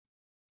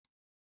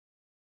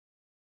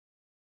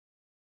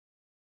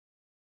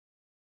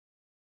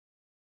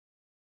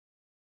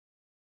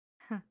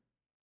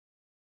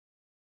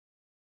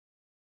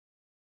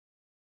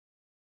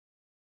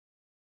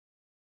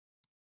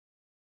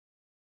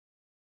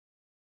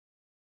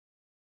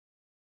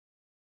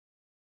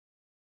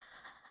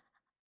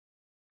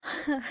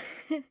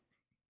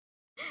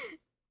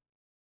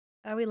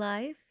Are we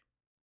live?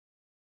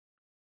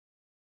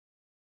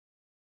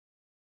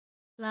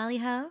 Lally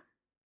ho?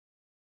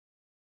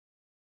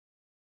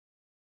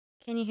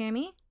 Can you hear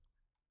me?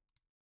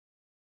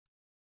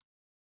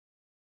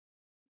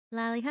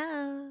 Lally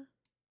ho.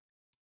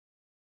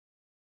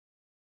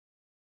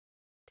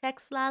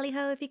 Text Lally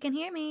ho if you can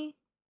hear me.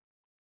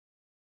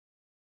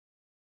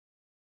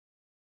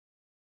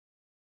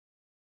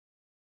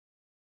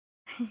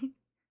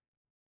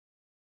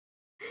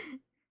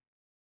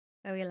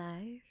 Are we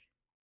live?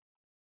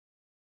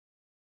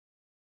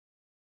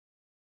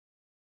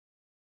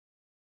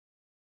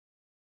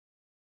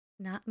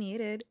 Not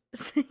muted.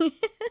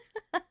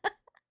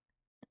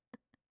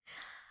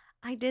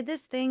 I did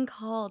this thing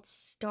called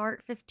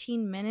start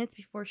 15 minutes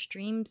before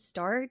stream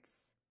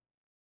starts.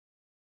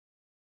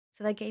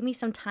 So that gave me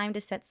some time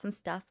to set some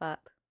stuff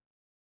up.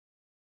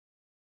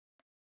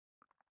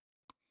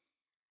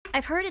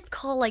 I've heard it's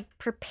called like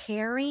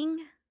preparing.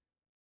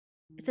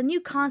 It's a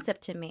new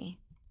concept to me.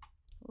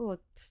 Oh,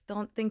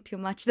 don't think too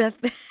much that.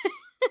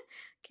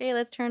 Okay,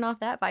 let's turn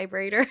off that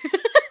vibrator.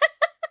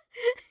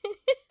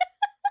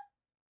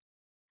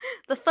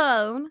 The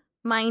phone,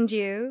 mind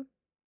you.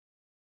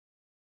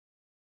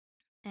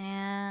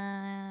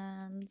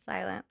 And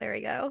silent. There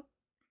we go.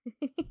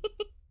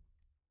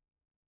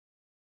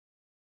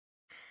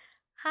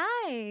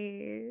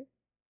 Hi.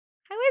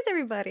 How is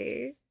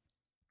everybody?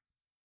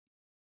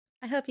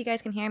 I hope you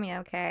guys can hear me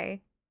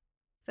okay.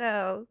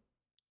 So,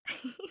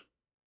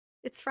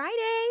 it's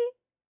Friday.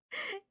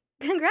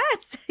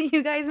 Congrats.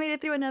 You guys made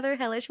it through another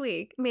hellish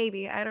week.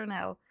 Maybe. I don't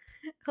know.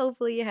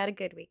 Hopefully you had a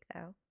good week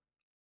though.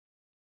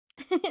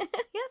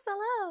 Yes,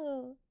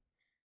 hello.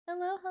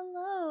 Hello,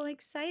 hello.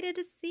 Excited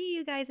to see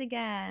you guys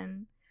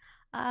again.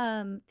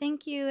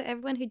 Thank you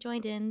everyone who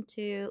joined in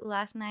to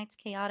last night's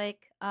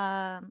chaotic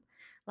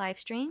live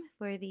stream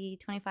for the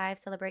 25K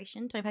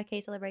celebration.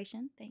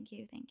 Thank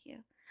you, thank you.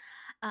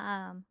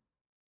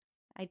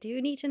 I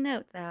do need to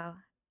note though,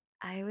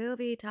 I will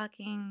be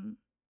talking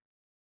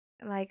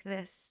like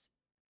this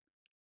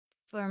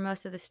for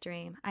most of the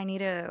stream. I need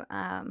to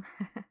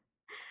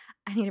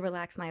I need to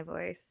relax my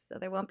voice, so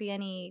there won't be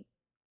any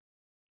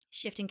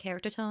shifting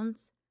character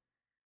tones.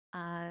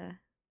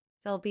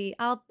 So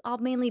I'll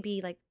mainly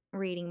be like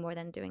reading more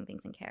than doing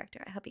things in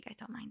character. I hope you guys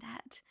don't mind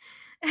that.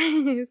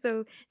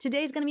 So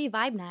today's gonna be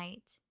vibe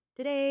night.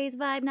 Today's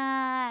vibe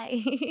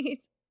night.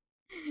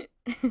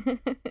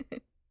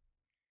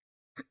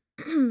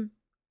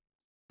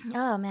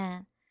 Oh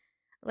man,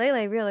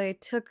 Lele really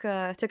took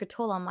a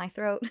toll on my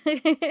throat.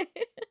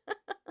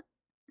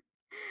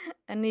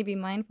 I need to be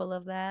mindful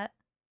of that.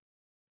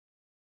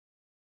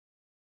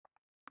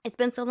 It's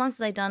been so long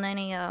since I've done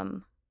any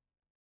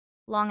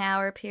long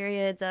hour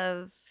periods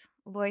of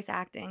voice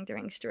acting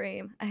during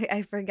stream.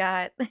 I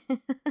forgot.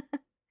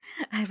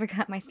 I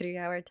forgot my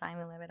 3-hour time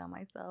limit on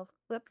myself.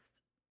 Whoops.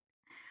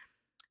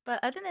 But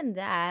other than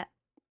that,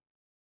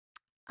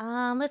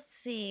 let's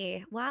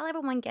see. While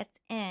everyone gets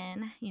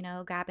in, you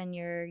know, grabbing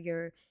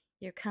your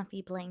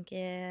comfy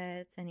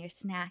blankets and your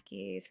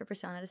snackies for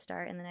Persona to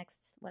start in the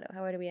next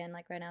how are we in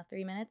like right now?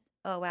 3 minutes?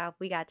 Oh wow,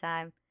 we got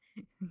time.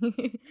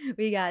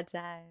 We got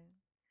time.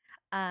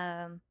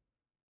 Um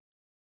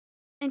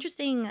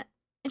interesting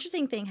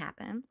thing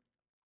happened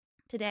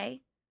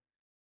today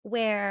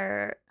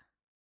where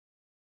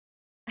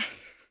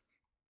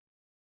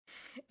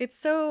it's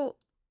so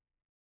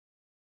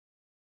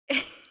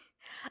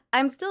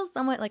I'm still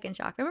somewhat like in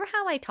shock. Remember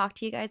how I talked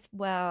to you guys?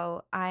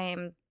 Well,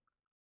 I'm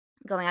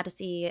going out to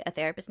see a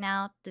therapist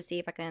now to see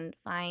if I can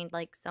find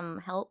like some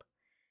help.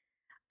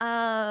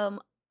 Oddly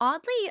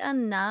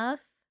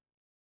enough,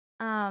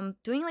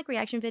 doing like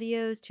reaction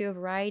videos to a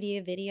variety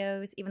of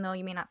videos, even though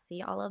you may not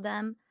see all of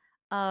them,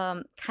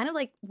 kind of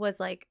like was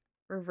like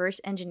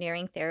reverse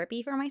engineering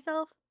therapy for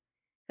myself.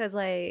 Cause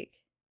like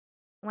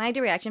when I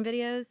do reaction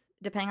videos,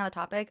 depending on the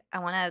topic, I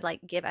want to like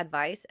give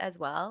advice as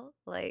well,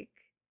 like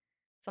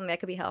something that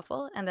could be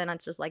helpful. And then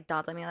it's just like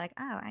dawns on me like,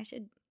 oh, I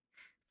should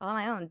follow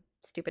my own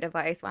stupid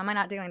advice. Why am I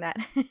not doing that?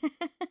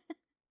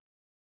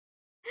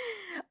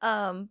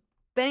 um,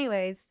 but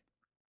anyways,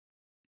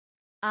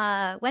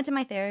 went to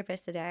my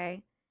therapist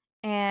today,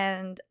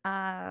 and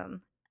for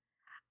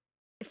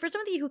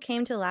some of you who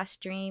came to the last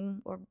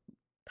stream, or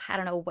I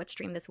don't know what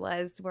stream this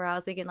was, where I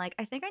was thinking like,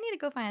 I think I need to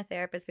go find a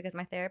therapist because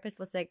my therapist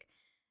was like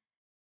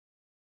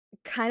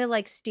kind of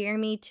like steer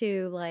me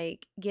to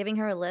like giving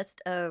her a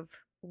list of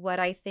what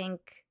I think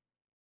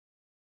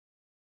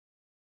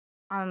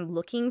I'm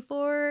looking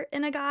for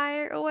in a guy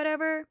or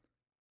whatever.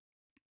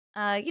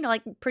 You know,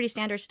 like pretty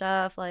standard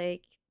stuff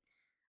like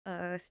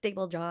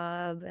stable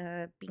job,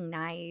 being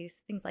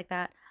nice, things like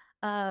that.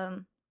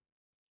 Um,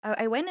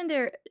 I went in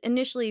there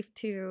initially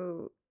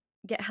to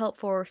get help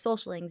for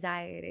social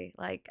anxiety.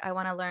 Like, I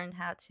want to learn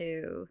how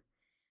to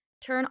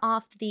turn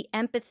off the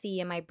empathy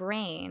in my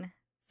brain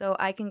so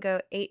I can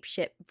go ape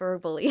shit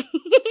verbally.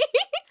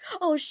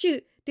 Oh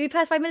shoot, do we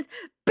pass 5 minutes?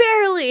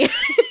 Barely.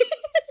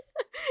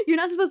 You're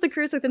not supposed to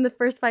curse within the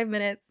first 5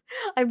 minutes.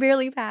 I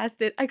barely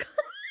passed it.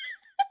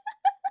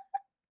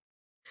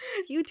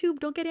 YouTube,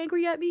 don't get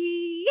angry at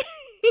me.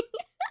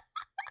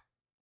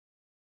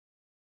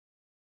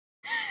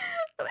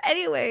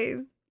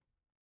 Anyways,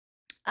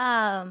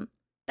 um,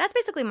 that's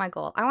basically my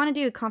goal. I want to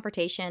do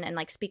confrontation and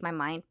like speak my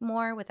mind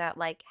more without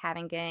like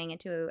having getting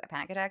into a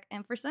panic attack.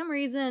 And for some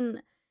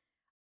reason,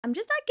 I'm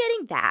just not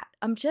getting that.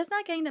 I'm just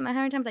not getting that. How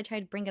many times I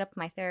tried to bring it up with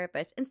my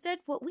therapist. Instead,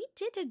 what we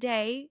did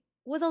today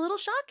was a little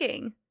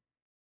shocking.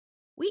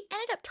 We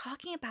ended up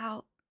talking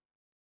about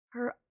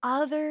her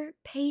other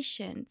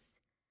patients.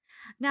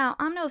 Now,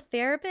 I'm no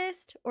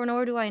therapist, or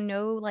nor do I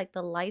know like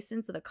the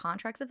license or the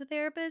contracts of the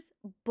therapist,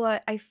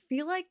 but I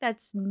feel like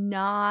that's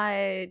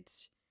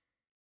not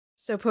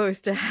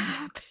supposed to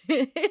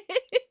happen.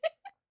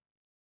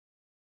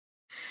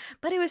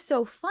 But it was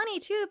so funny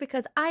too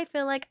because I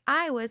feel like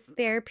I was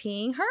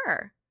therapying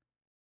her.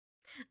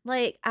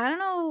 Like, I don't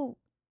know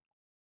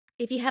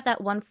if you have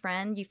that one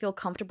friend you feel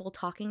comfortable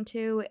talking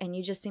to and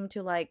you just seem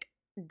to like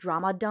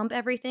drama dump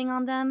everything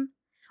on them,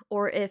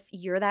 or if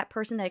you're that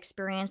person that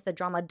experienced the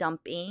drama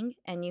dumping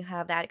and you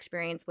have that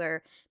experience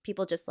where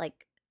people just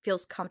like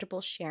feels comfortable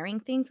sharing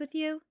things with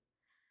you.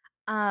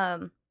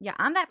 Yeah,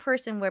 I'm that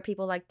person where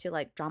people like to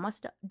like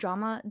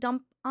drama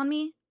dump on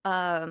me.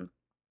 Uh,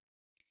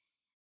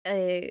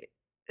 I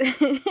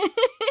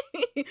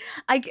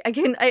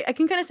can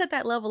kind of set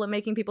that level of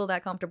making people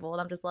that comfortable,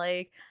 and I'm just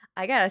like,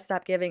 I gotta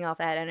stop giving off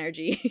that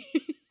energy.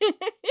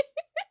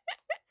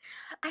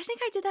 I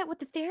think I did that with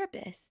the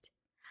therapist.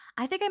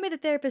 I think I made the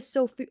therapist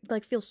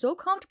feel so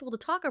comfortable to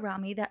talk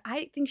around me that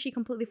I think she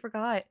completely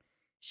forgot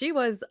she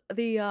was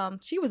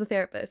the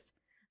therapist.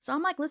 So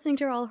I'm like listening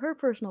to all her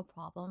personal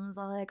problems.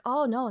 I'm like,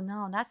 oh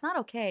no, that's not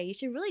okay. You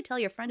should really tell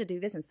your friend to do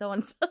this and so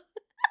and so. I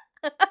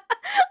had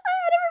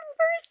a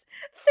reverse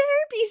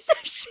therapy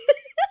session.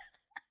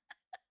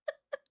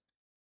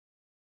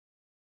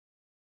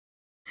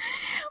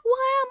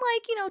 Why I'm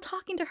like,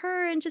 talking to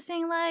her and just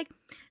saying oh,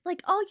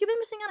 you've been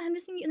missing out on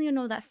missing,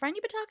 that friend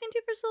you've been talking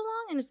to for so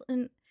long,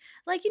 and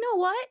like, you know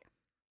what?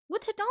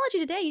 With technology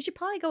today, you should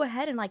probably go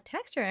ahead and like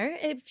text her.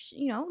 If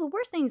the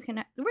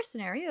worst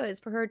scenario is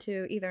for her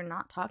to either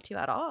not talk to you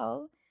at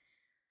all,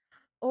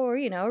 or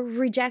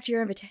reject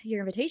your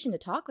invitation to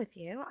talk with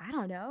you. I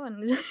don't know,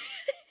 and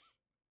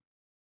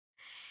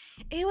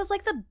it was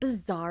like the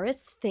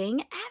bizarrest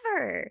thing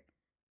ever.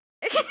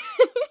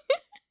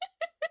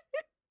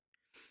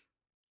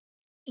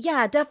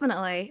 Yeah,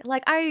 definitely.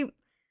 Like I'm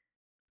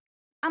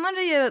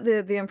under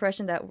the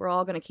impression that we're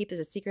all gonna keep this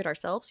a secret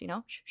ourselves.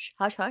 Shh, shh,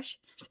 hush, hush.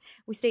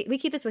 We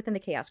keep this within the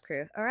Chaos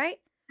Crew. All right.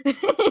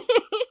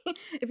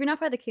 If you're not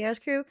part of the Chaos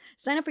Crew,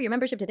 sign up for your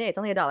membership today. It's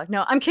only $1.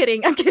 No, I'm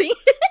kidding. I'm kidding.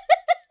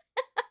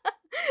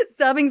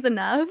 Subbing's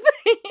enough.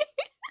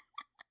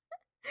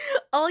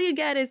 All you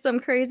get is some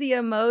crazy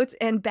emotes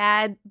and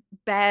bad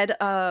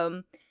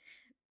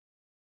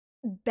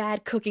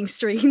cooking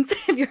streams,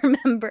 if you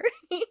remember.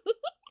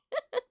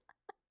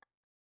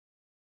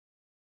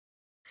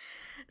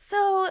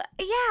 So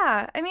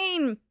yeah, I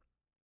mean,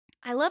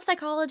 I love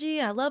psychology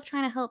and I love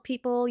trying to help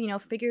people,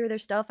 figure their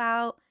stuff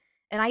out.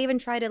 And I even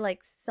try to like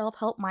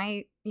self-help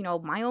my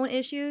own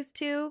issues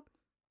too.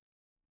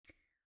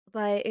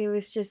 But it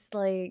was just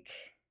like,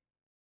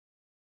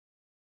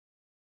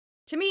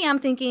 to me, I'm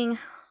thinking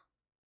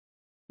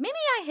maybe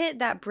I hit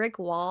that brick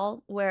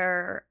wall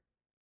where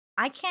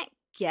I can't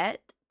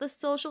get the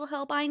social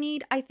help I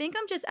need. I think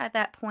I'm just at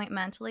that point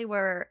mentally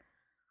where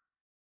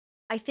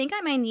I think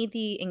I might need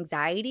the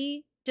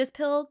anxiety just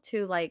pill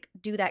to like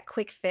do that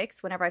quick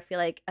fix whenever I feel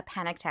like a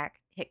panic attack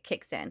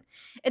kicks in.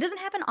 It doesn't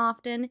happen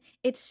often.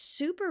 It's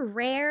super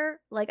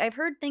rare. Like I've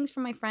heard things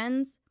from my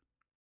friends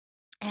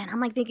and I'm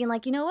like thinking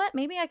like, you know what?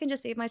 Maybe I can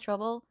just save my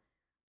trouble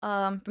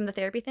from the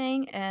therapy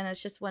thing, and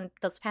it's just when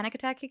those panic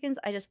attack kick-ins,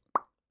 I just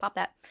pop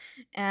that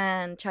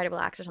and try to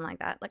relax or something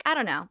like that. Like I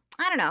don't know.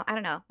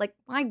 Like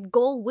my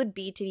goal would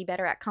be to be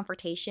better at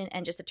confrontation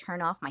and just to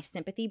turn off my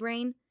sympathy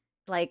brain.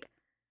 Like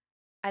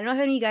I don't know how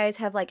many of you guys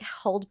have like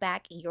held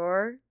back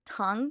your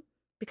tongue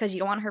because you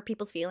don't want to hurt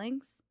people's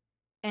feelings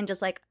and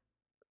just like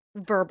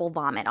verbal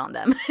vomit on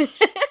them. If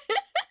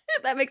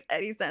that makes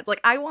any sense.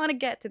 Like I want to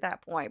get to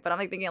that point, but I'm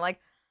like thinking like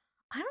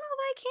I don't know if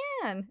I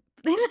can.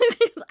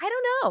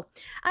 I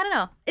don't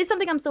know. It's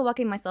something I'm still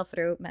walking myself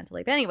through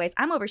mentally. But anyways,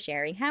 I'm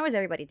oversharing. How is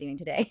everybody doing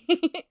today?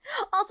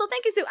 Also,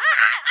 thank you, Sue.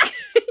 Ah!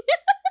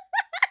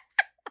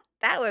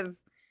 That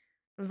was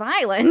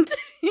violent.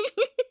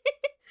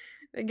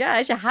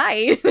 Gosh,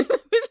 hide.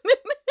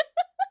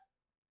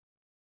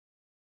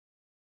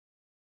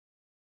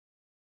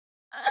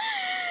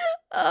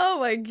 Oh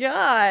my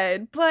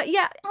god. But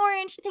yeah,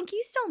 Orange, thank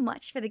you so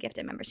much for the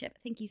gifted membership.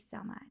 Thank you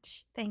so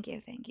much. Thank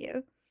you.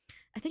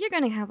 I think you're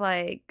gonna have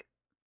like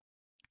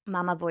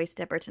mama voice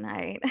dipper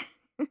tonight.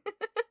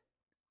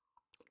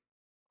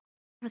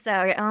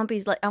 Sorry, I won't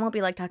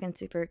be like talking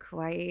super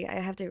quiet. I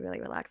have to really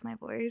relax my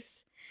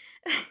voice.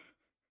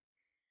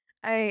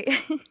 I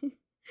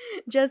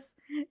just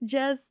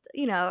just,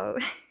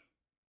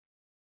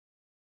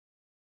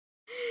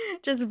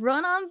 just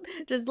run on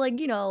just like,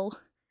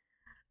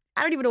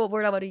 I don't even know what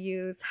word I'm gonna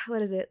use.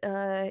 What is it?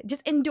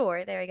 Just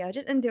endure. There we go.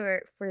 Just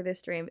endure for this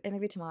stream, and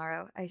maybe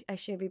tomorrow. I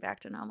should be back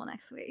to normal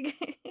next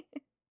week.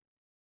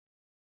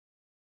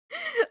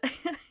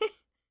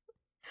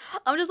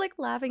 I'm just like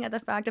laughing at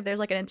the fact if there's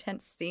like an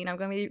intense scene, I'm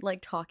gonna be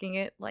like talking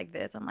it like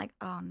this. I'm like,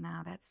 oh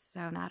no, that's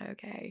so not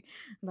okay.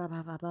 Blah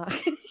blah blah blah.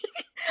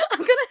 I'm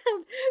gonna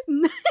have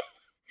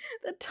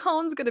the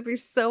tone's gonna be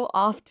so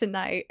off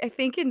tonight. I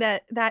think in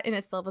that in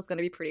itself is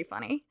gonna be pretty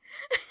funny.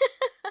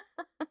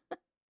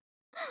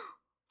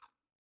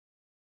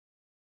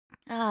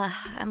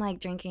 I'm like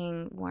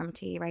drinking warm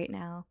tea right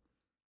now.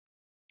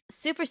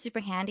 Super, super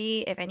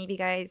handy if any of you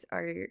guys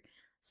are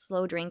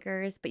slow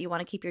drinkers, but you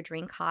want to keep your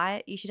drink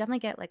hot. You should definitely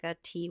get like a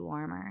tea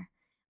warmer.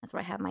 That's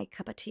what I have my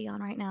cup of tea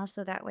on right now,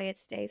 so that way it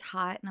stays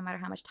hot no matter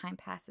how much time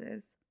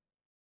passes.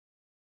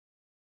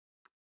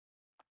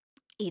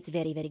 It's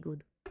very, very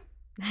good.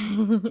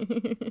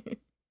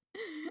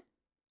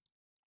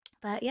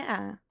 But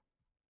yeah,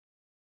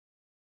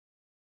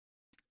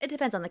 it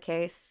depends on the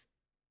case.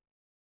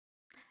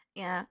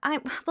 Yeah,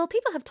 well,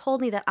 people have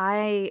told me that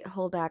I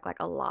hold back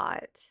like a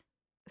lot.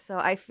 So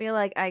I feel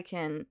like I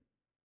can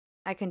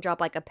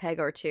drop like a peg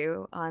or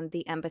two on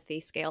the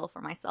empathy scale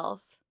for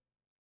myself.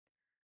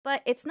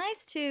 But it's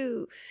nice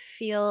to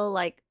feel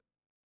like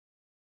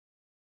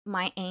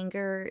my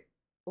anger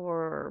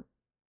or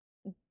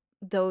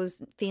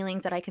those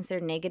feelings that I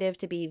consider negative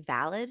to be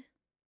valid.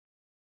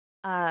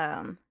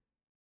 Um,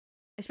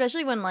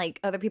 Especially when like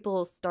other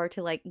people start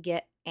to like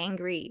get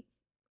angry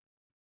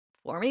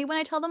for me when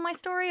I tell them my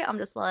story. I'm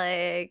just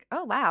like,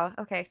 oh wow,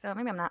 okay, so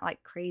maybe I'm not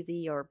like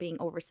crazy or being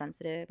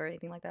oversensitive or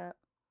anything like that.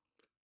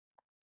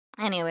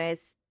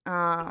 Anyways,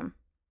 yeah,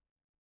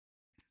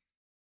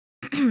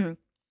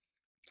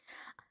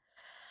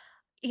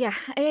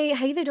 I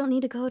either don't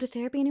need to go to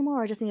therapy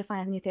anymore or just need to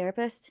find a new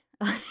therapist.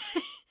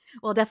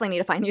 Well, definitely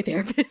need to find a new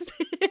therapist.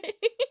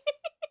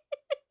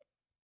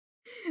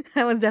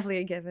 That was definitely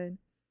a given.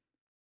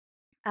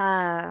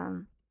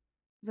 Um,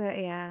 but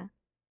yeah.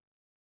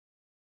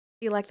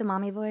 You like the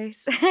mommy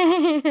voice?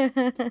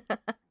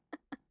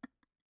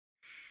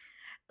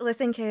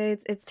 Listen,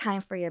 kids, it's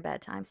time for your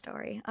bedtime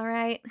story. All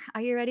right?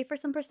 Are you ready for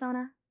some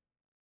persona?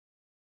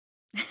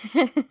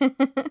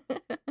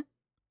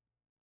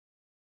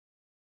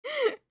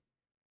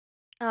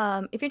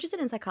 If you're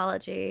interested in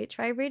psychology,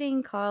 try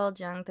reading Carl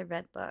Jung, The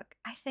Red Book.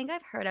 I think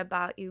I've heard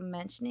about you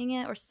mentioning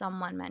it or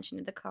someone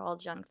mentioned the Carl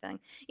Jung thing.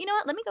 You know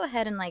what? Let me go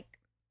ahead and like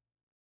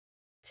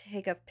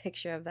take a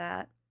picture of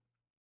that.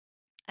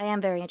 I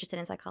am very interested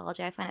in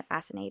psychology. I find it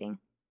fascinating.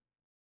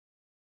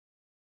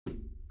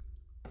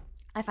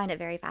 I find it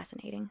very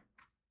fascinating.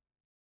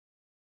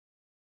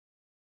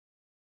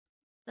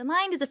 The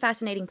mind is a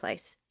fascinating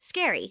place.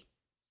 Scary.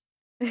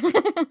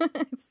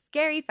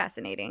 Scary,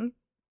 fascinating.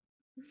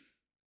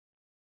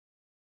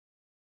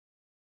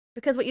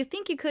 Because what you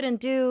think you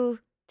couldn't do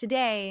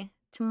today,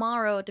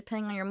 tomorrow,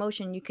 depending on your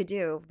emotion, you could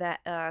do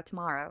that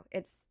tomorrow.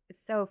 It's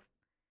so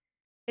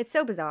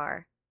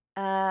bizarre.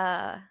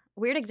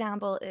 Weird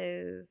example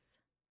is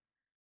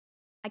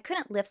I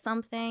couldn't lift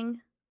something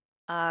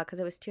because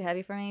it was too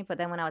heavy for me, but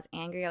then when I was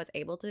angry, I was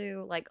able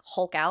to like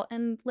Hulk out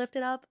and lift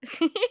it up.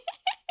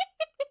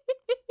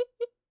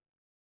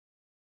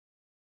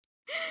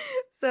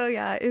 So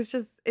yeah,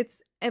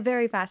 it's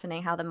very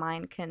fascinating how the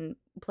mind can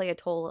play a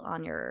toll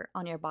on your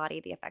body,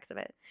 the effects of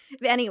it.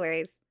 But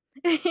anyways,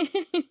 I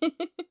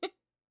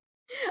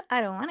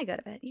don't want to go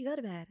to bed. You go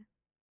to bed.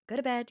 Go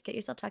to bed, get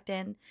yourself tucked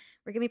in.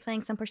 We're gonna be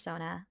playing some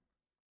Persona.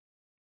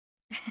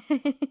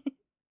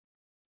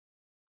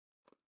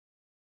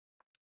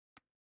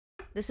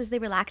 This is the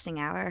relaxing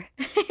hour.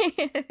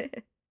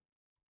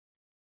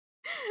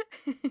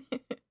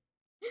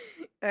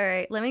 All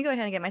right, let me go ahead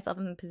and get myself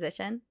in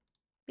position.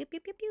 Pew, pew,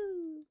 pew,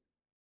 pew.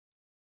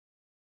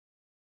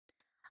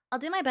 I'll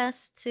do my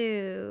best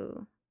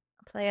to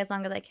play as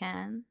long as I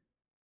can.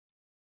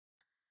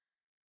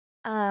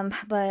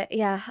 But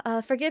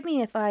yeah, forgive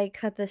me if I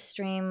cut this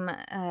stream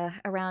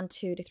around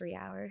 2 to 3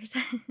 hours.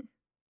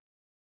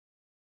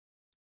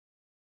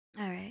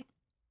 All right,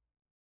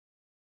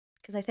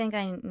 because I think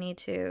I need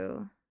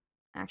to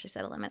actually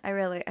set a limit. I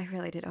really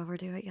did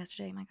overdo it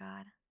yesterday. My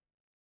God.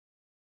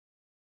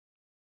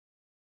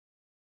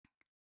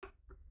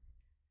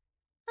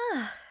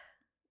 Ah,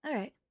 all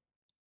right.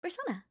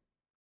 Persona.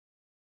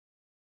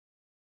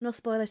 No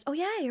spoilers. Oh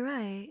yeah, you're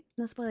right.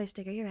 No spoiler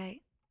sticker. You're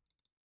right.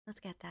 Let's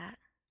get that.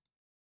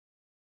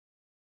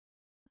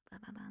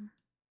 Ba-ba-bum.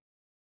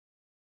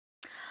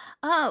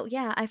 Oh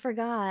yeah, I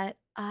forgot.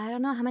 I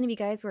don't know how many of you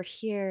guys were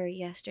here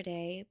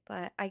yesterday,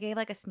 but I gave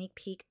like a sneak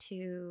peek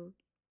to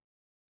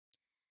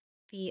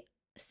the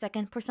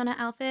second Persona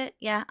outfit.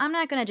 Yeah, I'm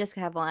not gonna just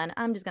have one.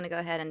 I'm just gonna go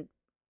ahead and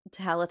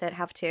to hell with it,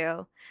 have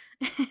two.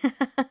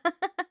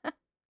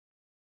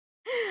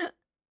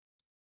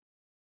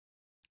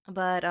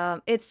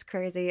 But it's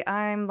crazy.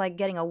 I'm like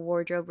getting a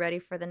wardrobe ready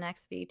for the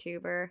next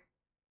VTuber.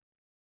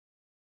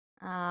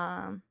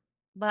 Um,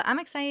 but I'm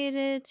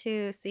excited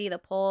to see the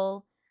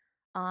poll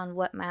on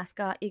what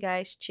mascot you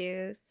guys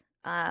choose.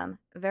 A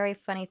very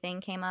funny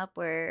thing came up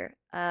where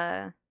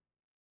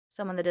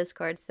someone in the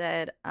Discord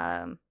said,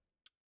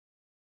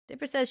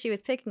 Dipper says she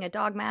was picking a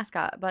dog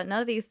mascot, but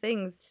none of these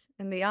things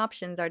in the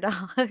options are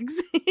dogs.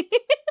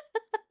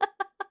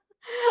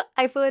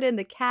 I put in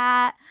the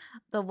cat,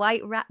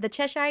 the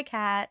Cheshire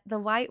cat, the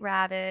white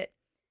rabbit,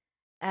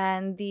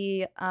 and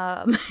the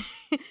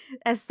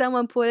as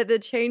someone put it, the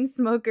chain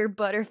smoker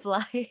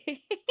butterfly.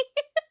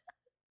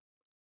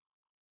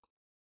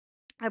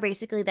 Or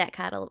basically that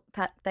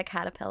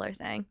caterpillar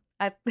thing.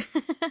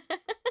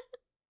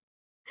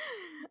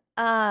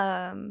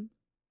 Um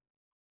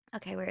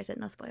okay, where is it?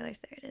 No spoilers.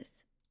 There it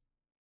is.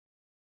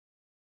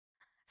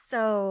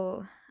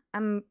 So,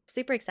 I'm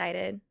super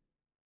excited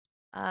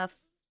uh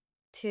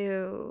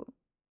to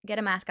get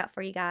a mascot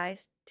for you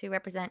guys to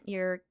represent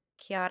your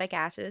chaotic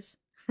asses.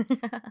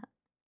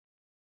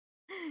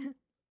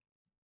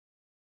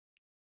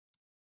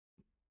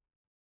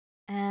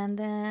 And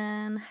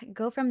then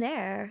go from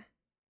there.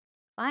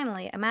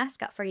 Finally, a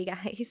mascot for you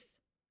guys.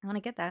 I want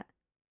to get that.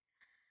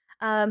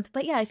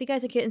 But yeah, if you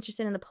guys are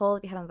interested in the poll,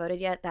 if you haven't voted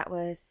yet,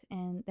 that's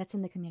in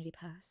the community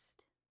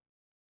post.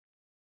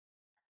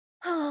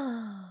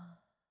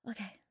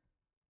 Okay.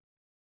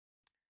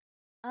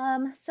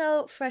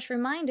 So fresh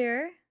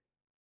reminder,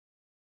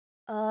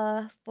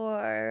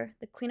 for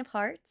the Queen of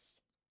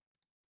Hearts,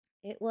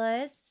 it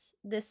was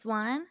this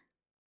one.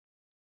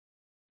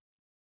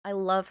 I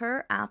love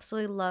her,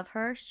 absolutely love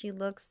her. She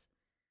looks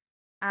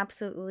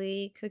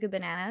absolutely cuckoo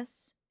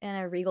bananas in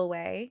a regal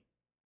way.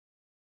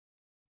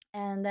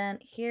 And then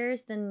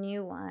here's the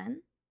new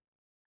one,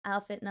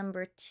 outfit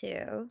number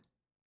 2.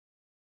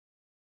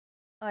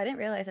 Oh, I didn't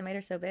realize I made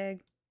her so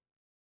big.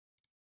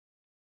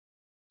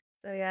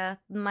 So yeah,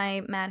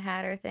 my Mad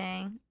Hatter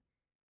thing.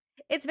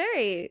 It's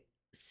very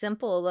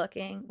simple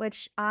looking,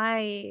 which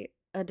I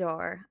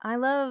adore. I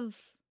love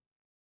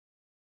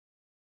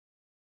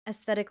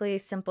aesthetically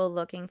simple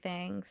looking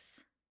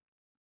things.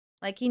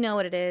 Like, you know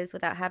what it is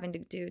without having to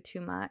do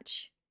too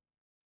much.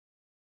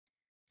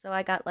 So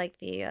I got like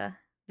the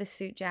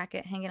suit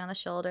jacket hanging on the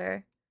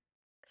shoulder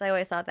because I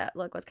always thought that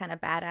look was kind of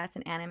badass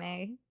in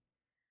anime.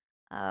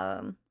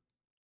 Um,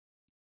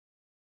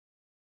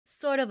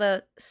 Sort of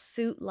a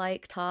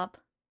suit-like top,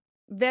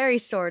 very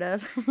sort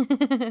of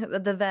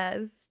the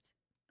vest.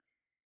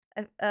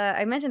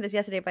 I mentioned this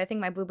yesterday, but I think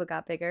my booba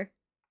got bigger.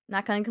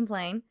 Not gonna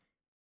complain.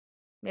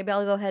 Maybe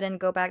I'll go ahead and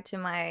go back to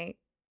my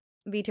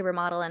VTuber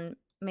model and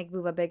make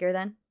booba bigger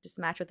then. Just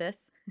match with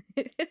this.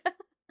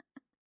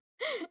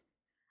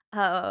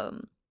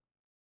 um,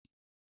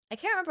 I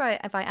can't remember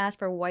if I asked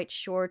for white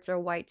shorts or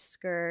white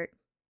skirt.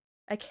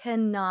 I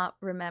cannot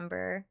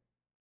remember.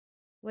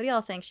 What do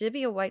y'all think? Should it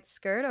be a white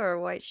skirt or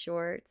white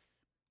shorts?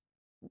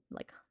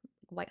 Like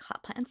white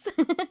hot pants.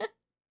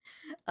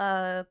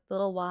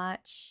 Little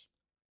watch.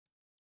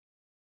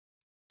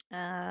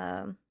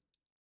 Um,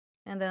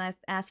 and then I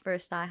asked for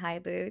thigh-high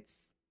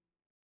boots.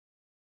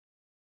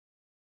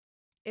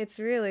 It's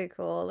really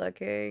cool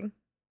looking.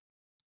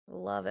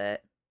 Love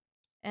it.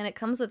 And it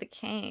comes with a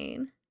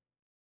cane.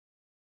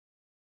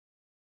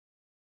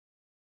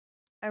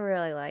 I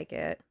really like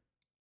it.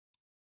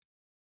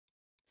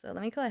 So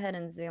let me go ahead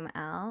and zoom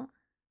out.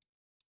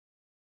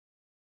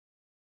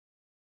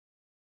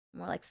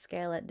 More like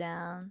scale it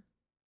down.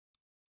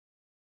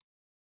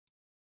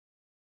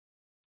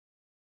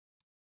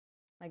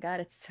 My god,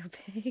 it's so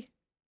big.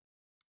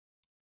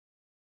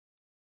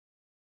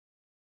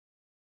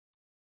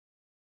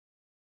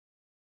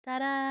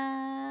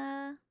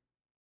 Ta-da!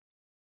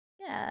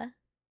 Yeah.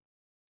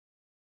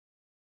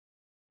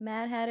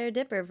 Mad Hatter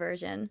Dipper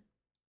version.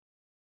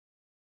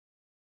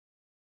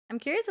 I'm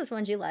curious which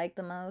ones you like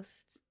the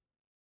most.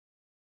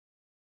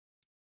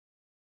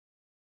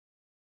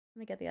 Let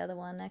me get the other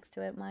one next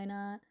to it, why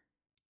not?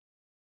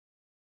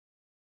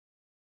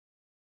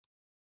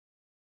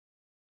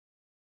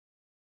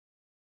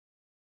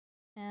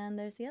 And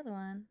there's the other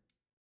one.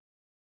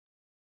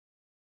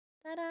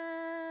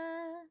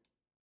 Ta-da!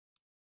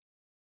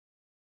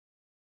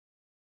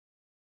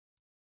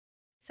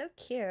 So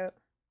cute.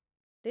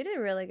 They did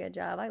a really good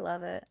job. I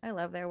love it. I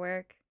love their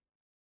work.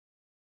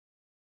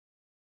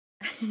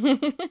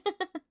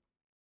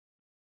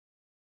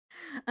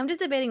 I'm just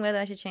debating whether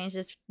I should change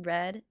this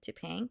red to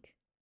pink,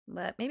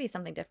 but maybe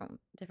something different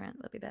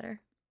would be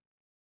better.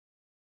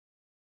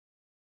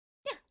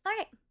 Yeah, all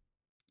right.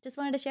 Just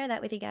wanted to share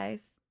that with you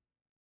guys.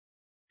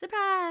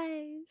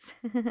 Surprise!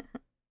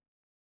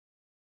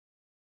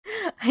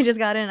 I just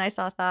got in and I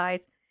saw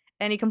thighs.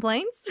 Any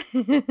complaints?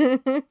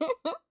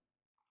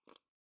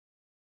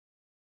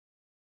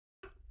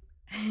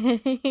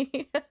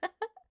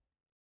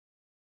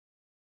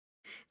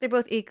 They're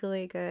both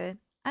equally good.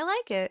 I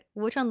like it.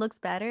 Which one looks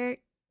better?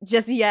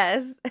 Just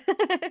yes.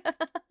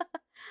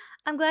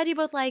 I'm glad you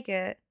both like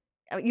it.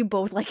 Oh, you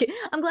both like it.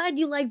 I'm glad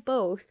you like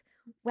both.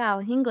 Wow,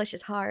 English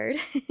is hard.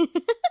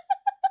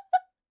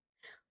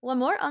 One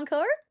more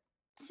encore.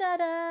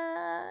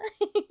 Ta-da!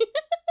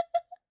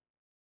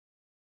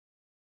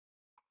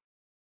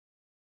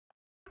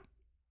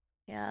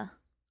 Yeah,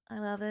 I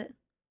love it.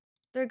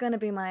 They're gonna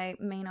be my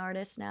main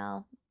artists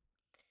now.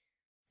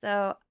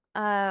 So,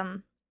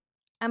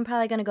 I'm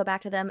probably gonna go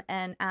back to them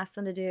and ask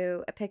them to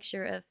do a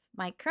picture of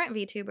my current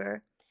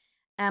VTuber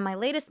and my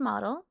latest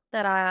model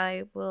that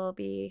I will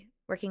be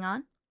working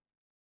on,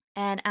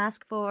 and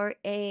ask for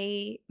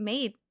a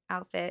maid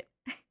outfit.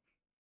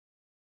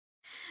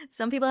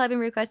 Some people have been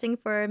requesting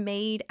for a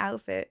maid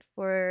outfit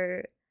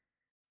for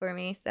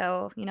me,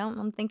 so you know,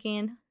 I'm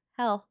thinking,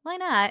 hell, why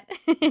not?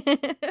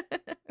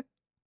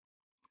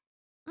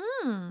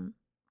 Mm.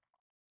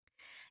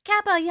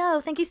 Kappa,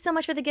 yo, thank you so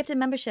much for the gifted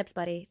memberships,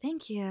 buddy.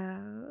 Thank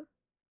you.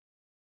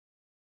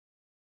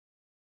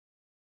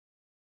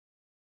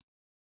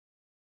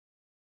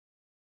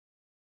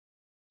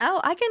 Oh,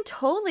 I can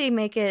totally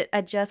make it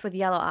adjust with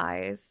yellow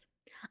eyes.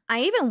 I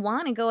even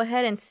want to go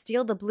ahead and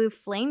steal the blue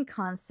flame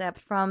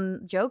concept from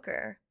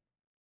Joker,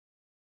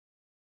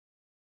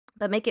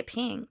 but make it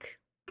pink.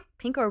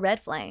 Pink or red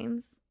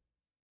flames.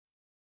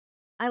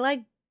 I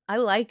like I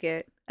like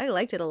it. I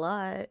liked it a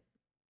lot.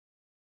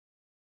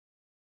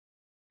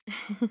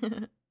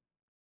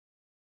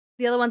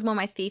 The other one's more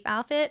my thief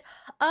outfit.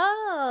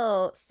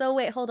 Oh, so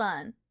wait, hold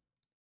on.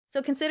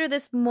 So consider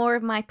this more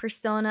of my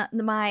persona,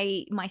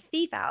 my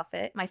thief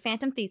outfit. My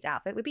phantom thief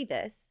outfit would be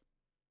this.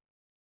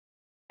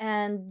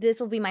 And this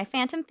will be my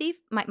phantom thief,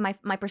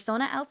 my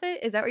persona outfit.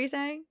 Is that what you're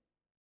saying?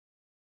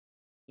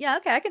 Yeah,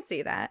 okay, I can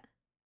see that.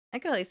 I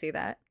can really see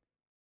that.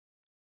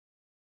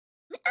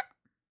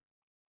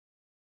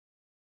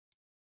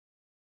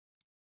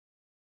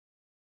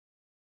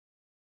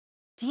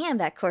 Damn,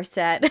 that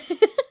corset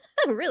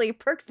really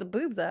perks the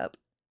boobs up.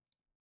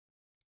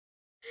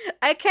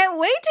 I can't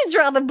wait to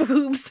draw the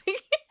boobs.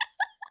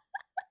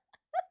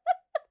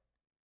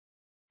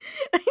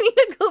 I need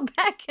to go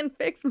back and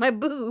fix my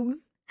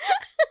boobs.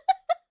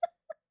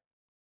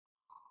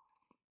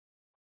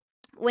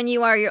 When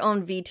you are your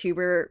own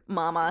VTuber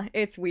mama,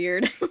 it's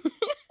weird.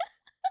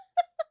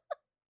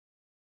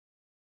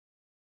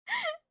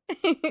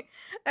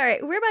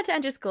 Alright, we're about to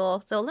enter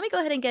school, so let me go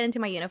ahead and get into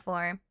my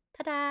uniform.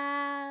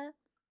 Ta-da!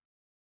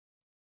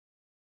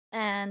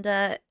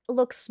 And,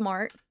 look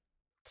smart.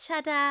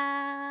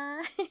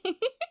 Ta-da!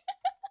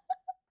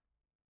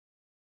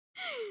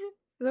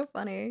 So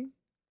funny.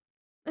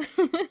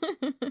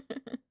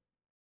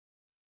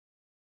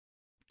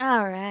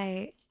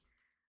 Alright.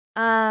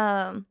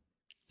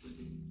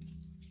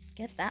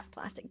 Get that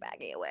plastic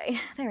baggie away.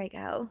 There we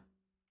go.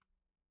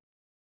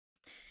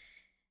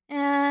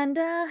 And,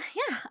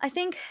 yeah, I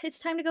think it's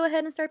time to go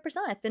ahead and start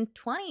Persona. It's been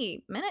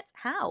 20 minutes?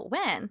 How?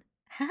 When?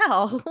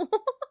 How?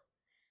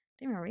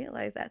 Didn't even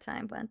realize that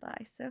time went by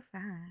so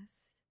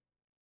fast.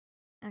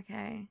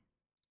 Okay.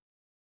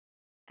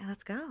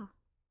 Let's go.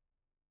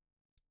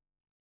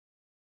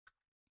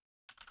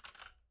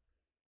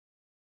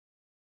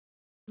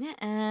 Yeah,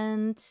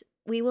 and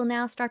we will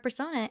now start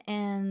Persona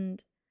in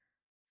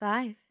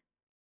 5,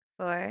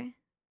 4,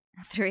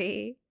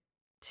 3,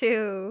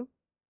 2,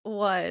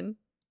 1.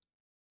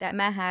 That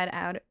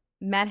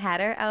Mad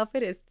Hatter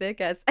outfit is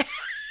thick as.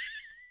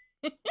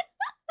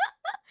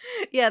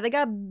 Yeah, they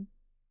got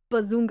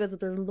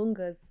bazungas or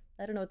lungas.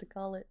 I don't know what to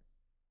call it.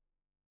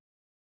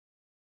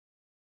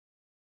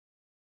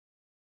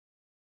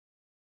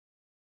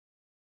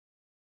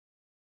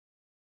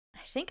 I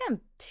think I'm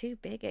too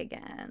big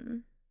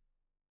again.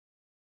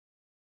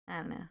 I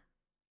don't know.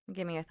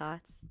 Give me your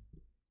thoughts.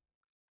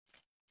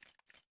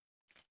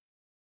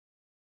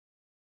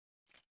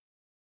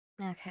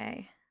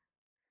 Okay.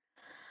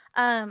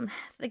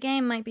 The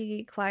game might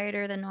be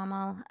quieter than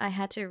normal. I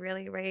had to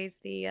really raise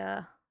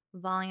the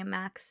volume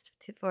max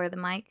for the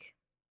mic,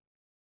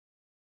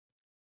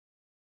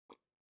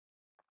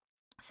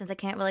 since I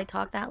can't really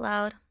talk that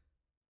loud.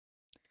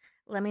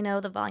 Let me know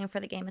the volume for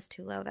the game is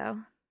too low, though.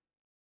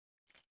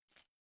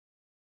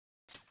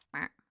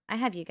 I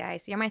have you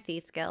guys. You're my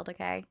Thieves Guild,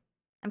 okay?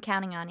 I'm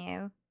counting on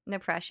you. No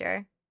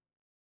pressure.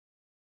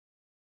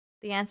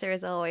 The answer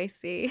is always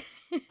C.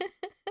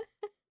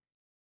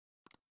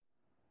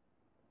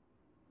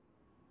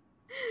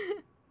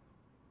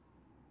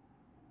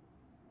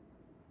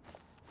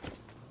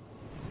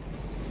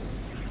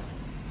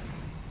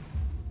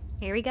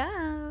 Here we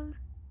go.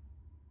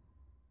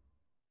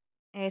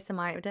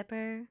 ASMR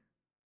Dipper.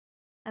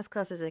 As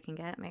close as it can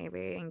get,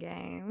 maybe, in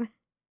game.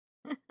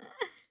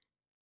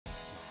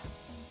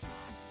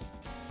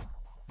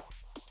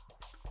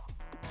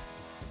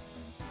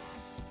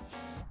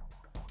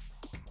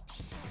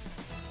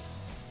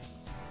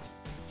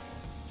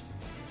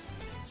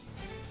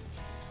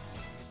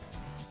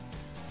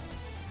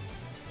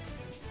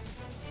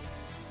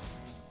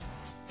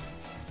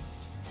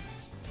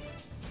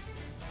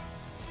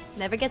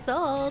 Never gets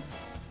old.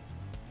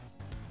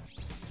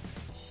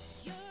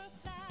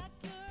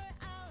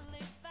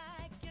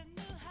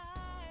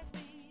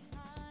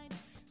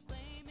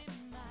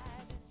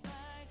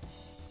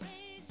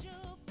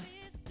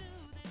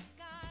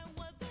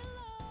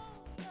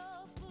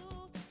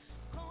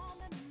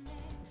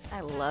 I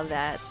love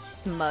that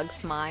smug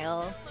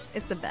smile.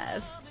 It's the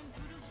best.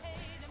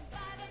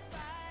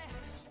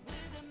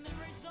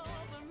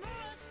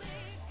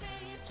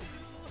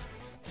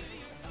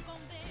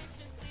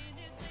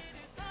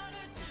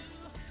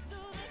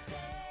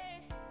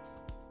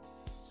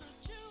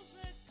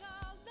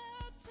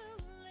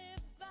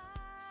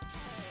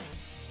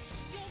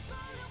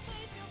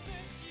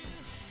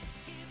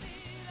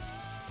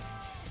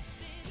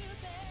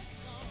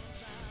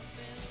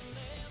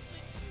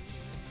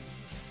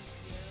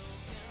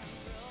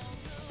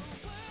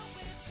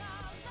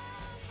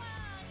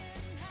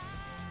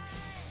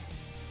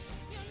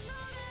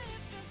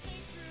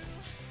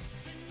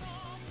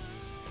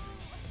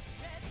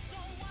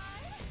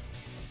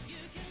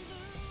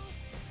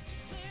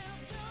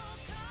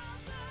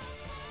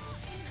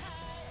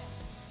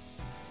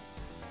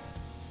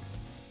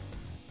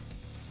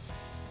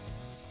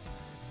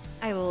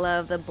 I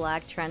love the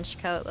black trench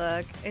coat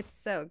look. It's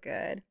so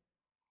good.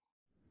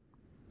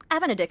 I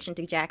have an addiction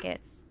to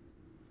jackets.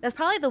 That's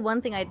probably the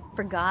one thing I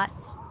forgot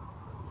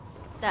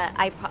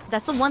that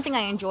that's the one thing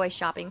I enjoy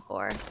shopping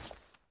for.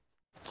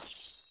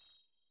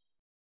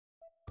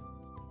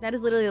 That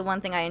is literally the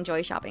one thing I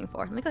enjoy shopping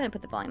for. Let me go ahead and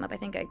put the volume up. I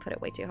think I put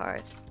it way too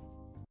hard.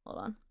 Hold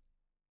on.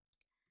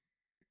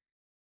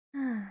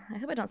 I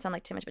hope I don't sound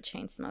like too much of a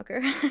chain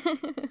smoker.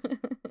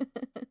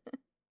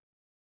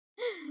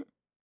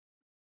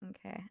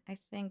 Okay, I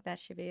think that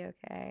should be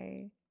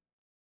okay.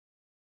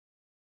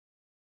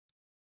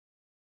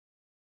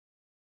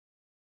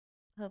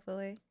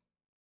 Hopefully.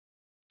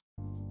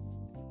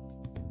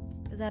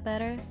 Is that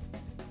better?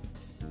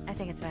 I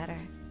think it's better.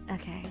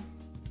 Okay.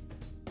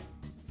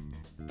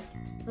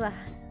 Ugh.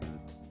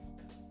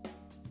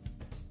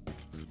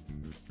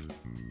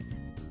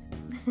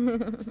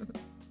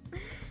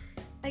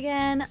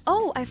 Again.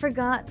 Oh, I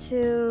forgot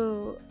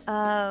to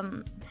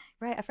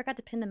right, I forgot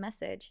to pin the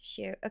message.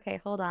 Shoot.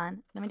 Okay, hold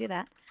on. Let me do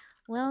that.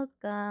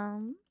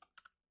 Welcome,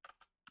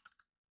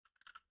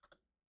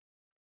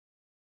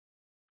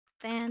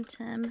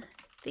 Phantom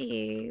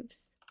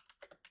Thieves,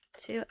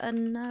 to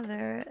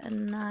another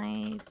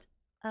night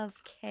of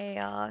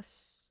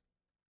chaos. ...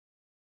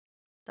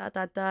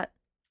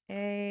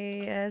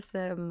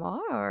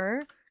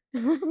 ASMR.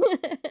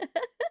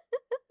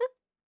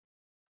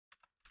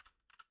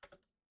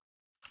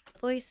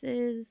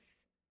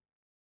 Voices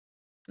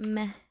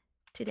meh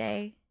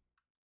today.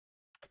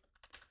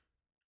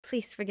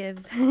 Please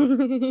forgive.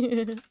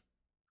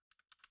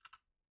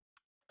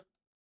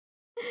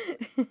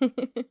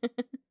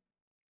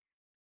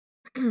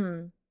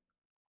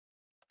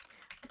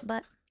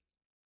 But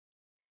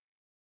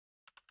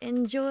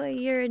enjoy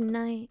your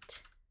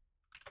night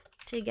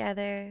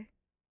together.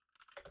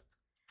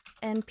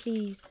 And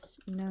please,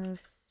 no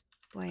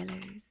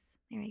spoilers.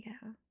 There we go.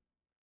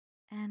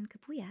 And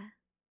kapuya.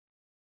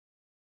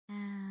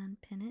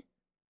 And pin it.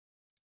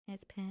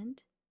 It's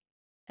pinned.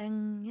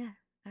 And yeah.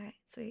 Alright,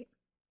 sweet.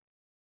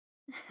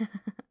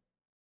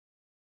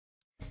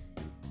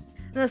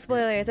 No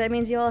spoilers. That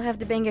means you all have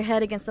to bang your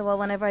head against the wall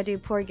whenever I do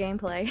poor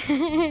gameplay.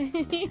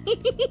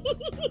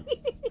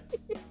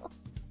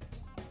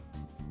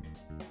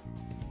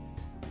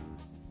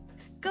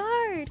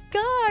 Guard!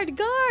 Guard!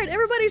 Guard!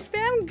 Everybody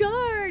spam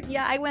guard!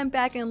 Yeah, I went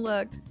back and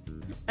looked.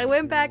 I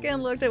went back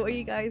and looked at what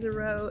you guys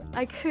wrote.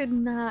 I could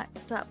not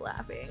stop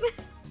laughing.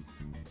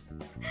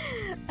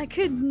 I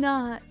could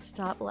not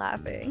stop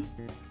laughing.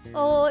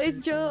 Oh, it's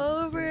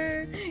Joe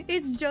over.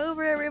 It's Joe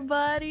over,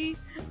 everybody.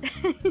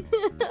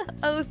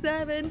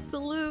 07,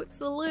 salute,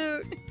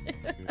 salute.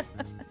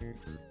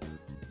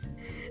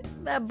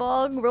 That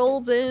ball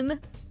rolls in.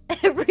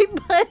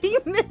 Everybody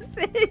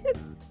misses.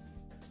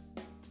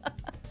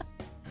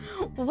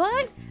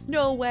 What?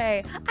 No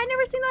way. I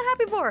never seen that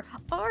happen before.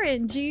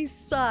 RNG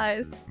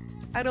sus.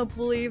 I don't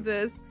believe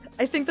this.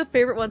 I think the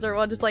favorite ones are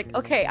all just like,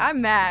 okay,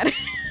 I'm mad.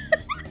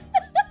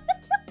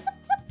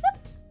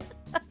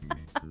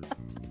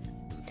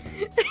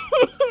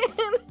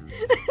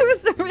 There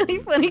was some really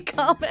funny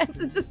comments.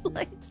 It's just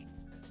like,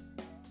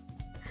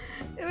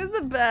 it was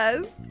the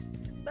best.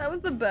 That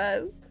was the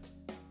best.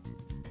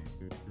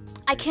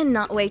 I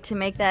cannot wait to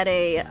make that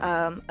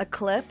a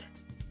clip.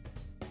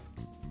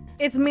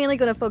 It's mainly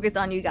gonna focus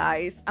on you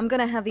guys. I'm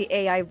gonna have the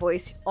AI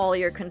voice all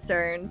your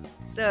concerns.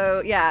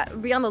 So yeah,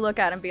 be on the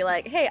lookout and be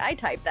like, hey, I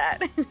typed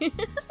that.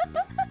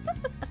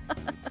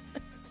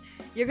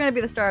 You're gonna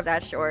be the star of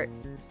that short.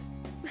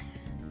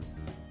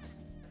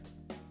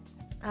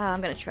 Oh,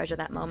 I'm gonna treasure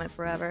that moment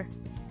forever.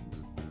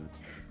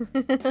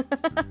 The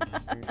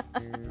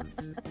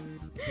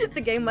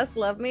game must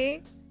love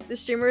me. The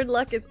streamer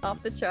luck is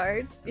off the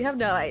charts. You have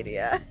no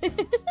idea.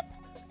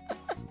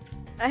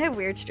 I have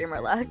weird streamer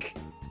luck.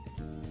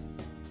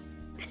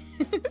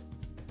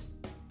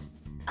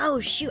 Oh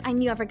shoot, I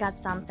knew I forgot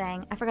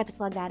something. I forgot to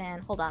plug that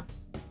in. Hold on.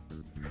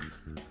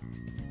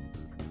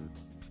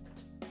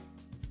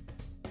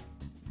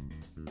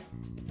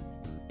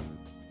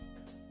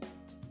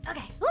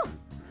 Okay, whew.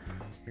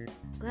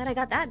 Glad I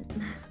got that.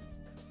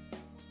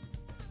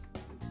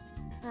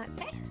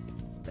 Okay,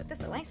 let's put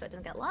this away so it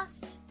doesn't get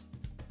lost.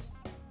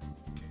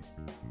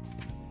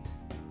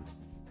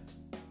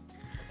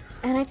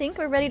 And I think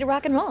we're ready to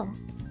rock and roll.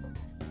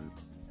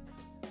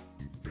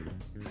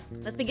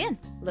 Let's begin.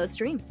 Load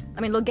stream.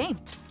 I mean, load game.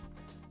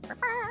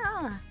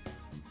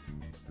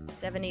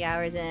 70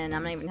 hours in.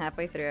 I'm not even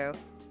halfway through.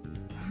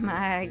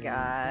 My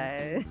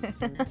god.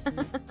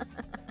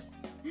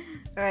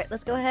 Alright,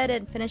 let's go ahead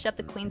and finish up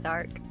the Queen's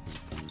arc.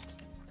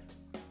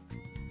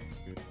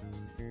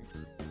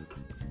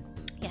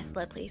 Yes,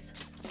 load please.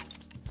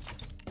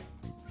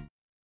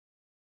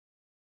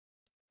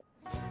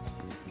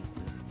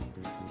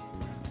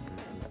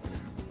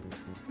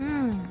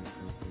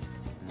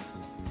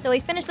 So we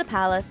finished the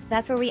palace.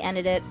 That's where we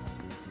ended it.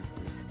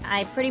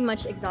 I pretty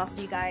much exhausted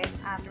you guys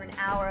after an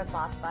hour of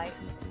boss fight.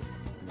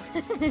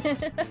 I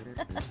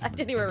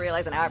didn't even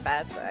realize an hour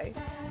passed by.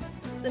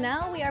 So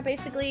now we are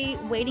basically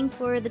waiting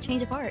for the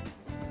change of heart.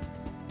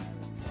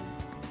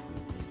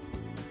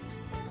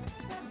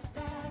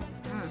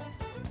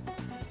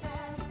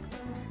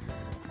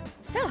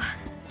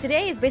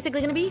 Today is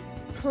basically gonna be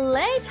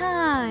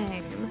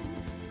playtime.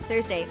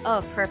 Thursday.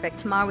 Oh, perfect.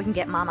 Tomorrow we can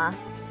get Mama.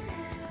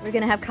 We're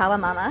gonna have Kawa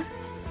Mama.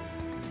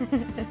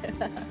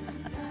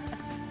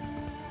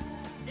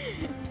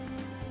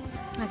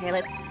 Okay,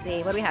 let's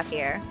see. What do we have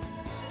here?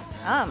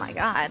 Oh my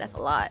god, that's a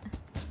lot.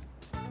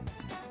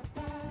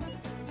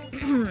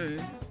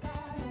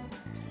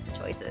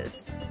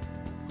 Choices.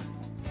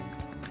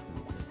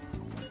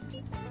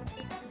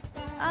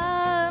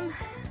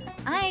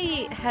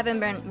 I haven't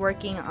been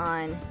working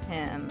on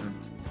him.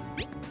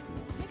 Let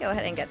me go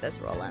ahead and get this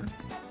rolling.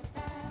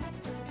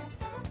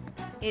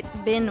 It's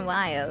been a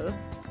while.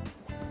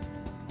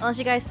 Unless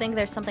you guys think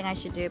there's something I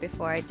should do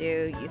before I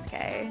do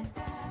Yusuke.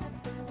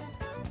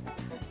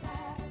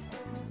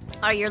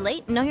 Oh, you're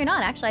late? No, you're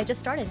not. Actually, I just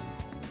started.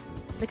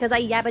 Because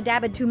I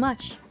yabba-dabbed too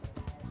much.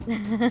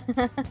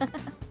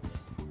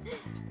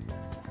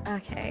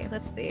 Okay,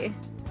 let's see.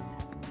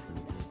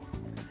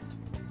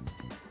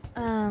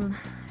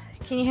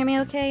 Can you hear me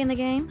okay in the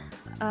game?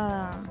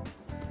 I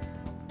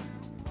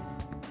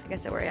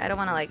guess I worry. I don't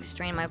want to like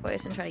strain my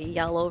voice and try to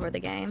yell over the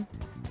game.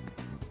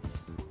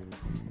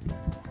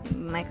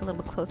 Mic a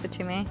little bit closer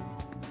to me.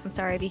 I'm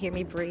sorry if you hear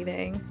me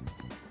breathing.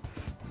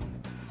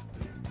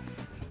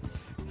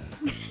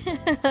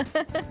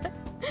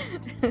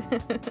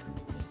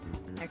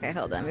 Okay,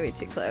 hold on. Maybe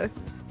too close.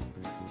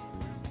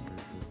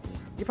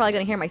 You're probably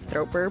gonna hear my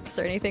throat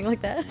burps or anything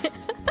like that.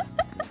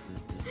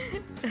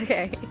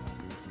 Okay.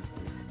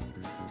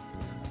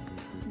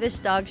 This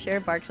dog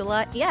sure barks a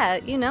lot. Yeah,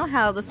 you know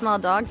how the small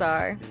dogs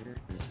are.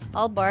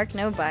 All bark,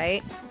 no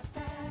bite.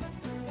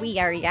 We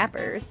are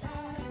yappers.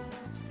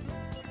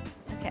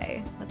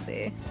 Okay, let's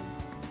see.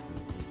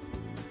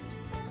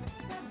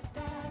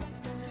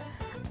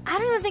 I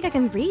don't even think I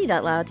can read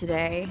out loud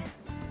today.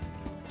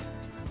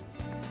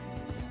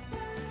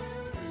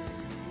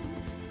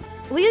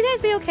 Will you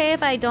guys be okay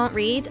if I don't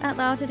read out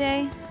loud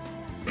today?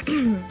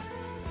 Will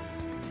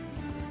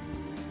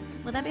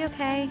that be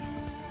okay?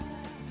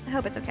 I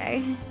hope it's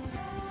okay.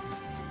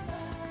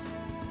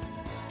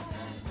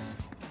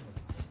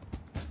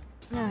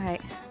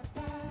 Alright.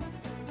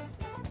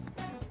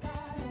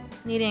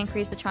 Need to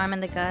increase the charm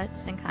and the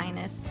guts and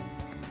kindness.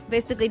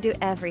 Basically do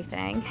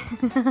everything.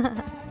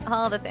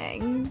 All the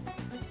things.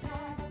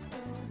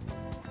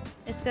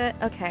 It's good?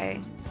 Okay.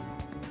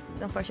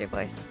 Don't force your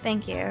voice.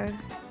 Thank you.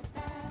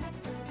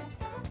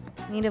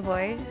 Need a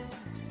voice?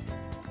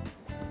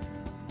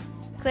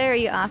 Claire, are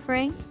you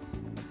offering?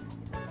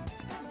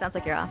 Sounds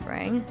like you're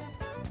offering.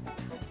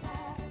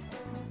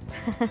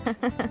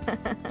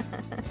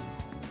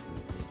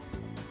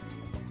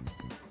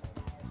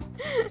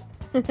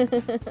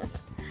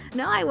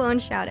 No, I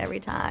won't shout every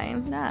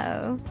time.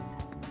 No.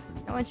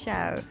 I won't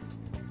shout.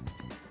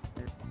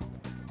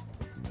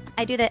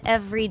 I do that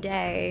every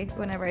day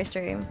whenever I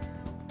stream.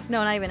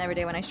 No, not even every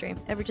day when I stream.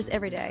 Just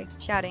every day.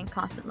 Shouting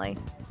constantly.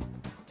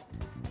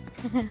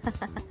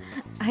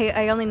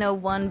 I only know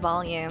one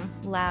volume.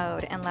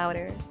 Loud and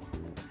louder.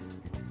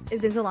 It's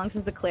been so long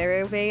since the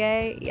Claro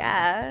VA.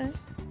 Yeah.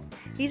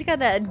 He's got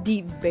that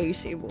deep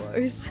bassy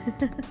voice.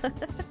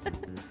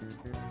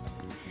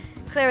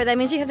 Clara, that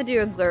means you have to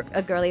do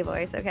a girly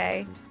voice,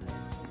 okay?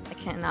 I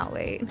cannot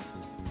wait.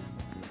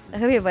 I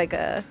hope you have like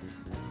a...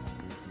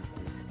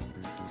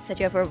 set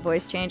you up for a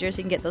voice changer so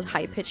you can get those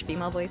high-pitched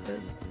female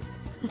voices.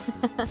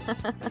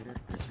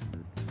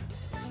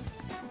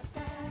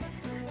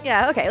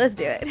 Yeah, okay, let's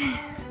do it.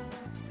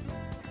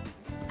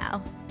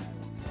 Ow.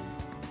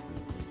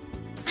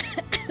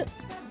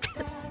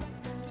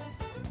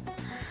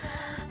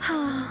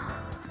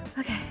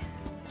 Okay.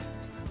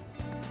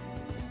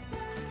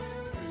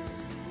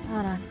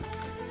 Hold on.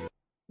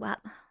 Well,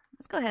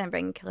 let's go ahead and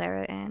bring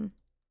Clara in.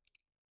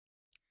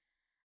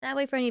 That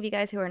way for any of you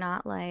guys who are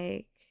not,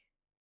 like,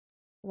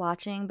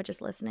 watching but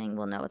just listening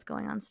will know what's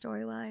going on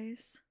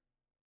story-wise.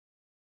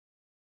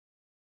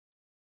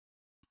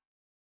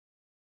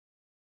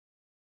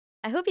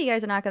 I hope you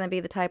guys are not going to be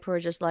the type who are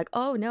just like,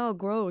 oh no,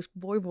 gross,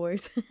 boy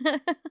voice.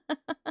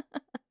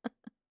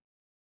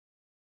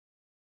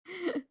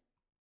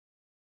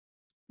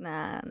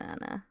 Nah.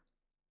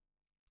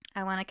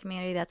 I want a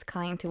community that's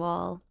kind to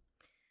all.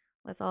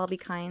 Let's all be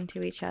kind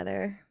to each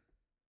other.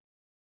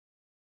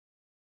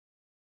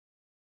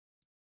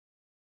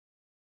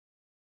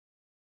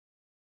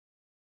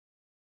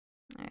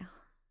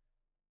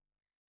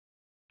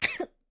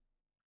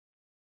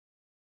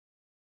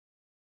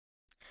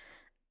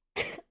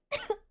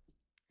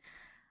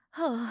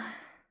 Oh,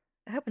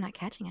 I hope I'm not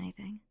catching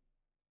anything.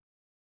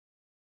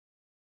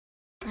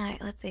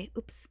 Alright, let's see.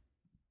 Oops.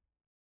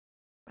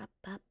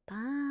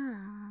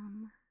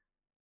 Ba-ba-bum.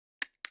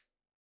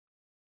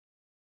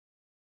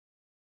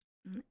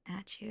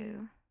 At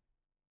you.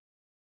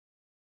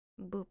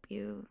 Boop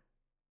you.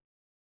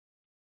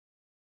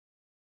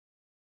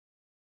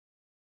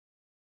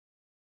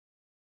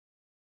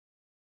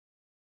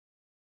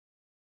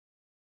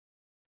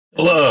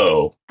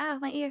 Hello. Ow,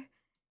 my ear.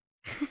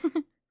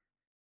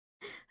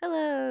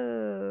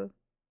 Hello.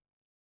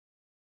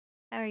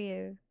 How are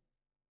you?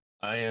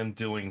 I am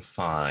doing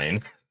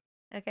fine.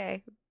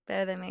 Okay,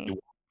 better than me.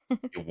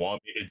 You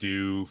want me to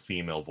do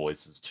female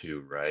voices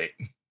too, right?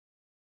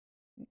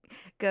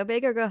 Go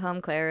big or go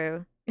home,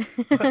 Claru. Do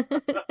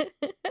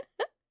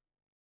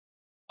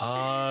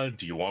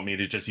you want me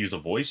to just use a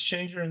voice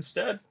changer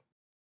instead?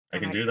 I All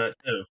can right. do that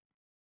too.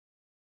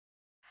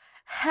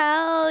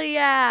 Hell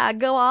yeah.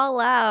 Go all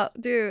out.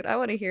 Dude, I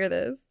want to hear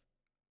this.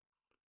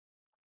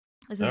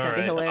 This is All going to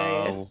be right.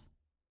 hilarious.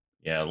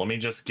 Yeah, let me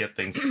just get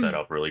things set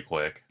up really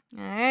quick.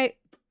 All right.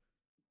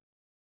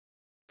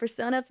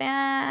 Persona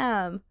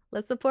fam.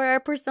 Let's support our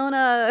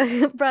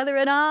Persona brother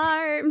in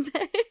arms.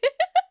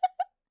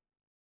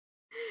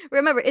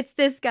 Remember, it's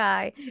this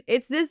guy.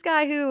 It's this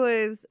guy who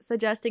was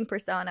suggesting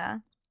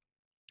Persona.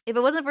 If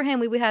it wasn't for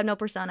him, we would have no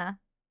Persona.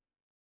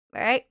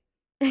 All right?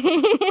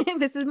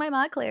 This is my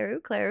mod,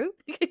 Claru. Claru.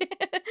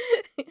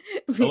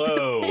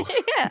 Hello.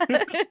 Yeah.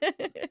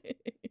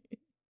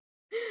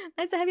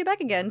 Nice to have you back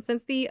again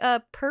since the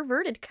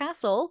perverted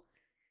castle.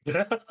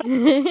 Yeah,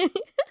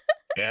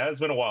 it's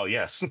been a while,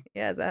 yes.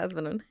 Yes, it has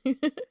been.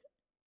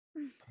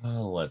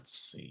 Let's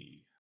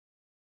see.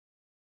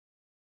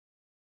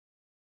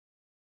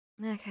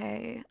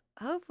 Okay.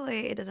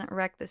 Hopefully it doesn't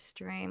wreck the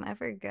stream. I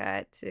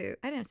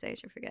didn't say I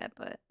should forget,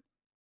 but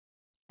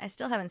I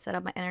still haven't set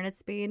up my internet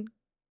speed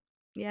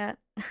yet.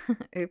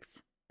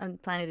 Oops. I'm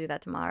planning to do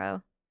that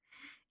tomorrow.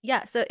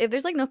 Yeah, so if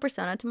there's like no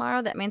Persona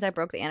tomorrow, that means I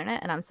broke the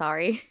internet and I'm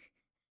sorry.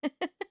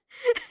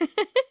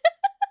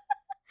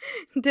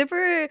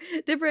 Dipper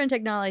and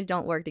technology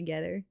don't work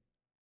together.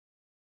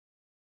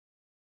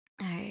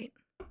 All right.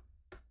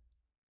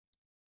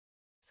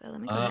 So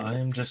let me go ahead and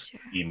I'm switch just here.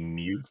 be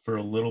mute for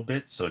a little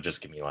bit, so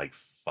just give me like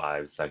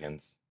 5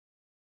 seconds.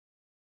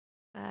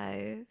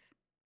 5,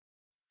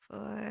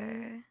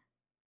 4,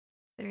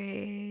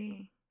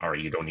 3. All right,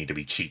 you don't need to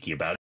be cheeky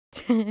about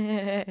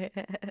it.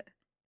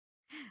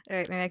 All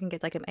right, maybe I can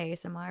get like an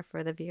ASMR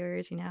for the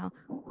viewers, you know.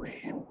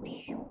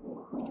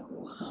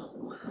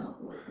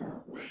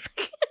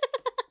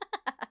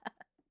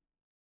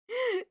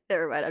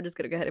 Never mind. I'm just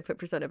gonna go ahead and put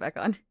Persona back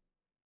on.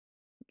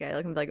 Okay,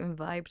 I can like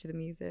vibe to the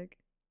music.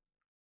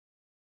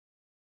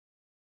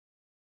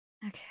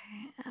 Okay.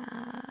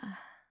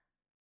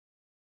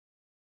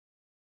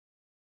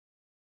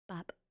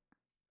 Bop.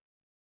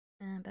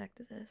 And back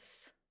to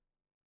this.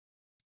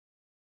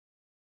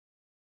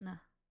 No.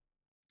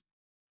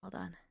 Hold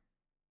on.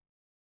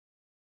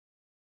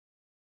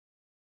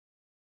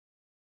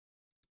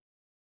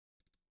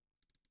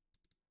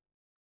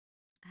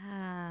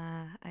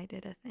 I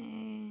did a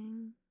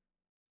thing.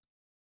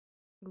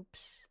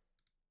 Oops.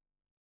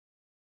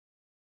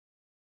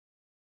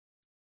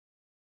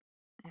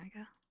 There we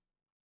go.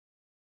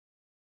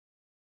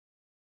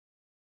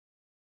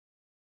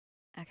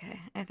 Okay,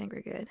 I think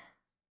we're good.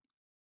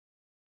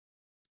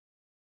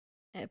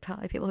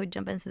 Probably people who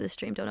jump into the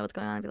stream don't know what's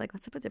going on and be like,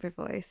 what's up with different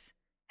voice?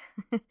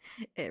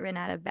 It ran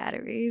out of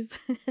batteries.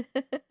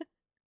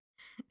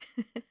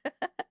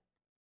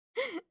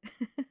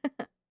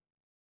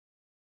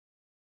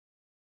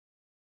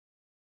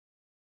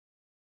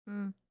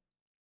 Mm.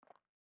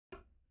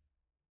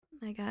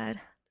 My God. I'm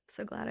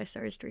so glad I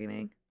started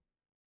streaming.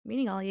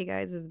 Meeting all you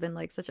guys has been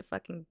like such a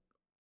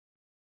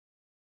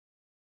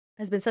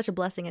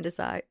blessing in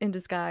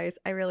disguise.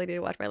 I really need to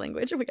watch my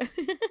language. Oh my God.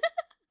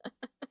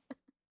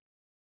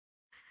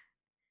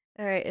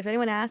 All right, if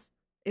anyone asks,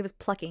 it was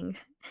plucking.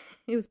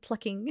 It was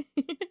plucking.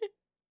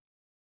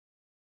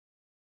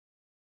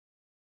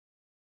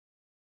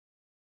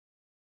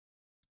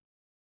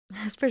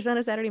 This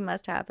Persona Saturday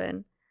must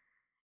happen.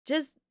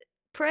 Just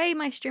pray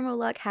my streamer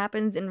luck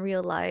happens in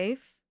real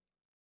life.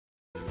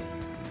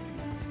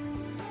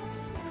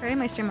 Pray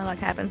my streamer luck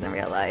happens in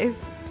real life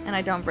and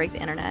I don't break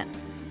the internet.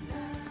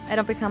 I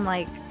don't become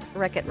like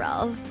Wreck-It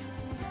Ralph.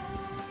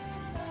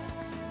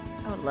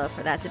 I would love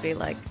for that to be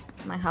like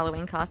my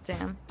Halloween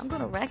costume. I'm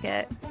gonna wreck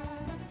it.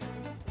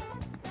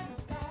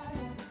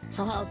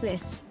 So how's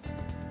this?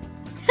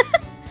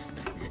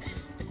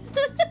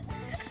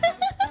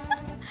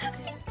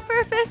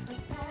 Perfect.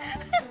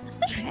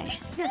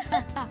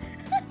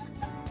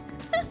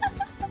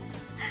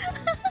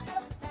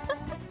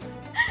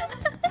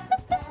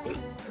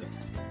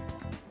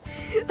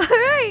 All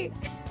right.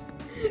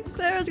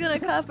 Clara's gonna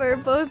cover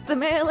both the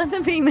male and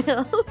the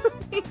female.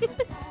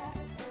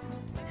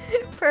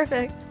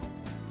 Perfect.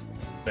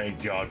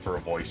 Thank God for a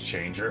voice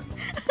changer.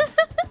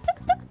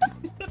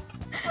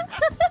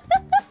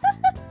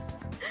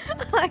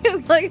 I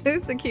was like,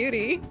 who's the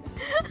cutie?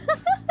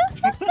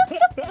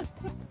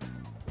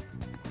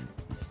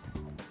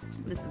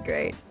 This is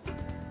great.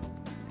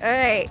 All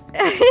right.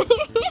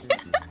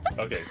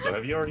 Okay, so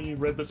have you already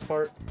read this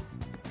part?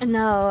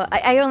 No,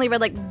 I only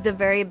read like the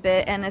very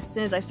bit, and as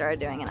soon as I started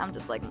doing it, I'm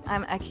just like,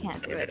 I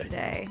can't do it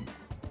today.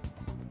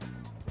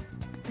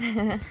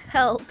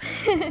 Help.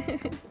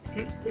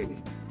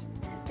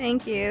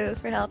 Thank you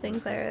for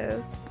helping,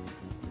 Claro.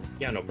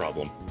 Yeah, no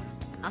problem.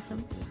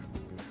 Awesome.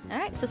 All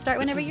right, so start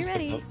whenever you're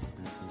ready.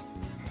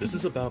 This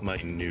is about my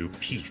new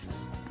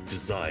piece,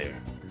 Desire.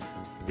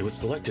 It was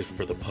selected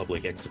for the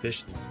public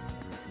exhibition.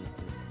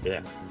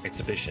 Yeah,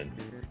 exhibition.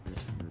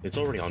 It's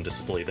already on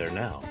display there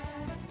now.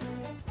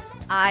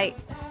 I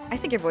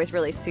think your voice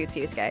really suits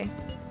Yusuke.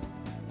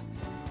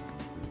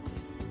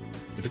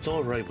 If it's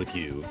alright with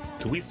you,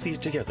 could we see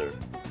it together?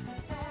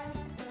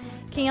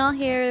 Can y'all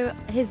hear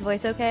his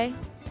voice okay?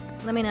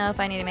 Let me know if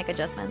I need to make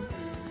adjustments.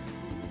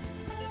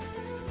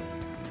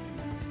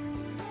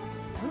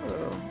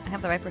 Ooh, I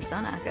have the right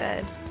persona.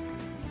 Good.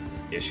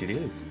 Yes, you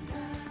do.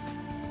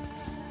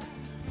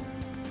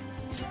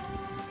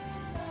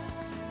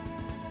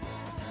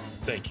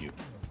 Thank you.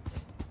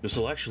 This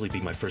will actually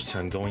be my first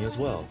time going as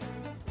well.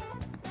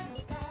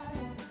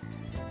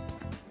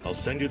 I'll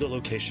send you the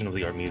location of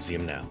the art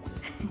museum now.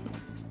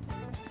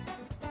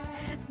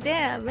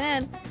 Damn,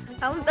 man.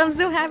 I'm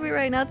so happy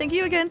right now. Thank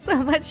you again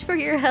so much for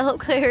your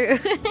help, Claire.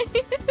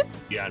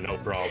 Yeah, no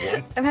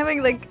problem. I'm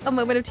having like a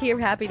moment of tear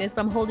of happiness,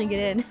 but I'm holding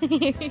it in.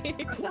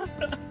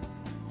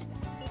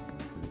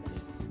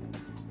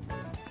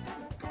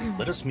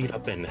 Let us meet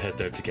up and head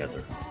there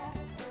together.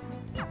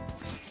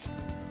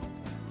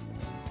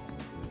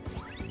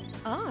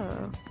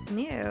 Oh,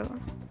 new.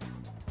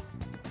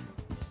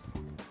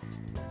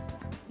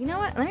 You know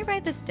what? Let me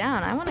write this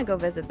down. I want to go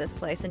visit this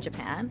place in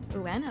Japan.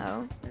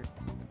 Ueno.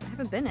 I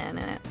haven't been in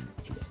it.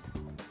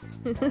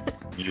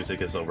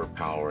 Music is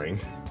overpowering,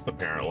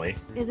 apparently.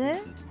 Is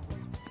it?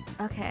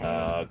 Okay.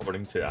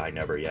 According to I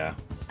Never, yeah.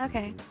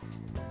 Okay.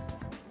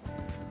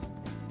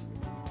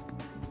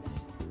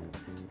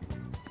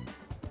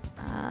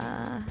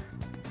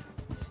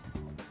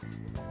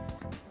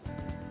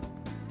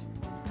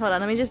 Hold on,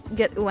 let me just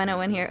get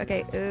Ueno in here.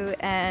 Okay,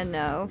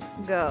 Ueno,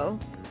 go.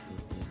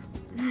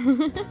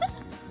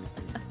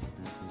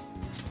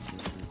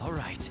 All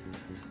right.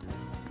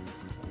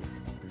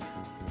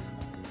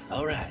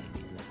 All right.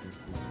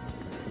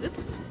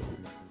 Oops.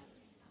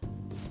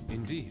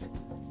 Indeed.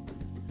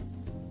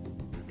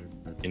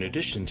 In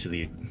addition to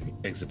the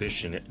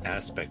exhibition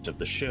aspect of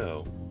the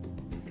show,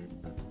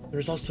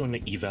 there's also an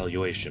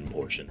evaluation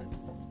portion.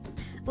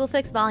 We'll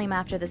fix volume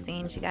after the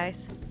scenes, you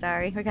guys.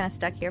 Sorry, we're kind of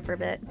stuck here for a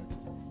bit.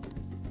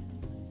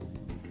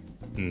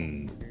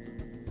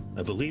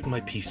 I believe my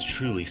piece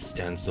truly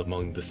stands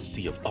among the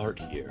sea of art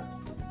here.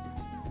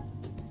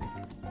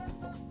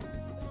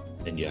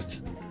 And yet,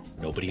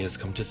 nobody has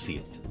come to see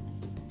it.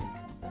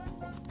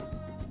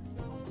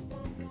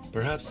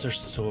 Perhaps they're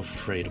so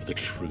afraid of the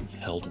truth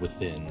held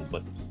within,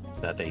 but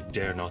that they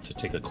dare not to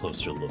take a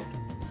closer look.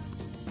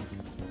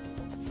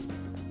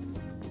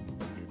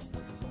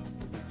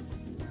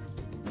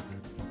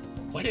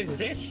 What is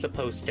this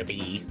supposed to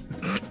be?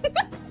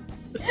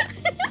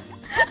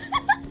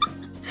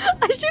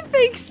 I should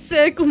fake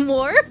sick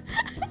more.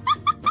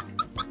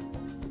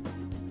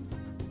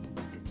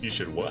 You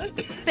should what?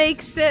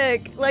 Fake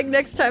sick, like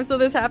next time so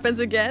this happens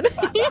again.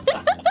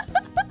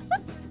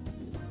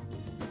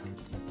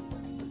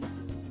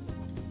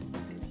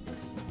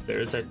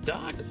 There's a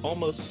dark,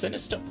 almost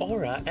sinister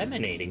aura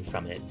emanating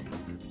from it.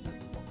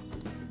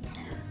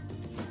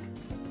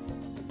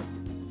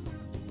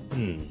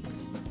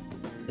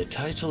 The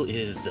title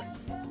is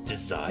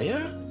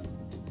Desire?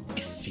 I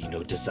see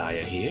no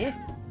desire here.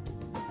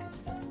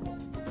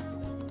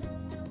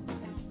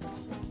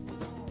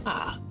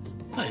 Ah,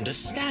 I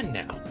understand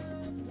now.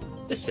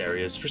 This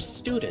area is for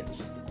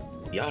students.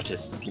 The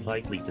artists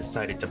likely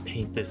decided to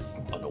paint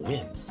this on a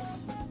whim.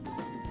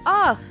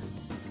 Oh,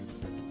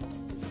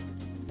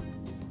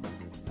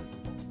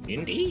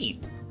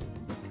 Indeed.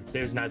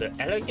 There's neither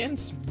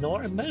elegance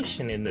nor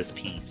emotion in this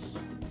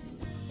piece.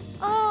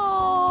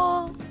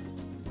 oh.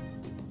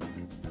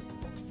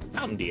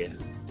 Come, dear.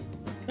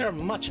 There are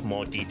much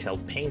more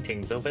detailed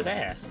paintings over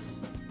there.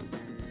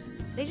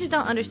 They just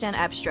don't understand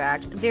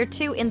abstract. They're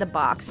too in the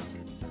box.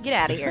 Get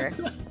out of here.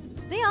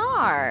 They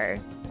are.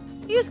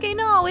 Yusuke,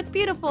 no, it's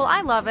beautiful.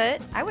 I love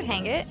it. I would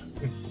hang it.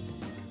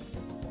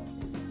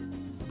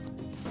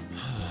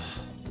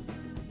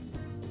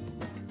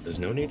 There's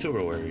no need to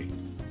worry.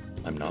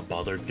 I'm not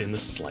bothered in the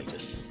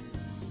slightest.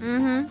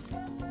 Mm-hmm.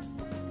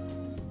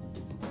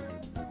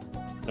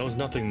 That was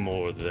nothing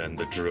more than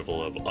the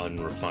drivel of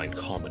unrefined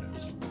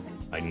commoners.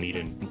 I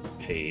needn't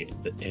pay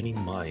any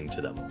mind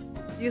to them.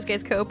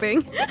 Yusuke's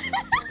coping.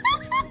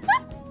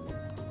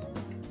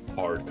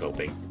 Hard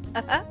coping.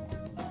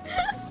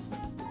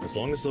 As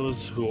long as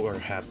those who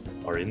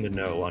are in the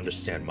know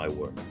understand my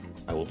work,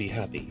 I will be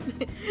happy.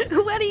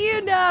 What do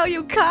you know,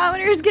 you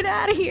commoners? Get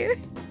out of here.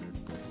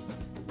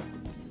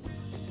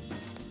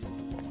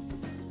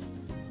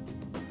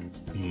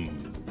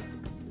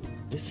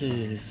 This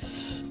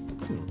is...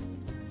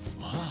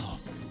 Wow.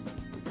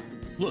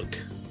 Look,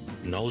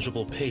 a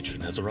knowledgeable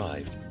patron has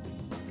arrived.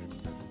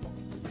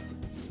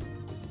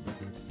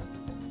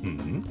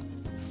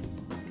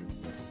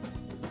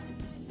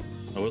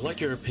 I would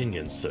like your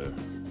opinion, sir.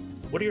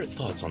 What are your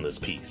thoughts on this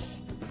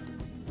piece?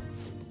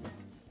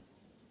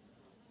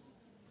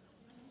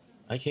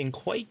 I can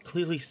quite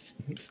clearly...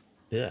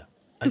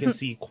 I can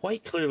see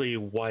quite clearly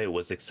why it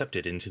was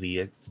accepted into the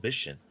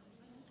exhibition.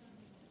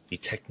 The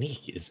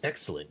technique is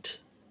excellent.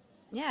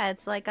 Yeah,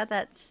 it's like got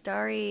that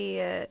starry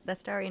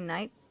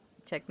night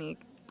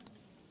technique.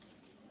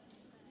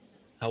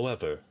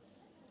 However,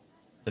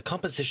 the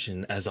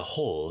composition as a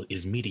whole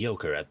is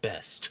mediocre at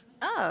best.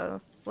 Oh,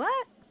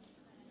 what?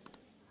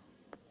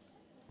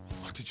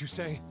 What did you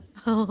say?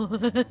 How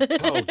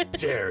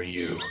dare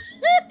you?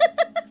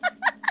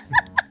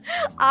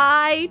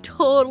 I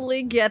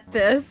totally get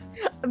this.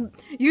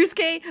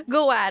 Yusuke,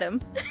 go at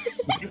him.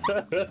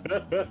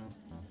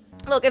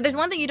 Look, if there's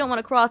one thing you don't want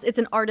to cross, it's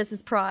an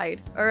artist's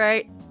pride,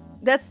 alright?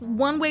 That's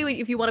one way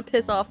if you want to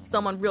piss off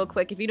someone real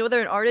quick. If you know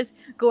they're an artist,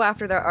 go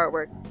after their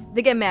artwork.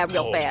 They get mad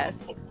real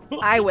fast.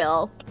 I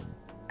will.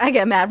 I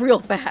get mad real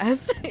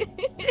fast.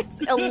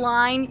 It's a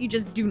line you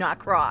just do not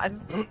cross.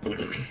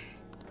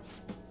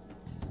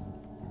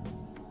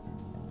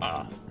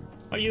 Ah,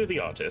 are you the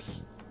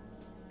artist?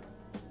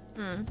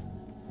 Hmm.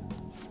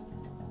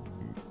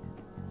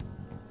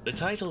 The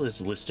title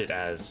is listed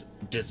as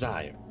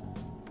Desire,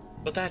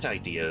 but that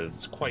idea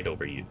is quite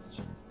overused.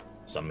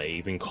 Some may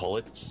even call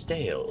it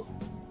stale.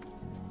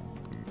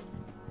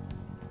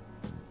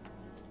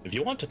 If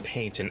you want to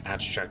paint an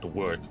abstract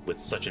work with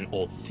such an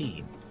old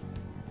theme,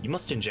 you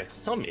must inject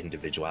some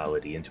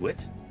individuality into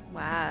it.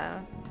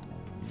 Wow.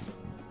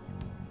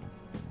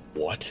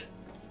 What?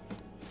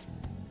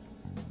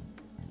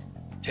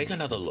 Take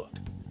another look.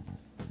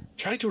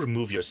 Try to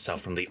remove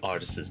yourself from the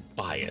artist's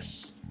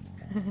bias.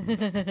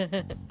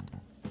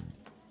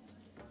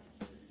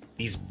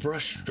 These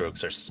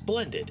brushstrokes are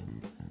splendid,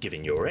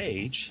 given your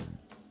age,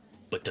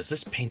 but does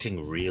this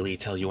painting really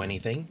tell you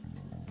anything?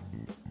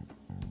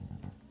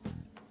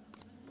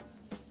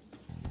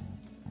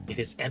 It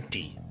is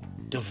empty,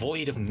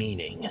 devoid of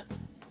meaning.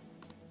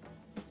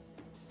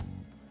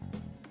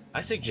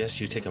 I suggest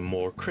you take a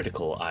more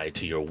critical eye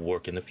to your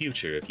work in the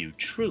future if you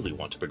truly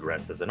want to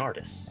progress as an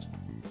artist.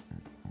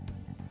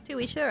 To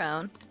each their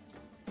own.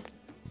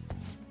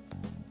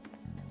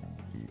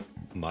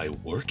 My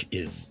work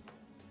is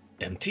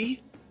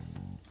empty?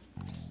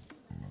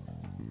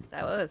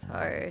 That was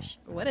harsh.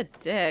 What a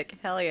dick.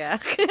 Hell yeah.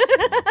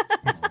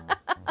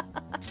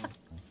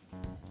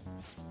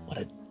 What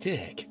a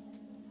dick.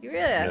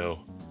 Yeah.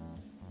 No.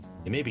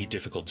 It may be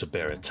difficult to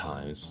bear at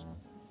times,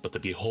 but the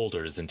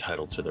beholder is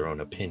entitled to their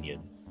own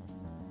opinion.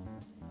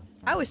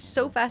 I was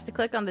so fast to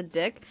click on the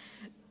dick.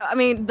 I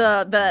mean,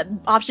 the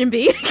option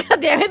B. God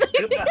damn it.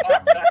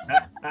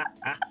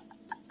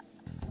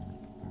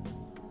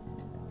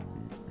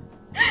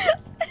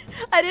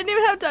 I didn't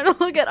even have time to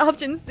look at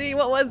option C.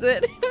 What was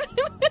it?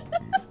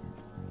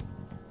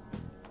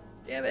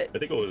 Damn it. I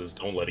think it was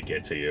Don't Let It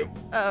Get to You.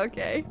 Oh,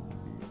 okay.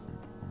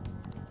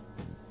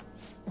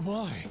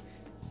 Why?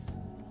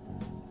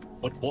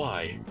 But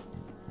why?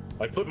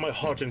 I put my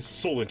heart and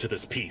soul into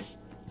this piece,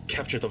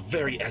 capture the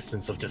very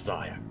essence of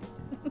desire.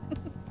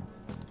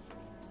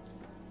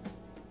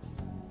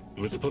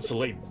 It was supposed to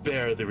lay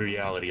bare the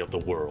reality of the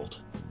world.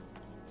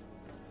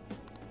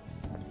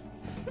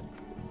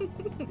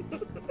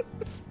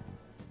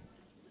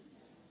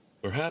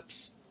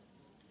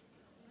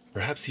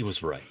 Perhaps he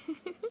was right.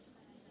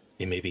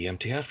 It may be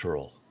empty after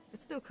all.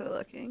 It's still cool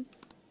looking.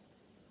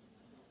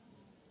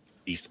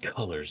 These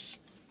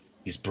colors,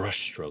 these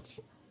brushstrokes,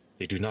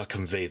 they do not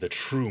convey the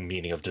true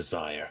meaning of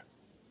desire,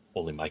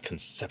 only my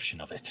conception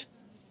of it.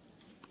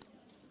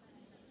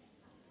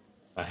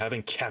 I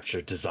haven't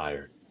captured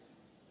desire.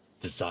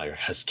 Desire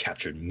has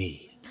captured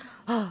me.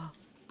 Oh.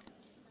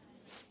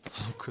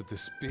 How could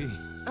this be?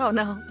 Oh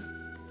no.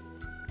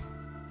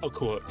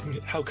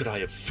 How could I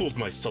have fooled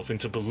myself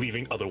into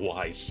believing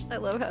otherwise? I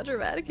love how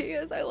dramatic he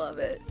is. I love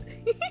it.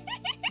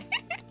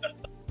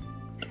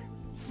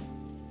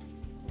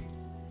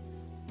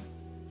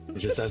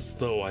 It is as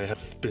though I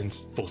have been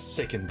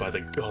forsaken by the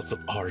gods of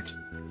art.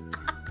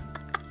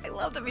 I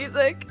love the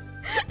music.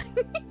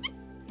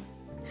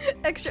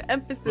 Extra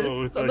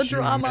emphasis on the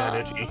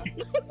drama.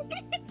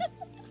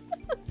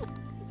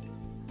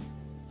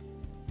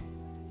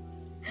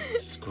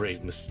 This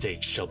grave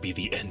mistake shall be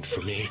the end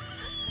for me.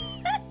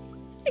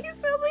 He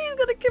sounds like he's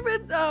gonna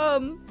commit, I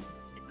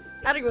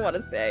don't even want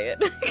to say it.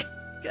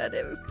 Got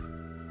him.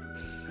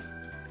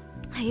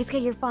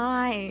 Yusuke, you're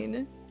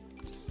fine.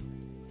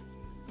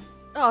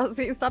 Oh,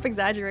 see, stop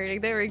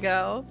exaggerating. There we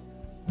go.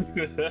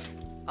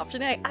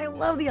 Option A. I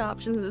love the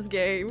options in this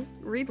game.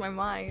 Reads my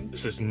mind.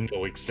 This is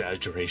no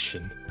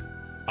exaggeration.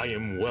 I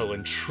am well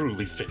and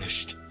truly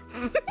finished.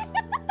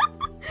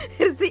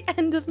 It's the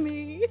end of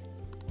me.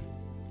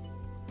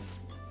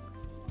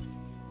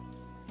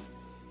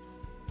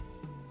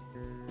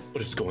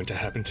 What is going to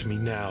happen to me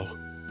now?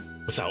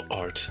 Without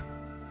art,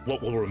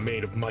 what will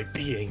remain of my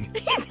being?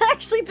 He's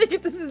actually thinking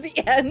this is the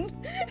end.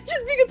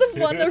 Just because of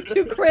one or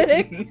two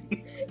critics.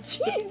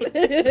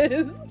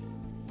 Jesus.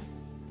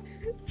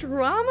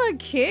 Drama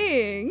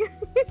king.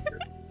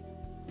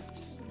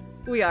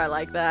 We are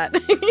like that.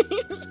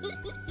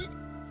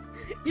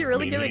 You're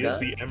really he giving is up.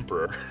 the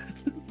emperor.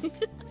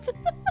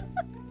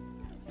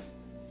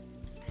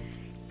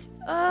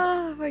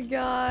 Oh my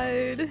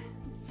god.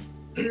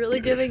 You're really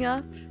giving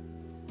up?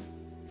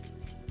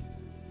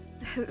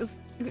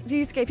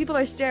 Yusuke, people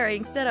are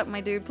staring. Stand up,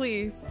 my dude,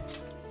 please.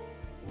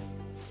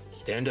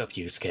 Stand up,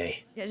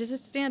 Yusuke. Yeah,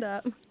 just stand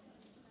up.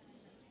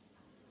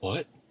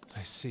 What?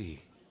 I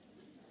see.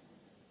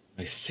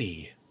 I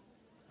see.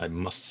 I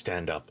must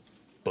stand up.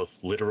 both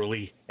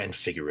literally and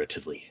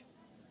figuratively.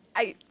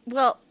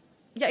 Well,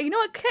 yeah, you know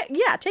what?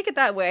 Yeah, take it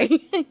that way.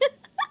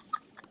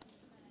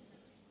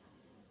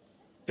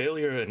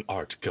 Failure and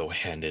art go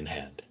hand in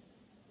hand.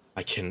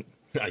 I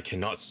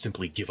cannot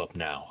simply give up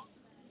now.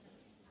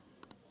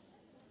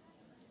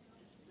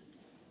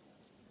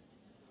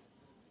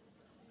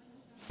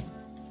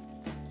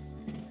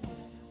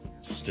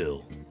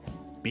 Still,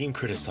 being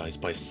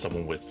criticized by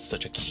someone with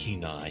such a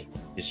keen eye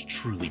is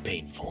truly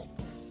painful.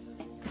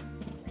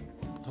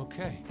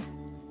 Okay.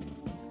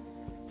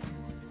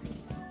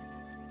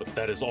 But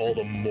that is all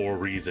the more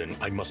reason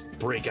I must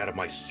break out of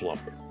my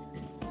slump.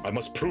 I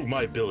must prove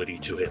my ability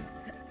to him.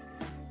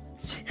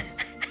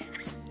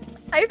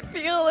 I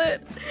feel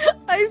it.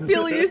 I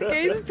feel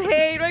Yusuke's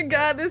pain. My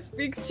god, this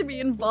speaks to me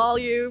in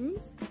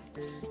volumes.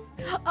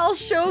 I'll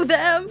show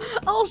them.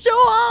 I'll show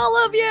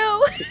all of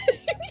you.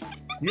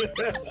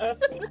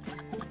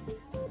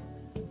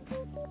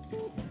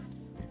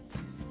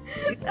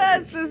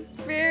 That's the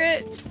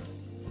spirit.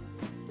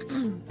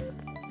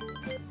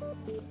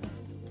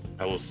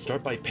 I will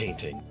start by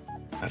painting.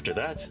 After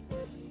that,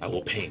 I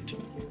will paint,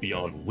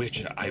 beyond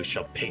which I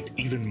shall paint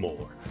even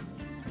more.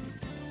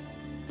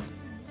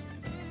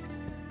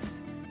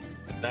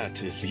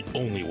 That is the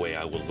only way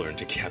I will learn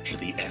to capture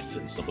the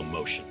essence of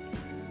emotion.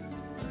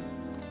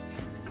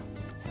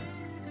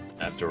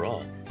 After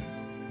all,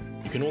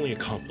 you can only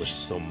accomplish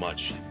so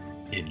much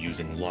in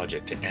using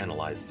logic to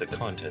analyze the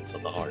contents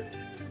of the heart.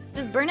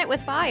 Just burn it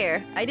with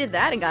fire. I did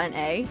that and got an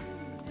A.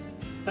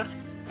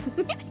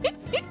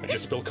 I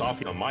just spilled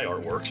coffee on my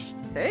artworks.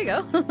 There you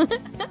go.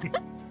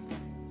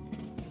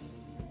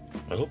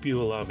 I hope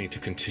you allow me to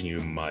continue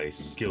my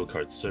skill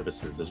card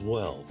services as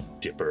well,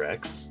 Dipper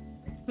X.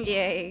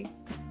 Yay.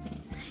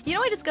 You know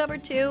what I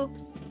discovered too?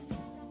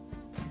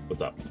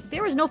 What's up?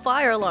 There was no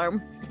fire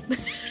alarm.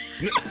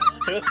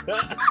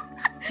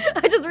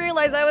 I just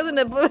realized I was in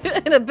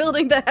a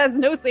building that has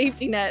no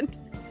safety net.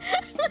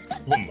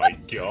 Oh my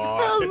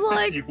god. I was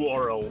like...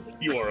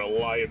 you are a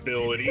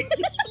liability.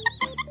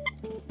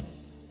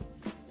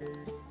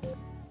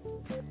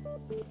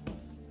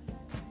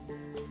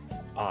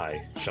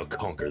 I shall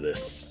conquer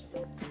this.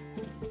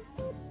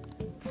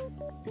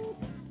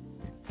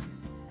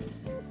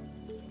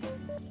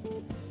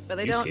 But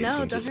they don't Yusuke know.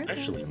 seems Don't hurt them.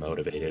 especially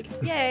motivated.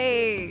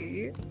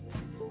 Yay!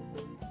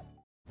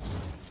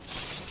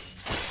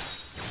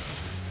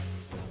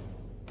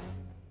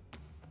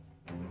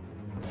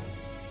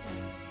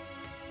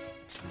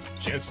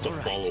 Chance to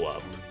Alright. follow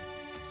up.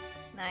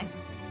 Nice.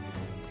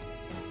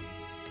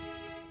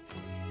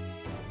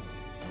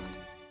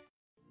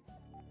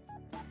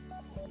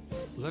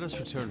 Let us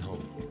return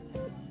home.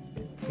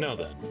 Now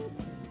then,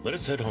 let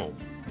us head home.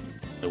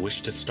 I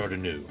wish to start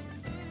anew.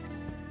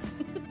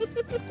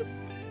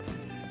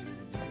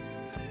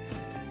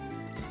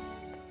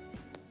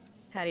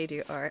 How do you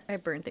do art? I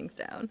burn things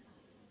down.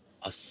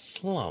 A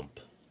slump.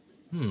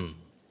 Nothing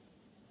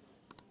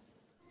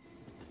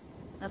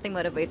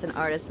motivates an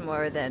artist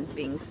more than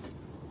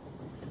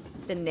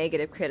the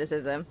negative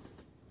criticism.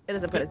 It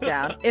doesn't put us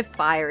down. It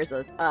fires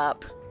us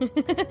up.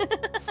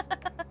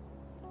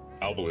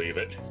 I'll believe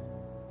it.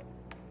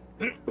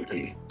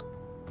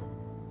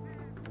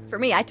 For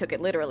me, I took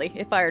it literally.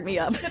 It fired me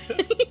up.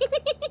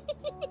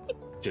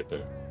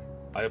 Dipper,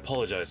 I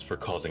apologize for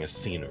causing a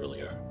scene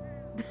earlier.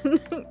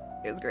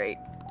 It was great.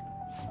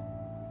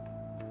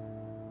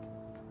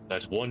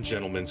 That one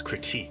gentleman's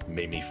critique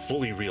made me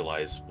fully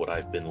realize what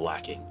I've been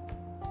lacking.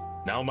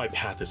 Now my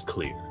path is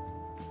clear.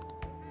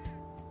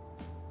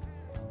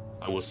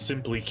 I will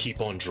simply keep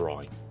on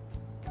drawing.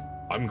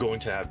 I'm going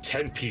to have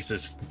 10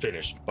 pieces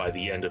finished by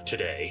the end of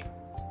today.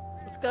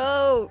 Let's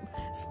go!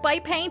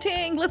 Spite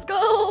painting! Let's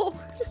go!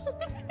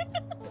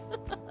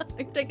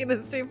 I'm taking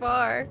this too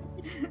far.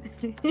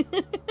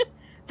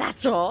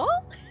 That's all?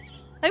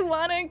 I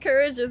want to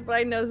encourage this, but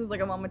I know this is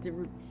like a moment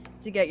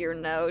to get your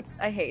notes.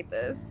 I hate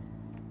this.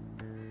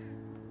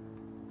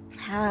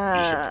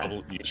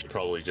 You should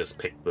probably just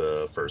pick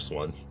the first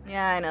one.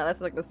 Yeah, I know.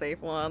 That's like the safe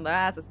one.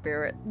 That's the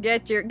spirit.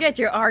 Get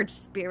your art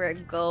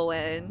spirit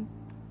going.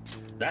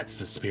 That's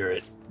the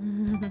spirit.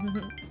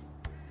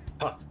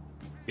 Huh.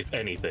 If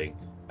anything,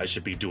 I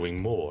should be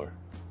doing more.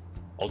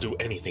 I'll do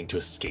anything to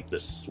escape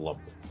this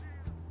slump.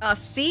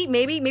 See,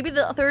 maybe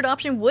the third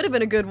option would have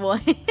been a good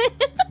one.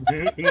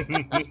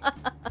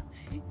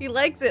 He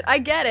likes it. I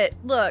get it.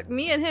 Look,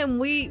 me and him,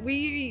 we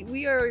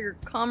are your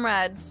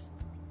comrades.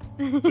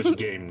 This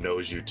game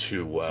knows you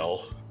too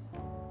well.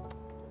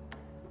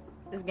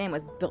 This game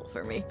was built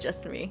for me,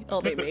 just me,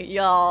 only me.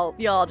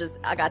 Y'all just,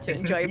 I got to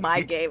enjoy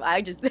my game.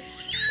 I just,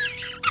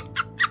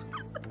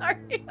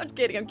 sorry, I'm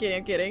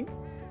kidding.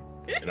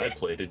 And I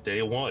played it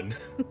day one.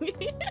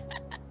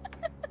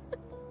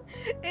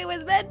 It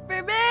was meant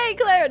for me,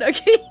 Claire. No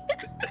kidding.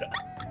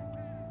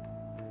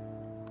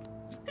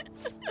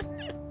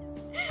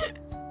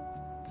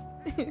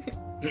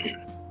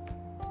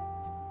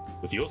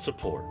 With your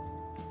support,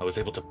 I was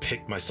able to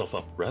pick myself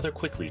up rather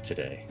quickly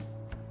today.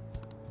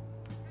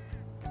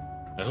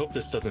 I hope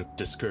this doesn't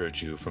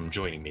discourage you from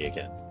joining me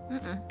again.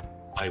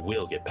 I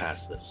will get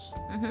past this.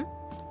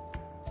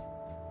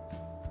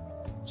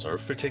 Sorry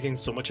for taking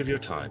so much of your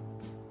time.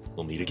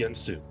 We'll meet again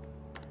soon.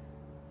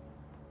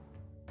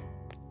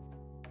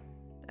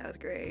 That was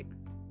great.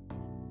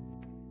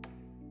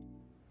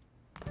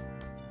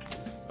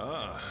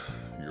 Ah,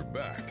 you're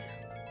back.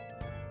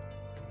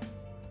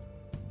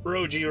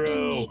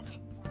 Rojiro!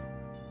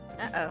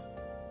 Uh-oh.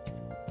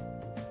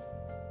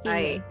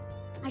 Anyway,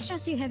 I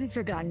trust you haven't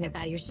forgotten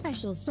about your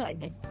special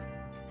assignment.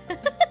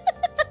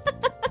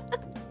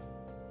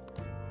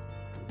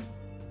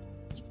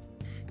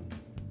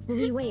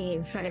 We wait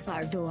in front of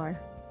our door.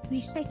 We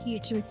expect you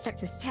to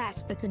accept this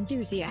task with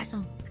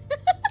enthusiasm.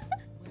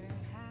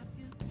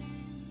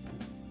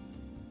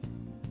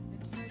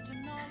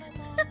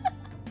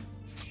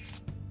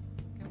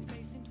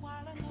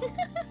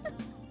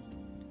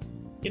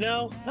 You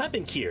know, I've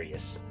been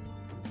curious.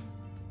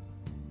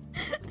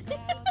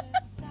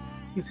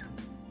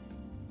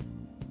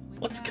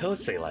 What's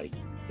Kosei like?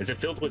 Is it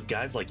filled with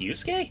guys like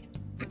Yusuke?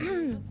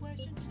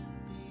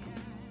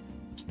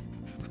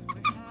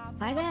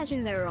 I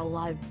imagine there are a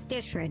lot of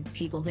different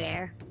people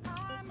there.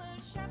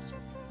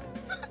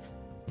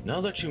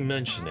 Now that you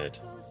mention it,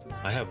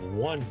 I have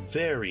one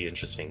very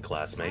interesting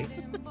classmate.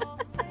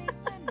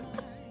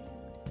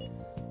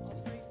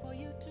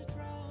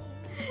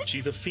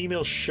 She's a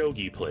female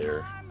shogi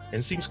player,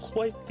 and seems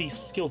quite the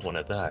skilled one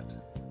at that.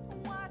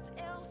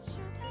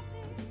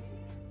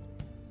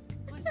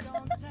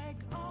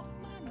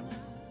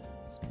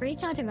 Are you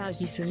talking about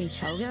Yufumi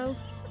Togo?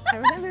 I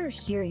remember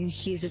hearing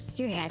she was a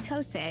student at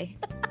Kosei.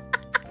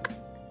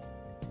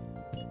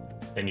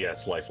 And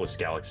yes, Lifeless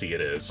Galaxy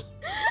it is.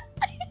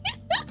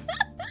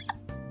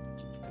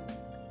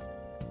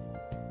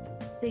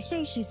 They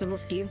say she's the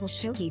most beautiful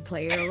shogi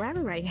player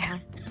around right now.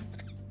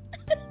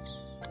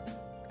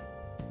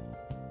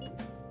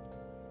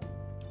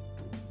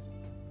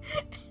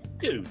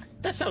 Dude,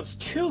 that sounds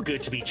too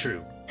good to be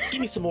true.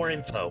 Give me some more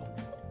info.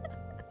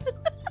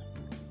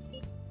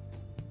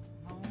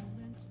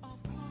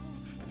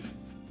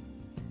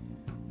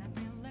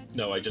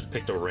 No, I just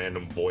picked a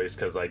random voice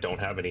because I don't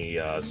have any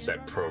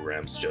set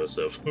programs,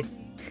 Joseph.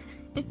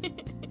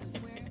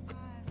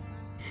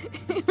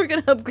 We're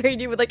gonna upgrade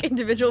you with like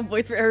individual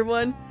voice for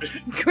everyone.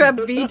 Grab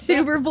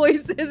VTuber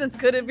voices. It's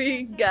gonna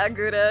be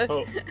Gaguda.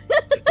 Oh,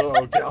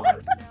 oh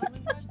god.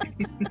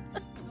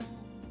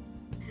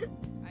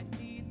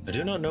 I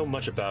do not know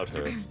much about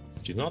her.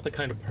 She's not the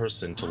kind of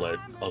person to let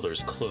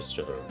others close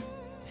to her.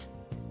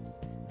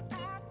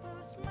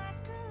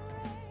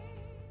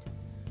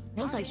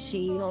 Looks like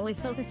she only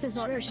focuses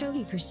on her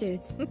shogi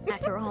pursuits.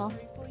 After all,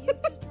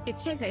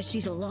 it's because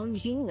she's a lone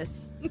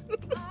genius.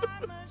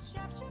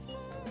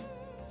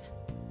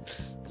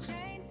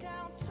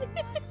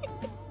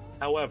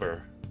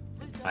 However,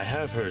 I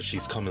have heard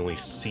she's commonly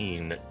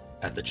seen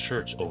at the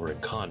church over in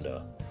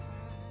Kanda.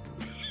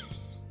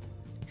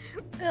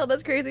 Oh,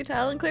 that's crazy,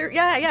 Talon Clear.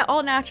 Yeah,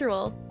 all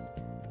natural.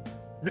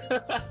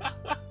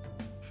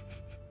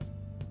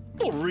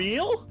 For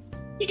real?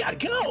 You gotta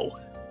go!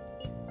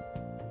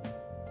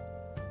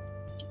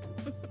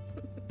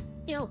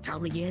 You'll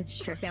probably get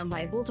struck down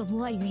by a bolt of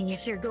lightning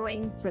if you're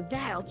going for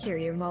that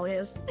ulterior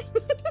motive.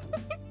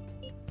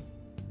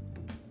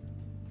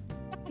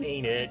 That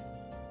ain't it.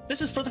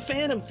 This is for the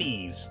Phantom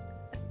Thieves.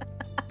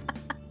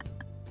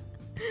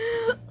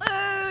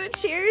 Oh,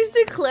 cheers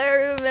to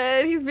Claro,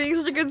 man. He's being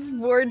such a good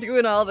sport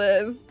doing all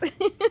this.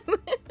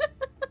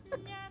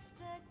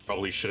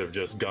 Probably should have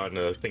just gotten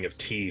a thing of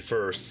tea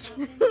first.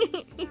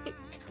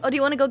 Oh, do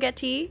you want to go get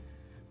tea?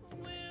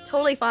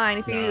 Totally fine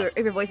if Nah.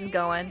 if your voice is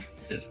going.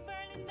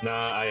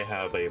 Nah, I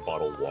have a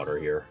bottle of water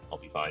here. I'll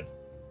be fine.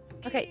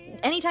 Okay,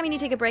 anytime you need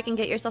to take a break and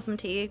get yourself some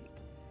tea,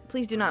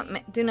 please do not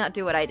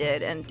do what I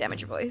did and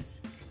damage your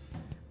voice.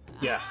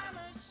 Yeah.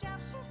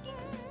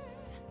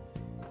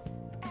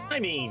 I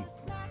mean,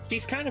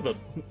 she's kind of a...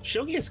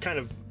 Shogi is kind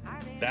of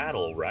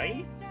battle,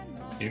 right?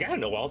 She's gotta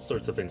know all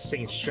sorts of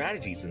insane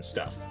strategies and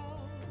stuff.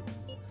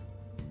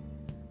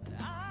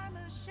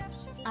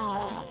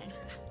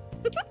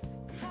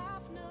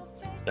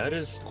 That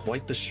is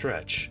quite the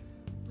stretch.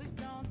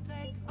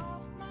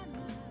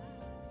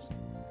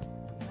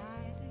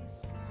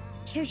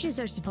 Churches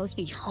are supposed to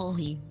be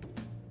holy.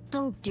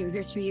 Don't do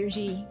this,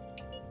 Ryuji.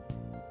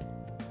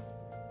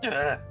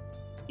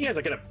 You guys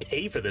are gonna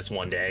pay for this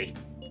one day.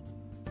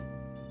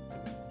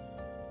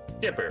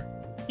 Dipper,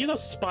 you go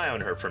spy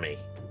on her for me.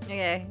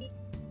 Okay,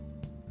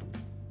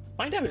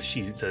 Find out if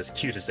she's as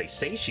cute as they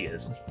say she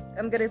is.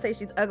 I'm gonna say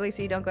she's ugly,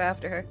 so you don't go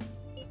after her.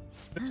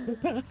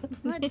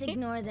 Let's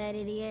ignore that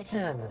idiot.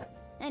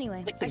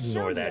 Anyway, Let's a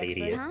ignore shogi that expert,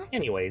 idiot. huh?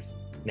 Anyways,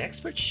 an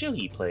expert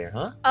shogi player,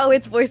 huh? Oh,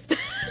 it's voiced.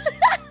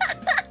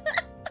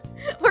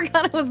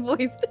 Morgana was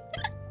voiced.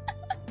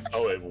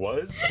 Oh, it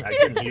was? I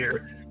couldn't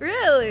hear.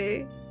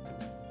 Really?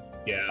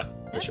 Yeah,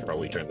 I That's should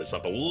probably weird. turn this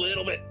up a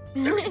little bit.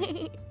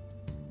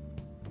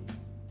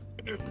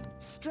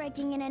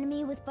 Striking an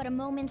enemy with but a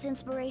moment's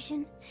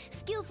inspiration?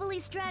 Skillfully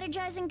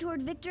strategizing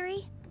toward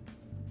victory?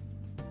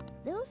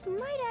 Those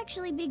might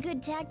actually be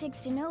good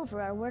tactics to know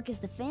for our work as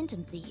the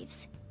Phantom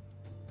Thieves.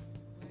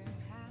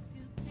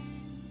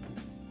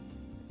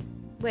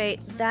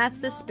 Wait, that's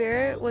the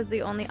spirit was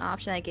the only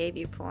option that gave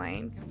you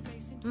points.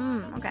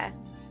 Okay.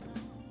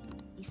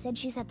 You said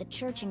she's at the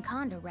church in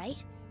Conda, right?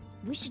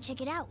 We should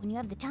check it out when you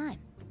have the time.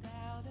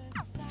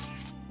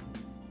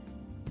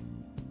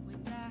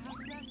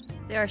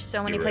 There are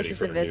so many You ready places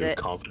for to a new visit.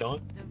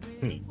 confidant?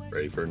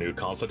 Ready for a new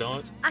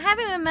confidant? I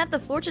haven't even met the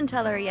fortune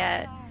teller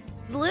yet.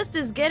 The list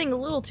is getting a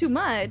little too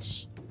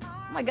much.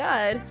 Oh my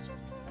god.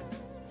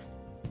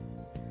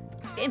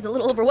 This game's a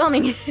little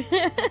overwhelming.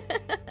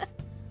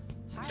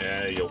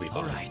 Yeah, you'll be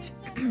All fine. right.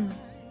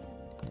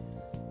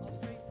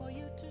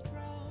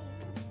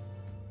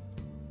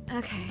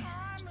 Okay.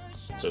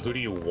 So who do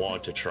you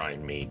want to try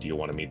and meet? Do you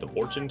want to meet the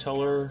fortune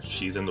teller?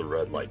 She's in the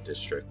red light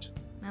district.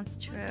 That's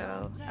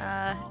true.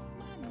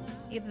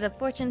 Either the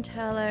fortune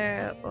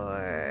teller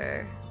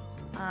or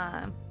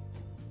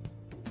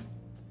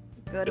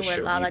go to The where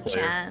shogi Lala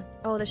player. Chan.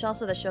 Oh, there's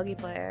also the shogi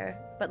player,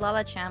 but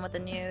Lala Chan with the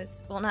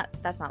news. Well,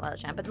 that's not Lala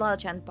Chan, but Lala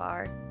Chan's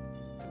bar.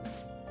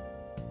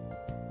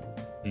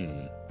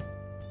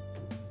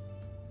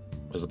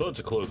 I was about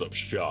to close up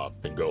shop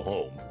and go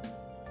home.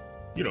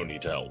 You don't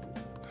need to help.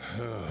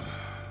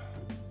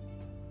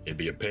 It'd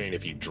be a pain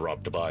if he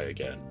dropped by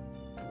again.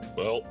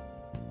 Well,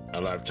 I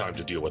don't have time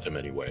to deal with him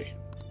anyway.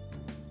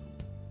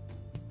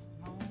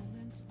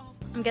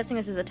 I'm guessing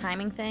this is a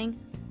timing thing.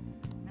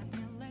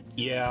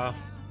 Yeah,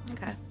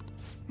 Okay.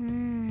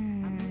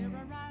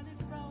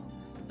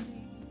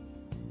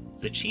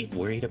 is the chief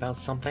worried about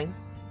something?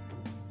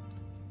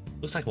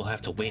 Looks like we'll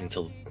have to wait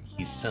until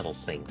he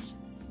settles things.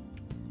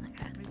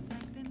 Okay.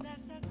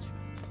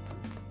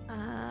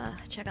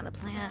 Check on the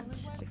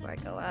plant before I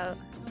go out.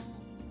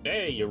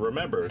 Hey, you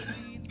remembered.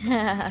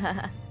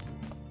 Hey,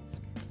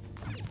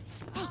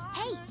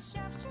 hey!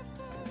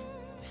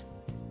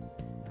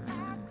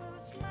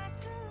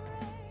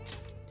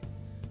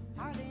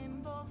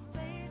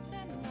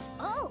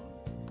 Oh!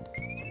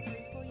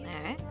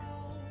 Alright.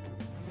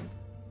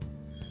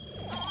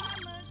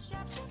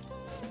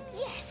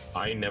 Yes!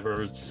 I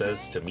never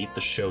says to meet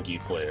the shogi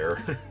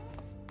player.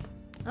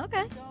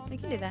 Okay, we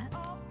can do that.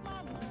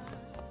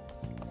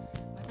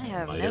 I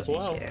have Might no as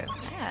well. issue.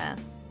 Yeah.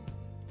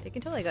 We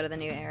can totally go to the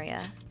new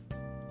area.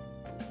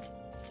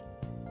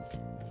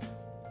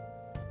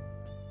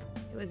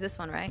 It was this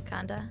one, right?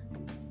 Kanda?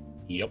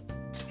 Yep.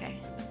 Okay.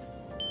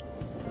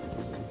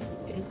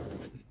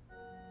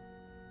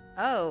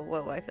 Oh,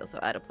 whoa, I feel so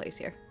out of place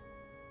here.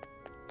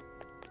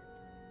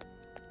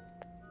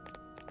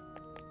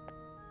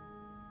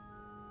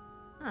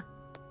 Huh.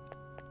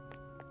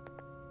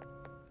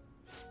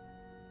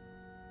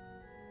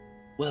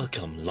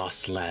 Welcome,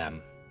 lost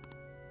lamb.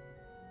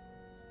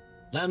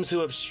 Lambs who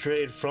have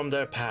strayed from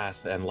their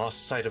path and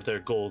lost sight of their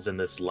goals in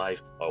this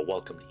life are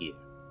welcomed here.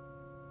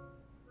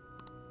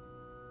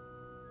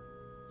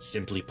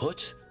 Simply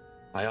put,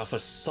 I offer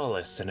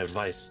solace and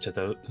advice to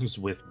those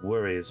with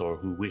worries or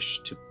who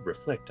wish to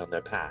reflect on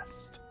their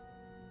past.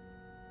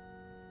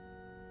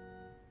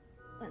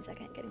 1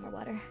 second, getting more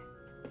water.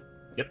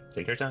 Yep,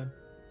 take your time.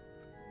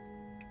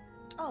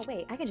 Oh,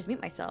 wait, I can just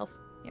mute myself.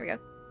 Here we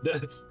go.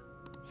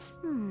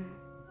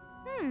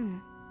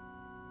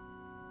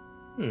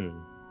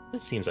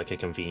 This seems like a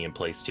convenient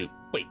place to...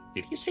 Wait,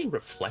 did he say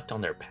reflect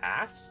on their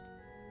past?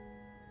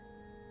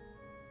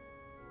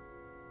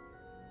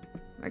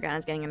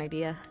 Morgana's getting an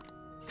idea.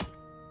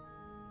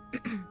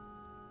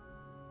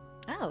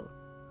 Oh.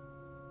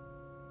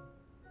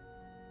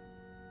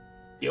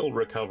 Skill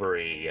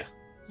recovery.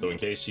 So in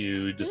case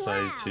you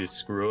decide Yeah. to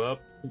screw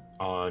up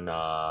on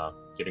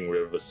getting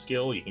rid of a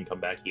skill, you can come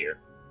back here.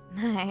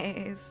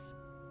 Nice.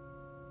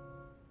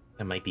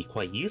 That might be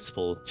quite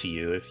useful to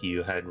you if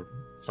you had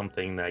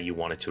something that you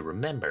wanted to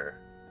remember.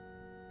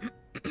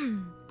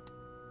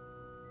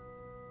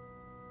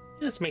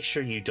 Just make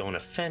sure you don't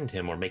offend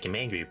him or make him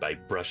angry by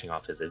brushing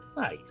off his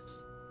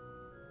advice.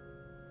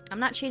 I'm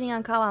not cheating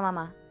on Kawa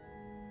Mama.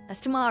 That's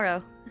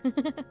tomorrow.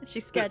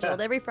 She's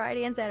scheduled every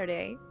Friday and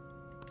Saturday.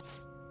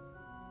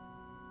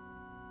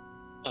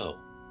 Oh,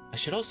 I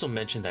should also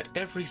mention that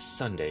every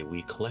Sunday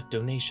we collect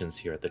donations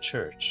here at the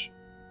church.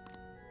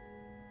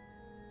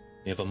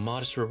 We have a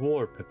modest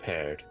reward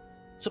prepared,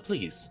 so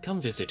please come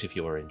visit if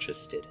you are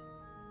interested.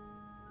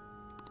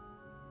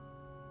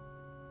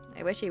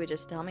 I wish he would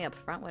just tell me up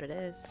front what it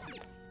is.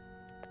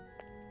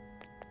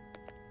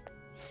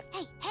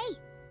 Hey, hey!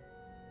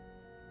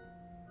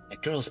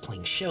 That girl's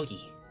playing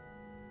shogi.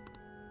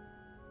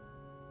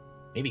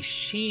 Maybe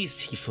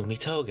she's Hifumi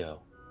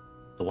Togo,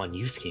 the one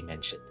Yusuke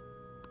mentioned.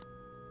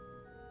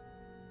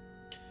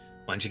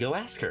 Why don't you go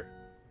ask her?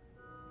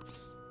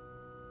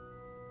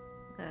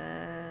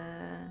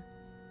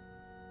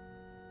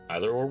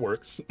 Either or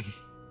works.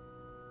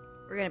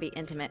 We're gonna be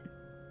intimate.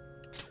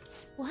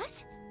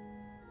 What?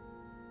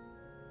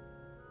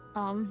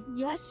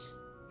 Yes.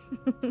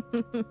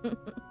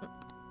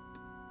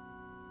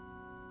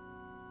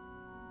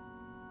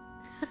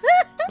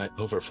 My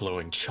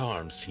overflowing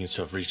charm seems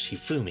to have reached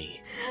Hifumi.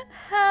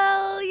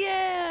 Hell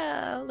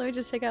yeah! Let me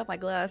just take out my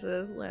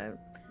glasses.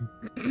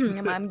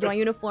 I'm my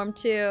uniform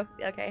too.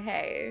 Okay,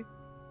 hey.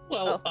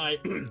 Well, Oh. I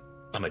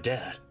I'm a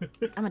dad.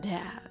 I'm a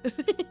dad.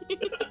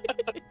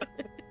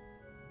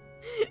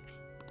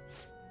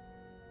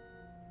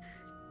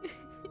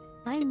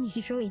 I'm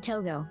Yushui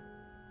Togo.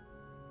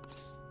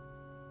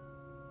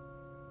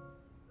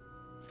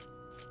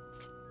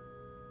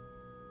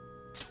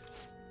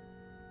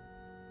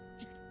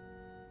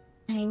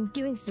 I'm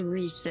doing some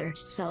research,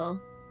 so...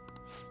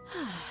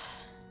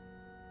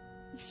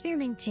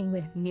 experimenting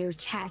with new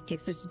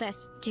tactics is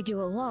best to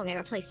do alone at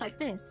a place like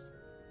this.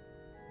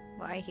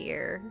 Why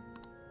here?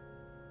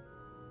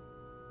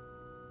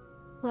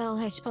 Well,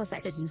 I suppose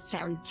that doesn't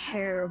sound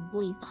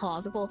terribly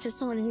plausible to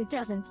someone who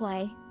doesn't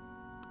play.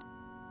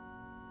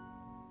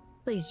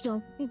 Please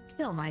don't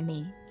mind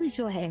me. Please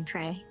go ahead and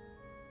try.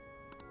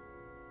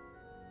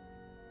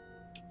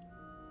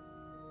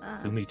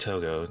 Umi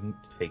Togo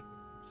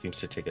seems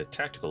to take a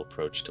tactical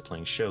approach to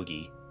playing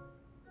shogi.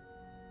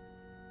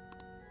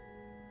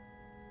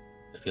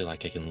 I feel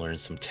like I can learn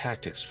some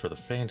tactics for the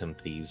Phantom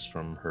Thieves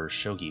from her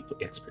shogi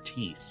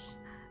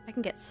expertise. I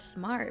can get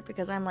smart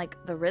because I'm like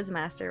the Riz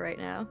Master right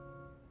now.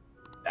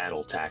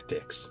 Battle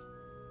tactics.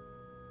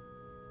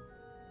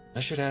 I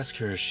should ask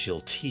her if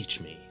she'll teach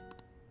me.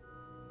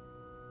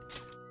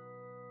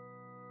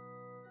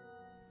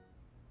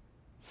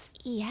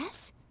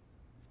 Yes?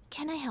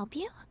 Can I help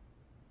you?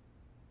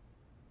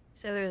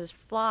 So there's this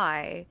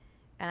fly,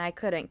 and I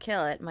couldn't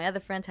kill it. My other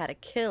friends had to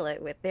kill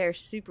it with their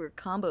super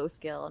combo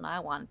skill, and I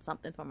wanted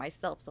something for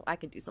myself so I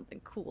could do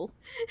something cool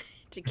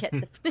to get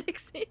the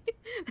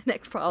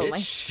next problem.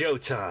 It's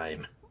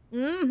showtime!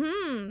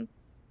 Mm-hmm.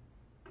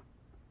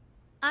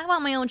 I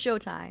want my own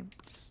showtime.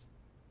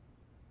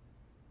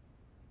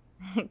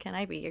 Can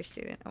I be your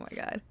student? Oh my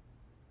god.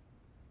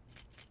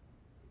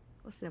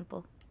 So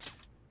simple.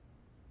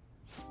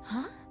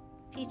 Huh?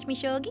 Teach me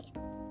shogi?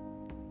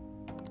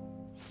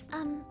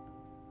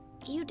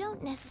 You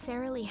don't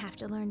necessarily have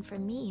to learn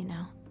from me, you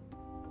know.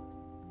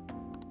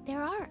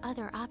 There are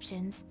other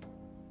options,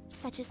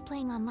 such as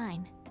playing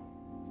online.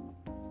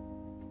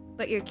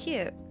 But you're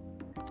cute.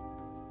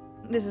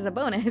 This is a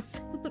bonus.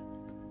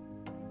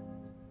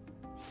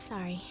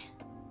 Sorry.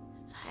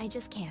 I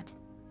just can't.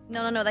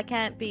 No, that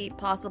can't be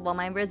possible.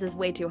 My Riz is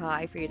way too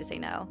high for you to say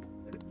no.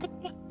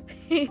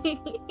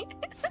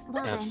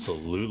 Well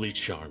Absolutely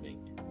charming.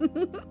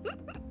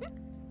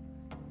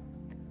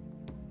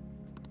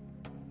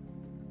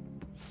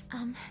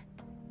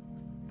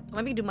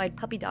 Let me do my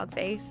puppy dog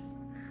face.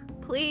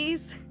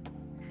 Please.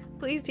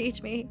 Please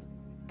teach me.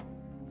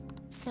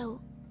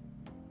 So,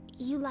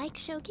 you like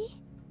shogi?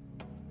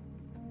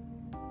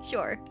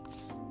 Sure.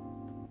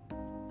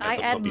 Add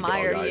I the puppy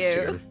dog admire eyes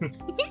to you.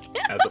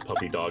 Add the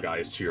puppy dog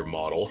eyes to your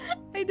model.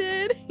 I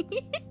did.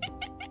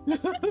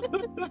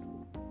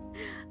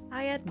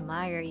 I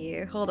admire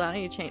you. Hold on, I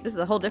need to change. This is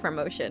a whole different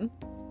motion.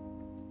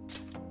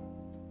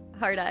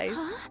 Hard eyes.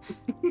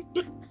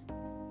 Huh?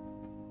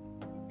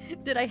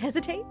 Did I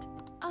hesitate?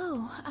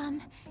 Oh,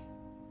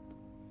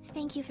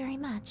 thank you very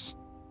much.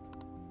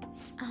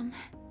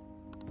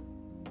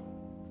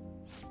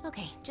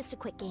 Okay, just a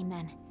quick game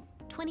then.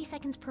 20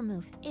 seconds per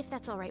move, if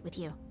that's alright with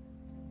you.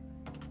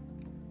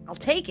 I'll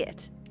take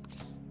it.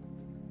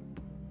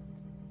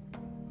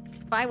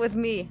 Fine with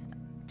me.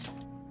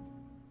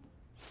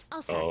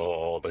 I'll start.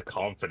 Oh, the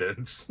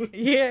confidence.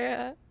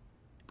 Yeah.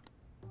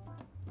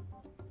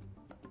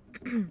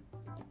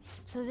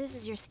 So this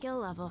is your skill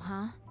level,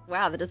 huh?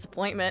 Wow, the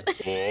disappointment.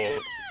 Oh.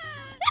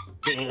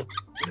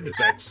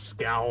 That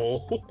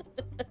scowl.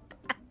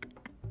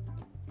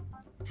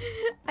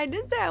 I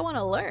did say I want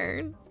to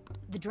learn.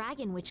 The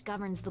dragon which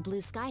governs the blue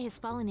sky has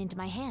fallen into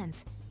my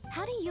hands.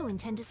 How do you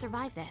intend to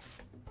survive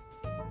this?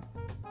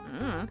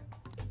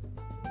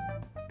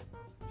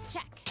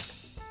 Check.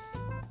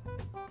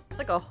 It's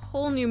like a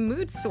whole new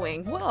mood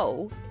swing.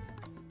 Whoa.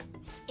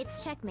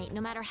 It's checkmate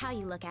no matter how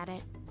you look at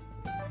it.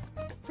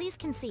 Please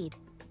concede.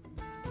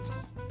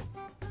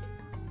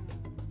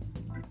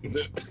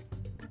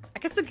 I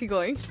can still keep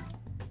going.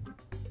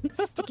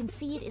 To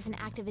concede is an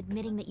act of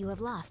admitting that you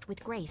have lost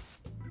with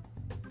grace.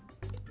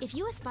 If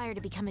you aspire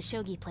to become a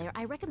shogi player,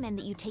 I recommend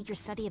that you take your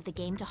study of the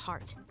game to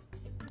heart.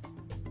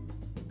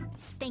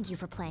 Thank you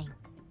for playing.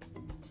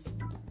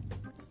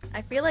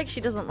 I feel like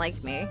she doesn't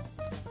like me.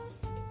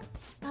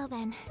 Well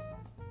then,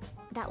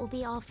 that will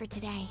be all for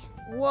today.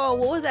 Whoa,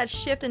 what was that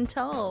shift in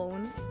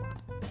tone?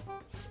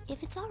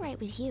 If it's alright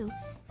with you,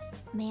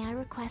 may I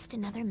request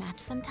another match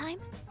sometime?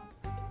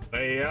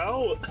 Hey,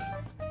 out.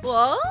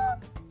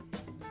 What?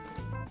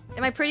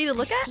 Am I pretty to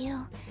look I at?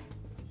 feel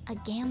a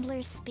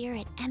gambler's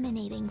spirit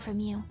emanating from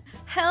you.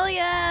 Hell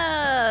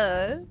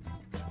yeah!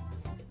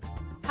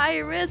 High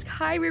risk,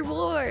 high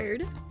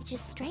reward. Which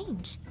is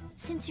strange,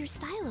 since your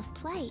style of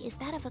play is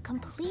that of a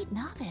complete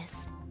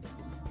novice.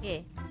 Yeah.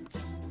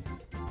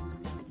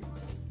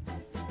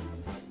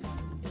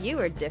 You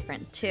are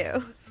different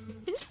too.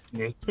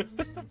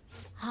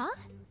 Huh?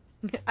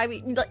 I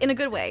mean, in a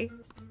good way.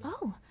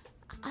 Oh,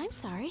 I'm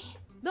sorry.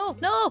 No,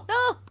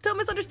 don't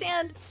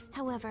misunderstand.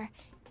 However,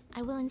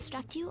 I will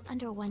instruct you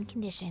under one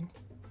condition.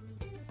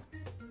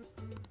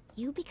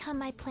 You become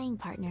my playing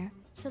partner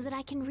so that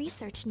I can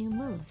research new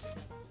moves.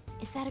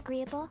 Is that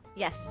agreeable?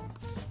 Yes.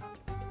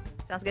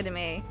 Sounds good to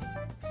me.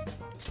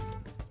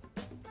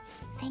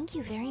 Thank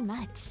you very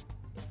much.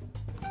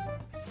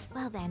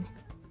 Well then,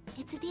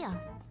 it's a deal.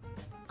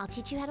 I'll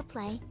teach you how to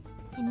play,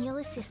 and you'll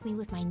assist me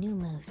with my new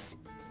moves.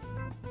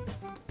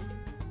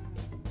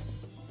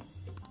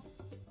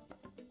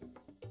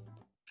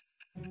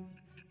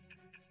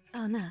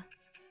 Oh no.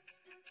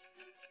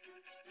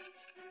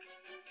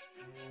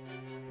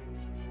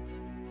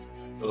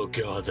 Oh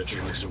god, the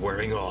drinks are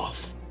wearing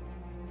off.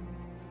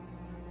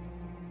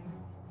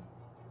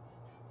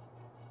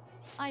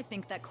 I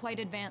think that quite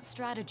advanced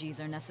strategies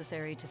are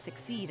necessary to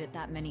succeed at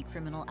that many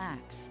criminal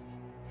acts.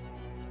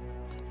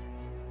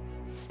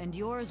 And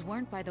yours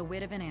weren't by the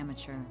wit of an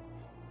amateur.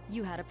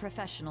 You had a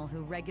professional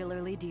who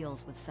regularly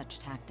deals with such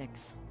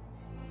tactics.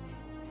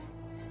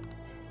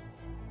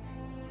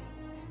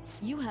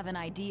 You have an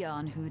idea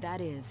on who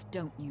that is,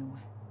 don't you?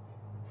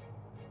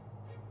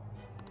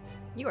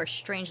 You are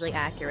strangely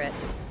accurate.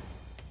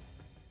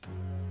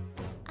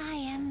 I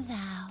am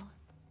thou.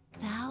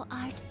 Thou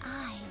art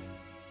I.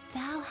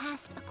 Thou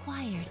hast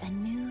acquired a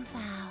new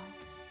vow.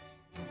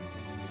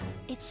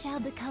 It shall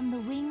become the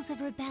wings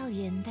of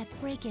rebellion that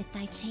breaketh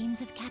thy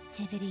chains of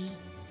captivity.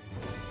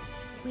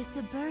 With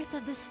the birth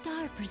of the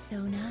star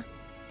persona,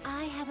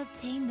 I have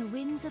obtained the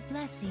winds of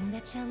blessing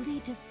that shall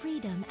lead to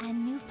freedom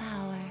and new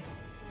power.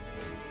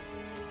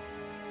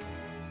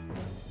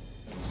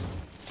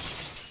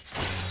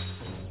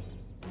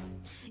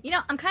 You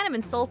know, I'm kind of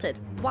insulted.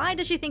 Why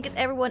does she think it's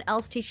everyone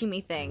else teaching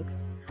me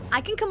things? I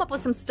can come up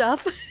with some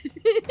stuff.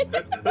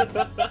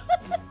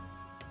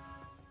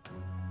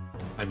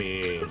 I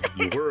mean,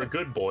 you were a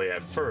good boy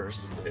at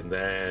first, and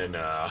then,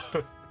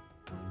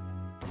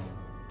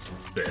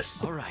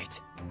 this. All right.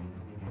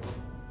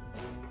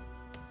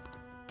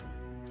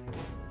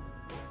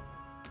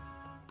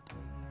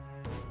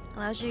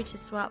 Allows you to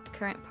swap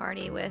current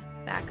party with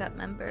backup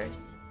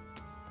members.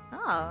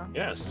 Oh,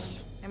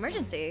 Yes.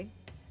 emergency.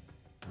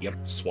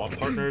 Yep, swap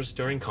partners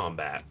during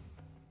combat.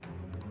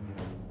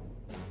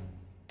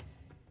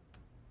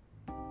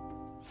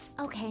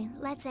 Okay,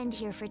 let's end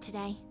here for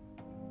today.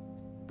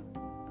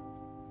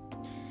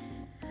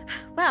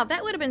 Wow,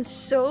 that would have been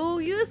so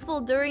useful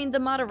during the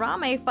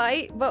Madarame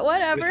fight, but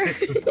whatever.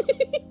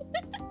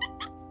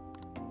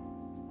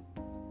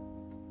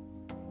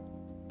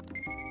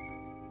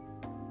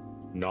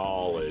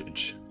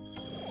 Knowledge.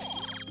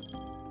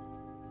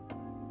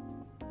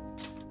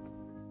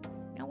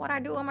 You know what I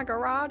do in my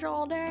garage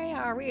all day?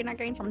 I read and I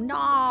gain some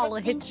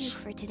knowledge. Thank you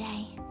for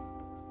today.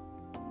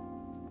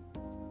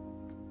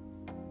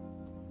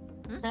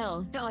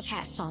 Oh, God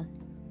has some.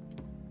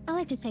 I'd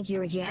like to thank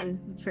you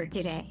again for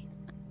today.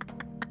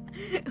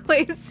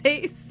 Wait,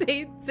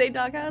 say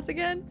Doghouse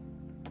again?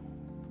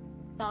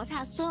 God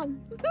has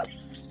some.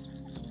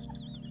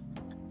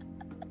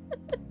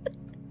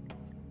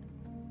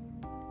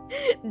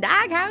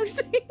 Doghouse.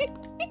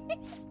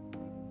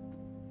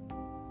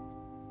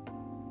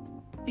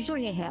 Before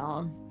you head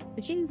on,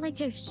 would you like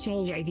to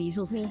exchange IDs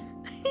with me?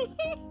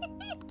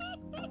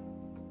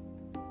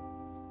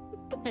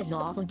 There's no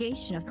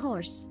obligation, of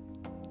course.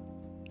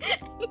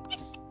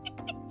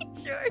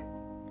 Sure.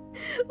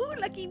 Ooh,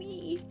 lucky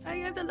me. I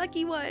am the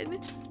lucky one.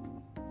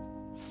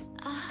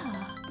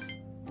 Ah,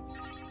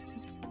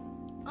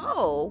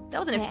 Oh, that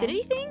was an Yeah.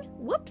 affinity thing?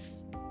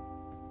 Whoops.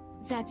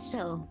 Is that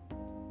so?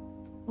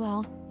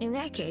 Well, in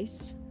that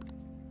case...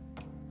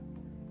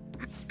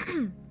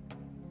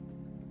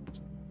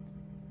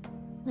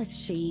 Let's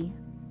see.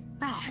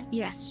 Ah,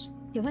 yes.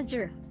 You went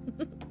through.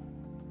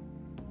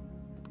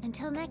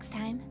 until next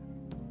time.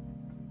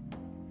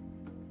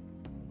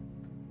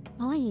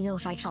 I'll let you know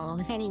if I come up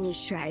with any new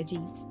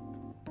strategies.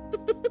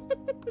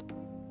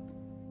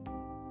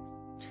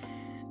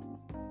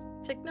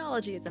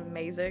 Technology is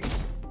amazing.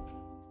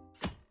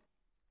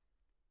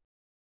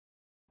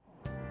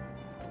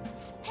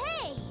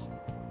 Hey!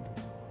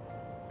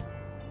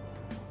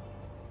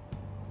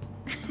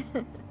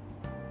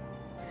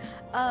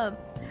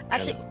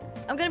 Actually,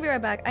 I'm gonna be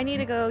right back. I need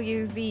to go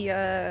use the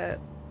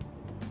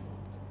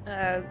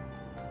I'm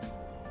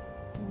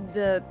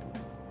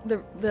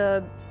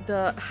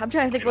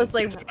trying to think what's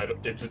like.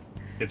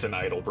 It's an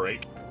idle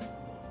break.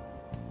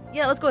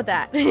 Yeah, let's go with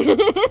that.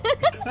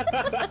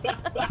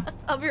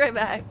 I'll be right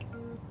back.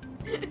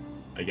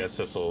 I guess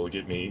this will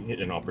give me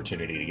an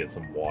opportunity to get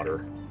some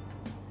water.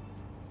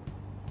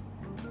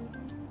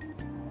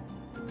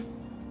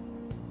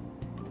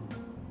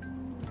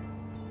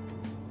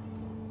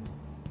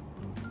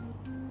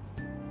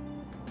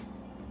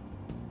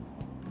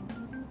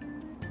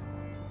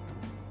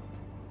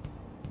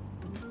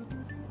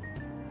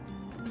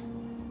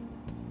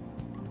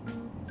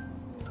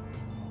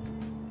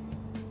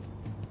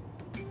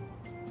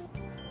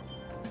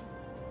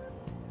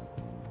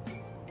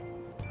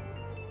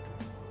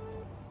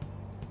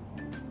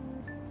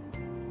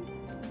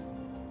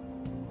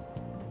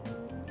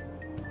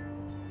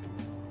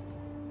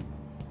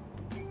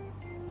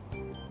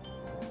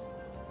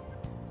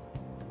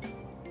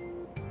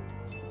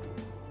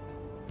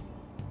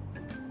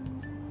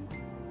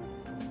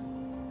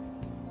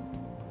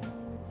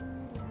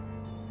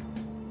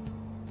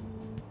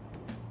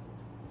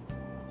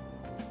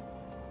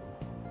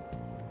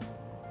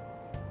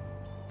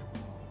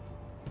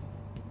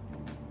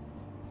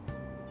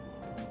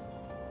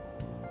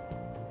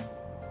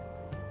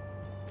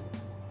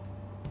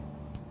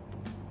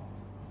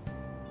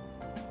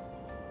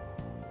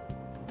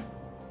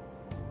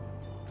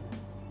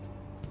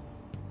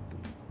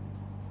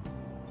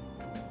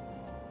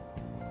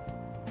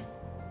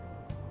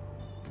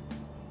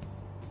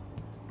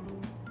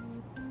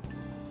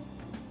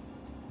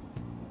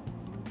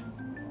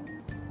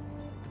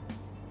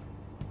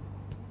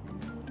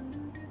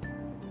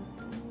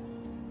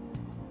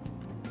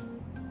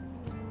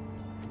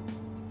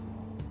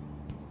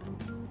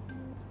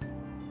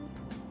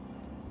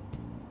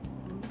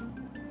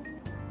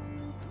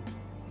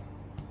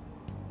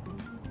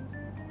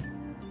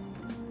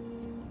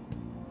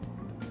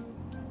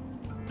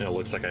 It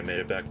looks like I made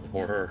it back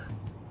before her.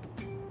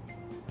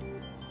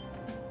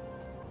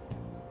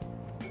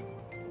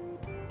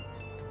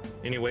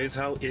 Anyways,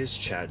 how is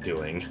chat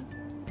doing?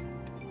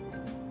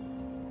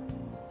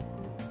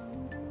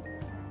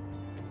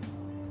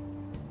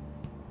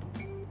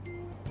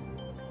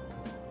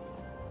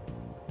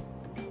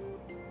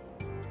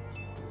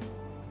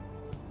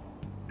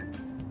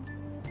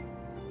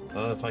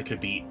 If I could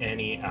be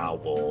any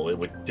owl, it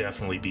would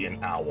definitely be an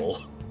owl.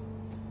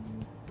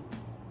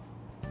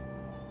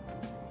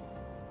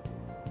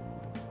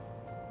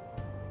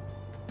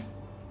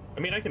 I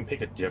mean, I can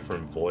pick a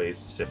different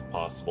voice if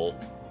possible.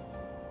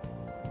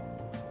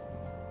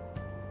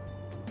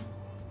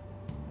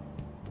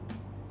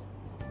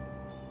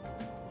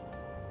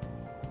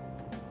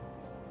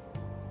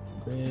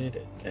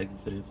 Grid,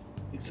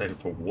 excited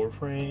for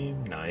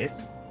Warframe,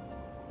 nice.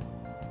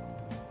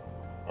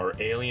 Are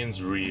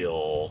aliens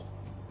real?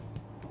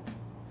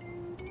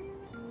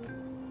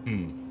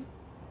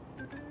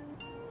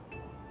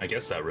 I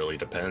guess that really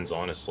depends,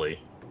 honestly.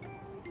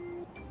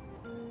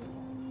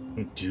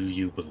 Do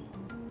you believe?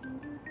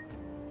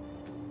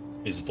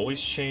 Is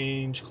voice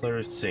change? Claire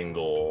is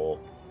single.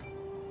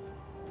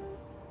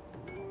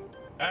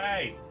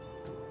 Hey!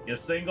 You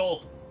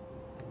single?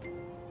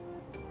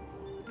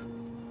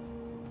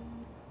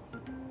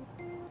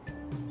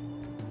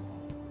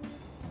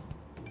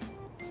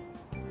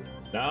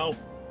 No?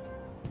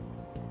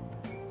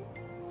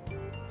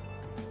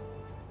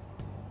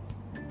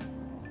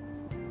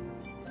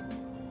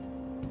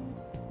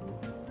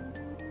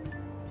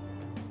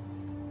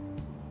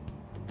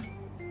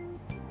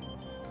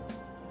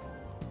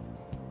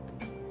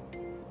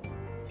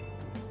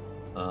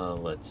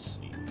 Let's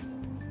see.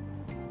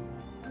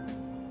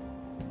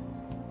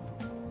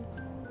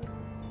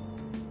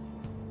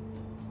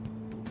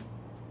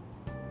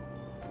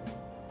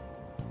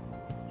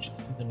 Just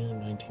the new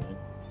 19.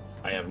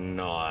 I have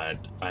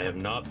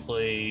not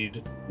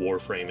played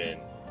Warframe in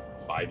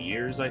 5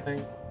 years, I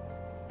think.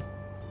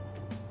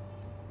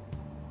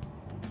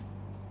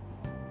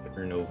 Give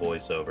her no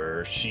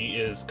voiceover. She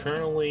is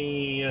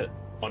currently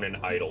on an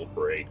idle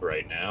break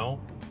right now.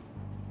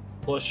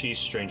 Plus, she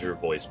strained her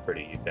voice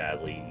pretty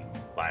badly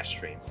last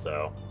stream,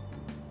 so.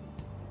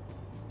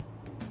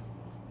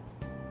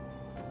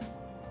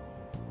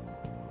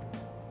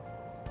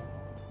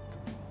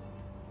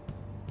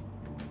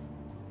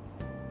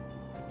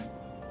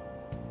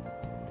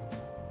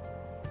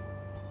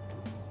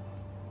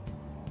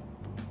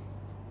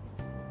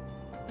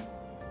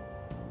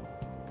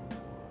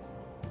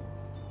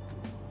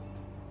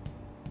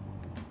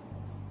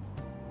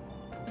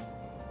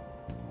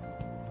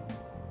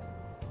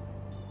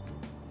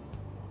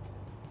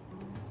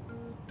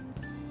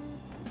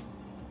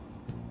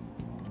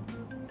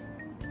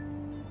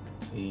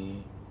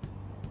 See.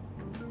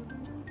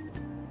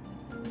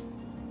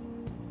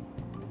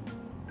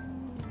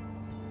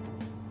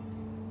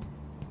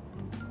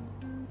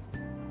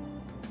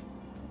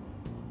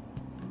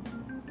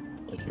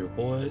 Like your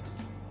voice.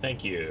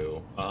 Thank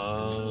you.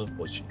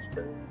 Voice change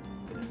for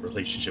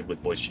relationship with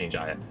voice change.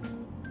 What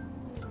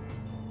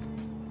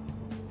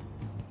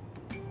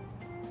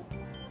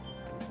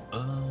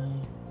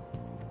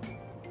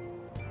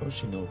does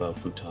she know about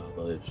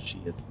Futaba if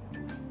she is?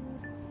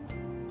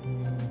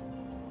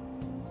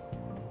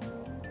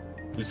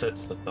 Who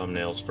sets the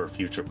thumbnails for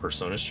future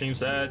Persona streams?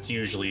 That's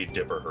usually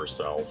Dipper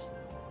herself.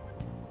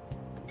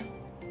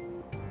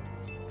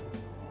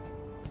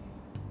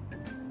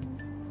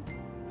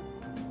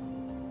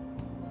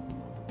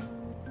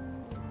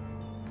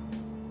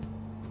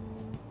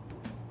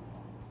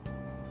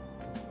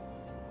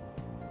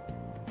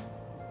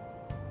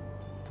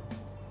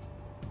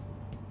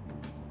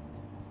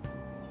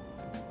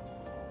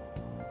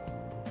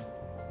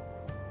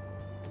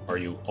 Are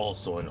you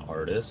also an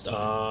artist?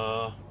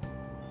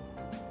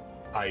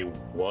 I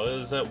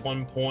was at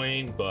one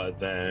point, but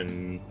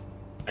then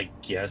I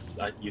guess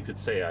you could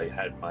say I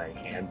had my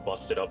hand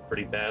busted up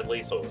pretty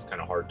badly, so it was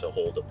kind of hard to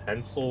hold a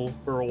pencil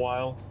for a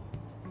while.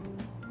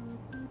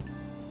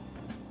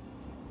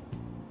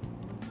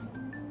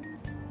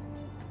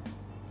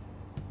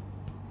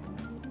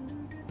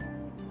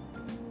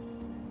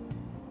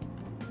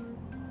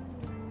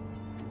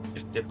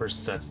 If Dipper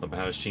sets them,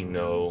 how does she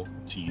know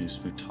to use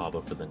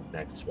Futaba for the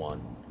next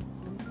one?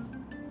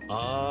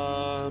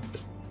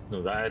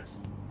 No,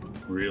 that's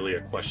really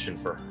a question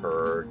for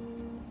her.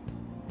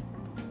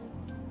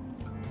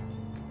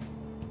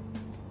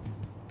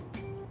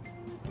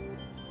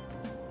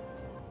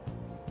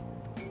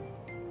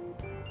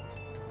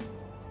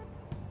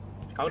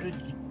 How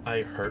did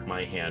I hurt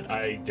my hand?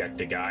 I decked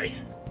a guy.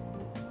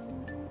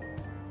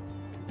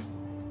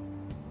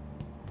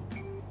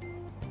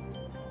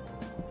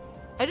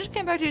 I just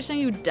came back to you saying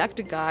you decked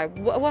a guy.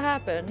 What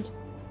happened?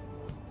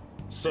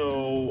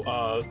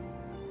 So,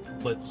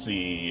 let's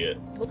see.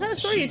 What kind of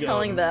story are you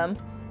telling them?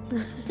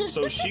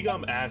 So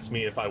Shigum asked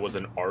me if I was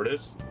an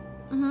artist.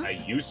 Mm-hmm. I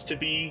used to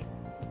be,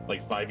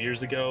 like 5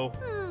 years ago,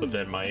 but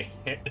then what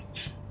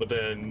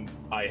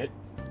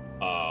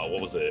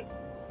was it?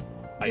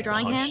 Your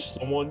drawing hand? punched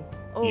someone.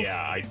 Oh.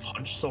 Yeah, I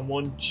punched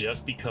someone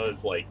just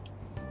because like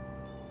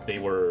they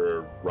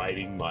were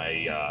riding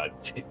my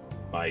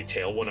my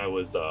tail when I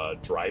was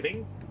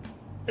driving,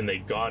 and they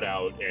got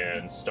out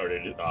and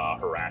started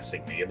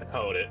harassing me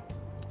about it,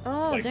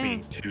 Oh, like dang.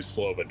 being too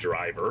slow of a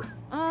driver.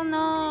 Oh,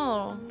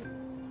 no.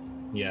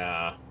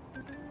 Yeah,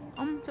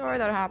 I'm sorry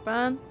that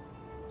happened.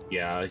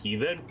 yeah. He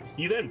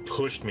then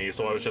pushed me,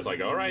 so I was just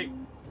like, all right,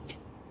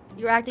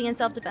 You're acting in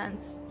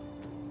self-defense.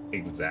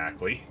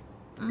 exactly.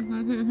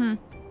 Mm-hmm.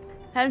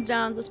 Hands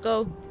down, let's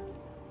go.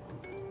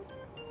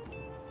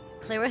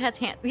 Clara has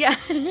hands. Yeah.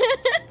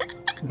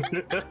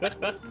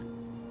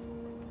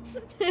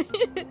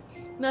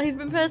 No, he's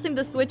been pressing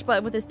the switch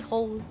button with his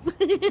toes.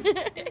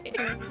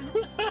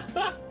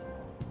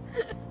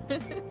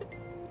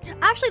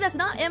 Actually, that's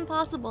not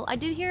impossible. I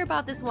did hear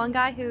about this one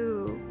guy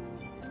who...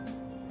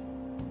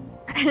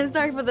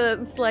 Sorry for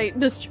the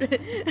slight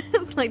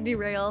slight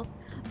derail.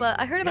 But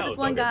I heard about No, this it's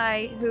one okay.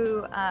 guy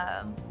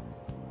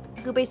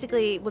who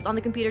basically was on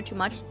the computer too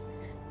much.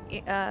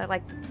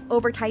 Like,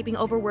 over-typing,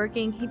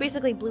 overworking. He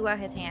basically blew out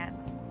his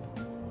hands.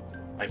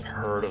 I've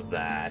heard of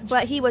that.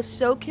 But he was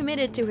so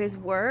committed to his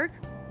work,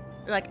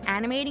 like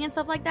animating and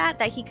stuff like that,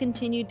 that he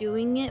continued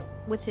doing it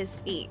with his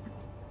feet.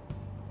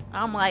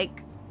 I'm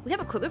like, we have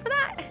equipment for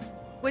that?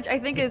 Which I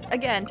think is,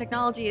 again,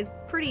 technology is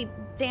pretty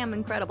damn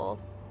incredible.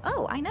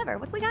 Oh, I never.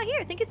 What's we got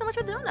here? Thank you so much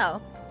for the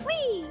dono.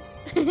 Whee!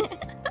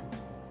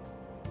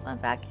 Fun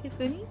fact,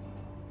 Hifuni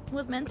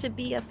was meant to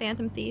be a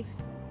phantom thief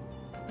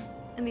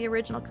in the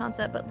original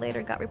concept, but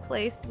later got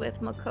replaced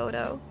with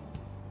Makoto,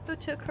 who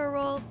took her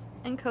role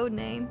and code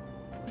name.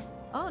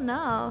 Oh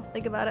no,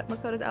 think about it,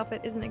 Makoto's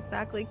outfit isn't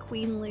exactly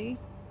queenly.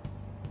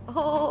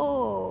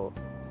 Oh.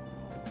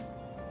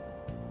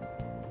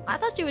 I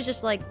thought she was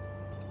just like,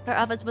 her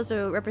outfit's supposed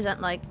to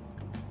represent like,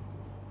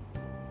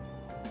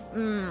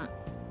 the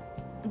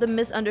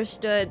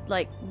misunderstood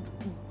like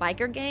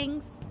biker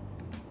gangs.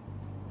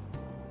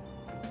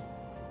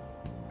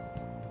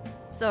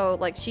 So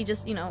like she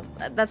just, you know,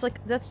 that's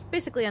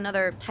basically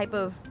another type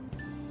of,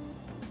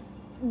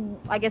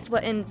 I guess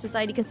what in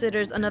society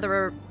considers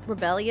another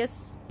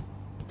rebellious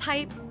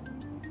type.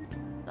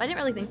 I didn't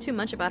really think too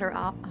much about her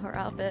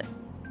outfit.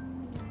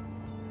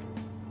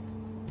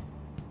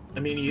 I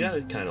mean, you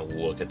gotta kind of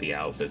look at the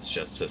outfits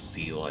just to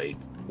see like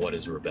what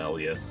is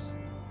rebellious.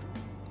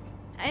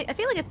 I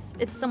feel like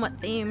it's somewhat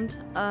themed.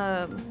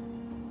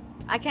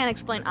 I can't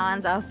explain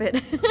Ann's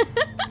outfit.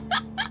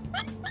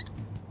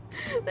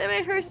 They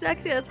made her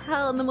sexy as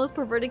hell in the most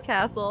perverted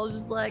castle.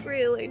 Just like,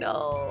 really,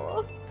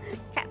 no.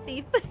 Cat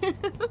thief.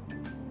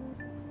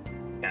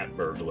 Cat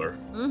burglar.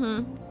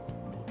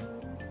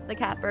 Mm-hmm. The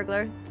cat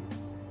burglar.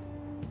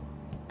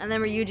 And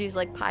then Ryuji's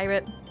like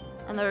pirate.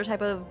 Another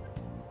type of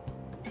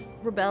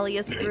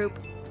rebellious group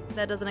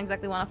that doesn't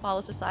exactly want to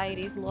follow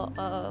society's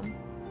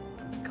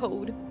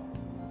code.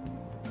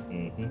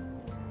 Mm-hmm.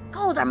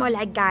 Codes are more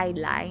like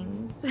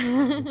guidelines.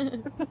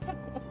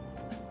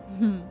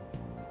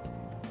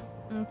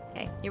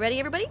 Okay, you ready,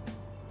 everybody?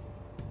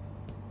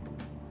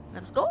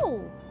 Let's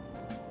go.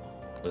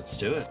 Let's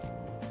do it.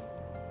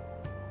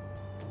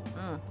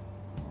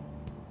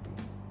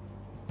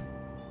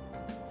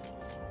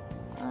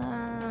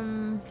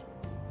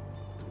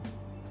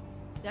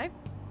 Did I?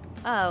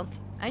 Oh,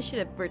 I should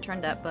have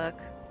returned that book.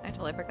 I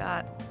totally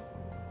forgot.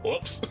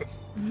 Whoops.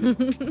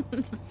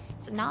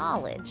 It's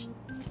knowledge.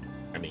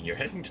 I mean, you're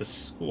heading to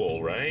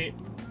school, right?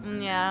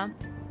 Yeah,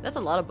 that's a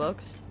lot of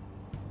books.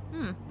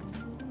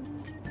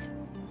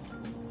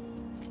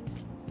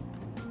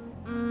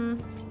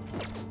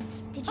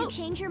 Did you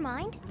change your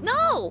mind?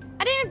 No!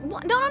 I didn't.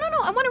 No!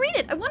 I want to read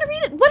it. I want to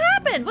read it. What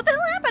happened? What the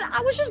hell happened?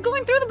 I was just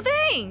going through the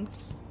thing.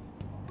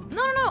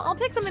 No! I'll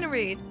pick something to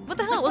read. What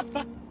the hell?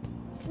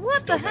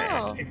 What the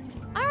hell?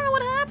 I don't know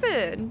what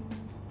happened.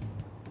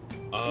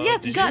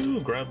 Yes, did guts. you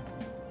grab?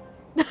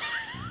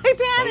 I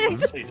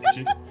panicked.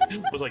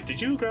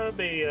 Did you grab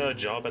a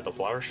job at the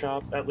flower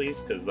shop at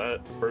least? Because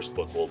that first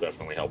book will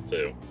definitely help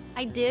too.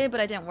 I did, but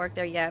I didn't work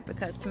there yet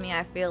because to me,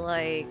 I feel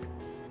like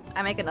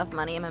I make enough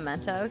money in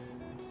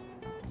mementos.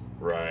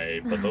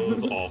 Right, but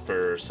those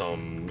offer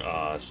some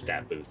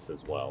stat boosts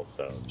as well,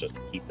 so just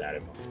keep that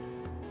in mind.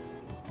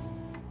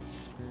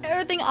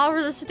 Everything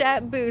offers a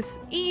stat boost.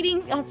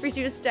 Eating offers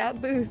you a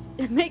stat boost.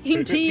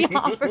 Making tea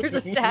offers a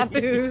stat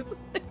boost.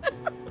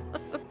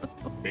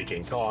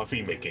 Making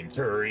coffee, making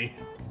curry.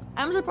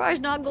 I'm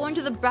surprised not going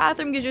to the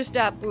bathroom gives you a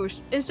stat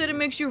boost. Instead, it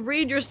makes you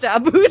read your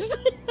stat boost.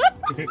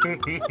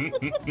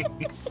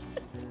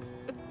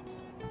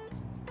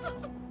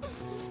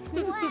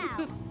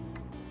 Wow.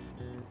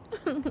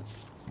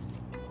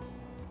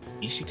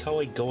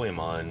 Ishikawa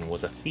Goemon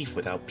was a thief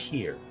without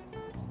peer,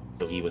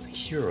 so he was a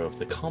hero of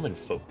the common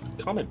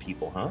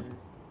people, huh?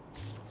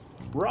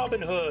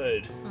 Robin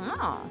Hood!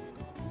 Oh.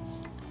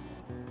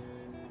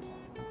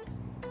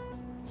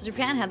 So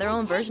Japan had their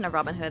own version of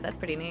Robin Hood. That's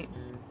pretty neat.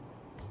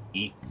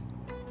 E.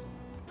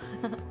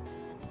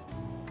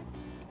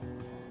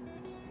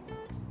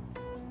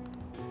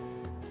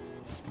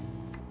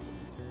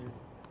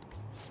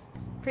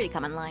 Pretty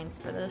common lines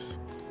for this.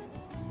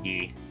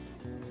 E.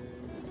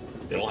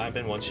 It'll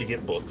happen once you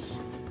get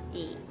books.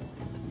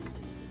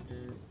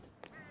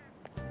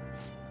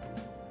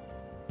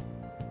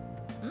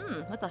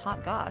 What's a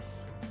hot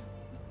goss?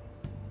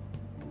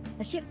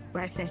 I skipped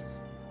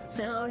breakfast,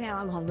 so now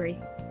I'm hungry.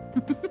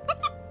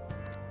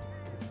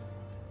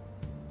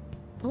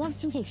 I love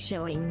something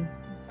filling,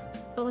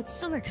 but with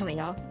summer coming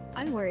up,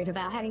 I'm worried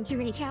about having too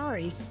many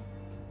calories.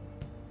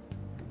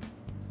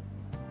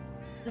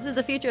 This is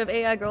the future of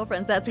AI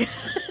girlfriends. That's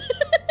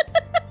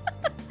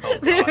Oh,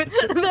 they're, God.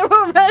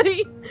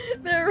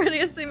 they're already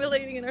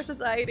assimilating in our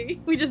society.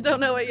 We just don't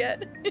know it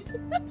yet.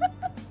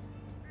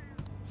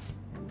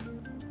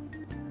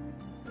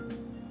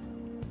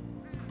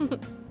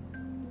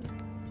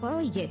 While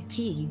we get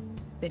tea,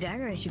 the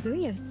diner at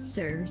Shibuya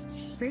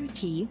serves fruit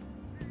tea.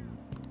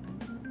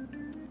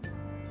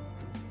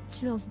 It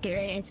smells good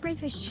and it's great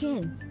for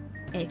skin.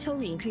 And it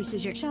totally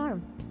increases your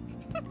charm.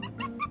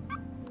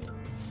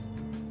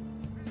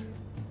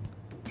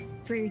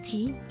 Fruit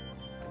tea?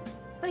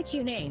 What's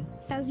your name?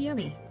 Sounds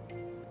yummy.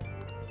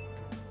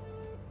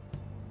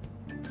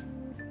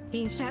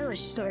 Being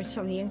stylish stores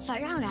from the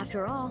inside out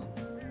after all.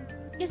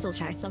 Guess we'll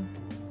try some.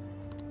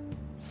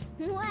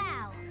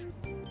 Wow!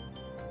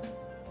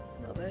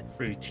 Love it.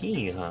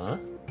 Fruity, huh?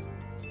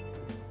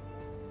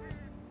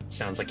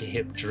 Sounds like a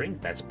hip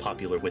drink that's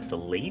popular with the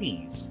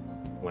ladies.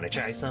 Wanna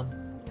try some?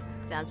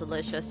 Sounds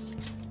delicious.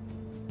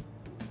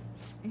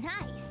 Nice!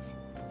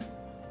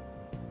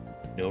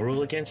 No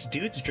rule against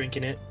dudes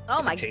drinking it. Oh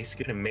If my- it tastes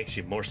good and makes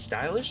you more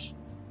stylish,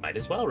 might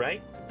as well,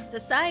 right?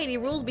 Society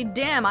rules be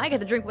damn. I get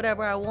to drink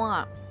whatever I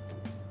want.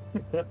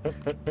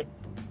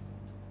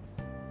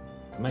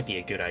 Might be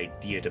a good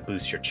idea to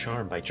boost your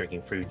charm by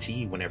drinking fruit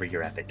tea whenever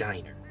you're at the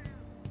diner.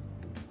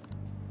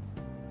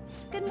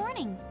 Good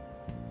morning.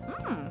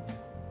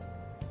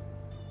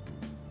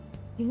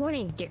 Good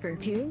morning,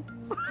 Dicker-kun.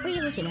 What are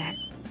you looking at?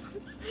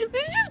 Did you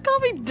just call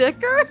me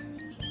Dicker?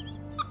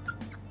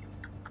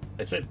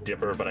 I said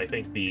dipper, but I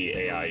think the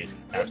AI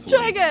Try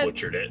absolutely again.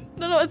 butchered it.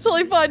 No, it's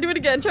totally fine. Do it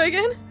again. Try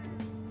again.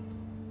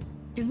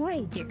 Good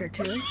morning,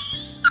 Dicker-kun.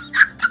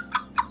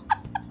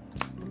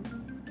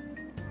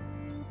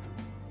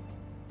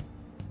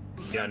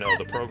 Yeah, no,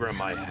 the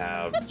program I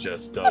have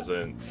just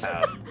doesn't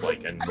have,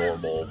 like, a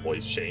normal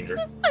voice changer.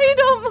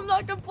 I'm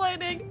not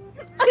complaining.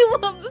 I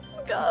love the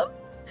scuff.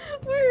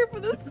 We're here for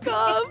the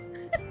scuff.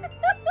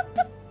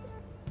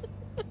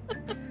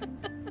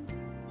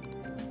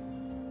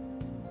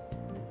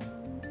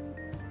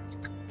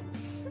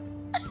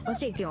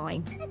 Let's get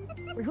going.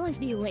 We're going to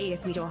be late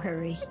if we don't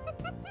hurry.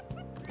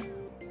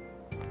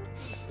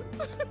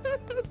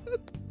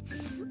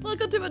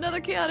 Welcome to another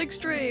chaotic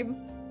stream.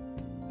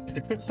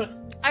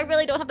 I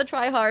really don't have to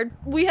try hard.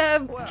 We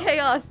have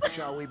chaos.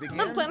 Shall we begin?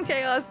 Unplanned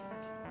chaos.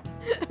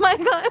 My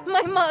god,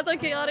 my mods are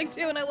chaotic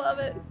too, and I love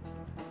it.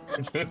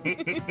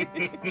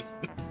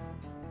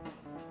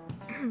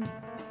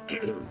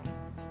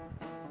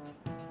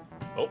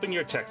 Open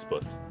your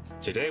textbooks.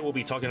 Today we'll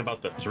be talking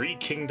about the Three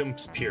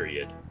Kingdoms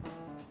period.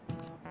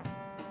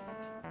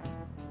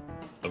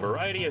 A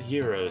variety of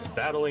heroes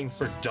battling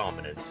for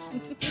dominance.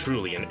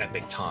 Truly an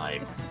epic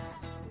time.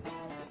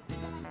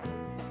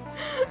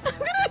 I'm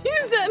gonna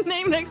use that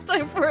name next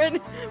time for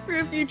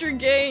a future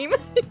game.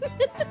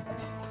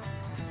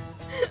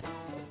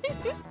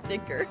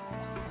 Dicker.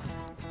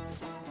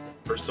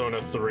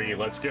 Persona 3,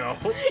 let's go.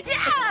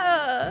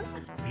 Yeah!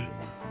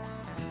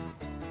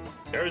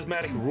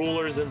 Charismatic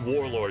rulers and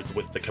warlords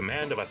with the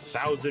command of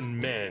 1,000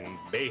 men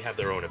may have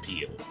their own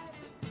appeal.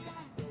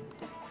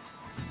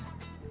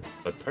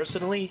 But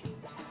personally,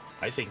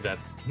 I think that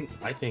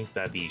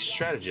the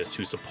strategists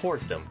who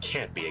support them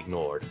can't be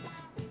ignored.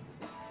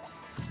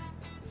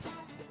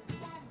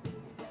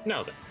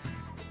 Now then,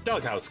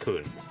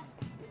 Doghouse-kun.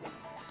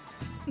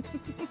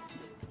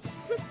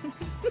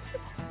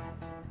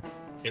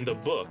 In the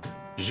book,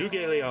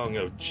 Zhuge Liang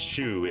of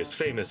Shu is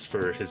famous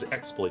for his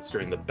exploits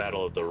during the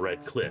Battle of the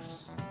Red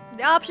Cliffs.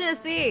 The option is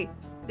C.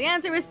 The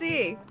answer is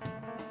C.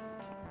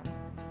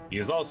 He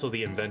is also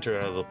the inventor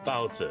of the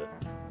baozi,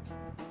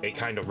 a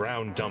kind of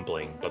round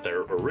dumpling, but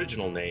their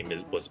original name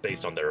was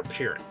based on their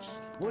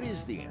appearance. What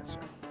is the answer?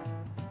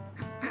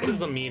 What is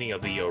the meaning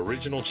of the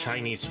original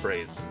Chinese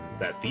phrase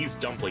that these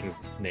dumplings'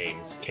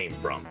 names came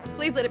from?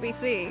 Please let it be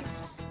C.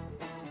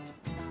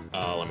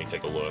 Let me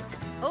take a look.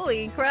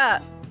 Holy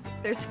crap.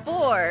 There's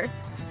 4.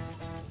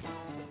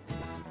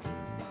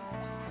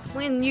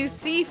 When you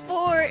see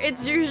 4,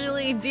 it's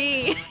usually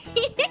D.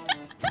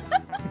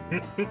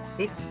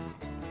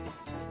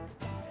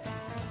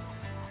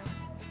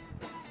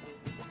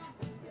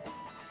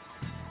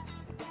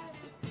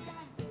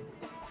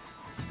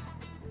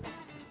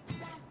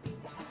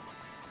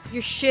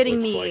 You're shitting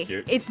Looks me. like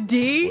you're- It's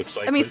D? looks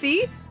like I mean we-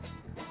 C?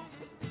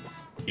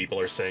 People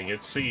are saying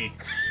it's C.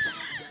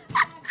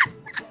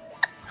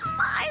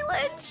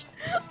 Mileage!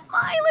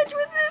 Mileage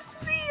with this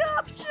C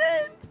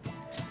option!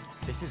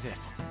 This is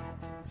it.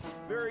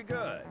 Very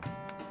good.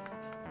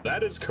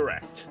 That is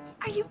correct.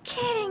 Are you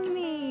kidding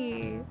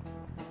me?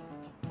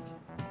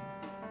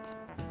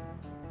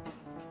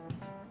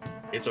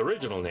 Its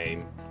original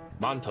name,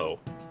 Manto,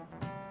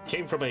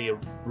 comes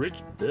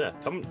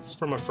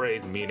from a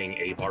phrase meaning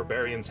a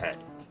barbarian's head.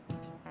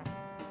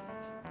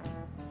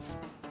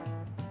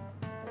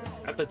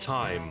 At the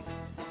time,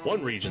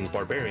 one region's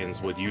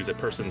barbarians would use a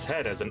person's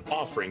head as an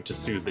offering to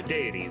soothe the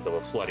deities of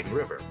a flooding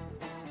river.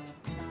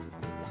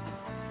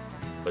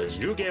 But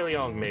Zhu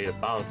Gailiang made a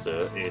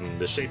baozi in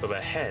the shape of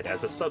a head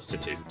as a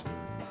substitute.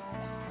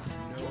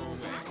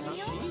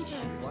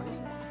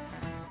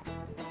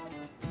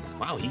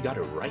 Wow, he got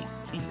it right.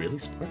 Is he really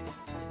smart?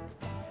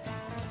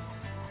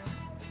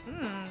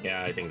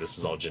 Yeah, I think this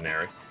is all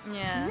generic.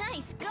 Yeah.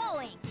 Nice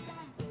going!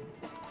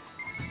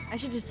 I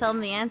should just tell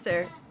him the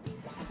answer.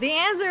 The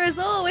answer is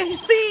always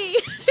C!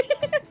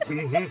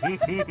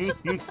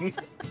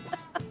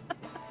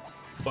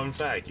 Fun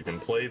fact, you can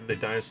play the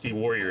Dynasty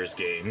Warriors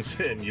games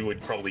and you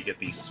would probably get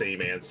the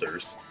same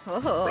answers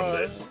from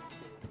this.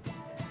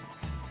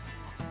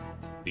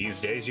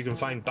 These days you can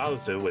find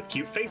baozi with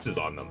cute faces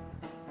on them.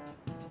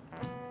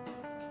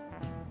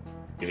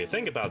 If you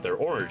think about their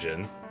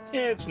origin,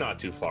 it's not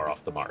too far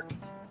off the mark.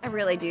 I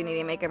really do need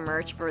to make a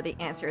merch for the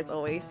answer is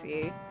always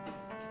C.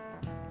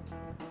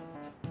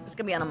 It's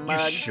gonna be on a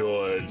mug. You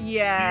should.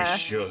 Yeah. You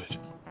should.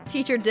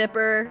 Teacher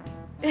Dipper.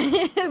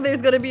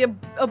 There's gonna be a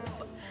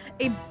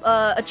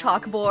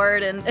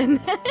chalkboard and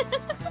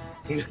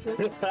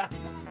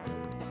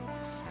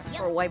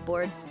or a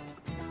whiteboard.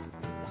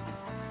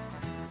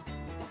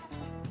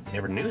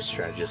 Never knew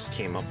strategists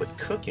came up with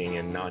cooking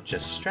and not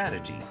just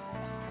strategies.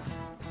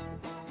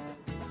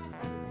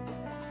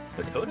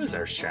 Makoto's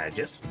our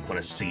strategist.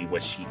 Want to see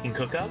what she can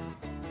cook up?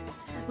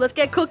 Let's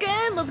get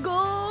cooking! Let's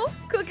go!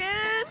 Cooking!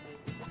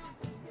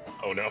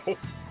 Oh no.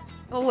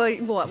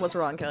 Oh, what's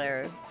wrong,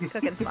 Killer?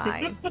 Cooking's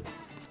fine.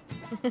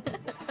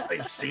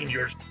 I've seen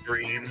your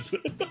streams.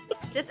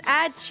 Just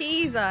add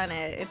cheese on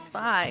it. It's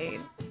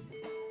fine.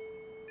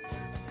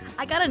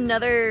 I got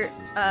another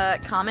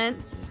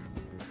comment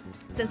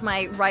since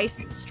my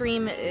rice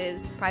stream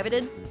is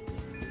privated.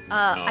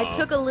 I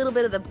took a little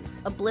bit of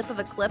a blip of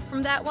a clip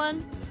from that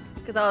one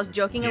because I was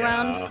joking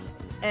around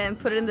and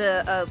put it in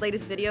the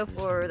latest video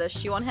for the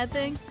shoe on head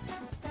thing.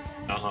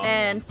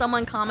 And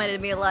someone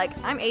commented me like,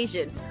 "I'm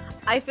Asian.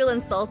 I feel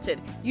insulted.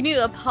 You need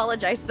to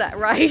apologize to that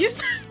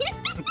rice."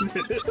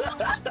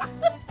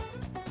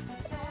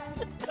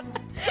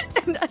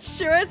 And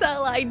sure as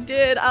hell I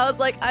did. I was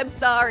like, "I'm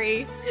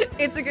sorry.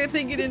 It's a good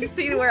thing you didn't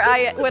see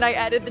when I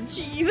added the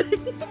cheese."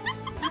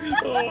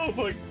 Oh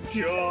my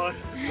god.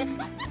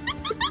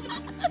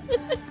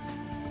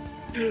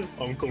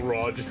 Uncle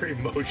Roger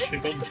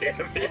emotional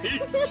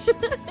damage.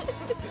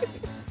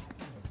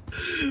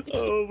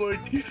 Oh my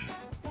god.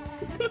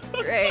 That's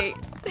great.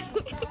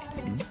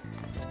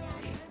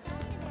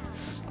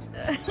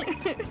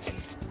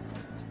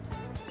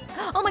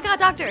 Oh my god,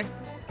 doctor!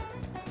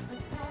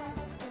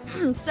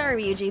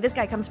 Sorry, Ryuji, this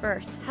guy comes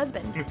first.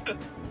 Husband.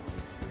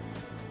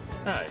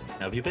 Hi,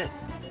 how have you been?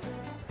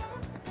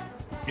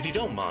 If you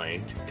don't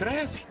mind, could I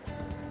ask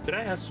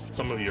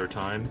some of your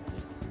time?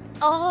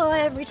 Oh,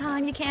 every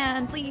time you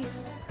can,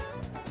 please.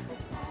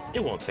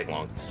 It won't take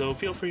long, so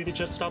feel free to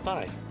just stop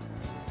by.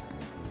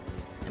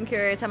 I'm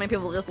curious how many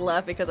people just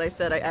left because I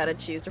said I added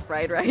cheese to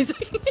fried rice.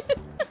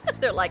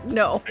 They're like,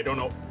 no. I don't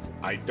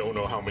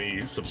know how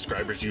many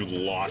subscribers you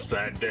lost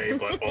that day,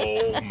 but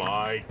oh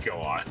my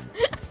god.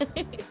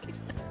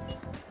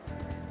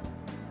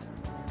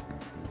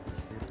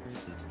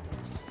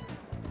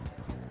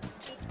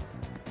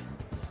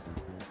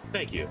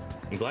 Thank you.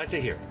 I'm glad to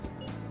hear.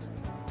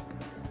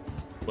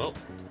 Well,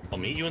 I'll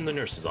meet you in the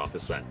nurse's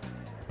office then.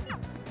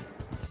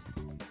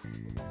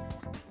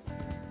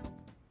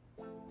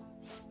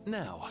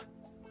 Now.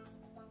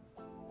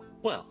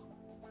 Well,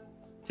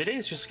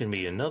 today's just gonna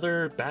be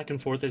another back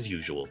and forth as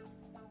usual.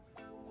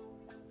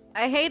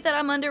 I hate that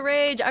I'm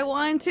underage. I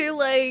want to,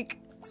 like,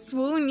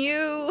 swoon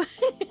you,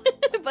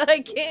 but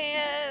I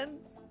can't.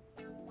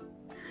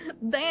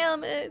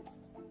 Damn it.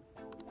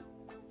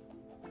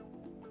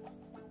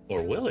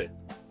 Or will it?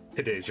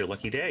 Today's your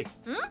lucky day.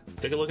 Hmm?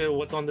 Take a look at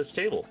what's on this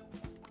table.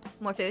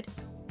 More food.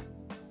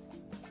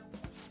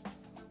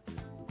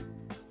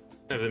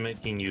 I've been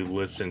making you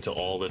listen to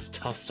all this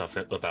tough stuff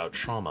about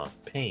trauma,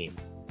 pain,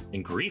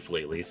 and grief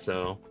lately,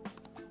 so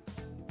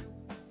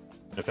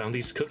I found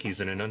these cookies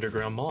in an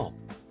underground mall.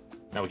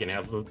 Now we can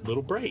have a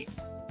little break.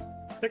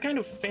 They're kind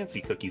of fancy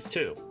cookies,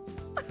 too.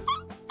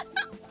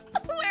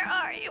 Where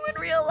are you in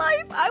real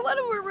life? I want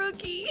a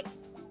Maruki.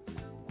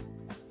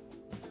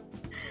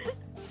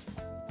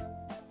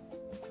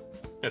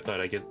 I thought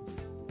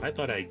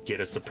I'd get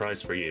a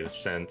surprise for you,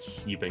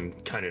 since you've been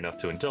kind enough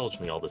to indulge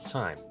me all this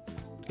time.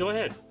 Go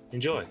ahead,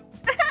 enjoy.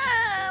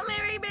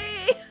 Marry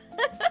me!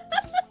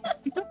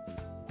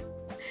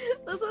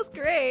 This was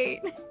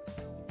great.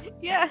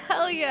 Yeah,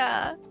 hell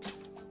yeah.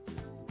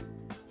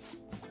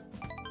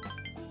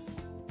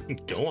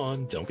 Go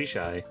on, don't be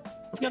shy.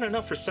 I've got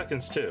enough for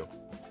seconds, too.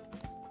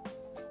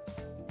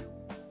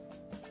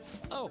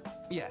 Oh,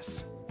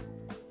 yes.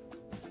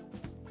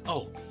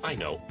 Oh, I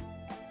know.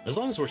 As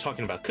long as we're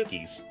talking about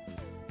cookies,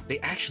 they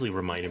actually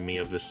reminded me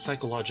of this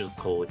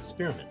psychological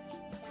experiment.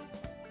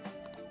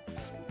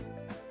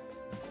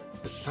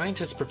 The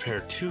scientists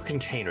prepared 2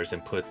 containers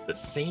and put the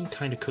same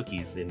kind of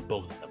cookies in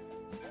both of them.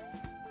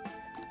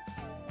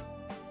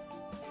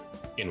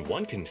 In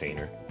one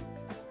container,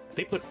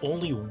 they put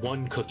only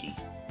 1 cookie,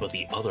 but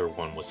the other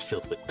one was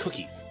filled with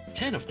cookies,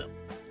 10 of them.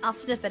 I'll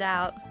sniff it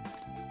out.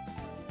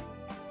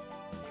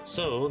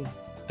 So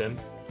then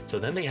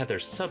they had their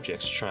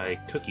subjects try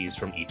cookies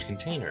from each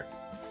container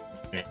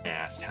and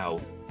asked how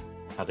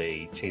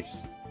their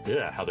tastes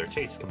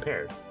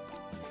compared.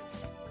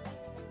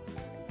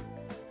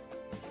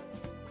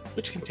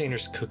 Which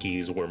container's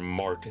cookies were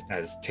marked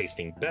as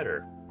tasting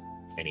better?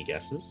 Any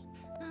guesses?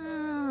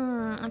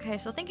 Okay,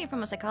 so thinking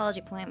from a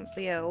psychology point of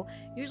view,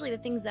 usually the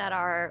things that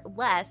are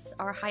less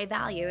are high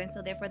value, and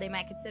so therefore they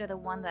might consider the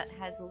one that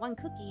has the 1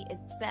 cookie is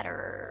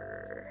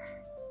better.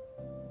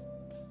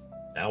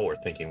 Now we're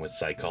thinking with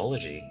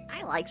psychology.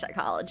 I like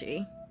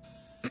psychology.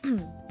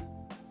 The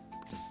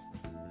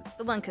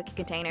 1 cookie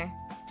container.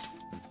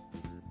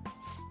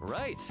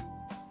 Right.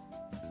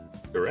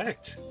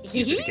 Correct.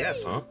 Easy to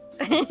guess, huh?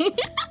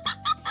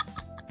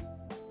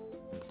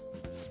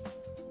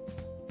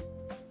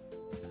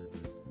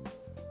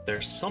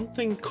 There's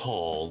something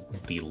called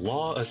the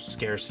law of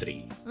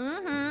scarcity.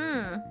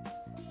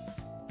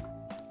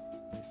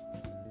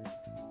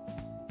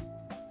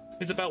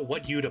 It's about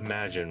what you'd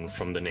imagine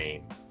from the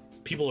name.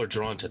 People are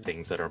drawn to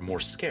things that are more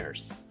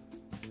scarce.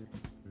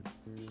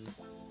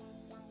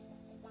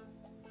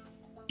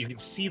 You can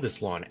see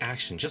this law in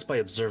action just by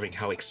observing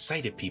how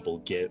excited people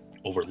get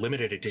over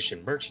limited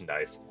edition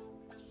merchandise.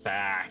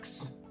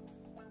 Facts.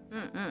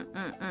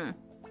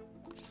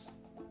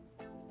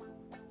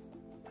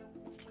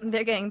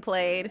 They're getting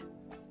played.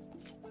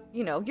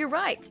 You know, you're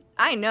right.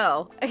 I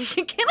know.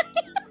 Can I?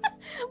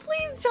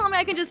 Please tell me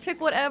I can just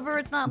pick whatever.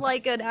 It's not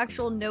like an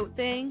actual note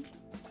thing.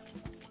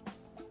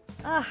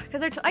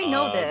 Because I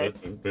know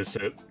this. This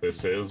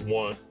is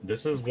one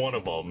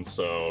of them.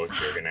 So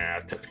you're gonna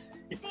have to.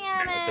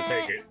 Damn have it. to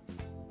take it.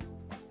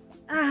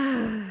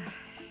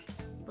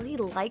 Will he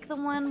like the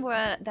one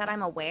that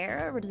I'm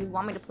aware of, or does he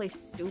want me to play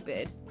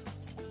stupid?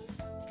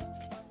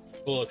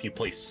 Well, if you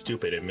play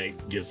stupid, it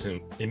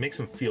makes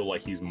him feel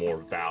like he's more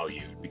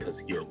valued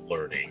because you're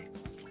learning.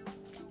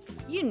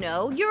 You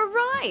know, you're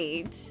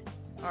right.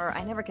 Or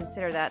I never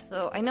considered that,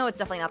 so I know it's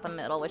definitely not the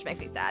middle, which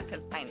makes me sad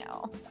because I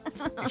know.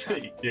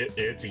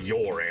 It's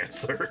your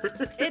answer.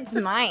 It's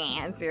my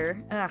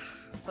answer. Ugh.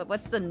 But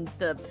what's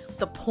the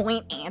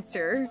point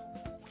answer?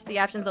 The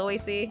options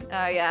always C?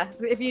 Oh yeah.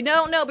 If you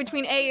don't know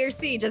between A or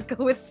C, just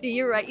go with C.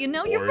 You're right. You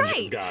know you're Orange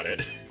right. got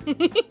it.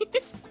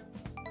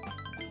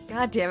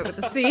 God damn it with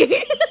the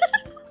C.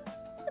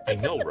 I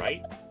know,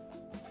 right?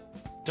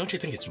 Don't you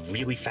think it's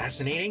really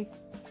fascinating?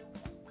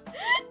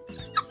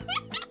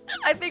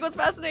 I think what's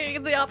fascinating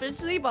is the option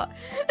C, but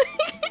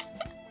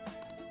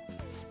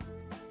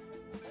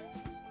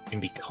In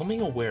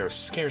becoming aware of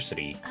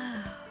scarcity,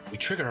 we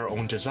trigger our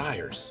own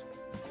desires,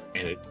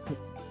 and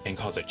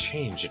cause a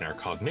change in our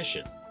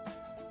cognition.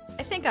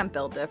 I think I'm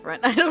built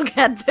different. I don't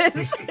get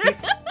this.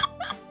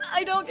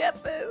 I don't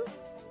get this.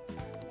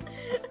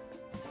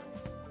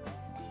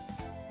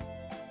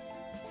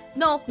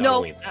 No, Not no.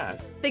 only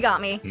that, They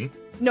got me. Hmm?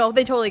 No,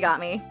 they totally got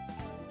me.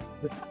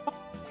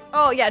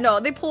 Oh, yeah, no,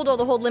 they pulled all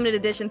the whole limited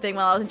edition thing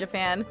while I was in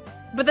Japan.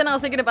 But then I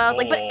was thinking about,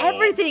 like, but Oh.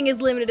 everything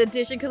is limited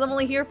edition because I'm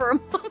only here for a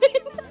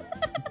moment.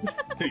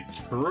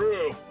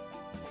 True.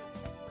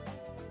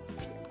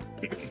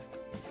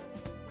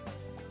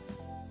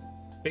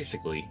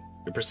 Basically,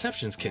 your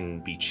perceptions can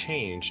be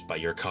changed by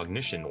your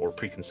cognition or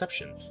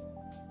preconceptions.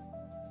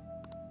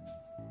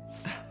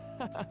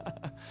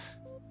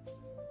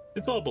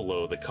 It's all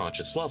below the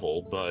conscious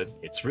level, but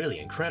it's really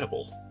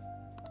incredible.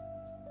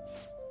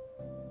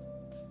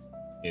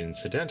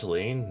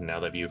 Incidentally, now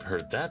that you've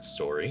heard that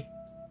story,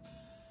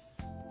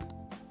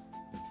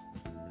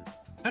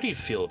 how do you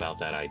feel about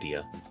that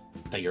idea?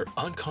 That your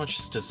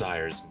unconscious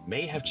desires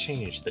may have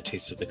changed the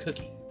taste of the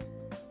cookie?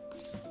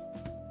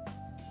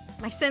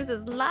 My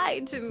senses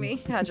lied to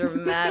me. How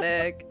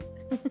dramatic.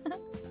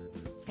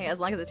 Hey, as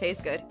long as it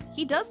tastes good.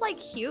 He does like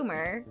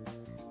humor.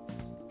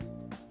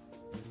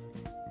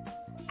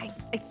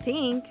 I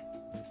think.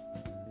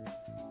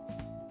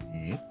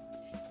 Hmm?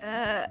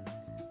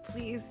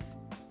 Please.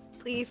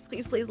 Please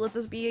let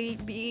this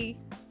be.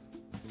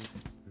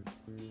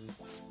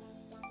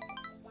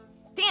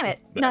 Damn it,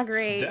 not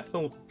great.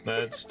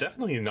 That's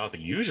definitely not the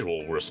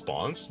usual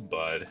response,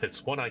 but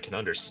it's one I can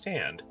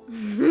understand.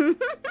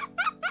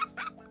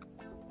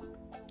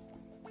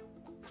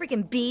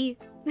 Freaking B.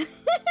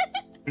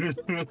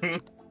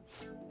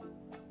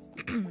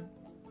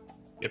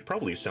 It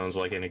probably sounds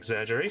like an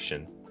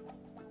exaggeration,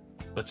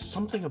 but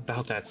something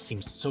about that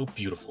seems so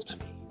beautiful to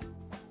me.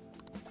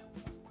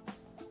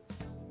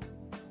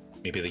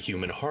 Maybe the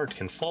human heart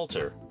can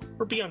falter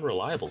or be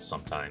unreliable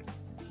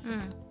sometimes.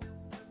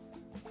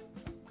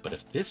 But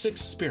if this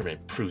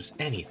experiment proves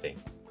anything,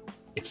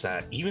 it's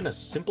that even a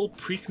simple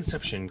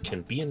preconception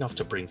can be enough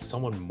to bring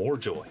someone more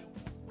joy.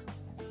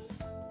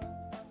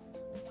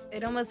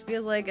 It almost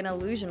feels like an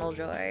illusional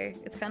joy.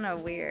 It's kind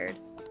of weird.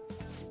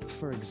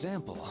 For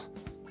example,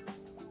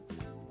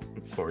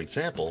 For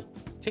example,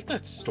 Take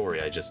that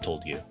story I just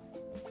told you.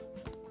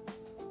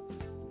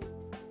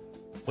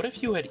 What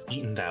if you had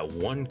eaten that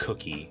one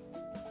cookie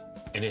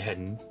and it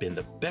had been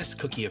the best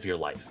cookie of your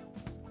life?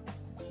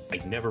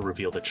 I'd never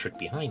reveal the trick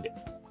behind it.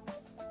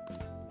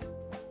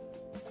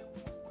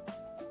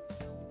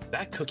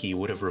 That cookie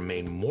would have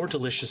remained more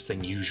delicious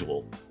than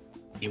usual.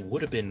 It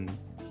would have been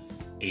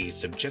a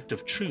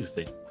subjective truth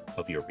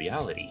of your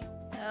reality.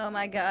 Oh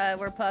my god,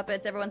 we're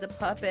puppets. Everyone's a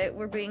puppet.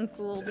 We're being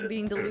fooled and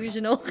being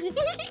delusional.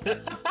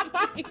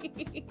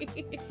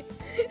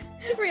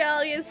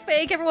 Reality is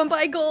fake. Everyone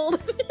buy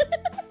gold.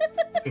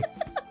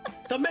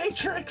 The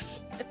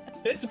Matrix!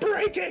 It's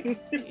breaking!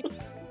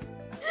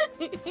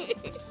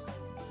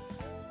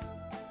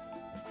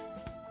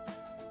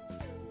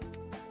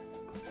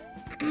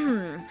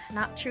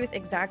 Not truth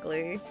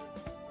exactly.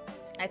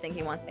 I think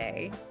he wants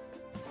A.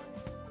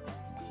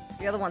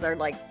 The other ones are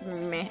like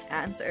meh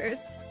answers.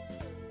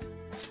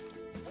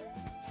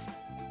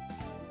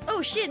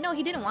 Oh shit, no,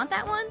 he didn't want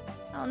that one?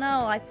 Oh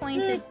no, I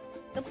pointed.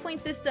 The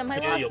point system, I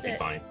Yeah, lost you'll be it.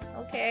 fine.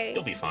 Okay.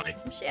 You'll be fine.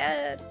 I'm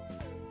scared.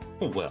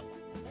 Well,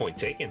 point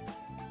taken.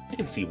 I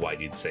can see why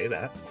you'd say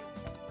that.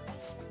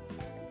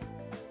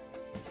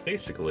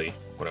 Basically,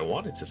 what I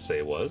wanted to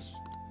say was,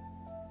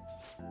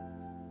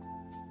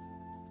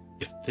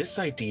 if this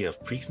idea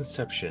of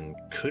preconception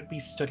could be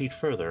studied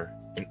further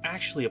and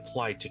actually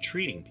applied to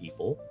treating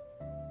people,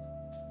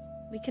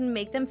 We can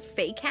make them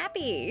fake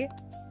happy.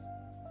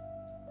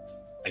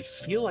 I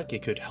feel like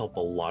it could help a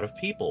lot of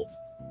people.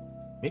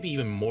 Maybe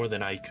even more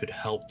than I could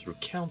help through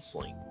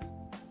counseling.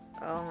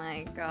 Oh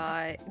my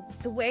god.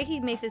 The way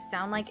he makes it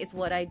sound like it's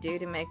what I do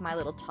to make my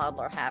little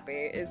toddler happy.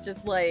 It's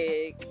just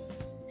like,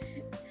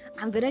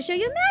 I'm gonna show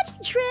you a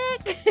magic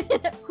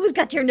trick! Who's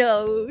got your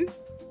nose?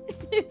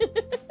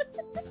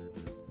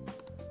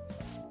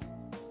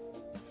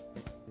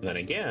 Then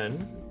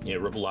again, it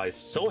relies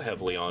so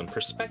heavily on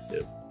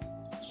perspective.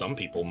 Some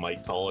people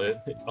might call it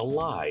a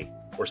lie,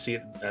 or see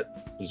it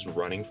as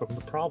running from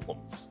the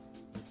problems.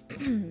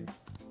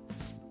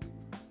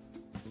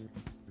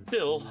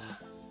 Still,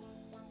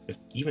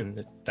 even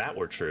if that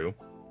were true,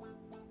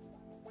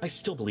 I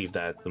still believe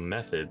that the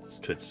methods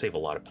could save a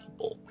lot of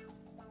people.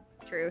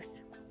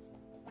 Truth.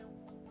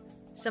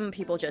 Some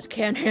people just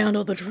can't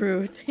handle the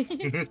truth.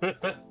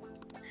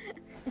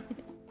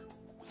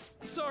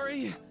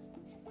 Sorry.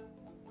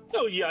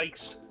 Oh,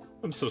 yikes.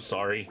 I'm so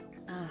sorry.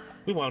 Ugh.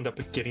 We wound up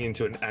getting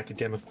into an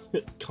academic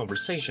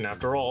conversation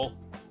after all.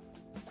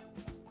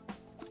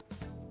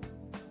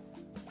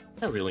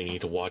 I really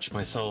need to watch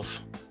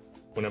myself.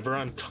 Whenever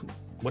I'm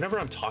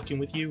talking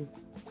with you,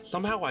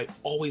 somehow I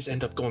always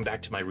end up going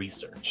back to my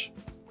research.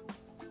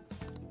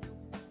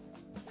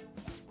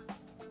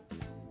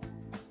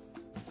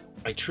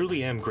 I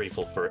truly am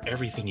grateful for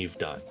everything you've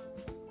done.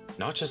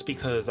 Not just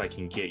because I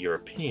can get your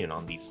opinion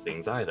on these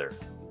things either.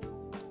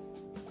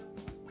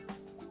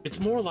 It's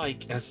more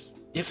like as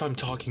if I'm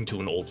talking to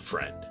an old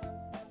friend.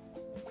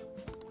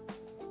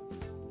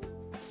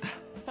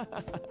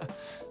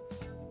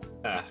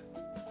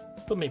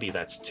 But maybe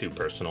that's too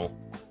personal.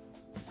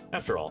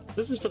 After all,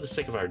 this is for the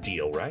sake of our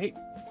deal, right?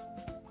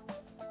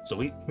 So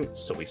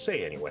we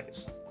say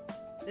anyways.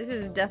 This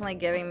is definitely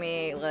giving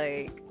me,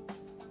 like,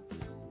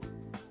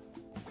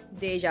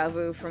 deja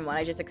vu from what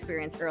I just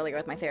experienced earlier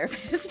with my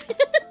therapist.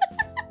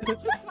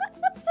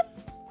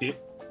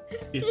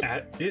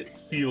 It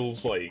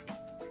feels like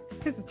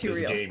This is too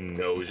this real. game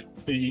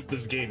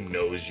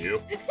knows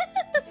you.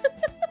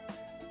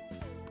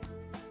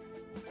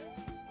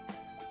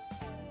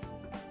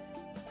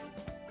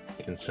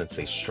 I can sense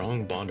a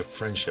strong bond of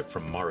friendship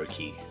from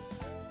Maruki.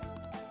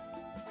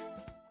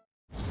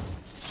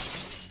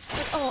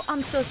 Oh,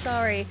 I'm so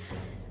sorry.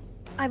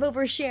 I've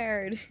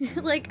overshared.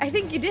 Like, I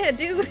think you did,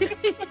 dude.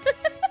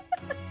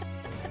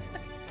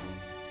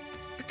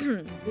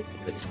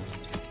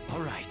 All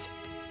right.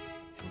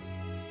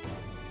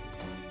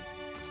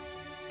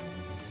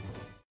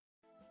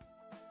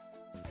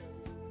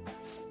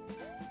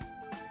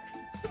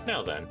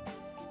 Now then,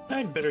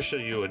 I'd better show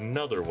you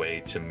another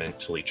way to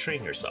mentally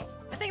train yourself.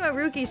 I think my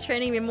rookie's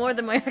training me more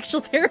than my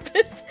actual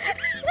therapist.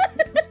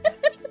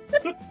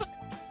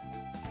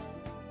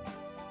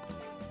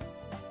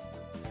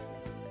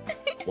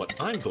 What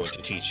I'm going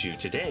to teach you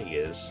today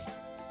is...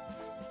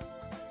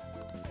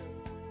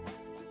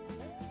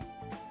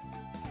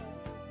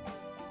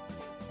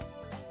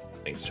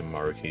 Thanks to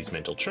Maruki's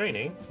mental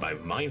training, my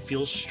mind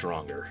feels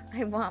stronger.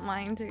 I want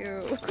mine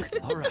too.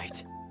 All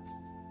right.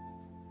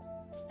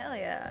 Hell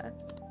yeah.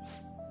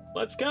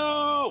 Let's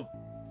go!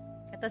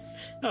 Get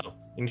this. Oh,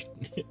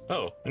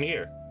 and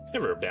here.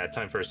 Never a bad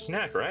time for a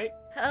snack, right?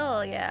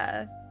 Hell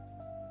yeah.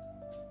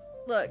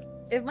 Look,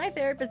 if my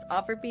therapist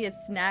offered me a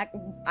snack,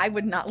 I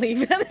would not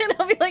leave. And then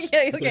I'll be like,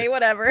 yeah, okay,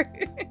 whatever.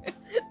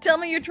 Tell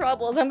me your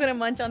troubles. I'm gonna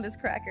munch on this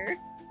cracker.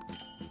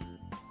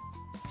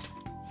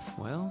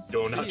 Well,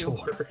 Don't see have to you.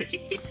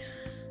 worry.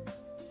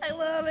 I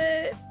love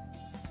it.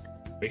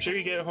 Make sure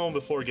you get home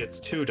before it gets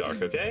too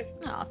dark, okay?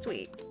 Aw,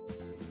 sweet.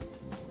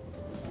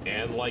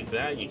 And like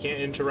that, you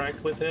can't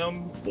interact with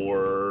him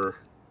for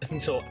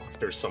until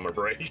after summer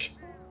break.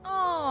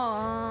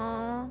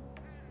 Aww.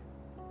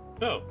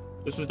 Oh,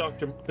 this is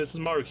Mrs.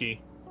 Maruki.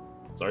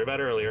 Sorry about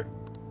earlier.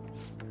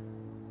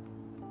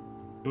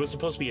 It was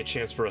supposed to be a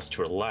chance for us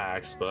to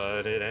relax,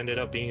 but it ended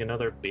up being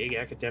another big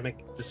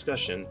academic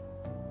discussion.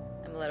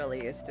 I'm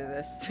literally used to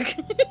this.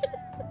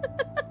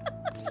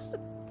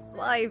 It's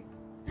life.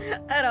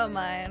 I don't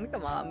mind.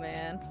 Come on,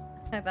 man.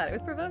 I thought it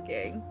was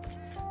provoking.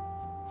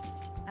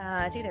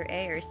 It's either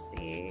A or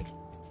C.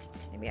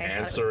 Maybe I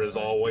Answer is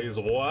always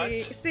what?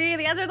 C. C.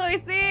 The answer is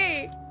always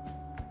C.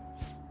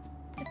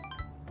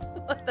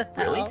 What the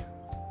hell? Really?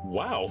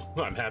 Wow,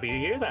 I'm happy to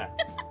hear that.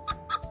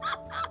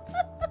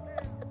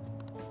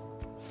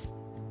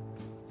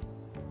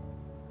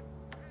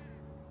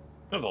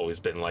 I've always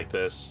been like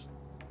this.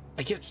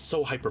 I get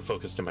so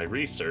hyper-focused in my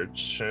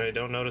research, I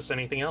don't notice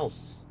anything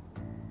else.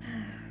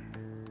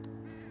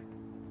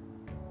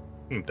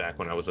 Back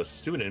when I was a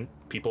student,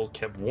 people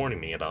kept warning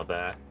me about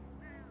that.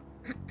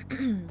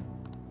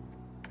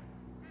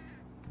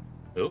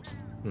 Oops,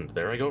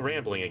 there I go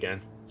rambling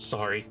again.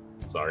 Sorry.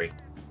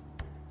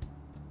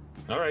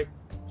 Alright,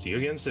 see you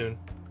again soon.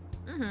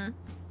 Mm-hmm.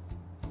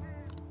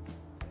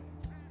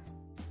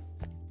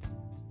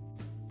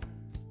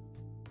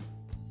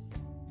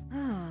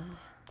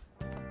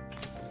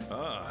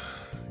 Ah,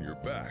 you're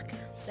back.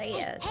 Say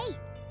it. Hey,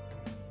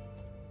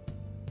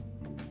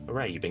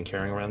 Alright, you've been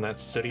carrying around that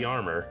sooty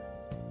armor.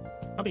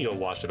 How about you go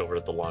wash it over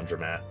at the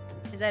laundromat?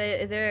 Is that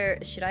it? Is there?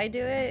 Should I do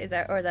it? Is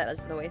that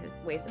just a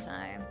waste of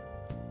time?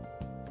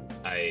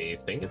 I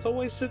think it's a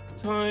waste of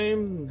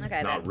time.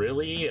 Okay, Not then.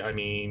 really. I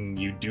mean,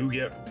 you do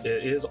get...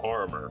 It is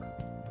armor.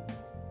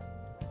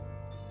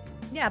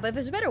 Yeah, but if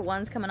there's better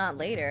ones coming out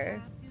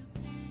later.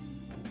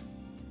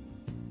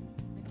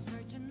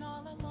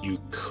 You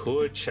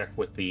could check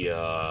with the,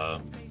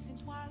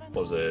 what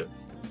was it?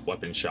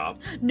 Weapon shop.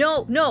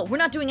 No, we're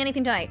not doing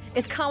anything tonight.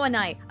 It's Kawa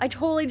night. I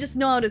totally just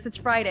noticed it's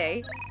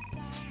Friday.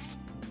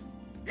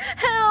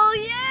 Hell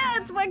yeah,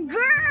 it's my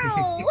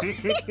girl!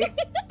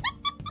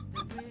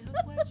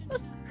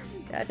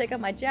 Gotta take off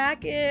my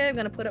jacket. I'm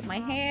gonna put up my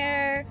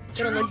hair.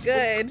 Gonna look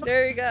good.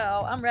 There you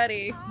go. I'm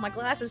ready. My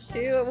glasses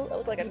too. I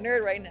look like a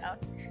nerd right now.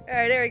 All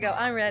right, there we go.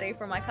 I'm ready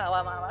for my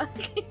Kawa mama.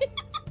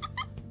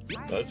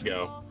 Let's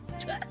go.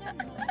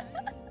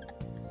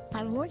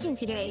 I'm working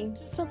today,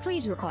 so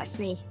please request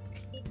me.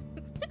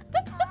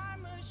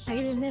 I'm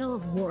in the middle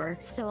of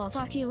work, so I'll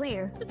talk to you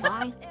later.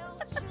 Bye.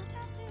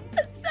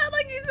 It sounded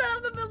like you said I'm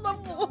in the middle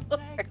of war.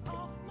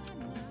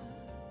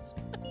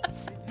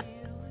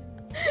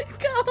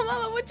 Kawa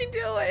mama, what you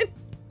doing?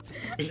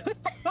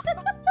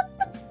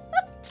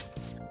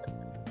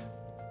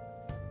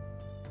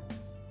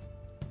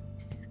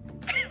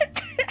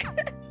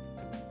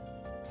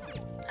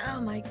 Oh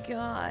my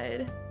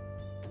god.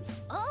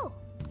 oh,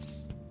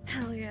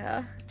 Hell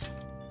yeah.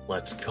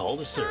 Let's call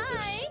the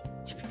service.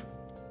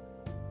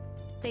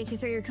 Thank you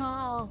for your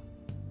call.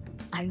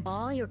 I'm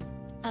all your...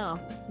 Oh,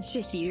 it's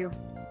just you.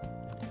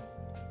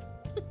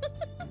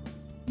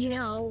 You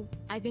know,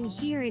 I've been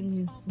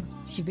hearing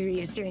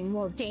Shibiri's doing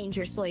more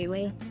dangerous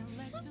lately.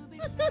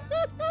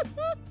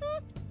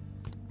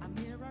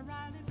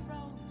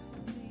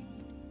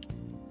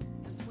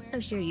 I'm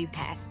sure you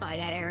passed by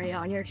that area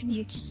on your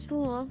commute to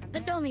school,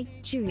 but don't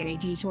make too many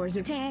detours,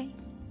 okay?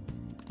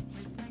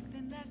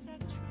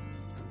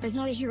 As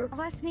long as you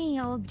request me,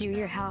 I'll do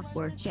your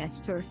housework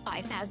just for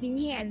 5,000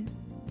 yen.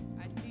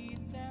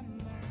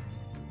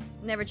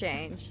 Never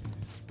change.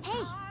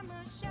 hey,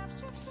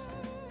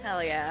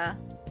 Hell yeah.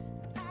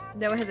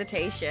 No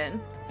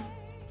hesitation.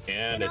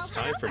 And it's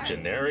time for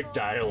generic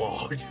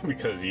dialogue,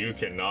 because you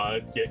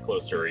cannot get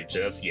close to her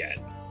just yet.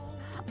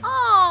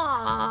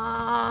 Aww.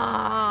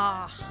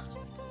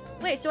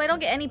 Wait, so I don't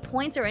get any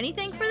points or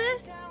anything for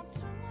this?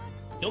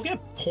 You'll get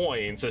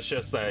points, it's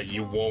just that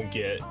you won't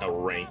get a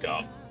rank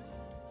up.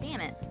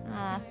 Damn it.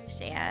 Aw,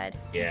 sad.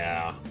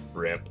 Yeah,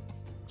 rip.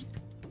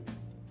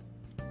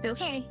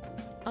 Okay,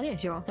 I'll get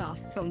dropped off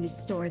from this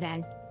store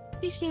then.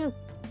 Please clean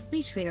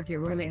up your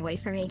room and wait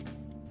for me.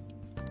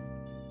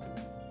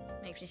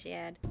 Makes me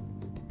sad.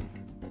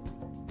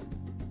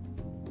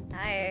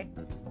 Hi.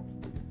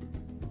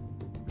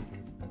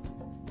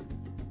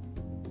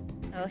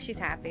 Oh, she's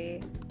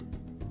happy.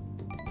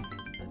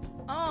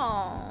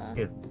 Oh.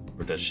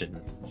 Or does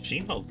she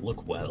not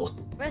look well?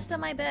 Rest on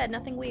my bed,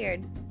 nothing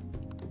weird.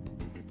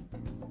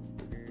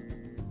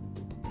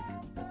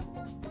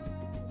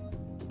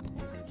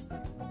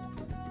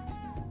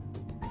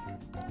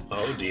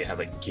 Oh, do you have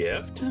a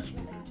gift?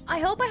 I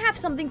hope I have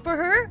something for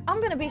her.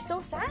 I'm gonna be so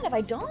sad if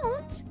I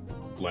don't.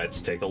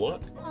 Let's take a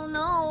look. Oh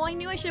no, I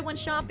knew I should have went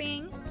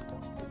shopping.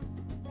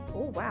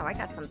 Oh wow, I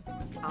got some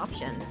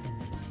options.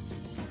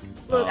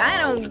 Look,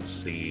 Let's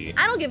see.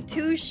 I don't give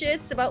two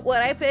shits about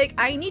what I pick.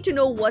 I need to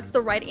know what's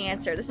the right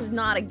answer. This is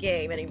not a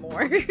game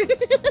anymore.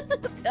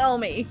 Tell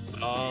me.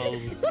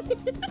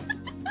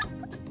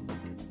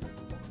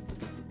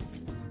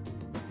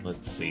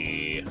 Let's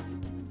see.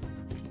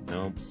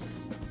 Nope.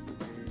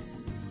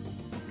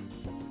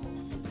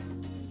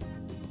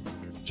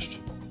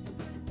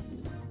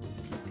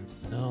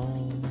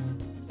 No.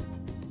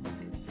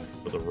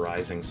 For the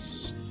rising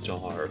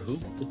star. Who?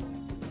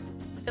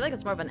 I feel like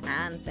it's more of an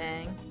Anne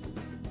thing.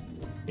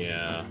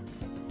 Yeah.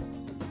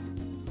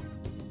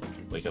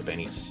 Wake up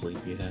any sleep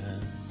you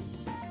had.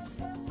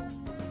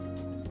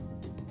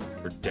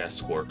 For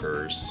desk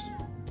workers.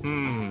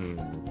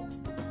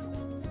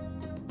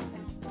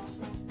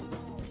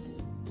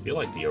 Feel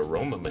like the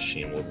aroma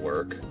machine would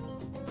work.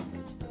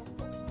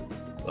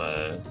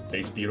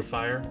 Face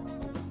beautifier?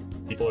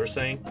 People are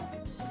saying?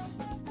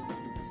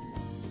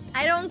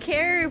 I don't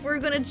care if we're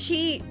gonna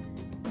cheat.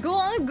 Go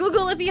on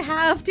Google if you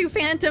have to,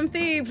 Phantom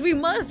Thieves. We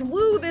must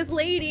woo this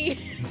lady.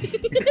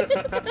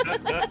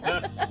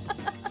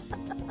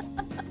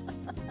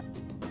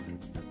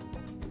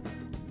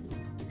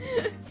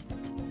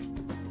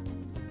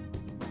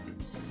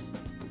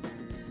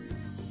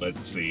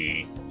 Let's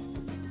see.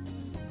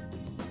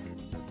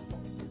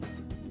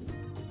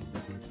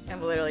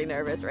 I'm literally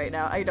nervous right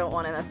now. I don't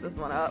want to mess this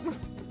one up.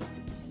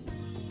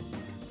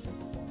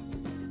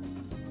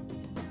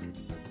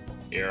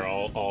 Here,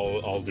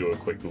 I'll do a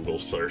quick Google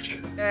search.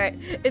 Alright,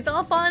 it's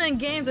all fun and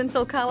games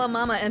until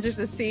Kawamama enters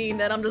the scene.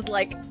 Then I'm just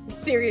like,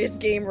 serious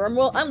gamer.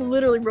 I'm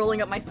literally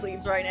rolling up my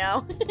sleeves right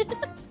now.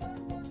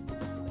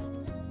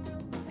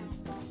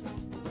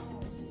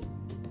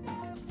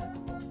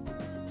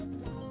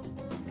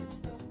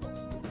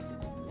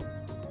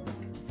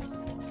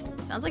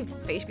 Sounds like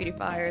face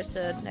beautifier is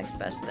the next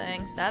best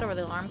thing. That or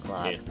the alarm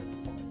clock.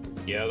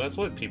 Yeah, that's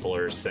what people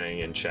are saying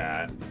in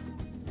chat.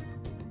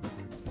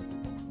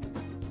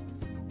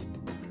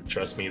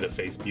 Trust me, the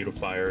face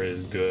beautifier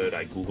is good.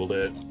 I googled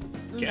it.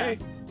 Okay.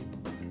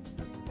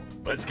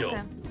 Let's go.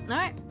 Okay.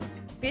 Alright.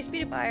 Face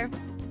beautifier.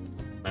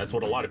 That's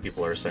what a lot of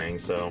people are saying,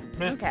 so...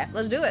 Okay,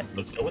 let's do it.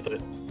 Let's go with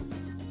it.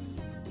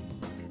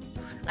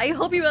 I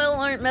hope you all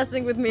aren't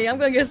messing with me. I'm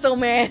gonna get so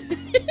mad.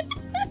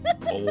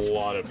 A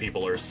lot of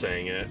people are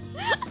saying it.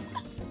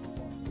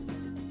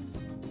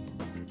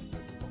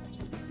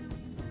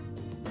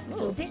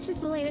 So this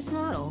is the latest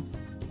model.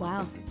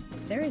 Wow,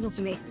 they're able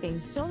to make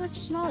things so much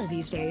smaller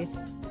these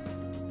days.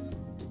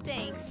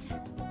 Thanks.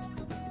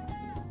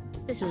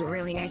 This is a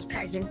really nice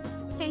present.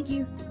 Thank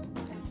you.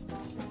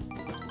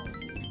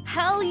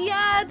 Hell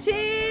yeah,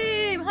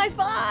 team! High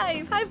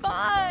five! High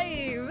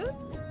five!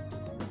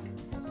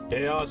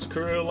 Chaos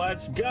crew,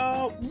 let's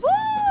go!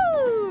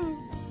 Woo!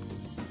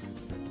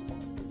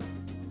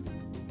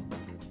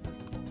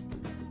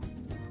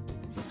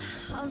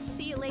 I'll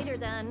see you later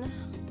then.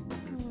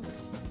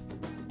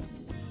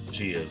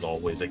 She is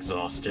always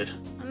exhausted.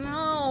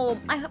 No,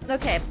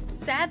 okay.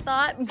 Sad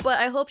thought, but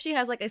I hope she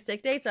has like a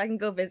sick day so I can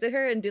go visit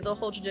her and do the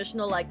whole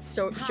traditional like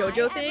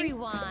shoujo Hi, thing.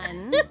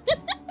 everyone.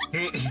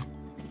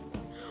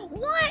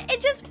 What? It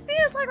just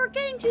feels like we're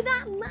getting to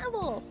that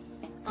level.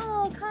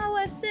 Oh,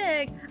 Kawa's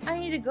sick. I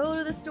need to go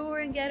to the store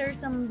and get her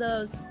some of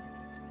those,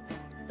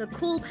 the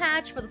cool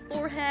patch for the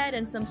forehead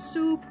and some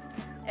soup,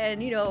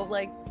 and you know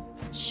like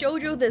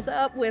shoujo this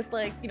up with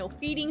like you know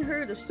feeding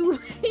her the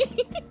soup.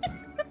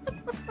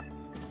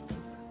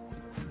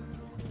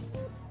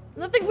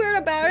 Nothing weird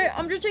about it.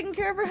 I'm just taking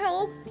care of her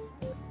health.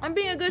 I'm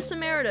being a good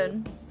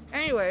Samaritan.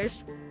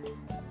 Anyways,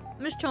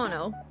 Miss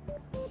Tono.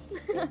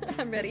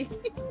 I'm ready.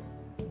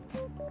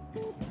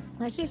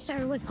 Let's get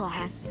started with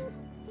class.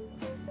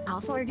 How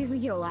far did we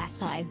go last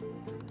time?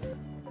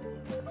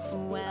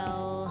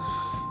 Well...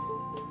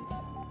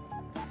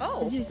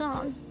 Oh.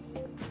 Zuzan.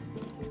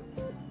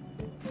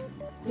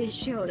 Miss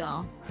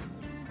Shodo.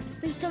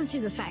 Please come to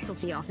the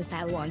faculty office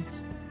at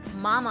once.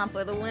 Mama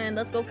for the win.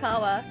 Let's go,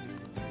 Kawa.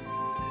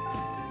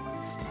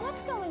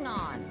 What's going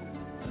on?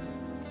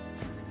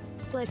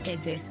 Let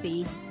this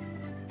be.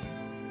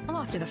 I'm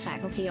off to the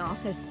faculty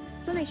office,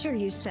 so make sure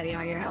you study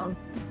on your own.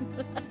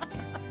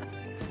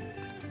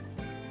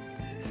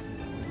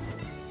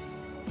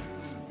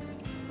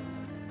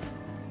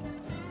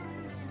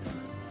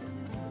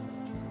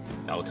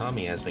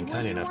 Alakami has been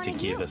kind enough to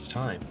give us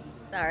time.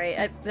 Sorry,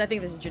 I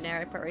think this is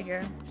generic part right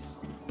here.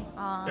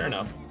 Fair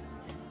enough.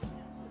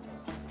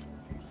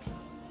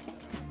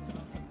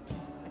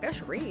 I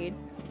guess read.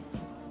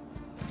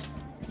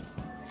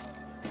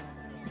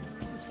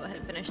 Let's go ahead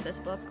and finish this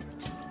book.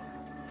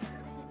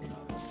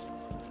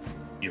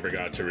 You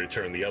forgot to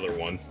return the other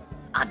one.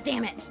 Ah,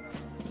 damn it!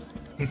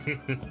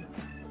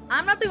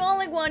 I'm not the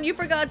only one. You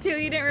forgot too.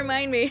 You didn't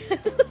remind me.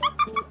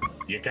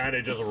 You kind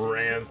of just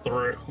ran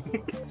through.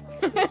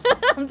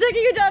 I'm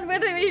taking you down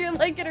with me, whether you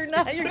like it or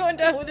not. You're going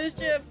down with this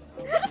ship.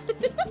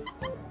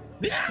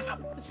 Yeah.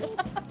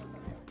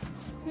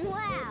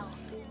 Wow.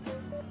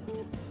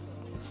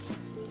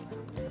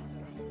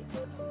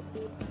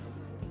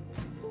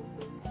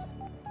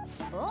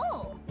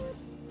 Oh.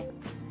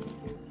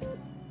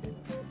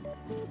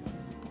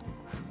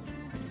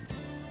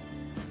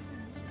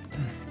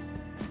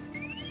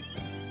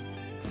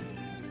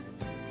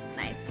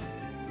 Nice.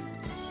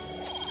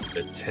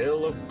 The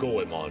Tale of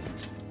Goemon.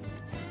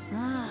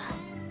 Ah.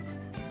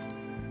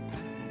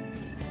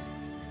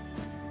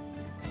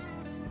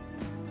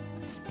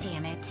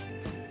 Damn it.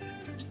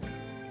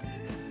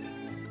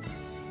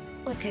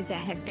 What could that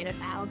have been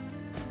about?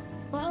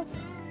 Well,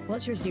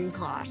 let's resume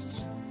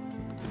class.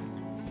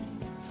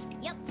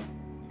 Yep.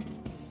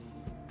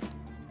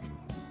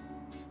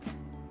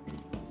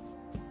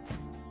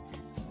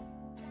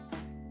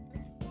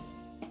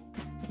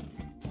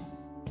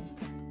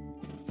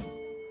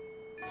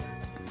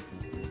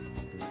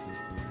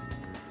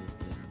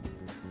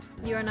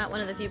 You are not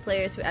one of the few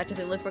players who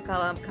actively look for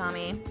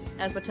Kami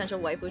as potential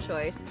waifu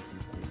choice.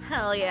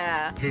 Hell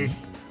yeah.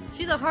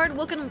 She's a hard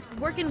working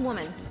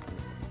woman.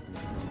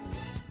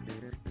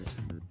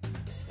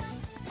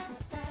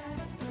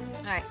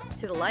 Alright,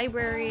 to the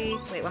library.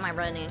 Wait, what am I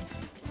running?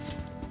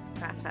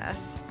 Fast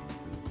pass.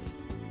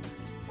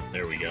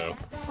 There we go.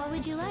 What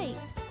would you like?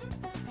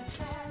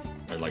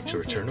 I'd like to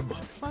Thank return you. a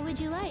book. What would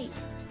you like?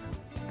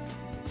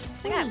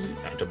 Yeah. Free.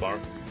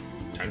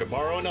 Time to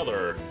borrow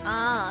another.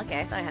 Oh,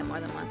 okay. I thought I had more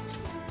than one.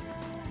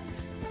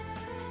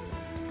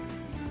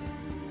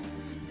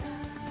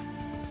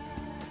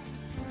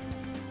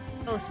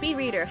 Oh, speed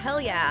reader.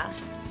 Hell yeah.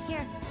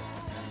 Here.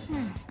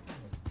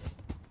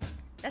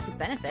 That's a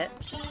benefit.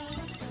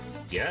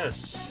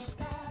 Yes.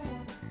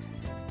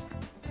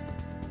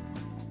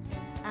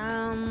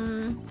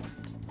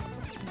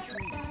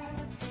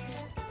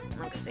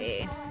 Let's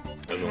see.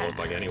 Doesn't look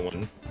like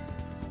anyone.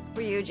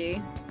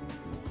 Ryuji.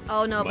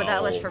 Oh no, but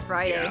that was for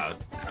Friday.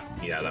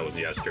 Yeah, that was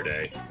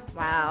yesterday.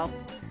 Wow.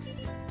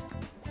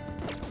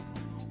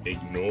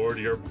 Ignored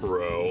your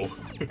bro.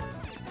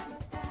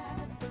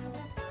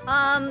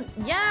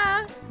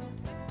 Yeah.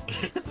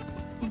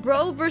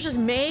 Bro versus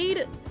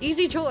maid?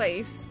 Easy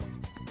choice.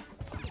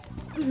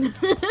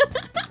 Exciting.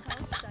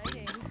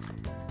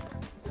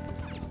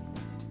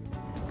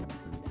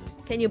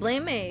 Can you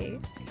blame me?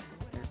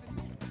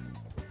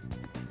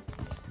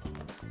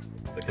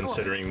 But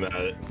considering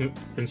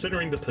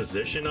the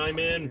position I'm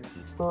in,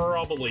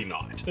 probably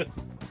not.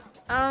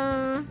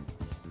 I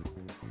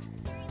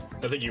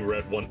think you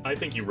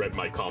read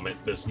my comment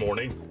this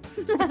morning.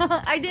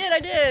 I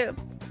did.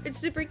 It's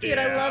super cute.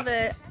 I Yeah. love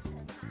it.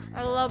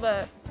 I love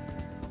it.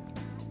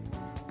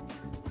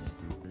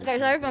 Okay,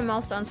 sorry if my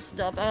mouth's done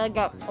stuff. I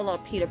got a lot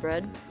of pita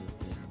bread.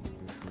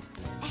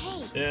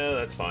 Hey, Yeah,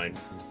 that's fine.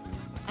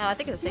 Oh, I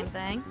think it's the same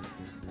thing.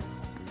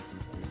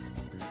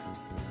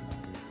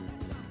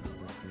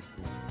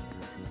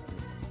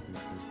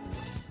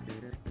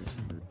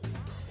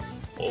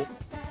 Oh,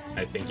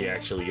 I think you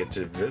actually get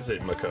to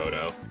visit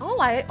Makoto.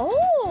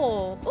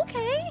 Oh,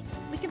 okay.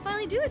 We can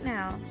finally do it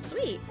now.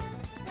 Sweet.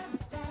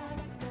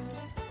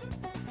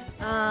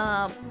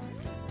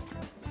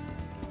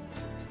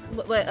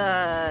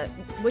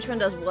 Which one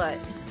does what?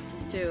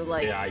 To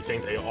like? Yeah, I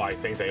think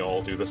they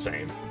all do the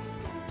same.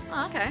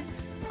 Oh, okay.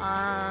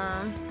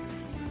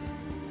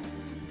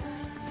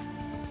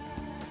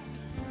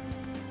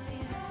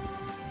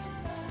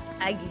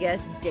 I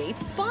guess date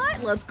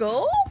spot. Let's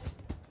go.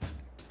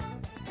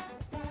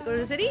 Let's go to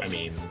the city. I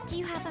mean, do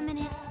you have a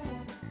minute?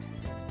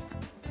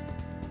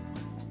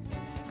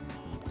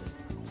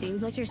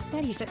 Seems like your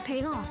studies are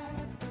paying off.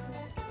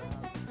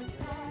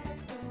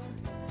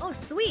 Oh,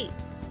 sweet.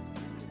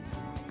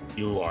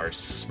 you are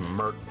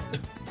smart.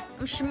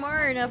 I'm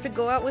smart enough to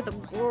go out with a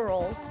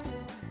girl.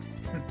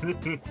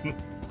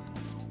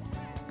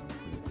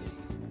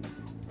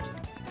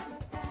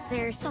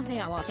 There's something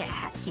I want to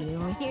ask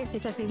you, if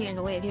it doesn't get in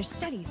the way of your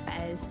studies,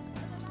 that is.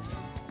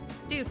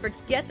 Dude,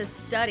 forget the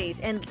studies.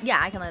 And yeah,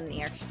 I can let in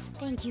here.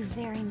 Thank you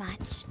very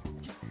much.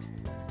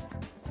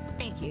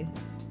 Thank you.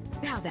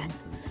 Now then,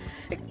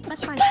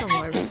 let's find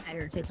somewhere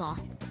better to talk.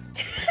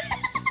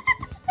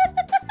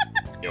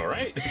 You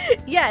alright?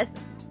 Yes.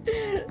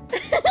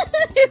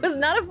 It was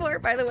not a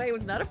fart, by the way. It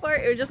was not a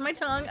fart. It was just my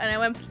tongue, and I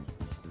went.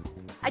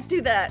 I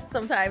do that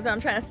sometimes when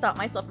I'm trying to stop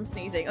myself from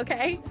sneezing,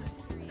 okay?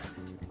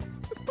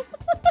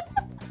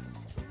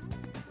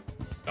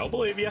 I'll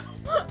believe you.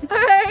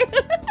 Alright.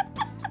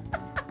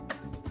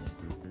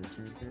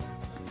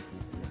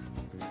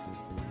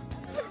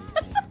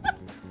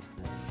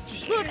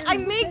 Look, I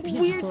make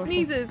weird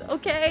sneezes,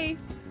 okay?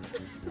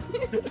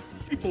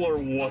 People are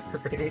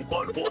wondering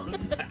what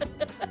was that.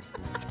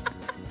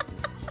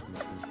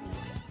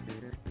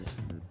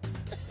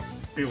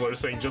 People are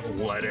saying just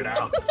let it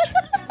out.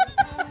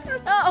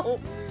 No!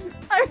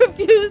 I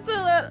refuse to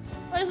let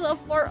myself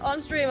fart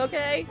on stream,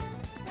 okay?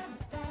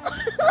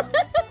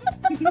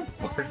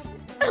 Of course.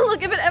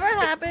 Look, if it ever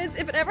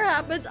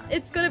happens,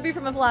 it's gonna be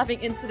from a laughing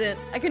incident.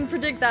 I can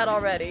predict that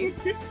already.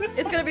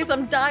 It's gonna be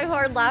some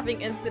die-hard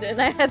laughing incident.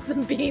 I had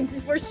some beans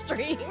before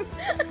stream.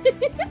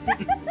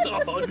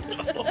 Oh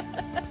no.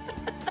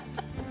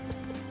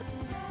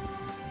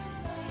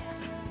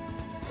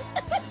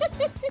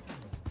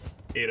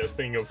 Ate a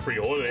thing of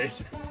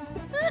frijoles.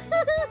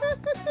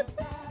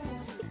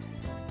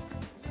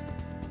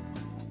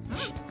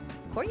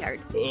 Courtyard.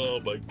 Oh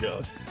my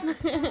god.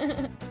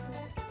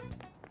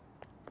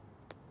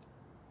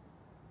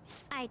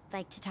 I'd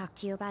like to talk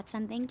to you about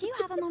something. Do you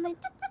have a moment?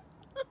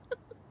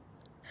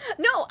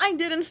 No, I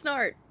didn't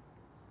snort.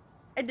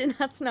 I did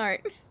not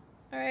snort.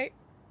 Alright.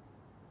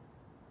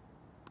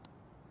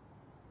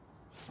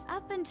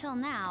 Up until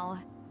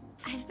now,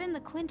 I've been the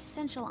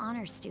quintessential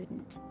honor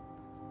student.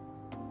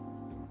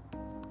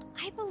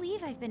 I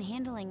believe I've been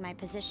handling my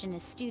position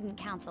as student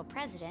council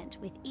president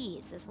with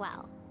ease as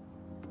well.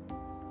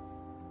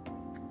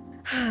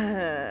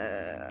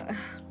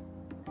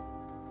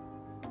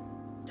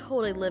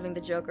 Totally living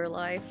the Joker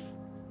life.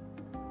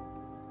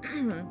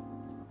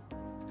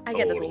 I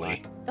get this a lot.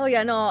 Totally. Oh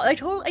yeah, no, I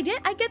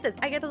get this.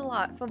 I get this a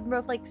lot from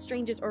both like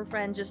strangers or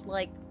friends, just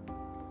like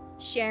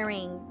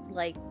sharing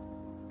like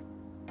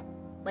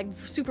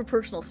super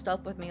personal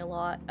stuff with me a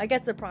lot. I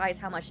get surprised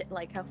how much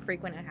how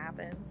frequent it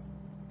happens.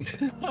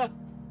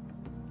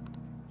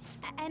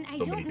 And I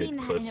So don't many mean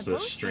good that in a clips this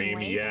boasting stream.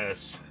 way.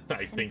 Yes,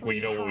 That's I think we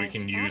simply know what how we I've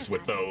can thought use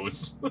with about it.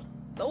 those.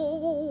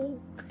 Oh.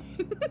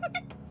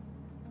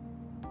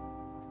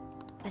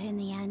 But in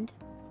the end,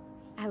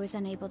 I was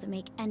unable to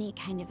make any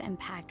kind of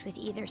impact with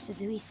either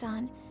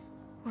Suzui-san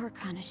or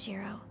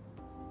Kaneshiro.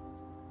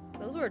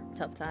 Those were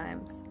tough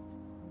times.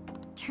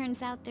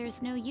 Turns out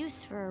there's no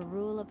use for a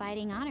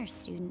rule-abiding honor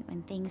student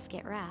when things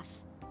get rough.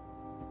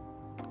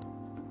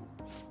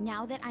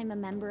 Now that I'm a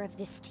member of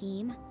this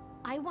team,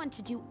 I want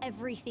to do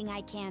everything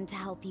I can to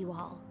help you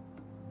all.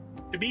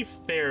 To be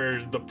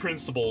fair, the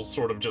principal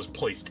sort of just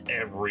placed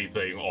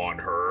everything on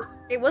her.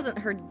 It wasn't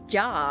her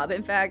job.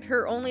 In fact,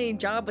 her only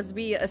job was to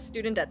be a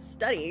student at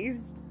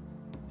studies.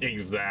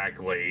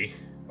 Exactly.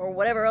 Or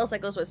whatever else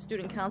that goes with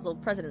student council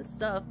president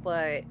stuff,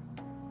 but...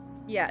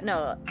 Yeah,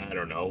 no. I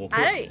don't know.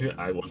 I-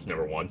 I was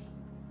never one.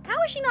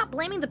 How is she not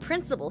blaming the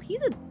principal?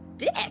 He's a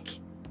dick.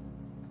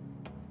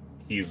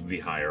 He's the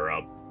higher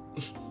up.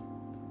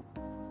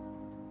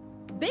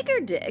 Bigger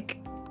dick.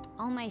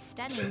 All my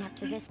studying up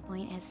to this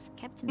point has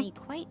kept me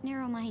quite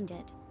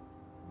narrow-minded.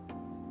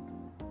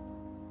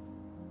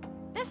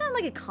 That sounds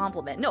like a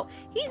compliment. No,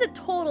 he's a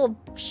total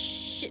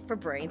shit for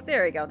brains.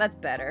 There we go. That's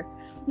better.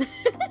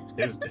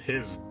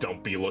 His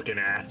dumpy looking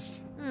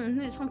ass.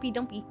 His humpy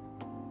dumpy.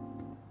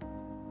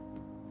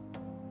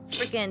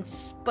 Freaking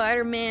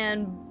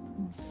Spider-Man,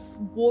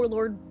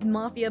 warlord,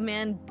 mafia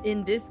man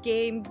in this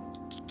game.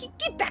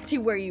 Get back to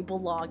where you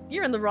belong.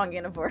 You're in the wrong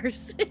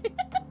universe.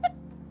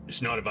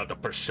 It's not about the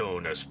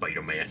persona,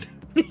 Spider-Man.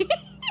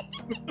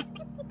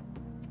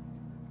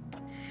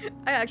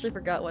 I actually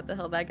forgot what the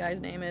hell that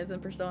guy's name is in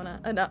Persona.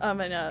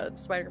 In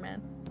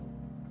Spider-Man.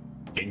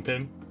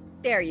 Kingpin?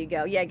 There you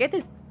go. Yeah, get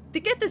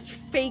this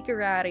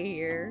faker out of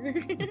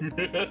here.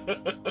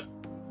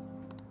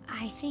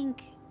 I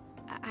think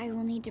I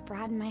will need to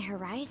broaden my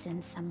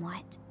horizons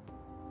somewhat.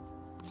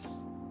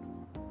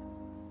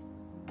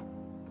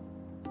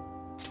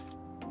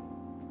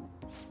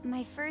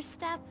 My first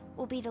step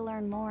will be to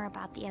learn more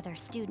about the other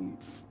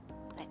students.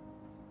 But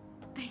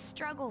I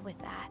struggle with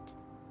that.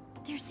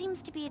 There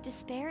seems to be a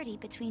disparity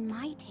between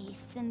my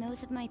tastes and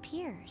those of my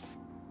peers.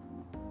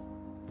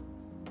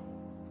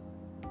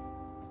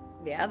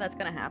 Yeah, that's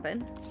gonna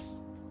happen.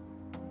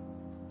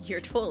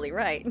 You're totally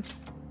right.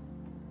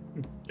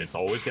 It's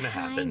always gonna I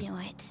happen. knew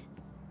it.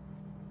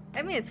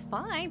 I mean, it's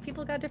fine.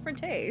 People got different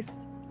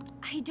tastes.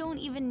 I don't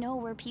even know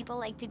where people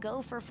like to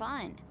go for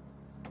fun.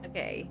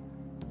 Okay.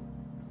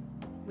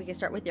 We can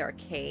start with the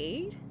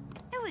arcade.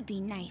 It would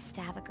be nice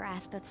to have a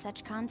grasp of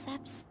such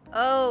concepts.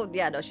 Oh,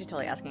 yeah, no, she's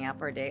totally asking out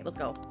for a date. Let's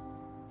go.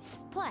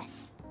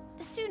 Plus,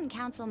 the student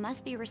council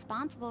must be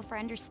responsible for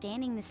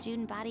understanding the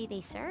student body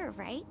they serve,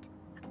 right?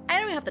 I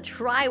don't even have to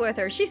try with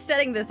her. She's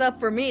setting this up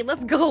for me.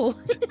 Let's go.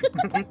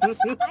 I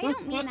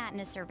don't mean that in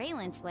a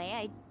surveillance way.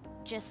 I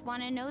just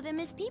want to know them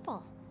as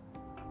people.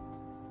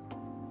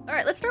 All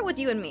right, let's start with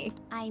you and me.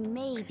 I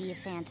may be a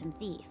phantom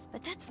thief,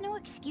 but that's no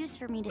excuse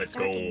for me to Let's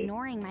start go.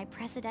 ignoring my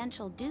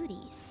presidential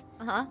duties.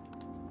 Uh-huh.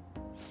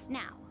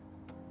 Now,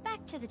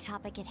 back to the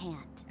topic at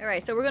hand. All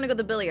right, so we're gonna go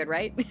to billiard,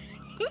 right?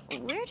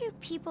 Where do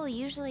people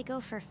usually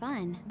go for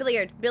fun?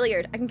 Billiard.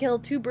 I can kill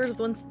two birds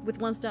with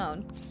one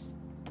stone.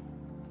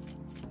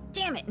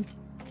 Damn it.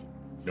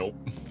 Nope.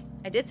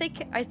 I did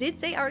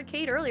say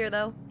arcade earlier,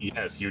 though.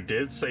 Yes, you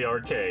did say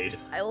arcade.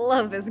 I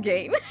love this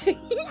game.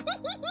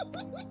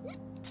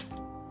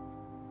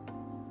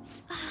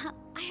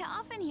 I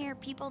often hear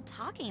people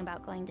talking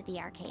about going to the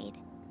arcade.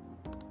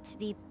 To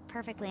be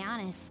perfectly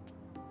honest,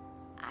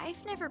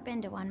 I've never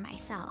been to one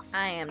myself.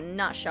 I am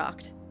not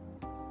shocked.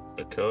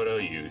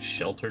 Dakota, you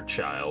sheltered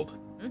child.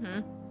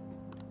 Mm-hmm.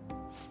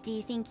 Do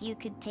you think you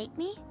could take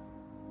me?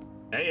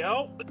 Hey,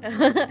 yo!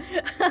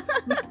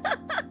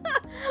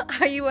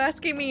 Are you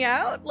asking me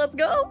out? Let's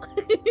go.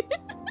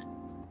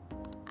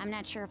 I'm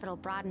not sure if it'll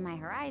broaden my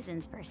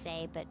horizons per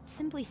se, but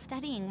simply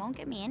studying won't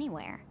get me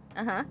anywhere.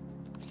 Uh-huh.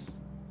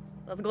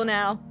 Let's go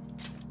now.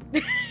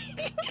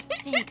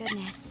 Thank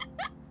goodness.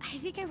 I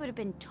think I would have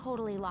been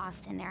totally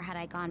lost in there had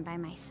I gone by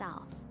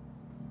myself.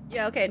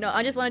 Yeah, okay, no,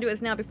 I just want to do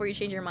this now before you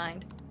change your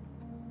mind.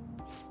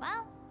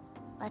 Well,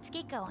 let's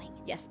get going.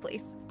 Yes,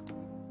 please.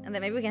 And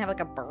then maybe we can have like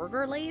a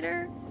burger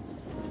later?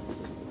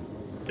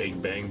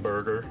 Big Bang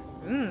Burger.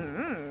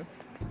 Mm-hmm.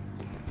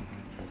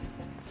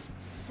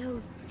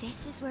 So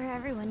this is where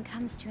everyone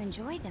comes to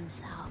enjoy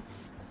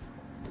themselves.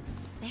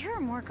 There are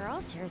more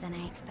girls here than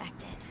I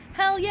expected.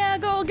 Hell yeah,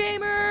 go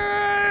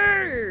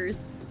gamers!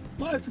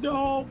 Let's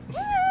go!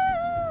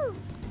 Woo!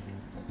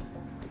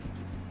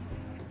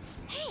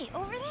 Hey,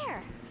 over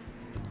there!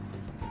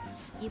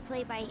 You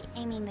play by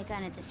aiming the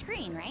gun at the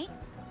screen, right?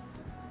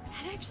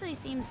 That actually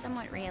seems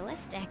somewhat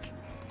realistic.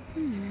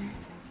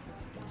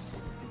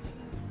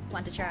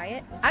 Want to try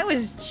it? I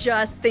was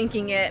just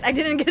thinking it. I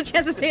didn't get a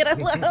chance to say it out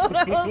loud.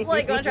 I was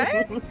like, wanna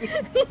try it?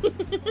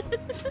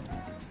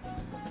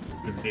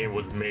 This game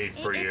was made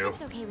for If you.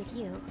 it's okay with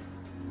you.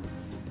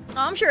 Oh,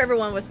 I'm sure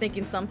everyone was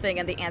thinking something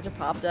and the answer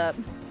popped up.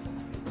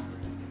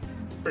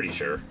 Pretty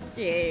sure.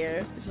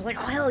 Yeah. It's just like,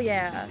 oh, hell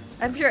yeah.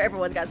 I'm sure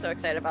everyone got so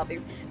excited about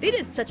these. They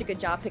did such a good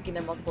job picking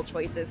their multiple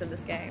choices in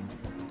this game.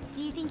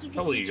 Do you think you could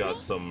Probably you teach got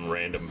me? some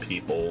random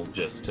people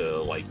just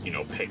to, like, you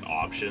know, pick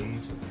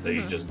options. They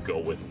just go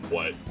with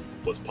what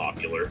was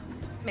popular.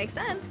 Makes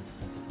sense.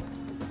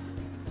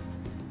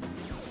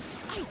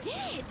 I did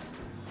it!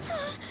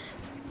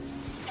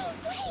 No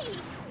way!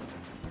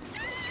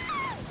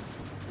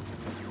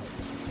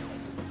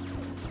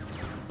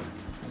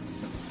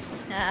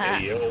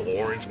 Hey, yo,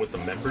 Orange with the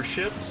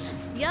memberships.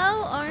 Yo,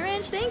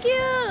 Orange, thank you!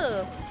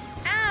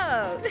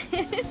 Ow!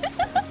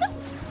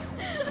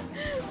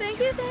 Thank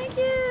you, thank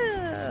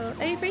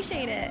you! I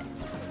appreciate it.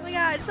 Oh my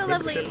god, it's so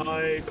lovely. Membership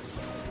hype.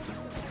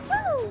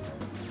 Woo!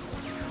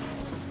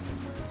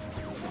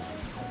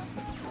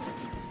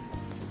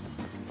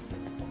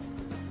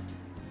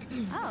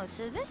 Oh,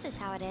 so this is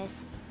how it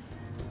is.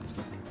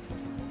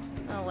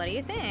 Well, what do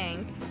you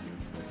think?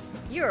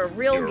 You're a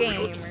real You're a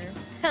real- gamer.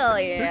 Hell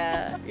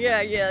yeah.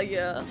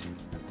 Yeah. Of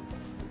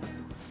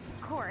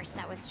course,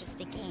 that was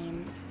just a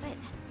game, but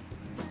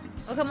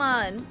Oh, come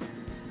on.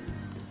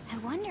 I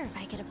wonder if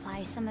I could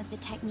apply some of the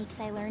techniques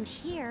I learned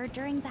here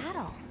during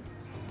battle.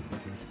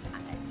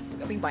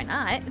 I mean, why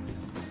not?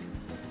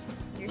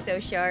 You're so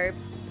sharp.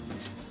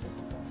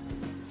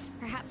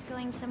 Perhaps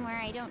going somewhere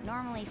I don't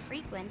normally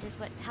frequent is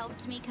what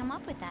helped me come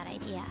up with that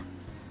idea.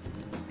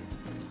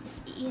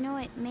 You know,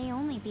 it may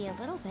only be a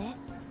little bit,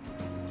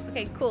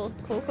 Okay, cool.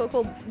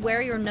 Where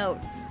are your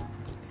notes?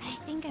 but I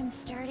think I'm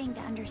starting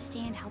to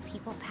understand how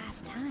people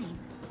pass time.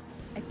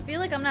 I feel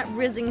like I'm not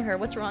rizzing her.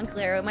 What's wrong,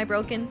 Clara? Am I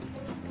broken?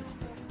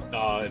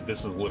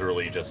 This is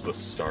literally just the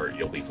start.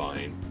 You'll be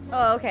fine.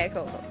 Oh, okay,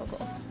 cool.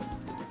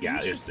 Yeah,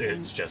 Interesting.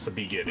 it's just the I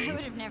beginning.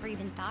 would have never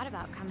even thought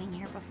about coming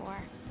here before.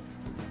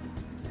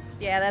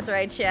 Yeah, that's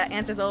right, chat.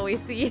 Answers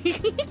always C.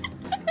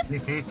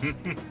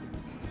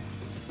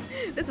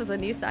 This was a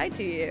new side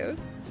to you.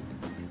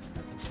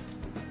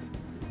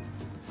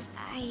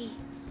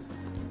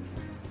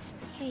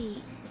 Hey,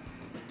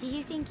 do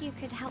you think you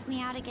could help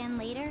me out again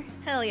later?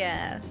 Hell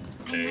yeah.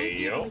 I might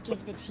be able Hey-yo. to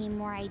give the team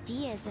more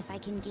ideas if I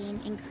can gain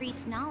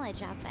increased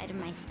knowledge outside of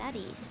my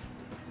studies.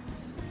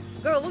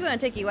 Girl, we're gonna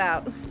take you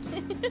out.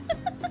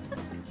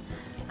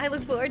 I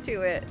look forward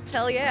to it.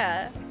 Hell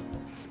yeah.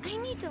 I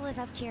need to live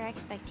up to your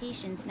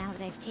expectations now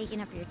that I've taken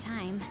up your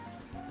time.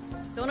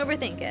 Don't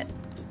overthink it.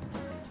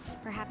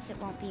 Perhaps it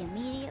won't be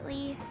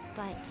immediately,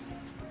 but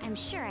I'm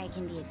sure I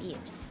can be of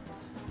use.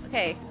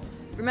 Okay,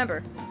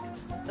 remember,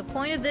 the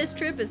point of this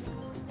trip is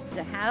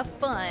to have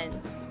fun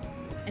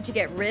and to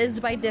get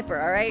rizzed by Dipper,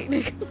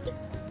 alright?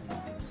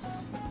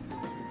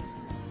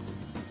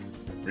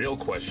 Real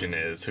question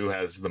is, who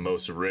has the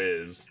most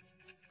Riz?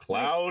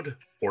 Cloud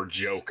or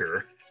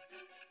Joker?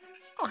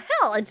 Oh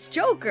hell, it's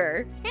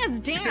Joker! Hands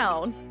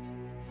down!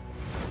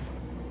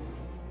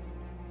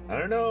 I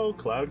don't know.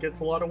 Cloud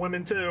gets a lot of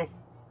women too.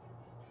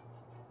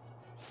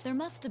 There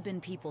must have been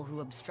people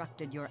who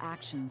obstructed your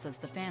actions as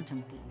the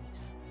Phantom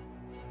Thieves.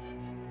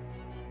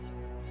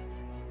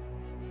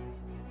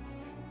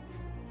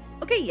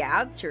 Okay,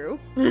 yeah, true.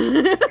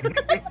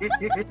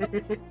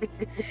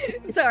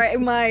 Sorry,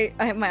 my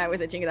eye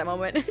was itching at that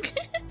moment.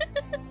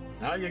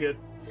 Ah, you're good.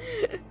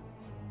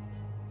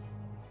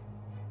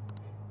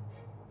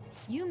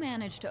 You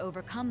managed to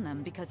overcome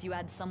them because you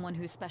had someone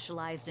who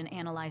specialized in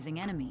analyzing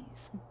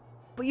enemies.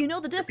 But you know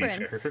the To be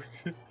difference.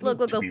 fair.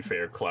 Look, To be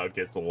fair, Cloud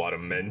gets a lot of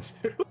men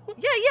too.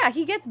 Yeah,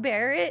 he gets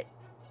Barrett.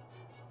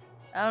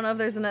 I don't know if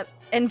there's an...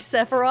 And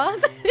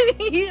Sephiroth.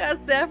 He has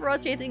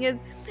Sephiroth chasing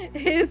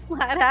his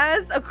flat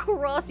ass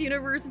across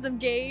universes of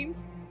games.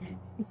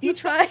 He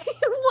tried...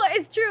 What?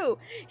 It's true.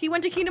 He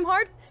went to Kingdom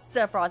Hearts,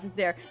 Sephiroth is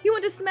there. He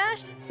went to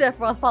Smash,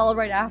 Sephiroth followed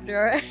right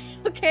after.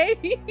 Okay?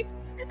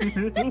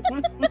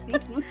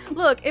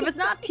 Look, if it's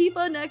not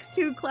Tifa next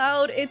to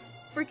Cloud, it's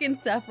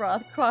freaking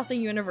Sephiroth crossing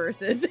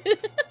universes.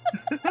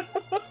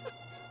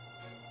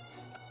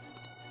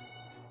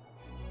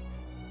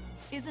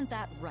 Isn't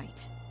that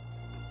right?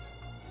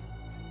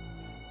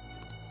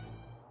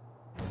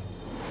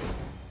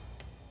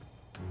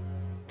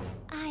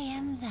 I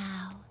am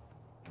thou.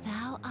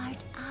 Thou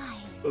art I.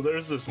 So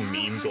there's this Thou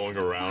meme hast going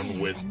around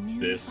acquired with a new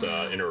this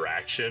vow.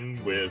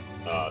 interaction with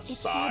It shall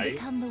Sai.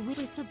 become the wit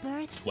of the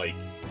birth. Like,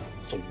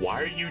 so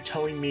why are you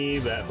telling me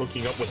that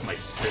hooking up with my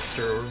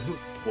sister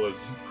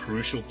was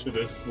crucial to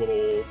this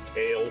little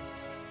tale?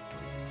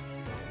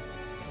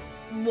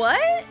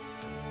 What?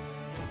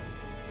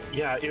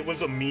 Yeah, it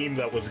was a meme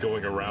that was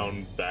going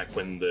around back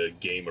when the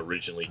game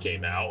originally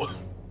came out.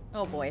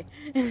 Oh boy.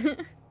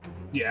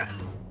 Yeah.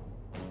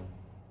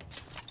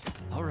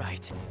 All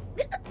right.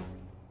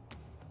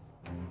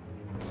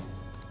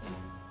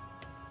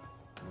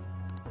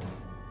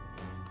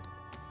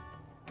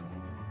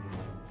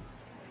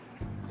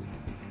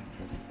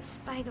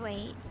 By the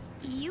way,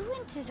 You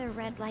went to the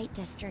red light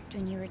district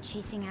when you were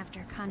chasing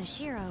after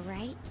Kanashiro,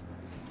 right?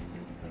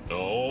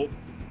 No.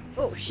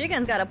 Oh,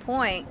 Shigen's got a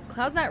point.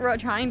 Cloud's not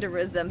trying to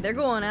riz them. They're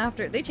going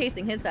after. They're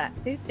chasing his back.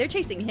 See, they're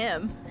chasing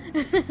him.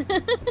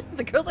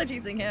 The girls are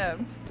chasing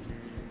him.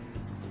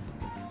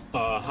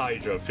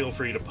 Hydra, feel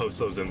free to post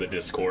those in the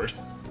Discord.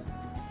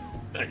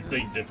 I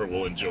think Dipper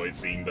will enjoy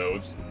seeing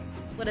those.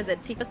 What is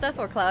it? Tifa stuff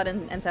or Cloud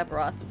and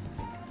Sephiroth?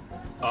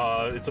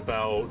 It's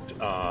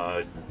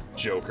about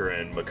Joker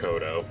and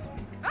Makoto.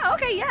 Oh,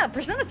 okay, yeah.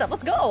 Persona stuff.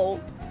 Let's go.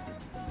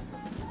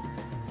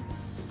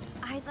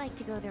 I'd like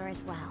to go there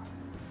as well.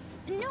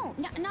 No,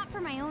 not for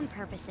my own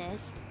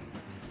purposes.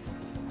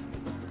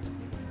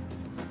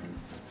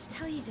 To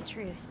tell you the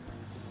truth,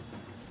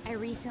 I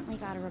recently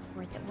got a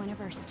report that one of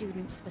our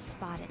students was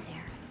spotted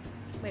there.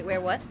 Wait, where?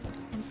 What?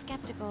 I'm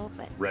skeptical,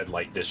 but Red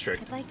Light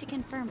District. I'd like to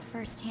confirm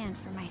firsthand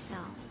for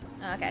myself.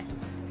 Oh, okay.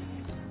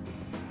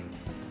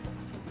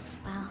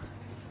 Well,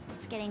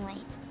 it's getting late.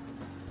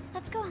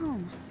 Let's go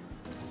home.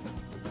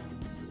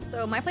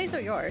 So my place or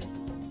yours?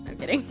 I'm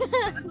kidding.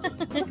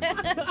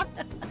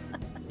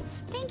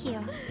 Thank you.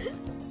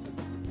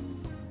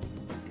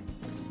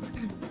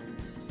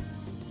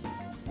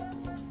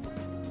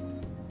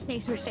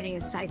 Thanks for setting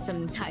aside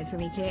some time for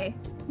me today.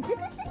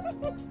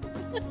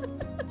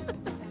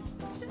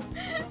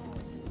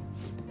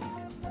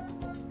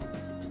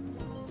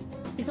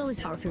 It's always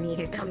hard for me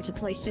to come to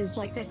places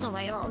like this on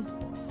my own,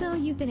 so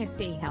you've been a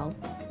big help.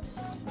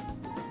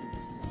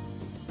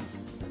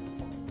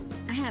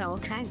 I had all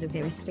kinds of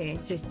new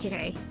experiences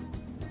today.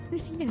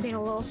 It's even been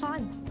a little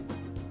fun.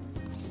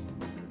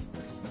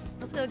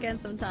 Let's go again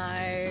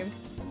sometime.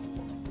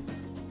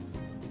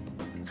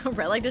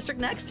 Red Light District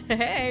next?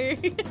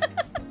 Hey!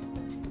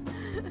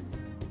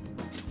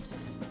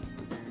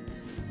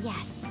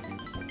 Yes.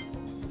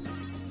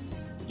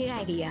 Good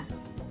idea.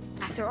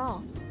 After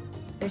all,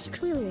 there's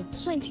clearly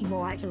plenty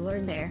more I can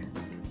learn there.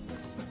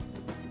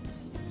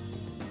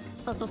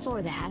 But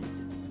before that,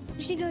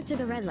 we should go to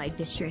the Red Light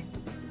District,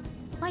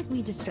 like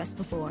we discussed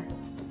before.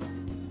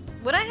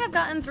 Would I have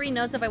gotten 3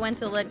 notes if I went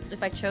to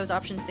if I chose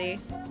option C?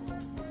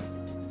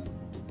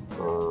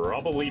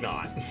 Probably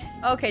not.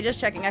 Okay, just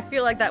checking. I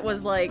feel like that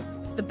was like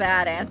the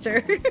bad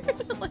answer.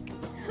 Like,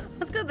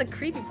 let's go to the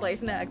creepy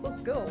place next.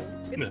 Let's go.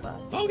 Good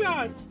spot. Oh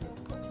god!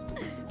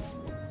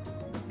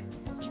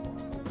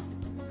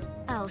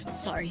 Oh,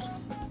 sorry.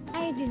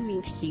 I didn't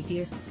mean to keep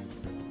you.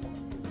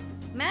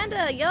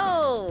 Amanda,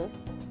 yo!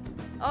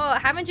 Oh,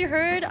 haven't you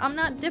heard? I'm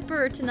not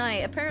Dipper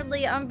tonight.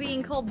 Apparently, I'm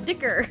being called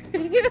Dicker.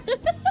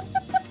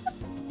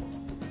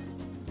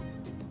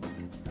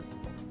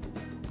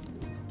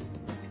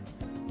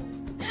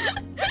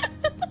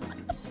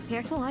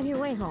 Careful on your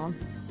way home.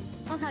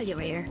 I'll call you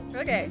later.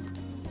 Okay,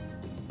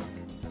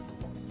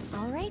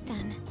 All right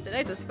then.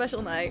 tonight's a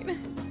special night.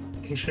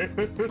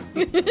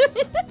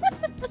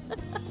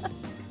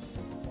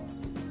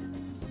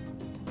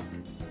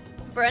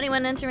 For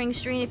anyone entering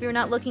stream, if you're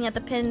not looking at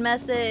the pinned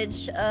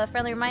message,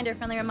 friendly reminder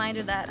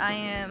that I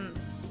am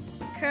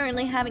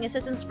currently having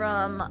assistance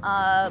from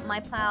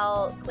my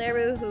pal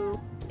Claru, who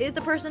is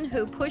the person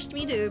who pushed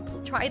me to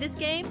try this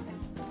game.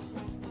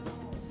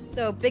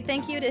 So big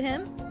thank you to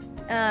him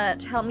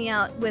to help me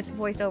out with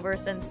voiceover,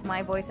 since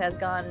my voice has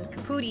gone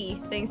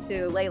kapooty thanks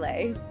to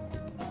Lele.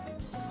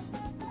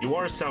 You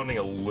are sounding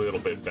a little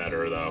bit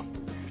better though.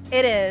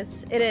 It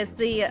is. It is.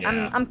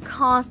 Yeah. I'm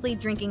constantly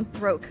drinking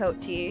throat coat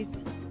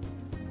teas.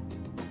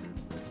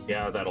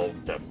 Yeah, that'll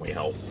definitely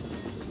help.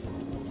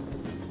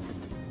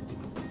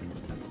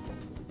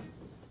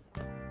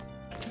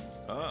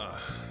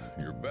 Ah,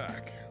 you're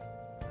back.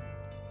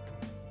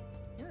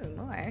 Ooh,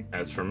 more.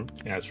 As for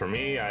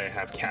me, I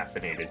have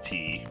caffeinated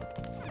tea.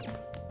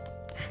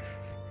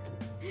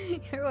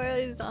 Your oil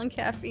is on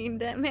caffeine,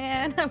 dead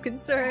man. I'm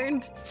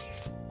concerned.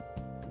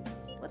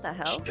 What the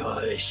hell?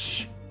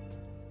 Shush.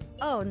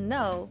 Oh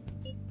no.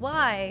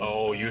 Why?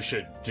 Oh, you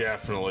should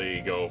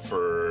definitely go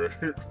for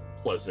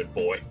Pleasant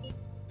Boy.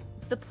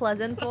 The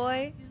pleasant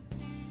boy?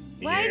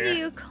 Why do Yeah.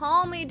 you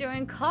call me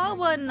during call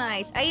one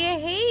nights? I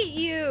hate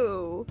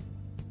you.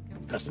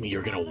 Trust me,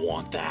 you're gonna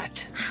want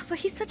that. But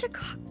he's such a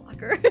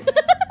cockblocker.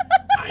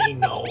 I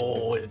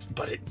know,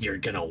 but you're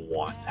gonna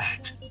want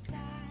that.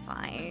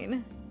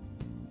 Fine.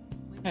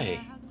 Hey,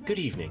 good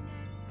evening.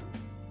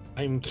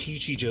 I'm in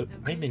Kichi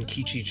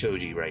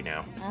Choji right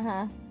now.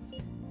 Uh-huh.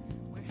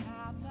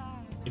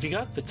 If you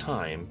got the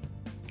time,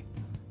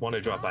 want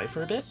to drop by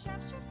for a bit?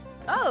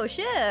 Oh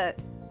shit.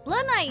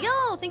 Blood Knight,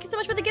 yo! Thank you so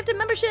much for the gifted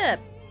membership!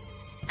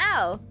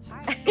 Ow!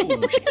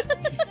 Oh, shit.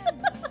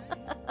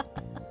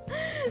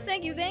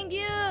 Thank you, thank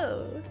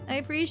you! I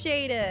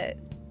appreciate it.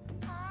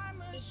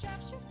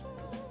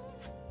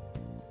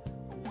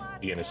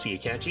 You gonna see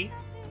Akachi?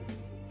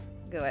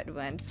 Go at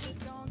once.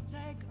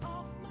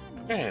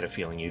 I had a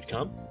feeling you'd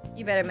come.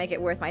 You better make it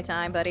worth my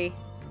time, buddy.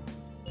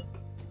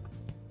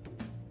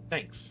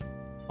 Thanks.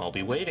 I'll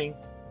be waiting.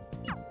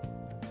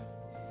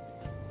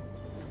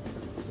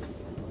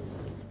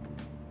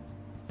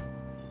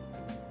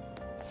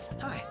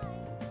 Hi.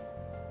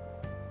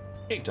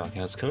 Hey,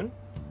 Doghouse-kun.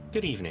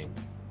 Good evening.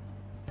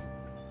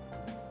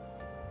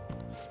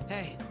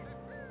 Hey.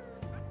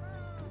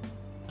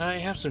 I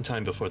have some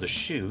time before the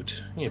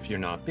shoot. If you're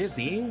not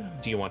busy,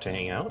 do you want to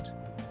hang out?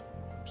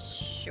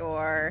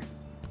 Sure.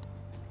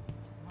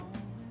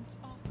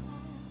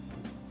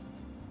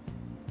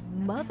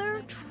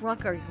 Mother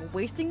trucker, you're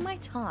wasting my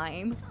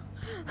time.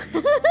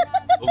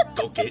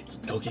 Go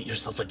get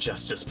yourself a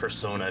justice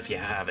persona if you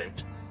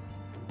haven't.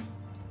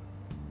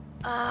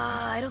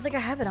 I don't think I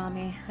have it on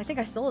me. I think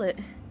I sold it.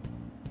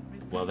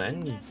 Well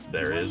then,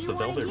 there is the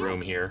Velvet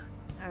Room here.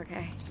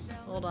 Okay.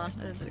 Hold on.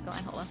 Is it going?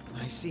 Hold on.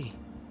 I see.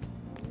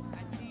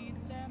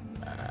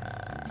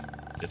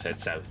 Just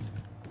head south.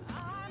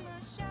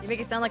 You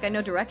make it sound like I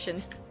know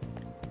directions.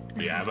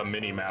 We have a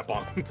mini map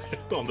on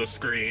on the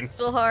screen.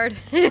 Still hard.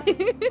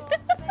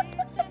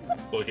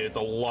 Look, it's a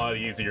lot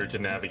easier to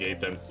navigate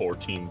than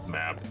 14's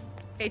map.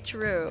 Hey,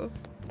 true.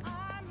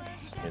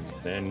 And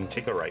then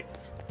take a right.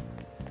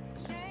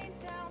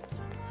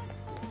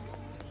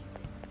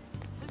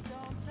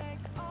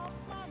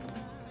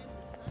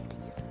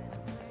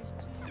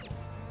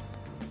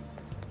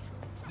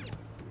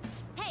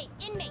 Hey,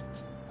 inmate!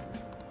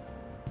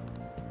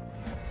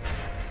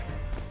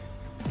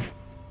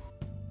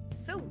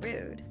 So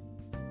rude.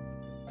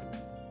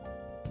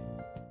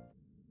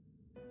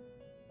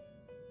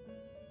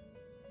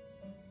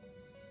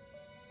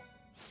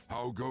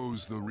 How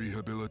goes the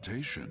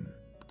rehabilitation?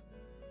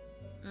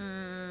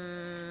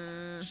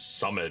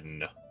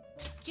 Summon.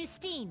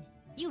 Justine,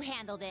 you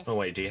handle this. Oh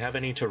wait, do you have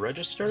any to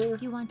register?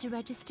 You want to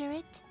register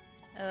it?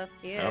 A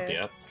few. Oh,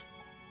 yeah.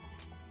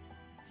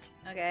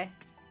 Okay.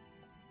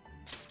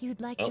 You'd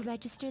like Oh. to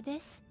register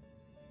this?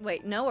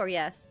 Wait, no or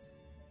yes?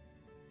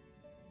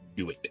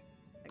 Do it.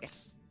 Okay.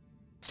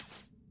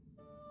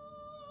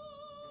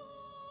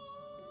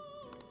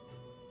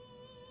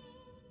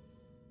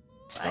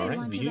 All You right,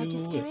 want to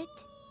register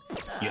it?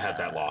 You had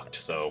that locked,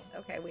 so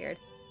Okay, weird.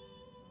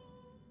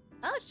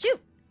 Oh, shoot!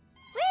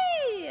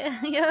 Whee!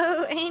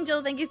 Yo,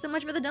 Angel, thank you so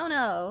much for the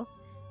dono.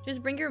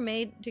 Just bring your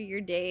maid to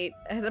your date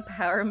as a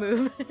power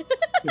move.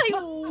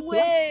 I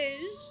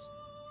wish!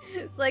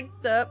 It's like,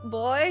 sup,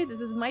 boy?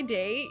 This is my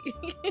date.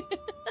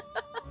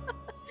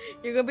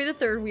 You're gonna be the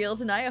third wheel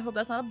tonight. I hope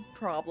that's not a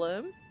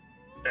problem.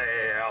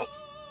 Damn.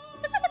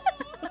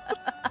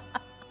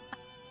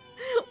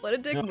 What a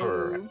dick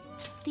move.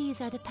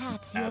 These are the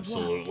paths you have walked.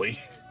 Absolutely.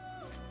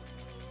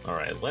 All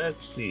right,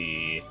 let's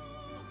see.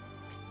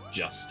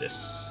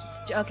 Justice.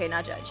 Okay,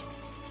 not judge.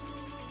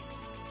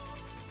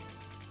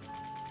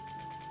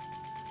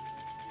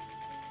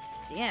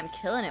 Damn,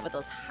 killing it with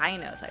those high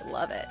notes. I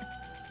love it.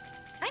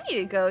 I need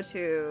to go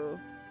to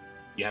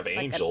You have like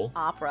Angel. an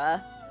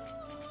opera.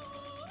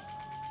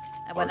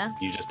 I Or wanna?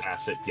 You just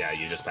pass it. Yeah,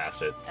 you just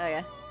pass it. Oh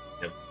yeah.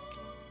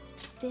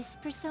 This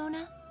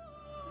persona?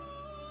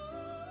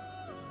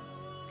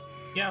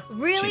 Yeah.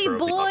 Really, cheaper of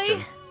the boy?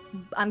 option.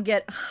 I'm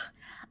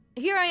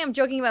Here I am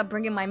joking about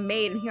bringing my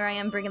maid, and here I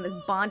am bringing this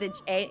bondage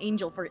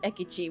angel for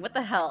Ekichi. What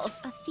the hell?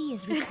 A fee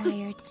is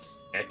required.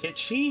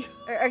 Ekichi?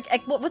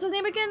 What's his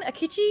name again?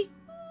 Akichi?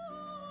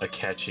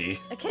 Akechi.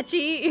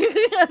 Akechi?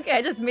 Okay,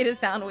 I just made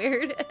it sound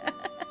weird.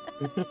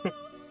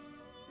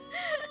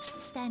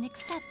 Then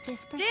accept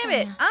this persona. Damn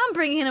it! I'm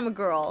bringing him a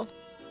girl.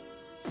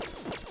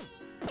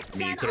 I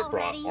mean, you could have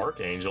brought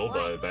Archangel,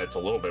 but that's a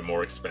little bit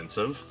more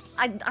expensive.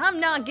 I'm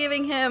not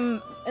giving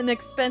him an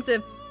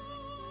expensive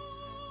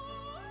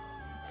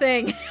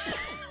thing.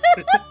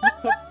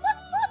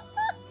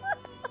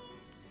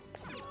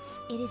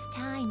 It is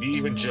time.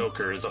 Even inmate.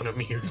 Joker is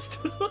unamused.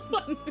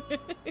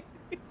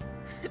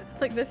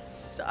 Like, this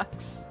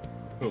sucks.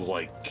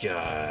 Like,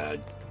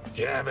 God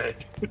damn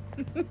it.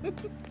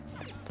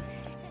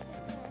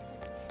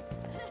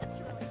 That's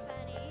really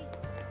funny.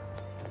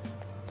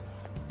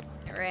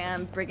 Here I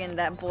am bringing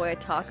that boy a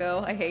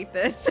taco. I hate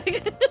this.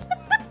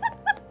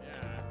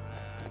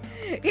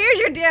 Here's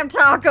your damn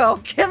taco.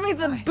 Give me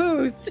the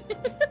boost.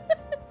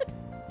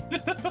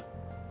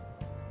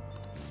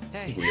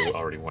 Hey. We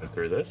already went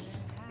through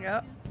this.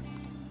 Yep.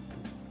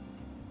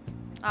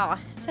 Oh,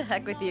 to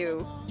heck with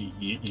you.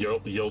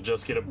 You'll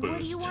just get a boost.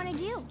 What do you want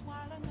to do?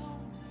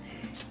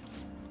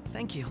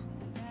 Thank you.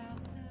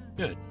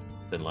 Good.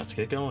 Then let's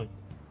get going.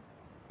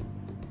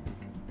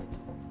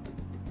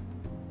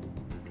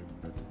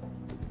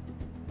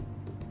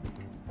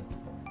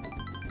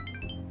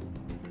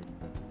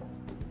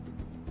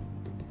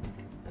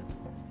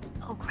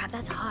 Oh crap,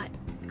 that's hot.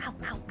 Ow,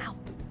 ow, ow.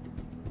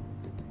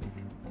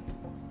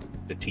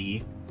 The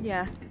tea.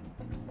 Yeah.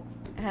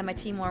 I had my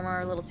tea warmer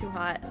a little too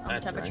hot on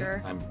That's the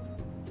temperature. Right.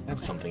 I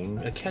have something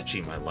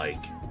Akechi might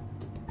like.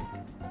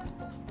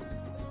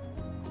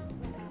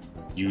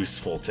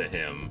 Useful to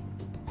him.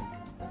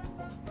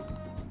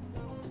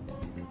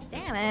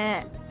 Damn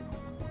it.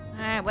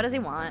 Alright, what does he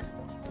want?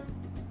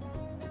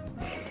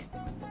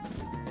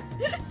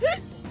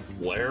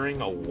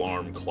 Blaring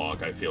alarm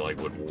clock I feel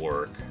like would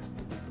work.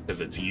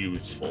 Because it's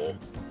useful.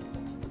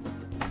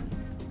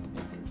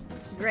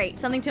 Great,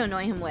 something to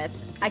annoy him with.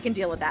 I can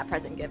deal with that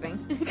present giving.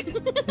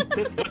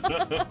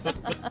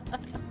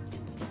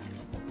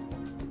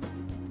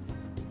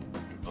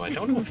 Oh, I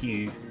don't know if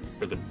he,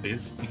 for the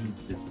busy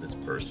business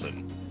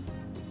person,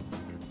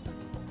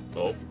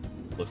 Oh,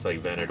 looks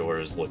like Venador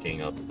is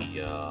looking up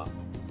the,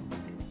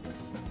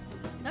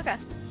 Okay.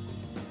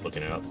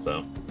 looking it up,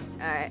 so.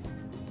 Alright.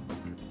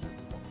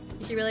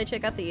 You should really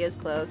check out the used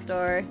clothes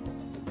store.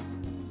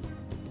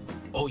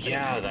 Oh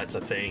yeah, that's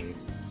a thing.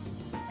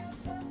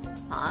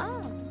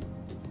 Ah.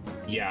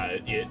 Yeah,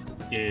 it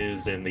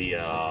is in the,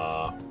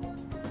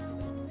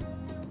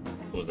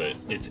 what was it?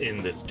 It's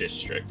in this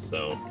district,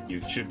 so you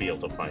should be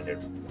able to find it.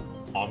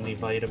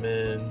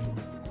 Omnivitamin,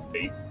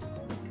 vape,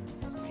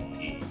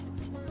 C.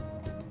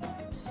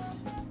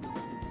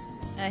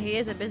 He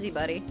is a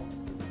busybody.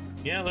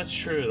 Yeah, that's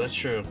true, that's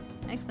true.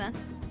 Makes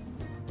sense.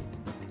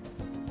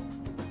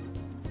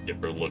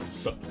 Dipper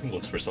looks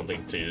for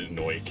something to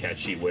annoy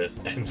Catchy with,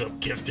 ends up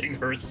gifting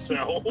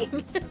herself.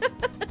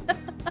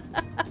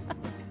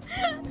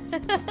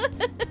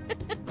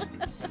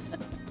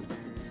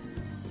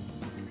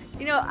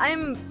 You know,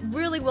 I'm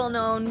really well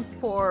known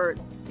for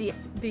the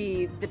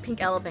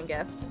pink elephant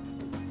gift.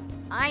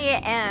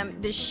 I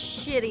am the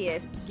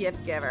shittiest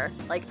gift giver.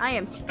 Like, I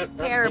am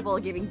terrible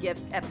giving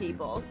gifts at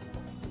people.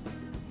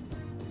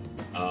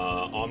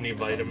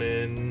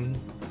 Omnivitamin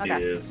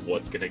Okay. is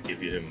what's gonna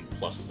give you him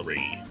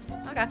 +3.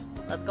 Okay,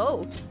 let's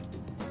go.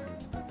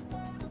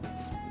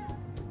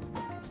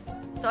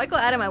 So I go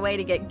out of my way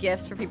to get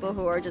gifts for people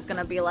who are just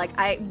gonna be like,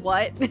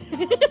 what?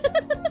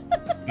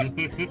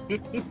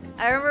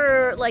 I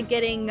remember, like,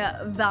 getting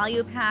a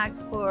value pack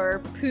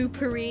for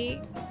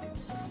Poopery.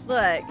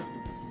 Look,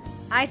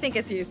 I think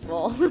it's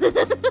useful.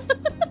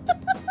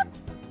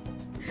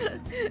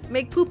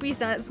 Make poopy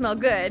smell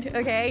good,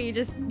 okay? You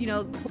just, you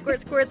know,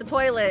 squirt the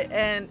toilet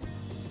and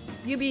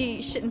you be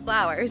shitting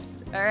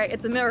flowers, alright?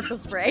 It's a miracle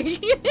spray.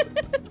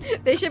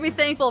 They should be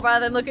thankful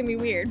rather than look at me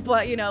weird,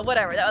 but, you know,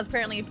 whatever. That was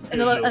apparently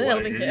an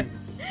elephant gift.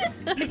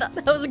 I thought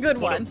that was a good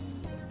one.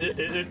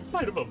 It's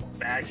kind of a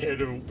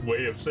backhanded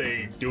way of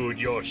saying, dude,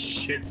 your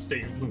shit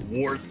stinks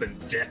worse than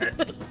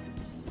death.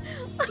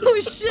 Oh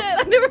shit,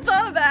 I never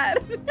thought of that.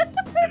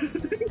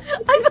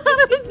 I thought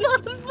it was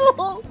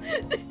thoughtful.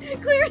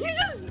 Claire, you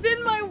just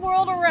spin my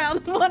world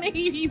around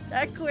 180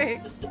 that quick.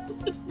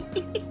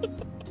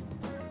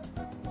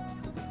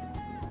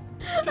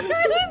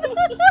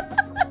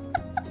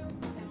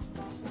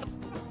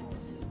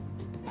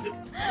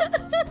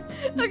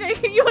 Okay,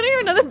 you want to hear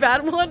another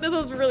bad one? This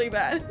one's really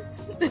bad.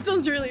 This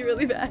one's really,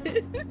 really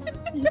bad.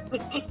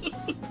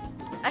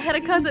 I had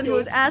a cousin who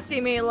was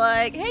asking me,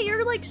 like, hey,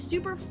 you're, like,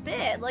 super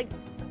fit. Like,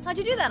 how'd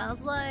you do that? And I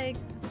was like,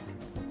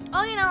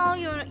 oh,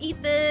 you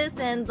eat this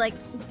and, like,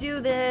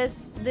 do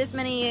this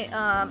many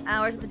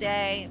hours of the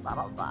day, blah,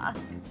 blah, blah.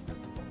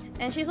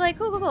 And she's like,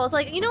 cool, cool, cool. It's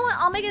like, you know what?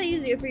 I'll make it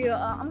easier for you.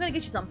 I'm gonna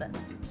get you something.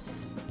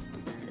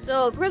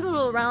 So Christmas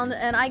was around,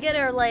 and I get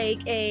her,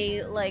 like,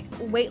 a, like,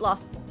 weight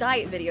loss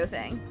diet video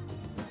thing.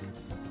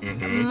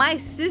 Mm-hmm. My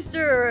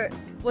sister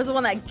was the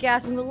one that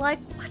gasped me, like,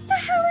 what the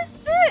hell is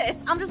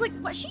this? I'm just like,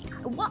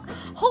 what?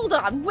 Hold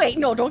on, wait,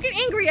 no, don't get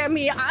angry at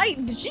me.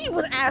 She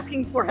was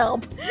asking for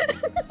help.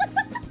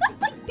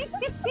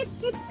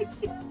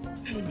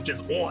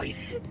 Just boy.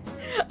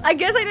 I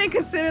guess I didn't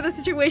consider the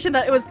situation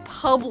that it was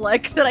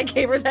public that I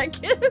gave her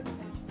that gift.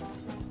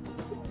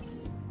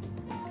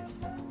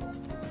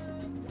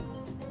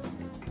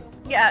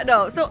 Yeah,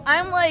 no, so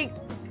I'm like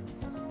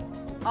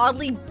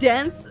oddly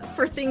dense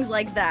for things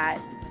like that.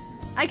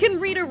 I can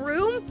read a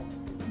room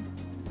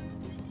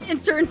in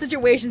certain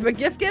situations, but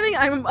gift giving,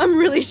 I'm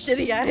really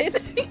shitty at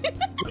it.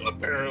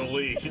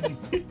 Apparently.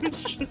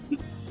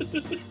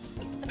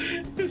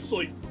 It's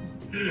like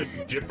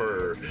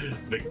Dipper,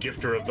 the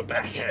gifter of the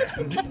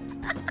backhand.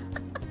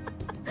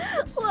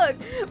 Look,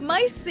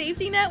 my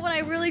safety net when I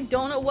really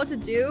don't know what to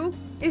do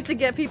is to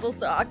get people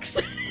socks.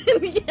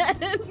 In the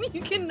end,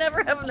 you can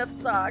never have enough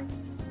socks.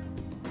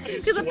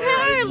 Because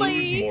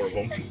apparently,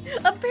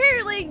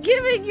 apparently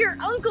giving your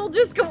Uncle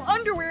Disco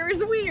underwear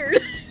is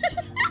weird.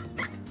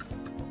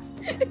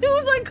 It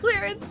was on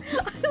clearance.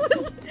 I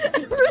was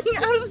running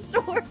out of the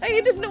store. I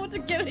didn't know what to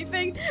get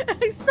anything. And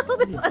I saw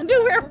this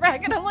underwear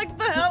rack and I'm like,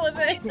 the hell with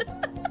it.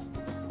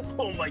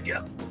 Oh my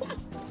god.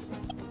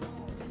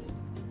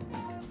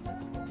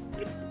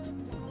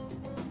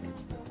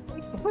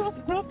 The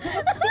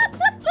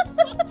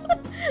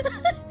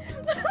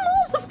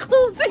mall was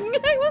closing.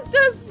 I was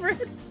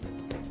desperate.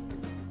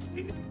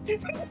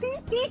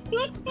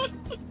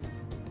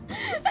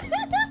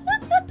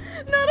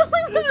 Not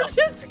only was it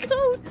just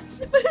coat,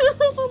 but it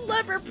was also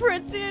leopard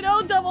prints, you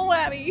know, double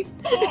whammy.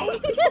 Oh.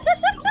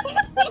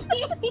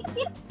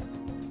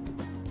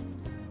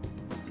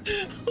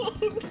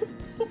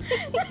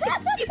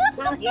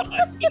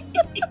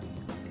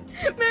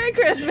 Merry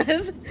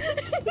Christmas.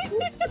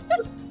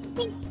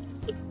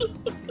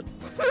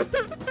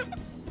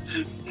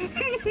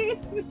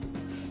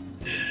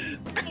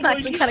 I'm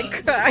actually kind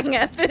of crying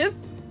at this.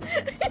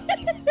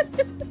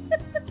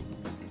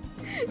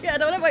 Yeah,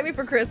 don't invite me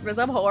for Christmas.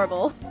 I'm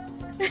horrible.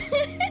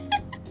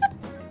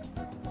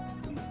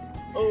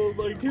 Oh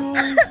my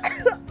god.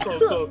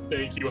 Also,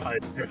 thank you,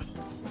 Hydra.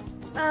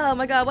 Oh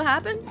my god, what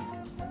happened?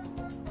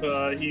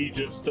 They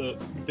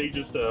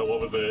just, what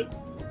was it?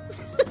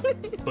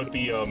 put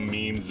the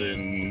memes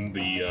in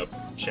the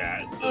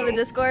chat. So, Oh, the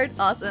Discord?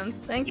 Awesome.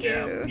 Thank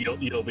yeah, you.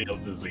 you'll be able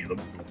to see them.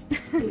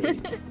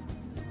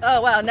 Oh,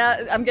 wow. Now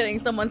I'm getting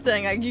someone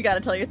saying, like, you gotta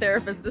tell your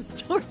therapist this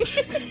story.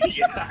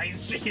 Yeah, I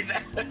see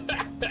that.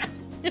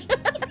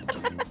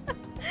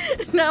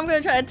 Now I'm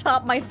gonna try to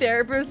top my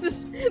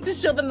therapist to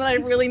show them that I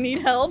really need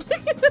help.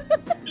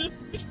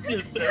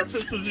 Your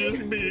therapist is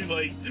just being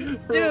like, bro,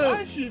 Dude.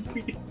 I should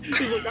be. He's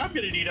like, I'm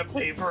gonna need to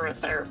pay for a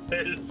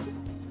therapist.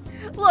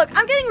 Look,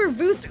 I'm getting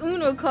reversed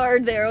Uno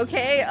card there,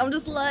 okay? I'm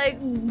just like,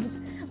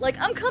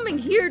 I'm coming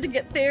here to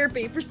get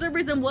therapy. For some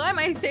reason, why am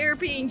I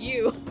therapying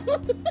you?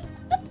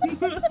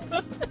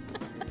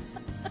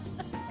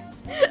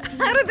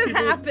 How did this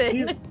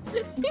happen?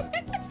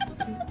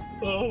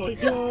 Oh my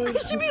god. I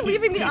should be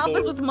leaving the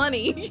office with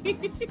money.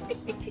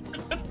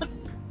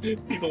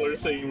 People are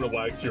saying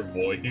relax your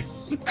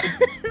voice.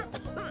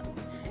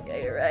 Yeah,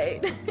 you're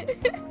right.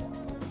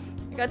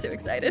 I got too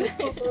excited.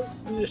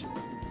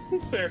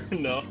 Fair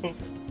enough.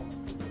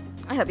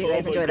 I hope you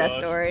guys Oh my enjoy that gosh.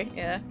 story.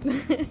 Yeah.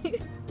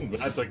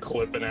 That's a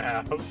clip and a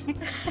half.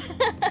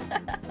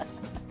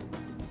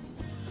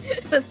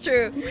 That's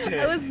true.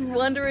 I was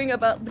wondering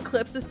about the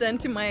clips to send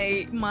to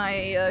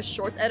my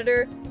shorts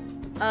editor.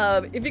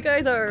 If you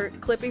guys are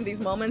clipping these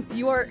moments,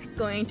 you are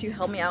going to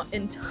help me out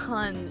in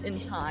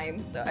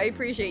time. So I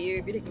appreciate you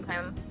if you're taking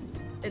time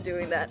in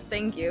doing that.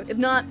 Thank you. If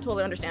not,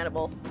 totally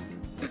understandable.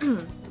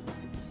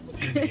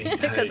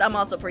 Because I'm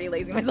also pretty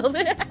lazy myself.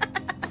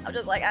 I'm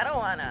just like, I don't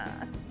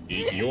wanna.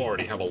 You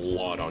already have a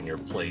lot on your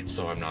plate,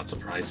 so I'm not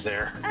surprised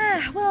there.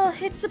 Well,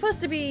 it's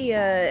supposed to be,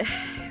 it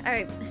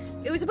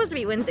was supposed to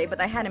be Wednesday, but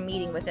I had a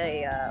meeting with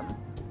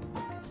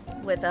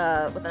with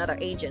another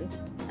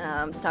agent,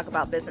 to talk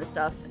about business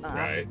stuff.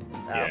 Right.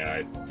 So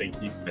Yeah,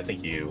 I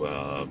think you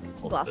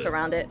glossed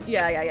around it.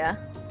 Yeah.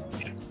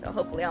 So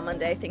hopefully on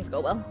Monday things go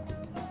well.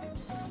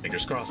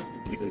 Fingers crossed.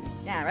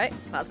 Yeah, right?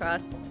 Paws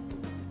crossed.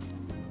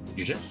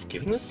 You're just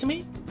giving this to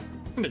me?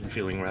 I've been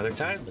feeling rather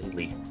tired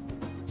lately,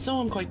 so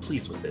I'm quite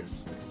pleased with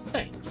this.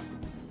 Thanks.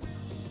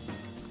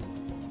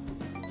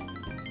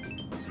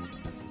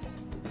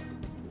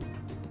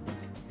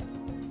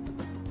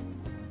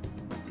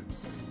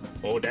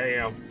 Oh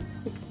damn.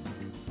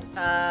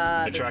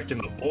 Attracting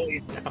the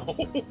boys now.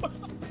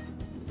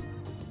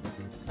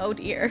 Oh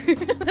dear.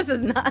 This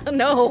is not,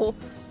 no.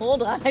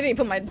 Hold on, I didn't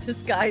put my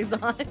disguise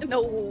on.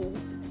 No.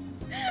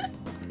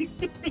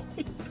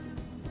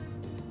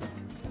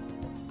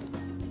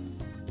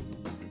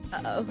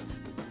 Uh-oh.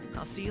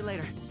 I'll see you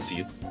later. See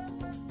you.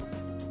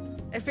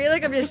 I feel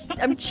like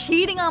I'm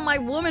cheating on my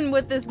woman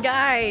with this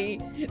guy.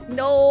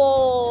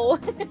 No.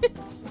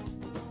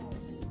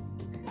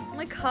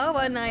 My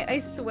Kawa night, I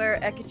swear,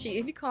 Ekichi,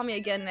 if you call me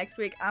again next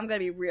week, I'm gonna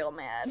be real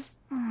mad.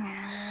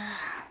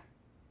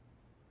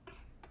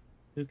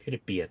 Who could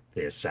it be at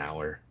this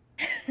hour?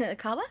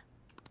 Kawa?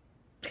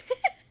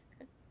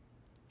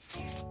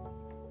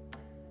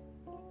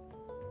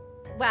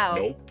 Wow.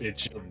 Nope,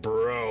 it's your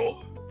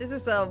bro. This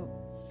is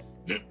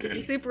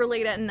super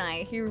late at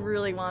night. He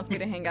really wants me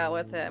to hang out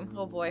with him.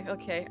 Oh boy,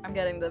 okay, I'm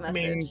getting the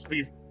message.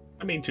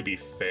 I mean, to be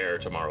fair,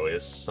 tomorrow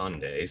is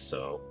Sunday,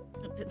 so.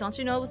 Don't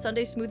you know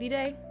Sunday's smoothie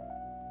day?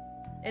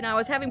 And I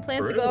was having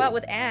plans to go Really? out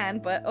with Anne,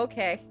 but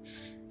okay.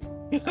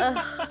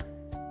 Ugh.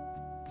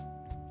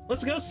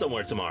 Let's go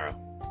somewhere tomorrow.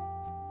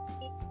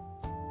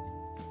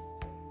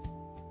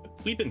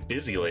 We've been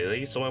busy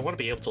lately, so I want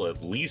to be able to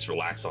at least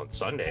relax on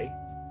Sunday.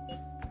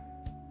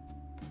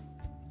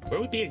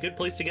 Where would be a good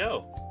place to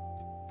go?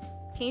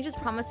 Can you just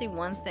promise me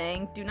one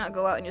thing? Do not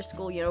go out in your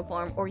school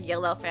uniform or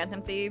yell out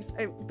Phantom Thieves.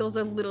 Those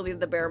are literally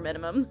the bare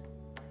minimum.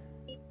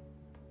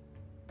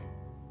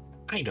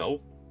 I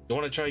know. You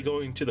want to try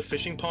going to the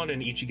fishing pond in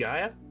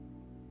Ichigaya?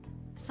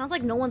 Sounds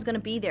like no one's gonna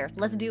be there.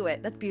 Let's do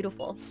it. That's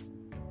beautiful.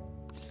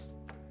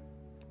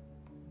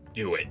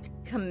 Do it.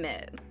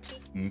 Commit.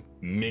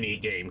 Mini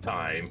game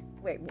time.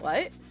 Wait,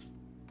 what?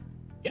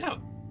 Yeah,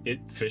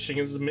 fishing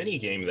is a mini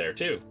game there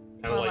too.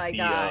 Kind of Oh like my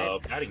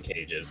God. the batting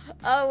cages.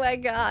 Oh my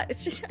god. I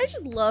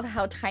just love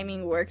how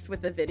timing works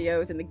with the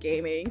videos and the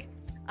gaming.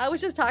 I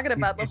was just talking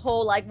about the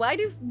whole, like, why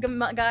do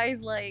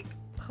guys, like,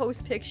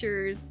 post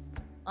pictures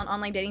on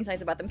online dating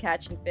sites about them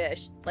catching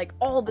fish? Like,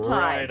 all the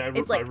time. Right,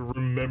 It's like, I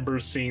remember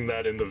seeing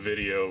that in the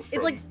video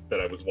It's like-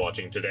 that I was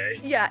watching today.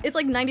 yeah, it's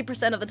like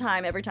 90% of the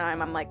time, every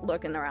time I'm, like,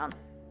 looking around.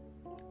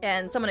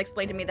 And someone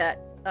explained to me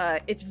that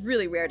it's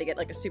really rare to get,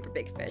 like, a super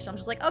big fish. I'm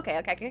just like, okay,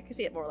 I can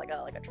see it more like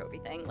a trophy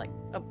thing. Like,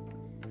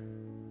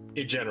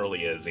 It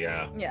generally is,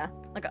 yeah. yeah,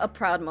 like a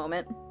proud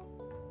moment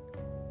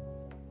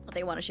that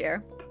they want to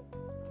share.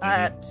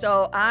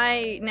 So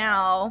I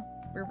now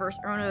reverse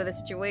Erno the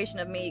situation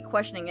of me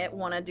questioning it,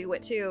 want to do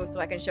it too, so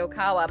I can show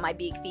Kawa my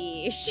big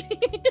fish.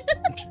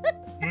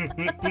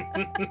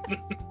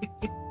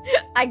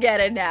 I get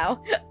it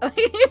now.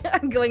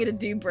 I'm going into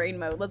do brain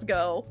mode. Let's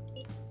go.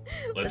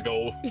 Let's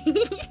go.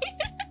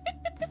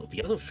 Well,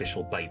 the other fish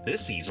will bite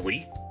this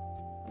easily.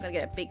 I'm gonna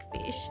get a big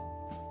fish.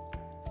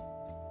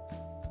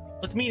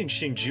 Let's meet in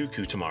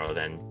Shinjuku tomorrow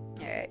then.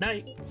 Alright.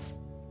 Night.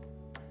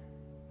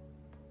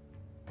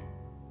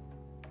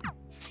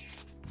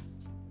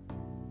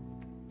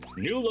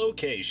 New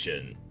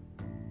location.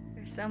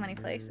 There's so many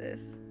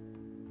places.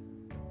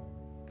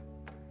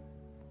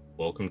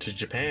 Welcome to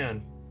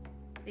Japan.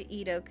 The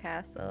Edo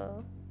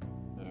Castle.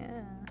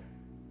 Yeah.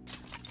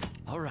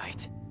 All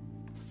right.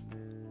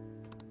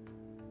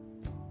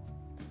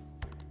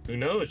 Who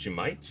knows? You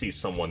might see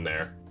someone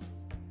there.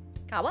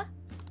 Kawa?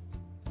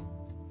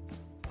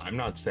 I'm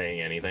not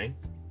saying anything.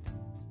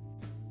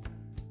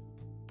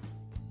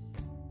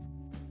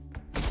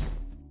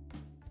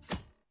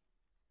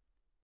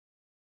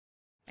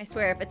 I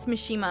swear, if it's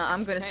Mishima,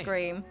 I'm gonna Hey.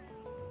 scream.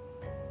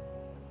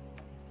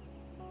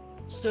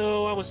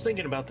 So I was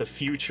thinking about the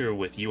future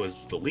with you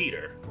as the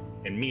leader,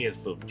 and me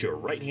as your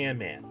right-hand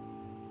man.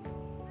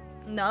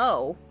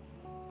 No.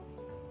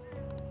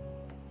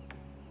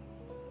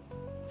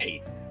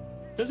 Hey,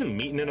 doesn't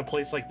meeting in a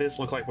place like this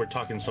look like we're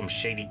talking some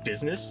shady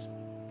business?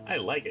 I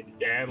like it.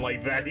 And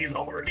like that, he's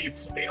already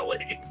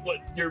failing. What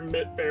your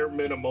bare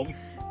minimum?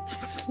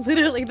 It's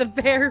literally the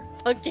bare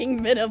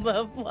fucking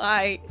minimum.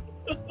 Why?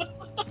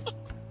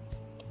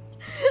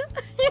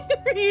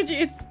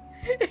 Ryuji, it's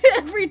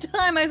every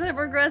time as I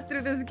progress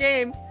through this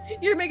game,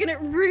 you're making it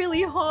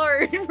really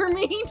hard for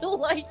me to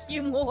like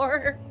you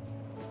more.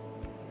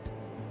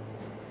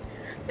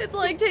 It's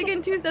like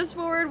taking 2 steps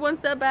forward, 1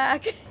 step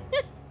back.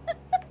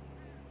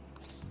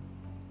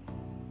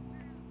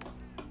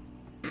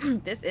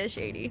 This is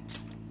shady.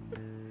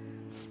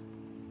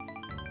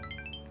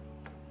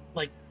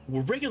 Like,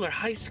 we're regular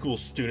high school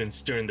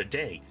students during the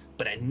day,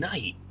 but at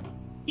night,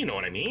 you know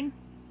what I mean?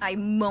 I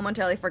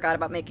momentarily forgot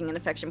about making an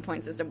affection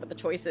point system with the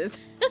choices.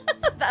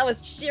 That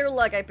was sheer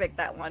luck I picked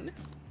that one.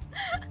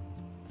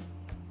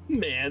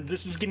 Man,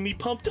 this is getting me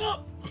pumped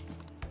up.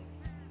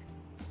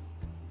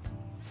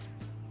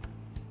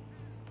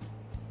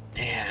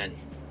 Man,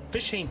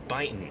 fish ain't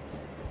biting.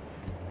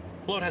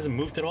 Float hasn't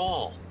moved at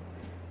all.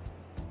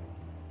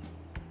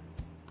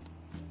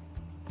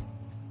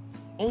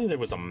 Only there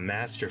was a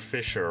master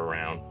fisher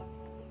around.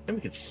 Then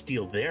we could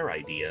steal their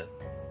idea.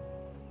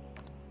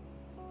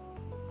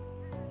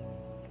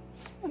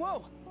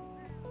 Whoa!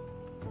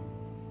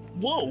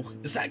 Whoa,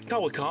 is that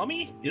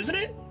Kawakami? Isn't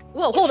it?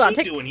 Whoa, hold What's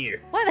on. she doing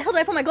here? Why the hell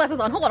did I put my glasses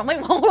on? Hold on, wait,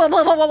 whoa, whoa,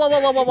 whoa, whoa, whoa,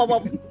 whoa, whoa, whoa, whoa,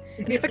 whoa.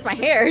 I need to fix my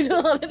hair.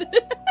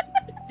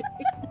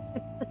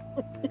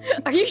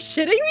 Are you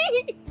shitting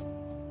me?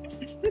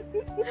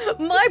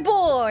 My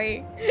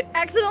boy!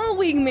 Accidental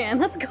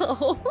wingman, let's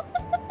go.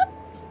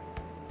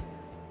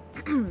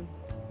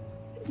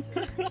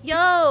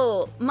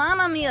 Yo,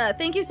 Mama Mia,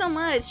 thank you so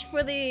much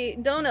for the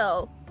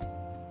dono.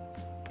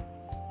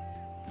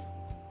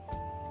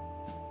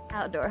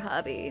 Outdoor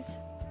hobbies.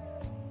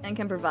 And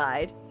can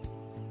provide.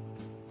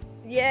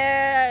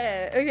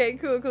 Yeah! Okay,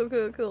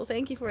 cool.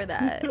 Thank you for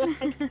that.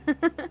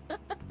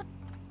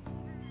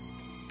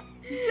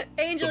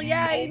 Angel,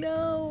 yeah, I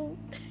know.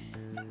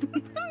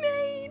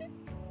 Maid.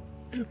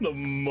 The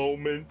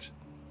moment.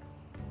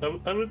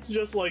 I was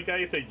just like,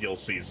 I think you'll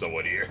see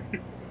someone here.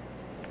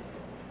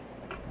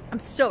 I'm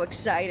so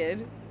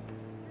excited.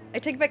 I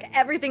take back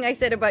everything I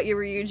said about you,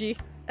 Ryuji.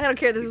 I don't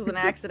care if this was an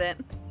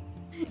accident.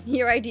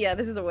 Your idea,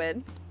 this is a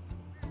win.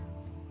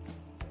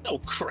 Oh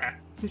crap,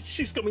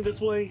 she's coming this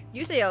way.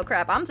 You say oh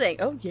crap, I'm saying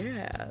oh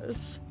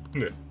yes.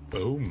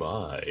 Oh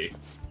my.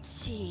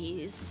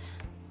 Jeez.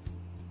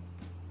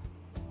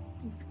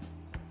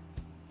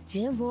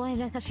 Two boys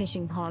at the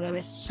fishing pond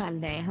this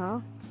Sunday, huh?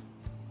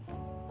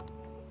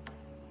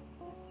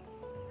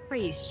 Are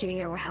you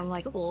sitting around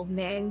like old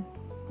men?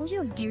 Will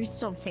you do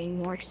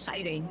something more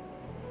exciting?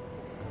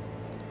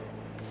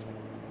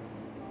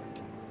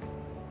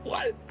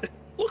 What?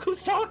 Look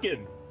who's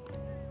talking.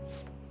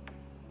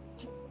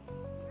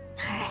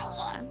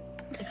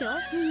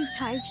 Adults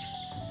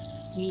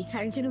need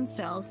time to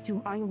themselves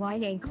to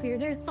unwind and clear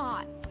their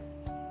thoughts.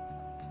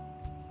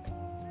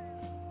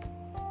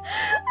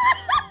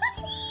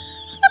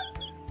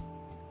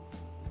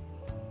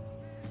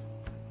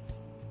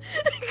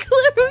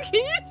 Claire, can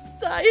you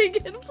sigh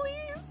again,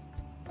 please?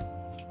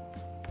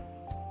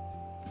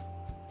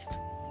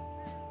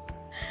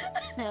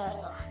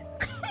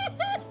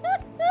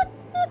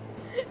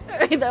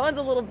 Alright, that one's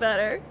a little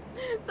better.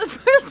 The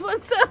first one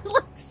sounded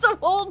like some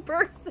old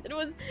person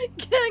was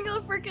getting a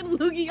freaking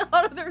loogie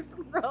out of their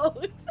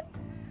throat.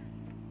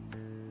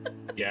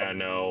 Yeah,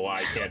 no,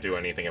 I can't do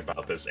anything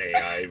about this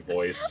AI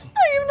voice.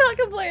 I am not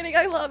complaining,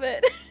 I love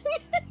it.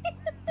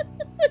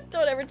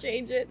 Don't ever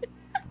change it.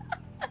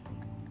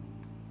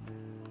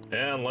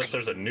 Yeah, unless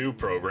there's a new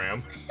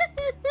program.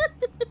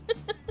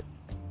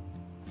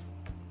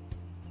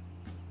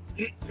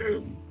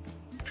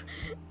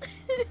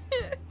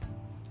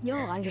 You'll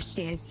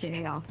understand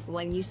soon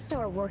when you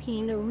start working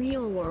in the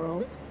real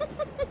world.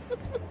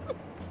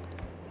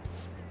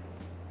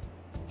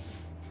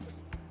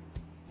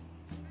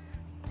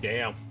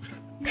 Damn.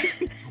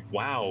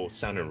 Wow,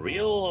 sounding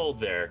real old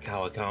there,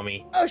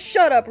 Kawakami. Oh,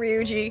 shut up,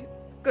 Ryuji.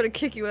 Gonna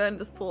kick you out of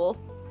this pool.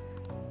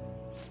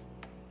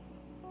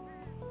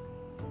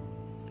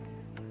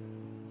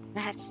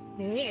 That's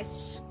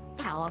this,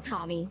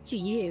 Kawakami, to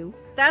you.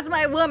 That's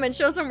my woman,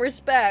 show some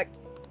respect.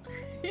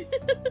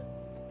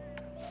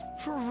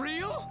 For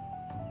real?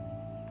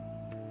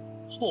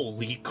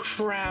 Holy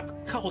crap!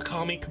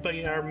 Kawakami could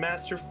be our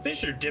master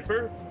fisher,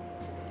 Dipper!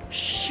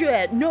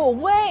 Shit, no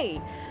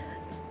way!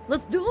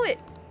 Let's do it!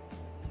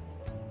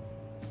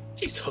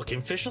 She's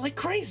hooking fish like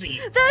crazy!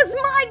 That's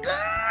my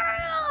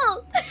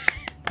girl!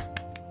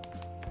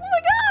 Oh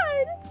my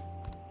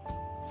god!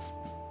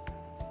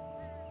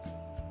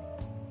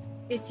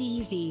 It's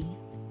easy.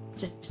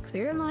 Just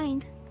clear your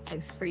mind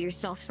and free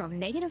yourself from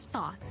negative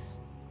thoughts.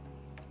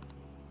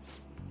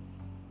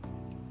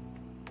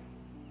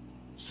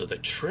 So the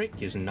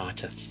trick is not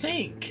to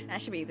think.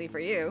 That should be easy for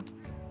you.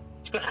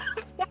 How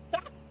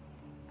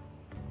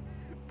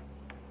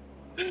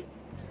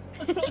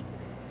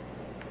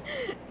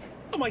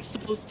am I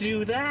supposed to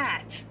do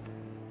that?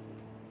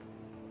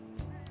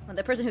 Well,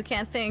 the person who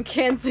can't think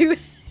can't do it.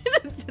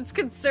 It's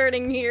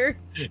concerning here.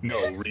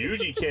 No,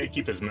 Ryuji can't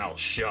keep his mouth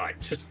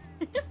shut.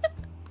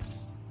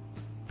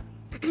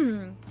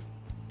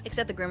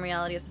 Except the grim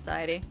reality of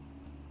society.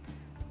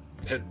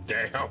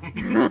 Damn.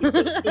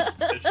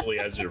 Especially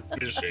as you're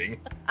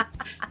fishing.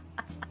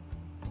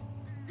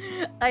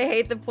 I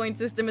hate the point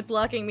system, it's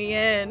locking me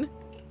in.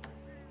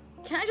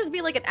 Can I just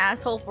be like an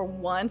asshole for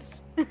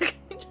once?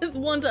 Just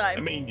one time.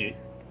 I mean, you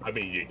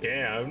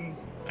can.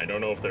 I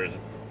don't know if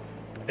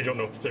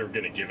they're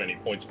gonna give any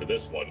points for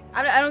this one.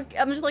 I'm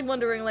just like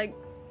wondering, like,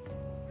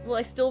 will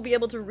I still be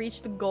able to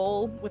reach the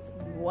goal with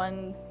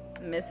one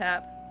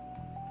mishap?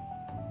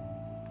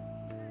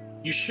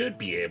 You should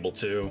be able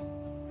to.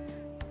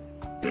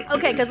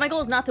 Okay, because my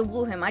goal is not to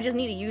woo him, I just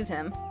need to use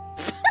him.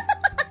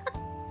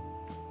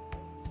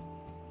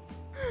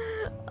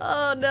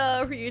 Oh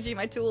no, Ryuji,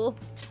 my tool.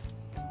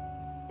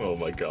 Oh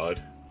my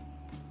god.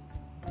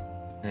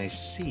 I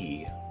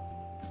see.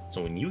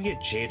 So when you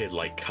get jaded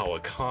like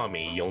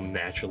Kawakami, you'll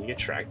naturally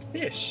attract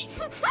fish.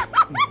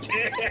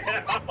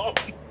 Damn!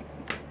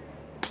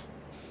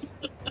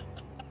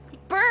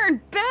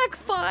 Burn!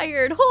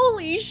 Backfired!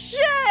 Holy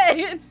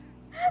shit!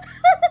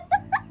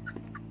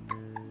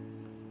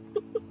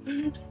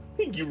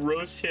 You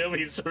roast him,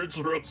 he starts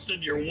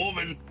roasting your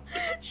woman.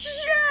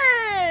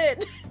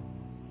 Shit!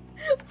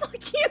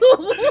 Fuck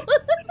you!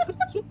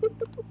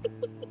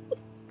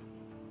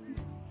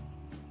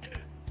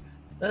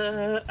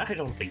 I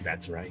don't think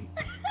that's right.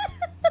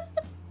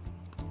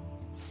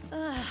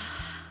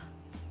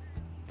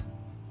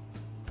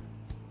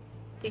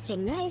 It's a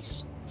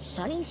nice,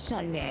 sunny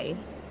Sunday.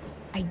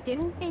 I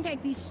didn't think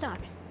I'd be stuck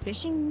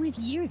fishing with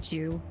you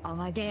two on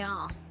my day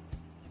off.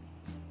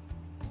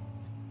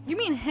 You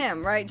mean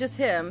him, right? Just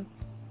him.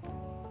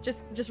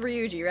 Just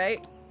Ryuji,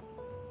 right?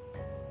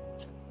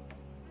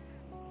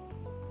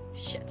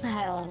 Shit.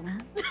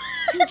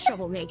 Two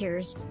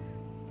troublemakers.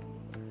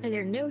 And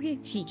they're no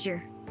good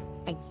teacher.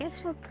 I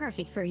guess we're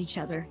perfect for each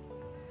other.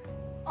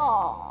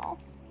 Aww.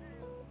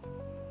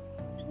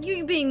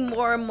 You being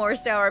more and more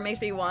sour makes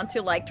me want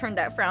to, like, turn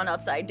that frown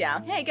upside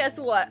down. Hey, guess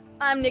what?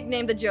 I'm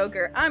nicknamed the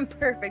Joker. I'm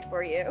perfect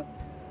for you.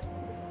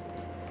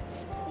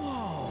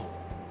 Whoa.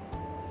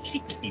 She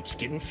keeps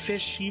getting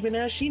fish even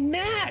as she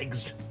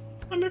nags.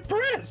 I'm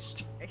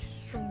impressed. I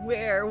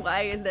swear,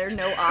 why is there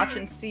no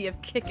option C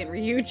of kicking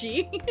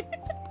Ryuji?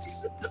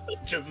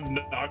 Just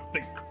knock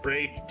the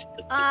crate.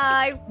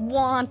 I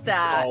want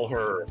that. Call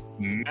her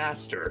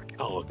Master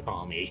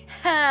Kawakami.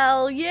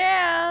 Hell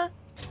yeah.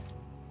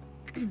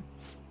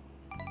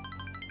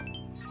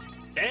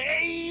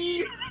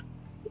 Hey!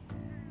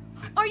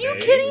 Are you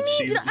kidding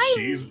me?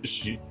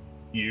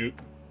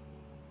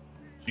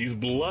 She's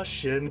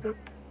blushing.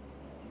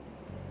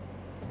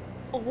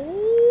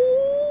 Oh.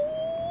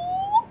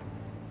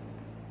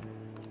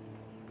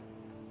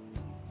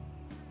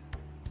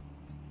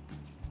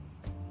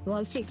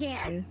 Once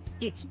again,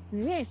 it's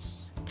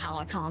Miss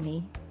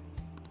Kawakami.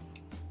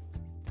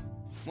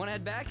 Wanna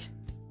head back?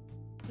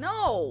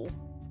 No.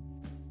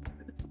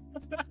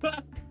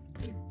 Damn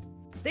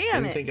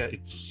Didn't it. think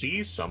I'd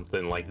see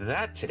something like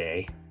that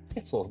today.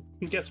 Guess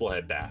we'll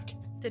head back.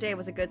 Today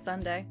was a good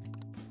Sunday.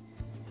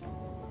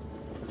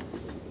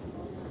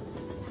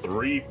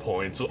 3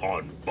 points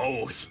on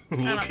both.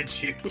 Look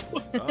at you.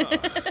 You're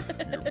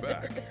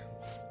back.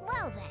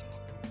 Well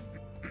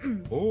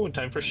then. Oh,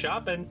 time for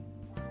shopping.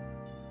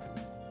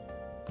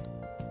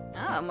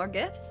 Ah, more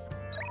gifts?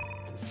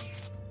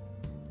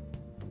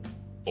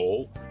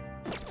 Oh,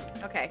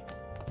 Okay.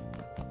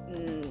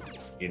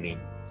 you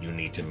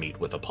need to meet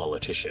with a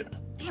politician.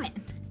 Damn it.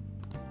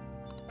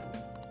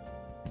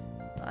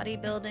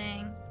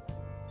 Bodybuilding.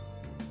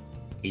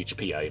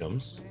 HP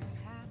items.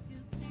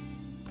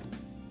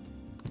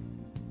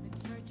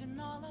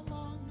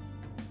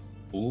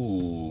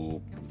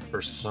 Ooh,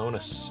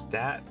 persona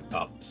stat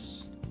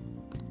ups.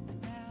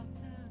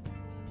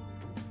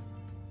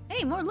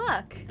 Hey, more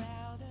luck.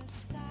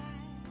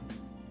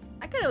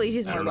 I could always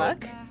use I more don't know.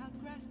 luck.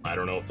 I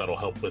don't know if that'll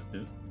help with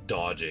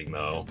dodging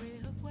though.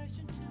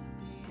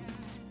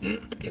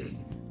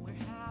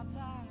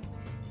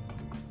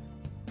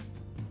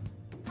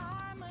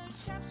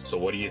 So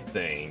what do you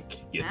think?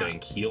 You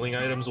think healing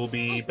items will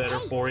be better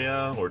for you,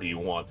 or do you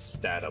want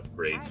stat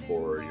upgrades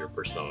for your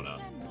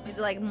persona? Is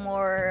it like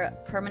more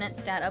permanent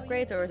stat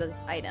upgrades or is it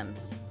just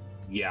items?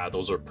 Yeah,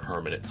 those are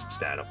permanent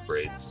stat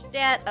upgrades.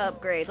 Stat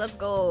upgrades. Let's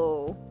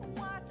go.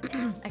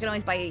 I can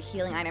always buy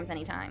healing items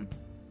anytime.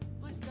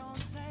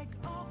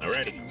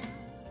 Alrighty.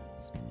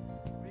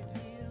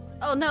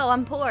 Oh no,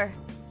 I'm poor.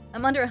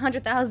 I'm under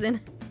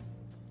 100,000.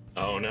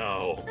 Oh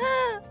no.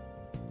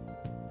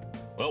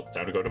 Well,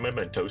 time to go to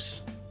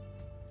Mementos.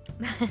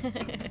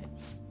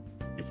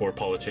 Before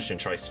politician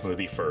try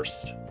smoothie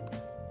first.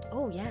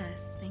 Oh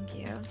yes, thank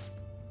you.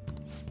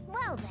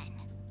 Well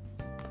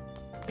then.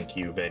 Thank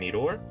you,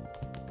 Venidor.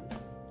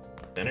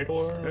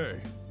 Venidor? Hey,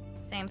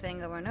 Same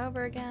thing over and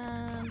over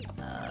again.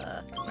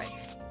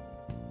 Right.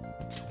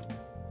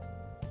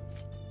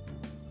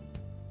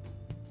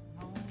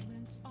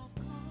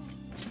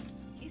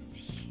 He's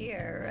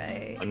here,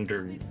 right?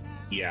 Under...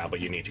 Yeah, but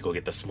you need to go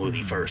get the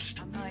smoothie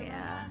first. Oh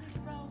yeah.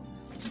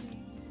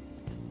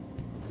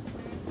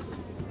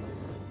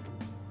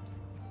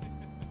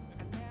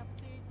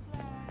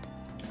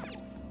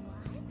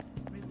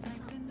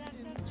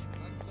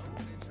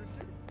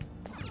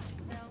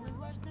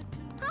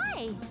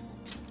 Hi.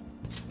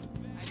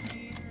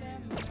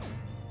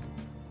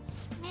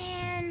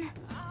 Man.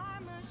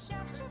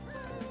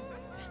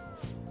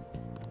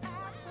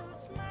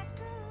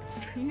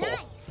 Nice.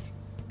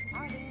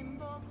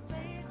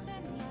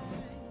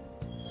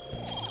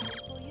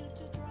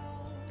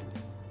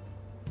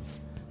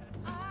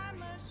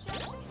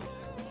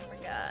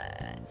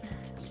 Forgot.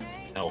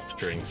 Health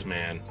drinks,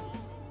 man.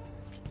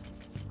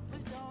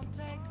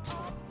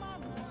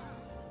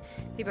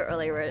 People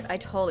earlier, I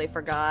totally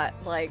forgot,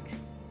 like,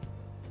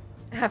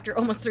 after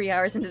almost 3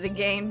 hours into the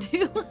game,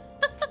 to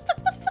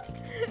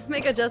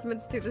make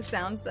adjustments to the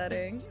sound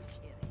setting.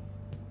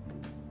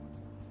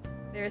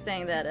 They were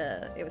saying that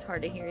it was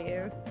hard to hear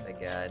you. My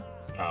God.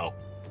 Oh,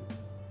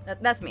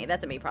 That's me.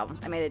 That's a me problem.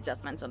 I made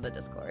adjustments on the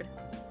Discord.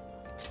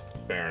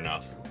 fair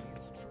enough.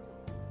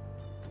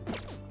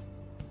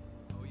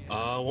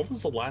 When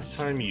was the last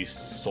time you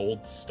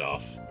sold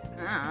stuff?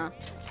 Ah.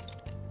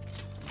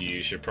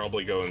 You should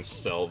probably go and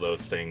sell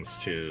those things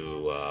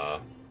to,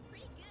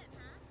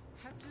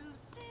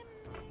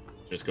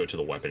 just go to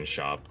the weapon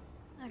shop.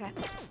 Okay.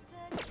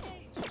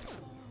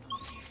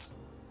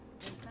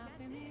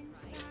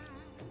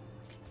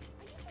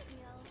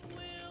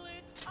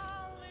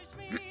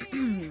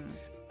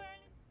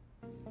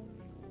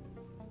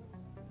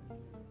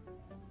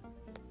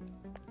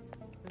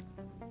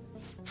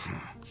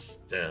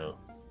 Still.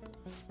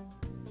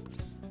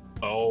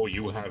 Oh,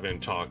 you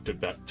haven't talked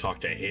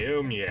to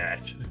him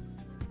yet.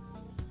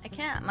 I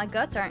can't. My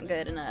guts aren't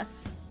good enough.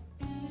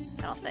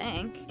 I don't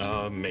think.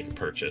 Make a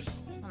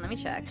purchase. Well, let me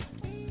check.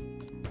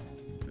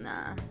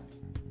 Nah.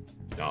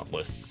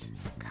 Dauntless.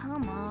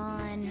 Come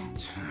on.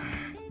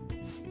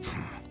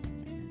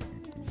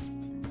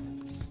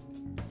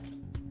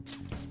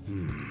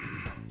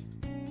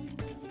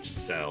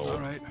 Sell. all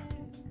right.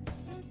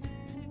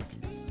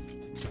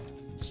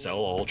 Sell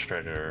all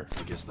treasure.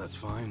 I guess that's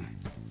fine.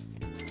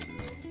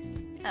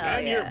 Oh,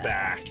 And yeah. you're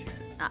back.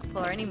 Not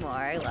poor anymore.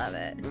 I love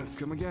it.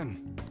 Come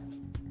again.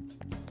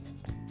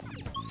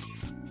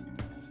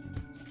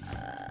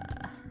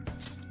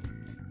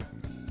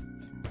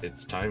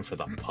 It's time for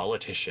the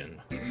politician.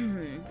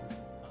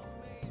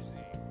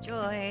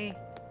 Joy.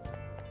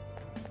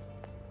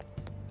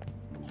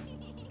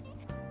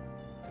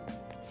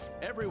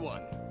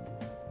 Everyone,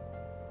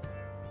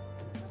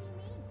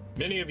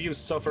 Many of you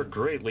suffer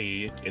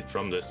greatly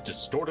from this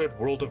distorted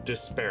world of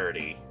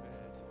disparity.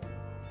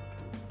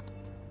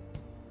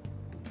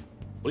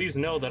 Please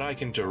know that I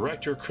can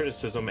direct your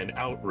criticism and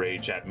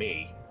outrage at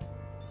me.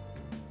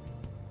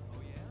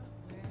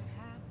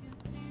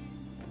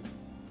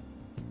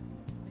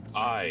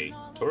 I,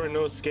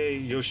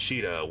 Torinosuke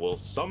Yoshida, will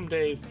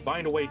someday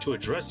find a way to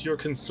address your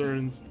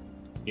concerns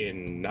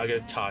in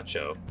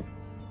Nagatacho.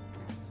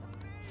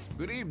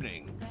 Good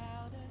evening.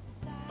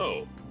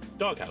 Oh,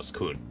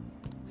 Doghouse-kun.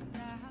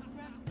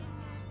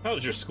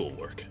 How's your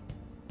schoolwork?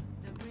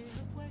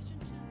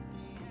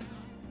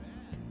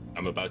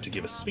 I'm about to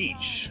give a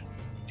speech.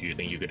 Do you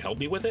think you could help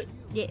me with it?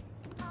 Yeah.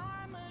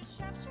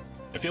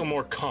 I feel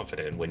more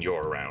confident when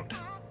you're around.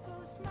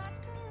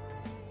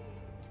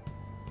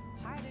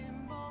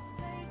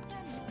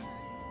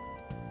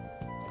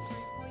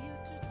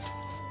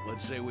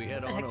 Let's say we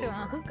head on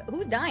Excellent. over.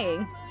 Who's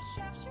dying?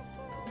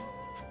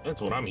 That's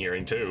what I'm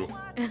hearing too.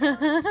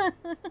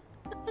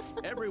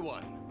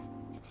 everyone,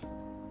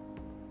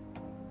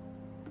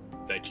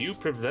 That you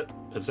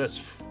possess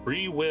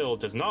free will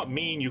does not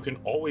mean you can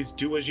always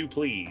do as you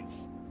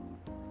please.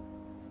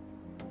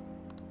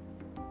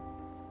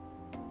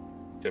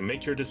 To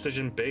make your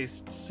decision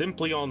based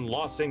simply on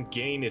loss and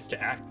gain is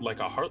to act like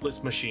a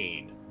heartless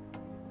machine.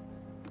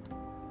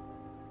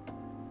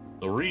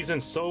 The reason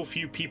so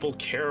few people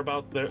care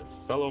about their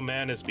fellow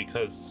man is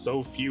because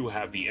so few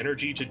have the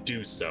energy to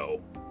do so.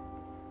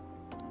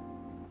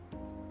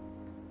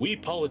 We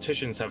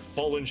politicians have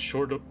fallen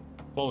short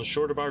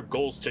of our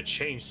goals to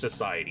change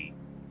society.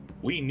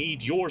 We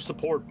need your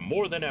support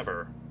more than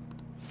ever.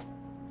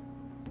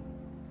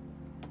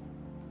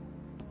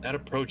 That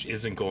approach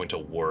isn't going to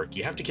work.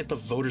 You have to get the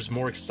voters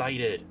more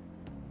excited.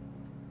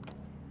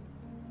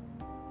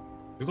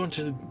 You're going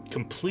to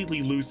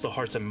completely lose the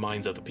hearts and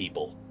minds of the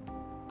people.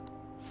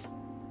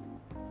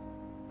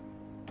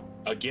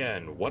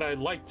 Again, what I'd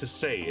like to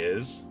say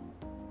is...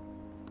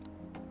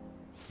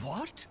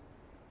 What?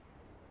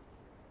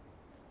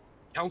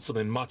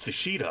 Councilman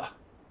Matsushita.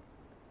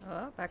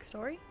 Oh,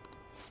 backstory?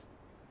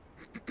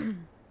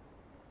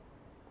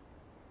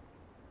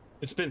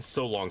 It's been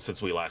so long since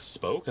we last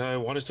spoke, I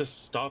wanted to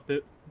stop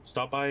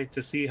by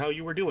to see how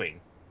you were doing.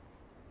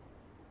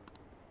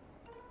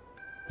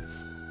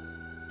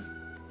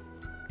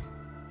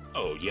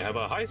 Oh, you have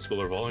a high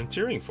schooler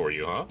volunteering for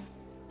you, huh?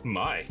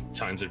 My,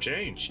 times have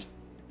changed.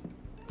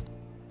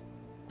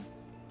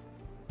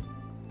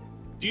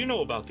 Do you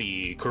know about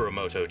the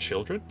Kuromoto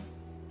children?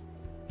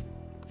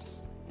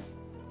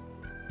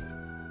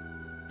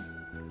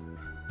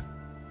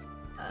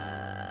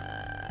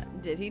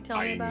 Did he tell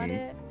me about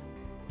it?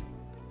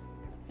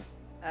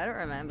 I don't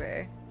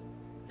remember.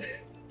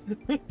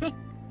 I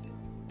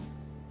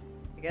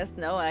guess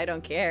no, I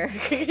don't care.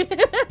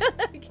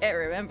 I can't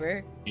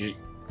remember.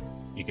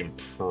 You can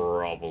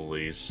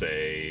probably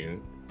say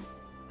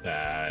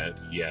that,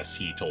 yes,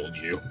 he told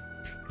you.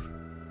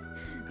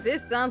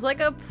 This sounds like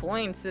a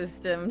point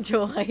system,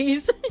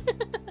 Joyce.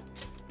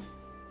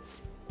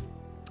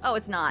 Oh,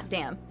 it's not.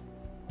 Damn.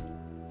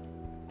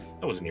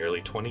 That was nearly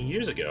 20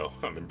 years ago.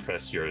 I'm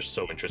impressed you're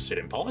so interested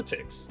in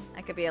politics.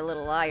 I could be a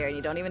little liar and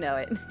you don't even know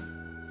it.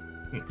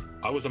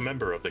 I was a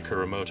member of the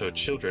Kuromoto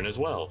children as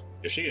well.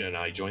 Yoshida and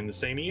I joined the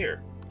same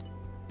year.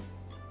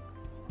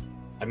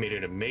 I made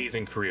an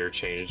amazing career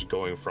change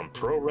going from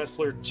pro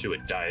wrestler to a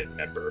diet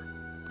member.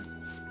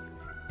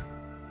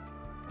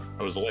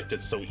 I was elected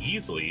so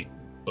easily,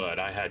 but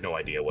I had no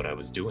idea what I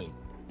was doing.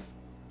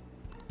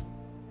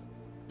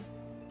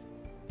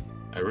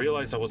 I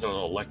realized I wasn't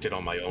elected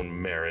on my own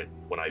merit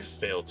when I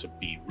failed to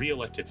be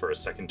re-elected for a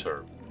second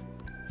term.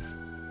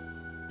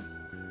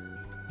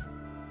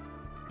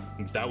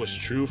 That was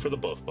true for the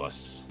both of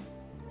us.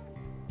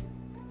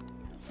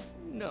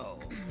 No.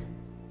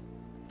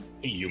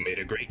 You made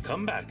a great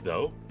comeback,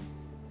 though.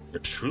 You're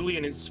truly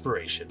an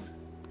inspiration.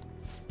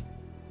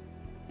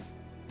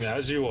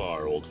 As you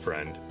are, old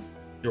friend.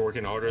 You're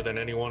working harder than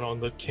anyone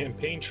on the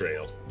campaign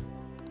trail.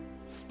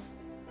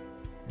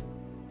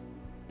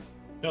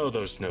 No,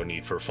 there's no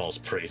need for false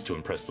praise to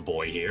impress the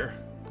boy here.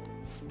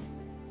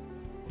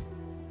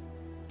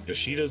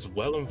 Yoshida's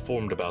well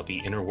informed about the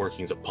inner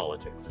workings of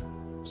politics,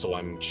 so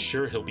I'm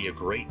sure he'll be a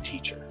great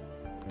teacher.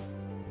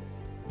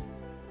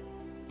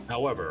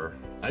 However,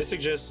 I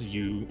suggest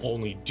you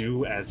only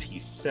do as he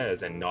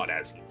says and not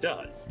as he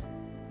does,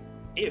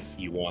 if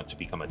you want to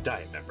become a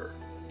diet member.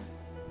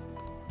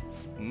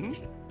 Hmm?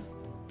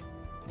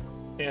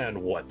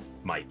 And what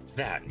might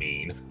that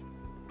mean?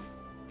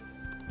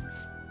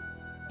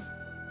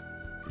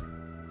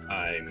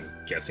 I'm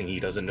guessing he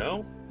doesn't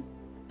know?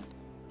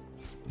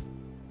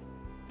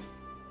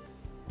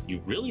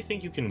 You really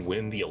think you can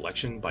win the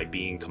election by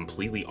being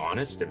completely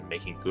honest and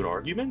making good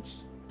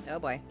arguments? Oh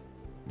boy.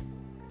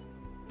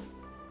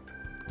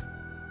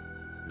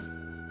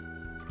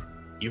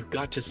 You've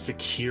got to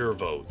secure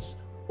votes,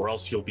 or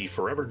else you'll be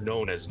forever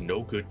known as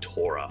no good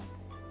Torah.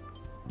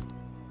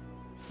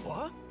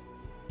 What?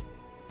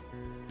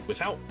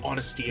 Without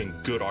honesty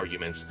and good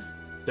arguments,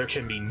 there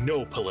can be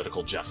no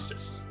political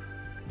justice.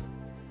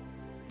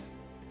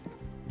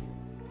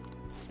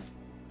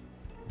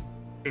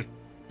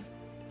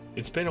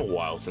 It's been a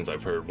while since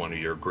I've heard one of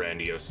your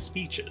grandiose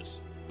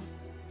speeches.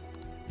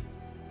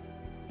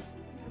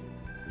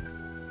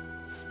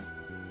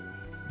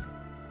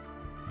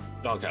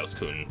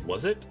 Doghouse-kun,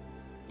 was it?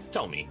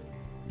 Tell me,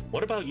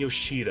 what about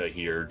Yoshida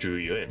here drew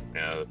you in?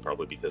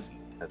 Probably because he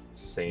has the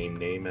same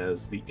name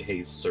as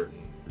a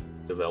certain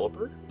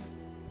developer?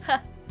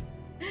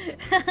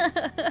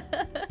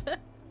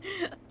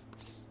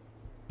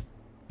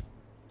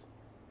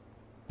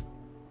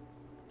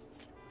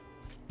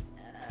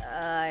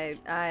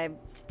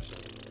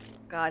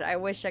 God, I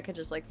wish I could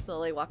just like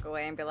slowly walk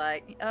away and be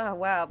like, oh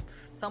wow,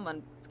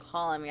 someone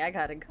calling me, I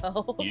gotta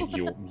go.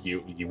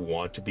 you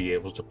want to be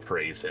able to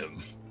praise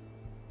him.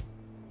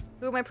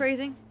 Who am I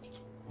praising?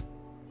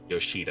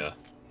 Yoshida.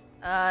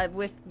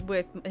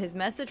 With his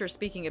message or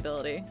speaking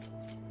ability?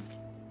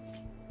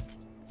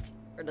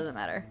 Or does it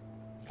matter?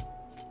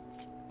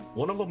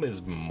 One of them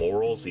is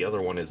morals, the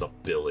other one is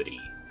ability.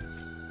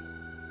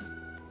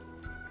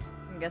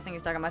 I'm guessing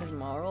he's talking about his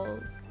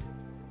morals.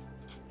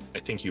 I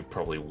think you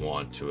probably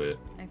want to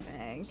I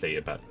think. say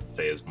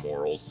his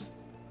morals.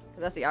 'Cause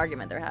that's the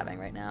argument they're having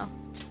right now.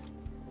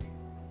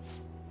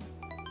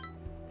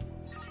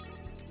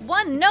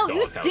 One note,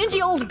 you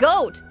stingy old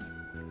goat!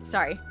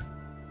 Sorry.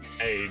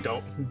 Hey,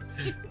 don't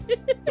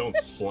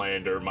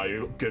slander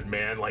my good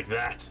man like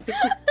that.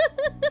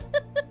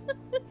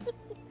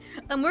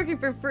 I'm working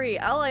for free.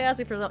 All I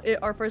ask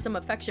are for some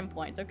affection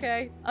points,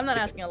 okay? I'm not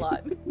asking a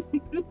lot.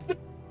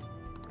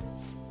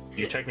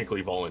 You technically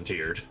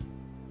volunteered.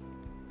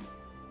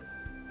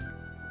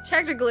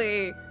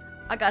 Technically,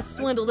 I got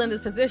swindled in this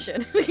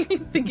position,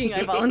 thinking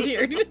I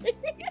volunteered.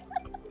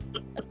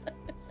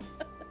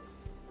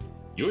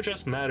 You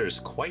address matters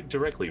quite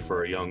directly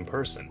for a young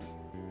person.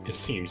 It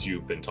seems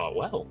you've been taught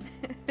well.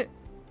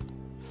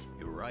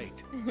 You're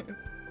right.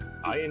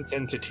 I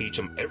intend to teach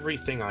him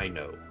everything I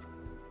know.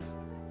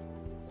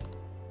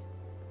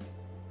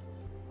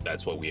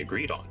 That's what we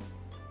agreed on.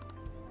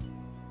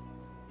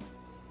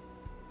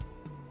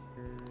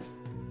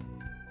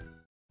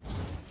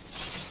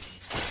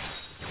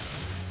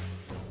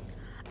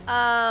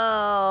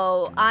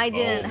 Oh, I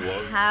didn't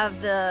what?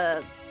 have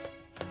the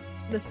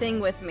thing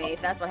with me.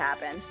 That's what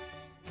happened.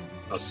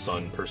 A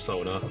sun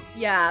persona.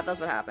 Yeah, that's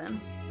what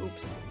happened.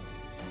 Oops.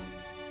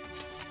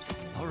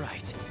 All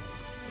right.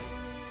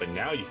 But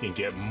now you can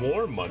get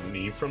more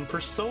money from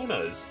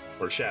personas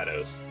or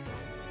shadows.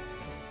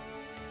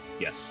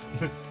 Yes.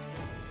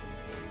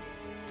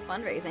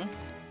 Fundraising.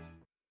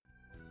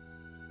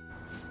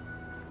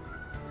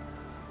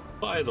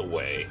 By the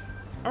way,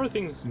 how are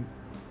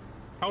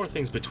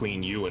things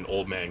between you and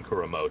old man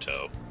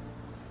Kuramoto?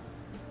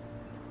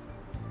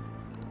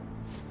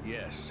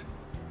 Yes.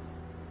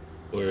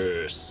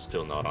 We're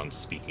still not on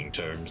speaking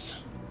terms.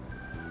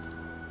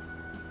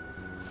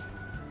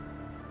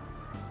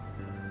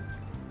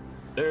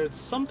 There's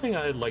something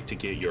I'd like to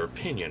get your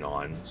opinion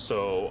on,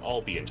 so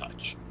I'll be in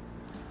touch.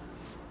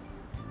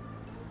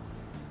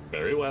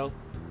 Very well.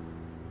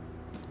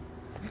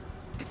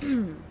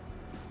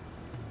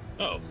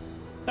 Oh,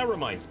 that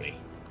reminds me.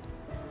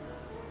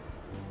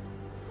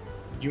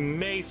 You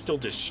may still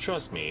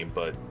distrust me,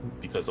 but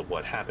because of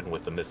what happened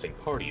with the missing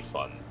party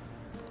funds.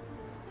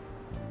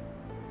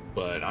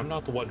 But I'm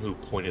not the one who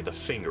pointed the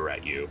finger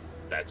at you.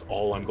 That's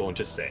all I'm going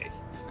to say.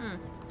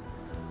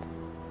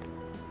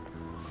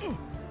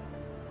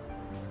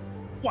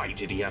 Why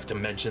did he have to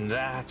mention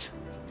that?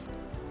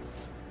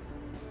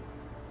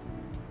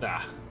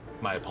 Ah,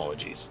 my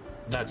apologies.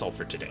 That's all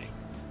for today.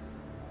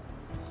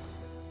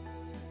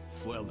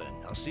 Well then,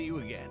 I'll see you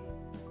again.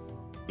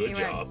 Good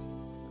job.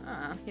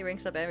 He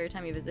ranks up every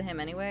time you visit him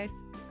anyways.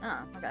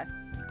 Oh, okay.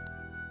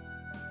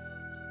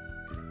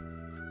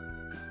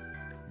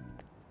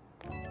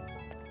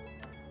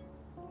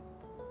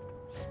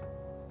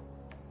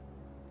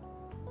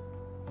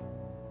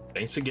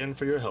 Thanks again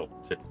for your help.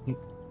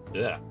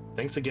 Yeah,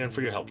 thanks again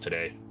for your help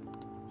today.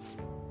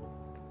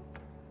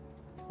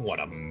 What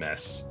a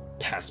mess.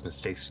 Past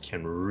mistakes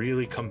can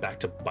really come back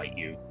to bite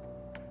you.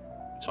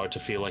 It's hard to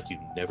feel like you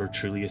never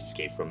truly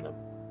escape from them.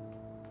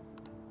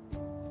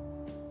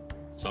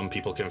 Some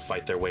people can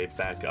fight their way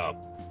back up,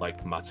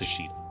 like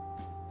Matsushita,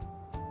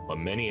 but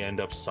many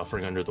end up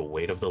suffering under the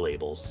weight of the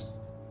labels.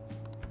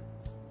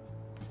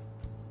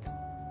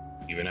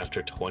 Even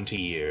after 20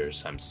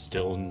 years, I'm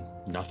still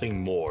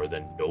nothing more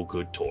than no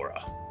good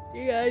Tora.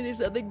 You gotta do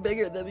something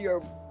bigger than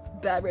your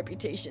bad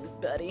reputation,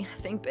 buddy.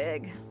 Think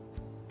big.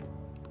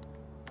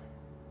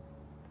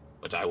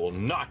 But I will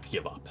not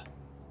give up.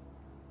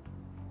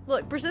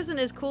 Look, persistent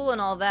is cool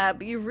and all that,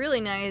 but you really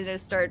need to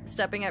start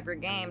stepping up your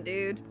game,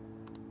 dude.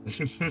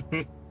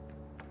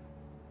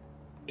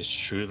 It's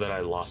true that I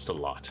lost a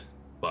lot,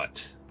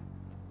 but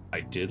I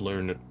did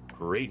learn a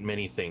great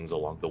many things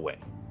along the way.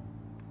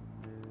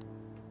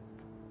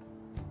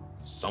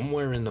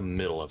 Somewhere in the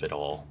middle of it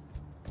all,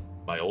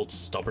 my old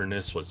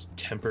stubbornness was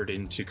tempered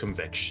into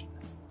conviction,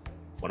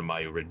 one of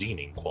my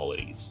redeeming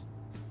qualities.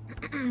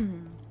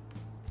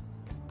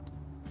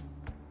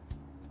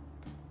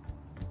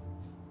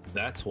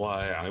 That's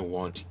why I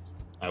want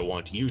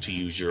you to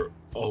use your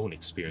own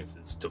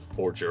experiences to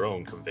forge your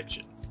own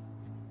convictions.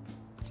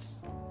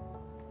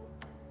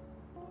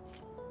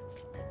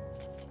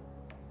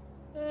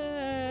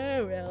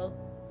 Well.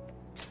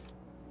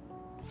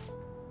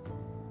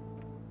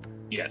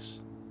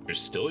 Yes, you're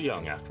still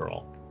young after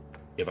all.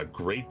 You have a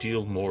great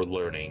deal more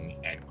learning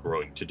and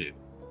growing to do.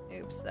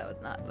 Oops, that was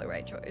not the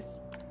right choice.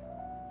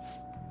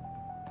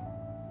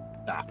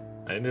 I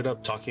ended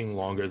up talking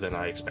longer than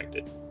I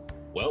expected.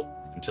 Well,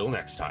 until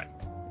next time.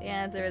 The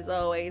answer is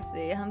always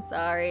C. I'm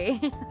sorry.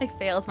 I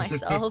failed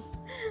myself.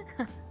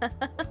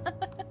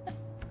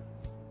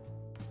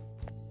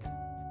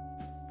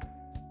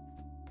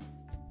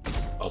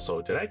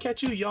 Also, did I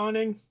catch you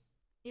yawning?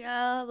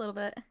 Yeah, a little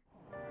bit.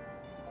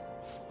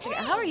 Okay,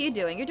 how are you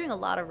doing? You're doing a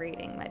lot of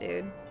reading, my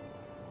dude.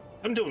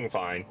 I'm doing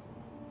fine.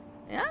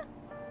 Yeah?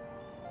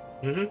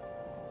 Mm-hmm.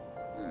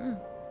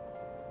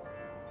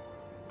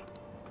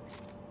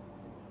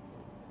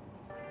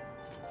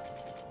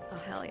 Oh,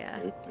 hell yeah.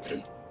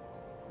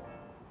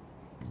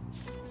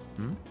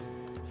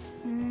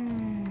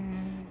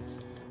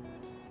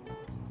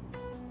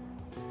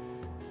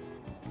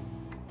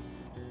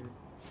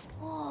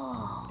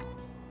 Whoa.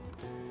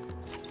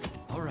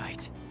 All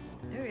right.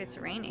 Ooh, it's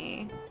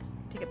rainy.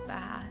 Take a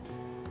bath.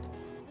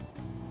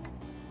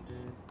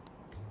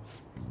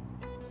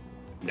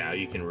 Now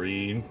you can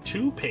read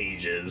 2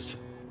 pages.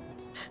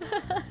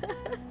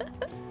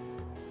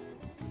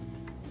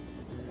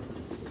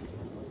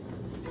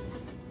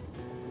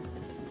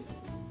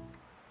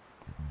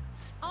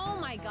 Oh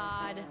my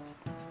god.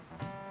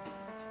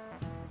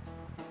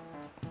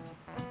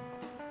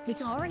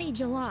 It's already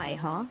July,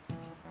 huh?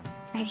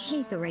 I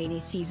hate the rainy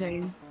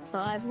season,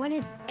 but when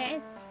it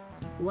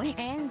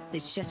ends,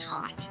 it's just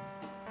hot.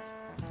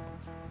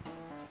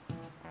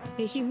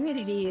 The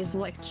humidity is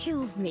what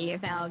kills me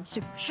about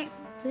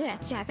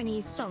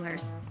Japanese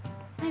summers.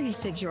 I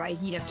miss the dry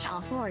heat of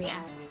California.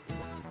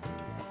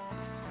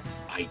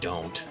 I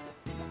don't.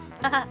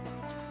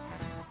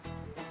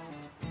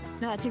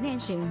 Not to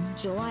mention,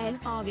 July and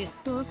August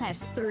both have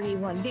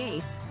 31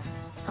 days.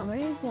 Summer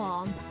is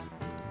long.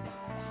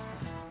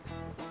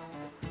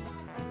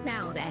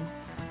 Now then,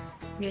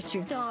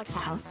 Mr.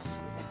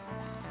 Doghouse.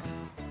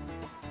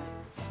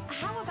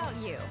 How about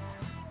you?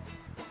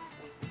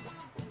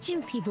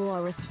 Two people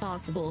are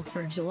responsible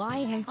for July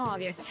and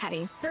August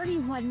having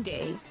 31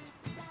 days.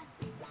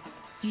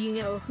 Do you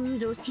know who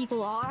those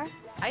people are?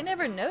 I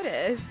never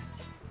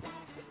noticed.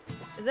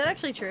 Is that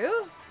actually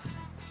true?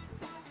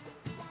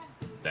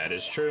 That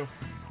is true.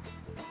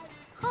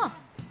 Huh.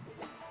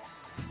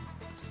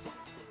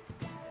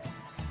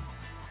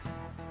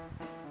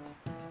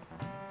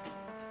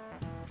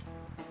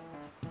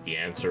 The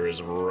answer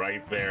is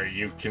right there.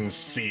 You can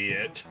see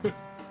it.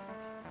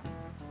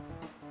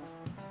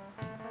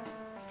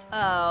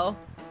 Oh.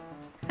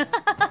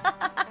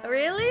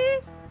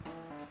 Really?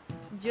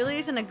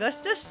 Julius and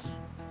Augustus?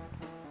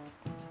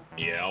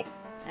 Yep.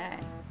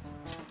 Alright.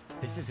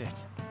 This is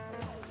it.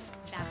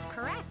 That's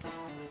correct.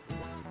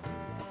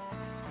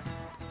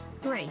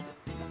 Great.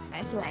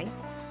 That's right.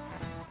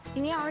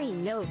 And they already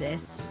know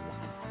this.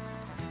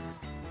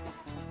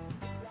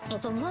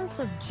 But the months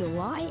of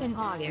July and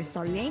August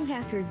are named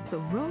after the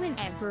Roman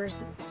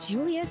emperors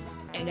Julius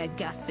and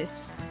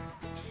Augustus.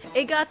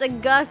 It got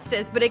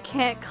Augustus, but it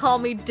can't call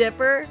me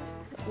Dipper?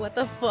 What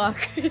the fuck?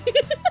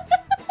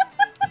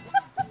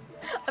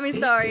 I mean,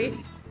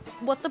 sorry.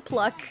 What the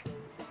pluck?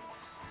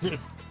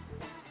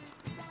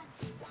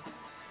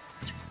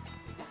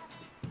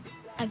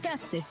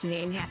 Augustus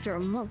named after a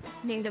month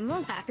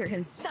after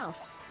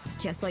himself,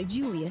 just like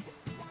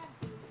Julius.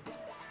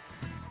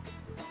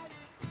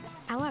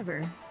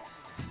 However,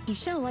 he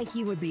felt like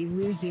he would be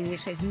losing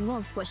if his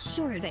month was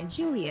shorter than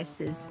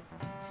Julius's,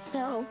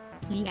 so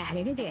he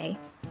added a day.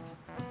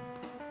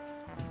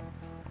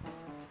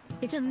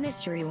 It's a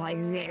mystery why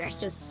they're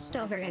so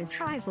stubborn and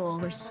prideful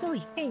over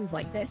silly things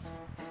like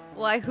this.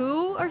 Why,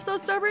 who are so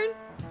stubborn?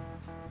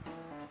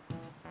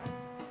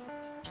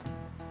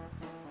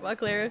 What,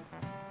 Clara?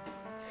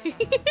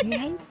 Okay?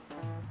 Can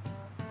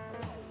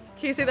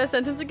you say that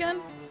sentence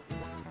again?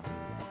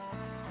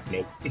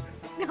 Nope.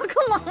 No,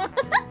 come on!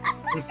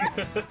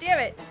 Damn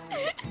it!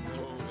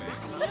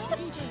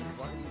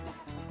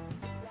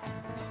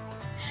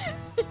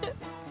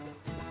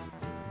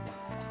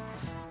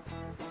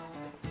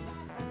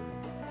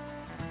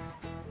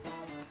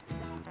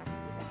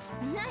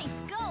 Nice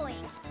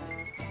going!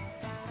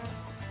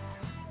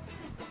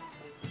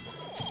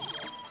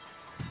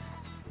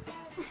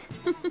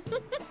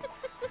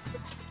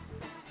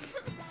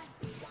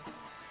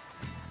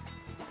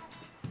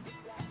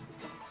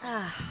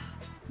 Ah.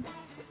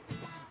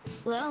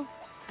 Well,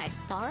 as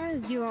far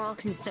as you're all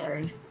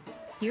concerned,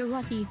 you're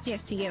lucky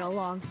just to get a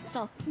long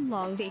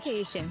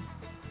vacation.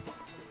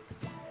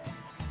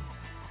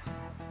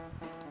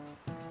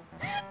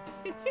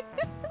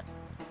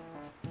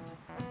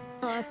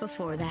 But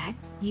before that,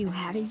 you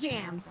have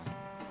exams.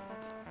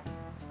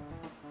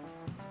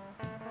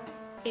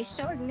 They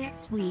start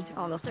next week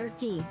on the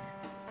 13th.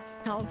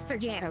 Don't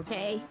forget,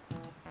 okay?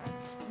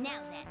 Now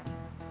then.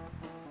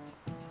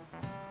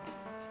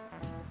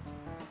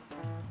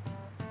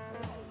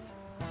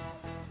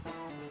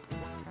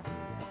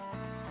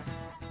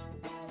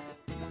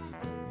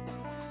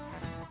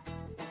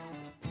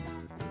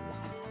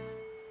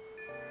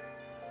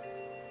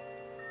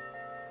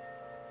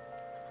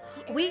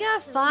 We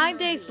got 5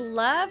 days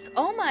left?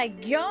 Oh my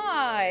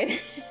god!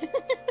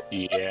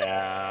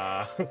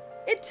 Yeah.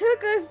 It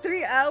took us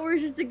 3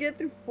 hours just to get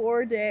through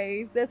 4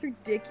 days. That's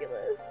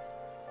ridiculous.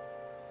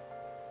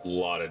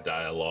 Lot of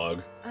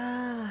dialogue.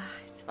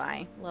 It's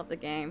fine. Love the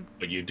game.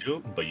 But you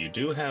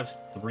do have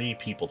 3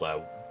 people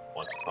that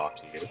want to talk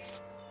to you.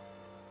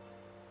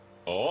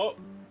 Oh.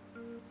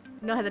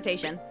 No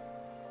hesitation.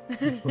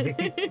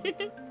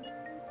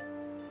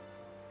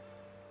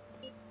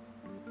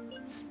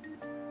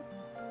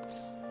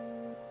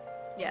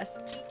 Yes.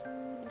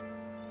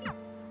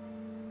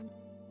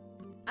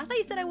 I thought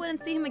you said I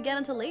wouldn't see him again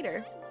until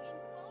later.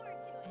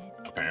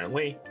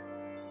 Apparently.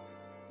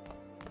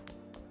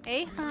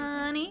 Hey,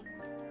 honey.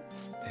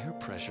 Air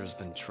pressure's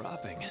been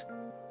dropping.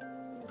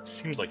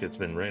 Seems like it's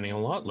been raining a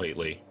lot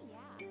lately.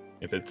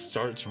 If it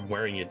starts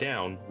wearing you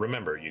down,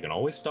 remember, you can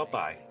always stop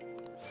by.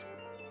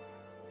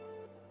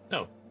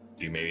 Oh,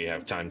 do you maybe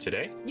have time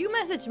today? You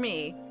message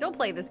me. Don't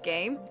play this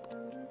game.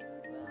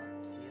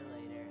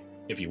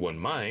 If you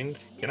wouldn't mind,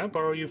 can I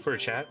borrow you for a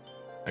chat?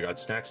 I got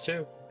snacks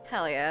too.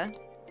 Hell yeah.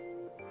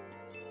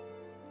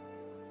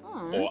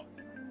 Hmm.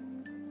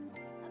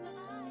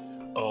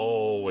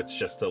 Oh, it's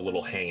just a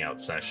little hangout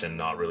session,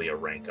 not really a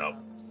rank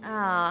up.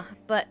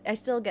 But I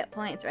still get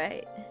points,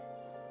 right?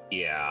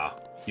 Yeah,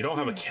 you don't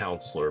have a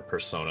counselor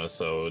persona,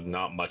 so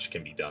not much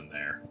can be done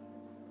there.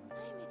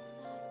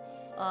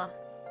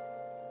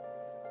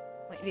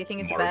 Wait, do you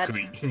think it's bad?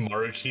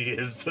 Maruki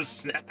is the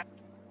snack.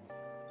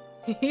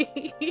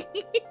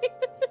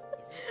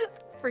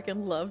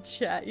 Freaking love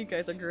chat. You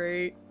guys are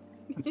great.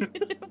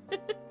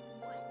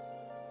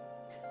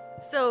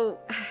 So,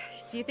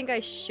 do you think I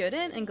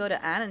shouldn't and go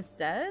to Anne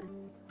instead?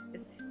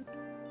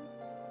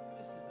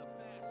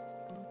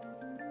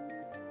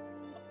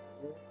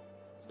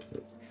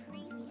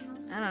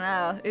 I don't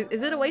know.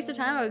 Is it a waste of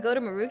time I would go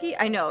to Maruki?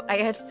 I know. I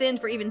have sinned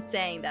for even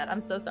saying that.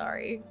 I'm so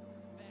sorry.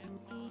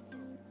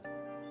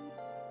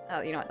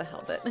 Oh, you know what? The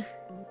hell with it.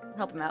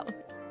 Help him out.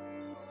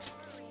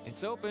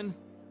 It's open.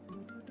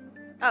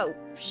 Oh,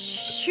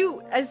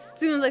 shoot. As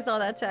soon as I saw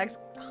that text,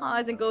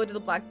 pause and go to the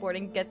blackboard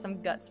and get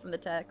some guts from the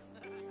text.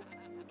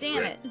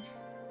 Damn it.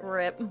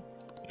 Rip.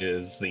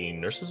 Is the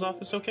nurse's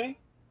office okay?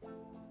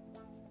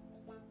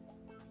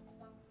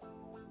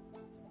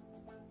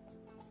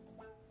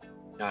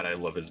 God, I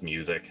love his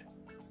music.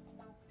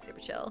 Super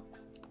chill.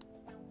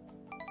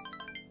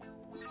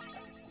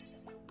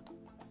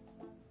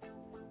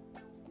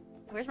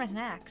 Where's my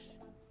snacks?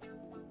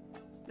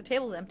 The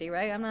table's empty,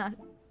 right? I'm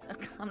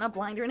not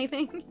blind or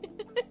anything.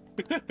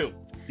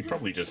 He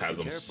probably just has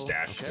them Careful,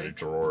 stashed in okay? a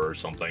drawer or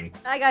something.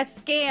 I got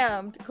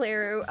scammed,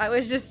 Claru. I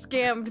was just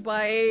scammed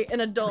by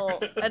an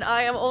adult, and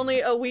I am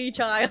only a wee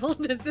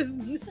child. This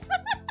is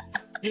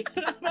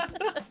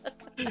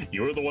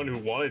You were the one who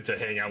wanted to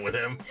hang out with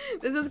him.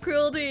 this is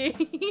cruelty.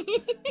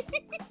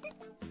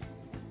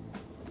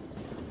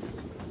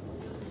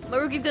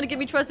 Maruki's gonna give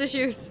me trust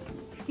issues.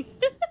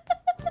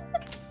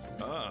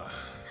 Ah,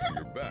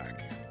 you're back.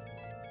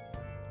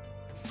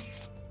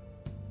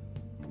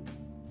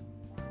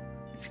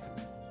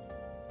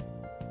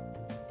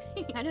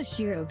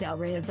 Kanashiro got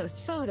rid of those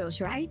photos,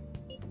 right?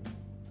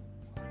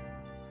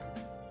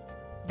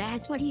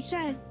 That's what he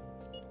said.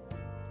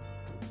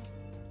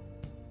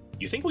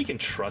 You think we can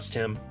trust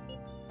him?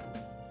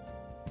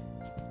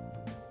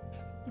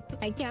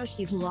 I doubt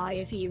he'd lie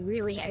if he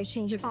really had a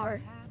change of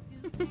heart.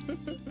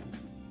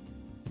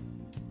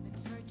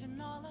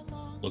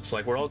 Looks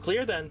like we're all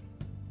clear then.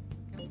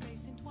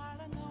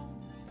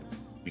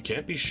 We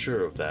can't be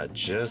sure of that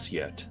just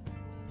yet.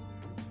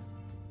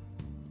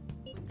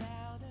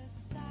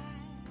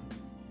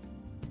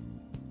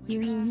 You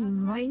mean he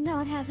might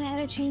not have had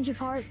a change of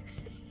heart?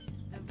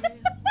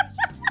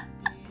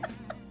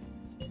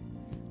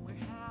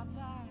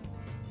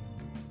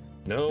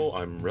 No,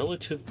 I'm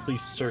relatively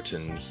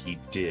certain he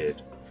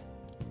did.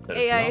 That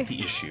is AI. not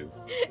the issue.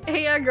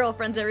 Hey, our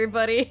girlfriends,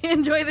 everybody.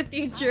 Enjoy the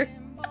future.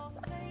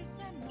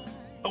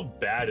 How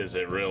bad is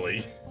it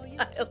really?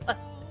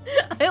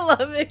 I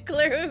love it,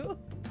 Claru.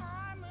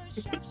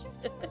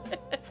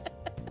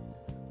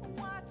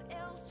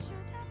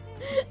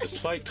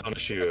 Despite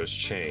Kanashiro's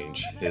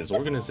change, his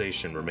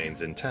organization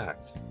remains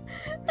intact.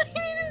 I need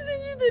to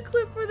send you the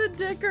clip for the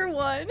Dicker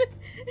one.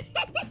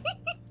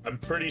 I'm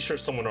pretty sure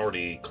someone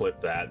already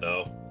clipped that,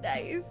 though.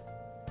 Nice.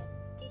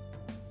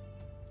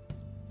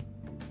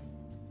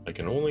 I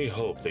can only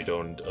hope they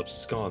don't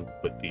abscond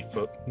with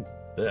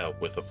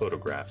the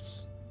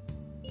photographs.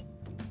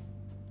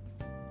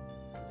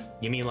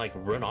 You mean like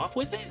run off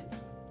with it?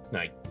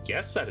 I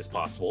guess that is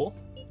possible.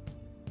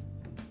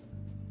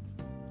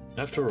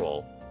 After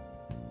all,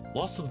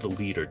 loss of the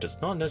leader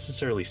does not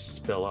necessarily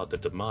spell out the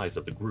demise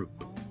of the group.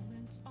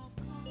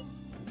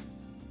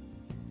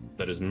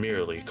 That is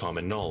merely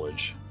common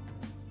knowledge.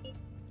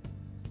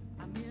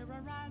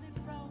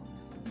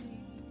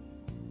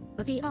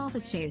 But the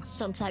opposite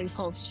sometimes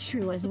holds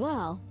true as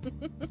well.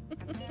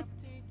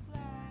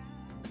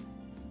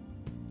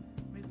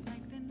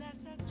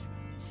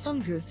 Some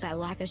groups that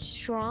lack a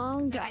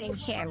strong guiding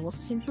hand will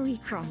simply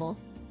crumble.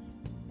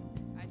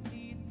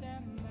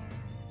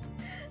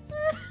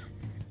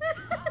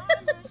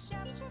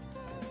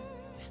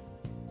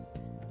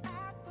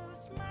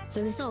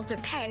 So this all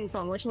depends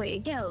on which way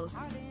it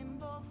goes.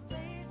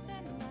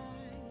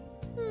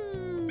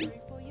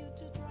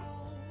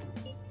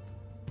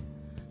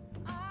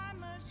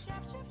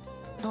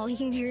 All we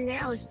can do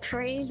now is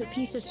pray the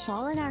pieces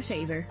fall in our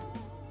favor.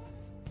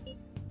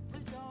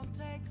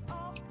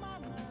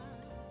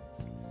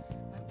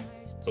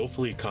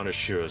 Hopefully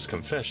Kanashiro's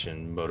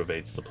confession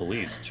motivates the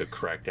police to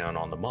crack down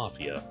on the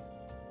mafia.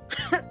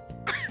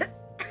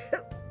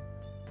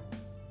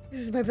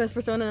 This is my best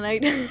persona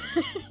tonight.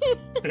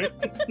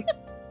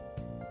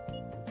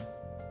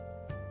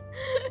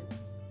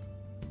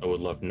 I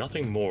would love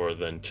nothing more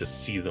than to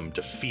see them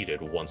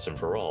defeated once and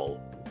for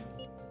all.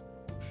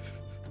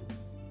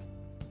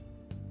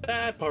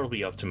 That'd probably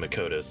be up to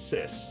Makoto's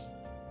sis.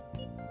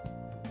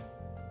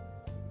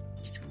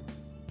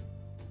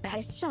 That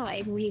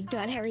aside, we've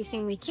done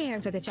everything we can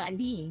for the time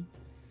being.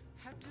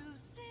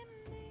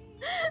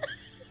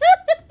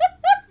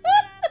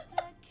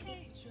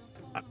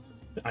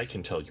 I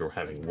can tell you're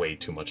having way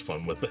too much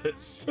fun with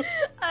this.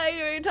 I know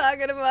what you're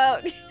talking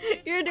about.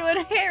 You're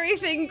doing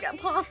everything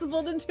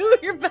possible to do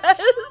your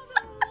best.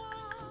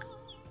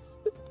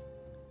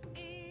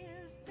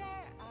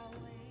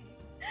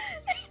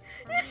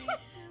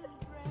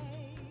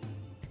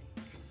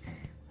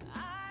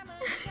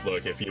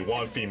 Look, if you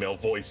want female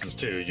voices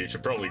too, you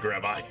should probably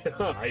grab I.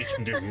 I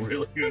can do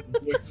really good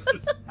voices.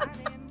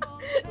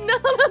 No,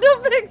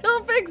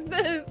 don't fix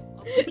this.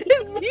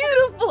 It's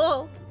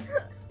beautiful.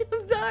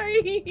 I'm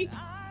sorry.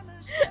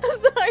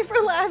 I'm sorry for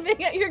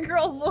laughing at your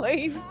girl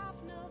voice.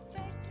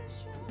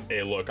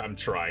 Hey, look, I'm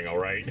trying,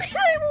 alright?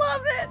 I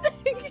love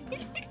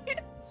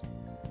it.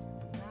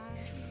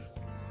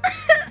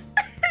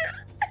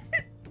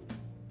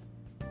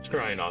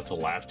 Try not to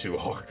laugh too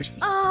hard.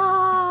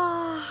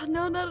 Ah,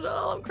 no, not at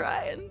all. I'm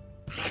crying.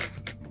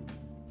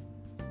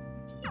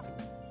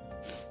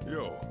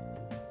 Yo,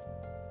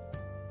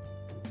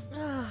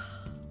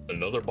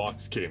 Another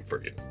box came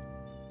for you.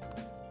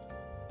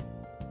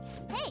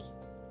 Hey,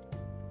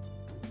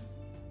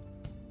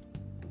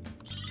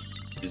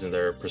 Isn't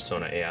there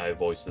Persona AI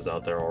voices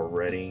out there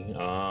already?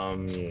 I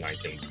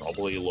can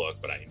probably look,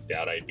 but I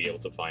doubt I'd be able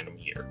to find them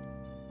here.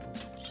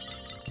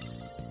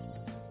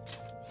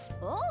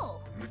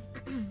 oh,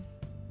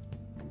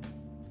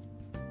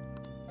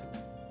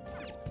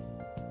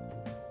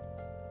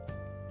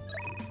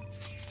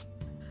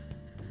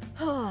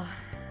 Oh.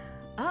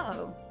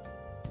 Uh-oh.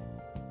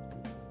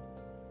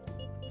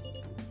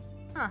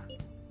 Huh.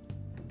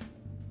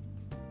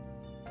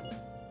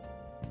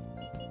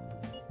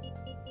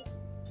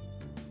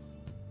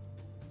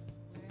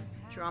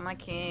 Drama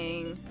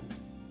King.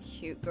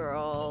 Cute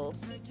girl.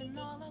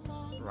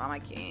 Drama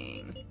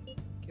King.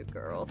 Cute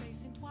girl.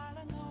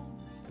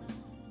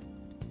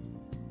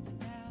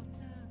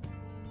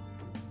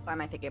 Why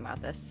am I thinking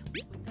about this?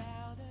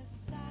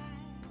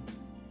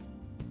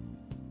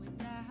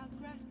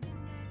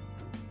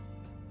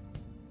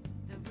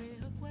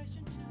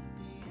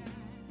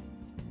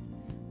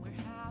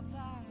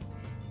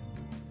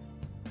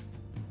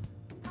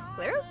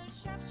 Clara?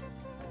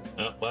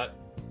 What?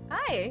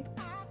 Hi.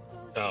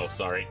 Oh,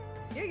 sorry.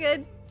 You're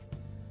good.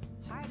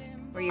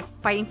 Were you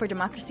fighting for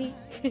democracy?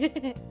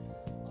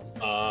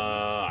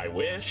 I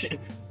wish.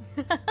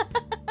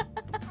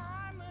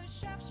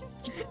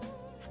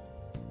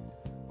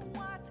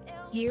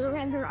 You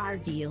remember our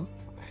deal?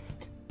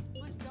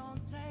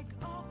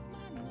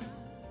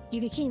 You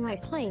became my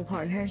playing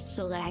partner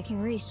so that I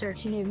can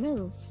research new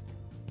moves.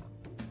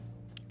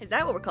 Is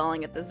that what we're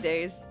calling it these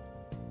days?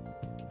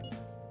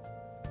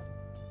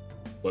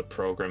 What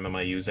program am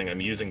I using? I'm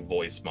using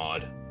voice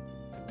mod.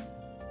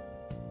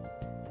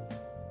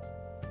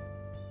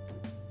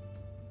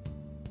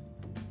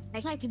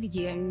 I'd like to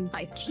begin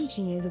by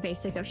teaching you the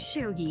basic of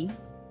shogi.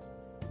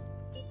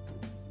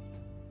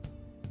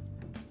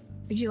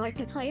 Would you like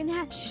to play a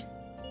match?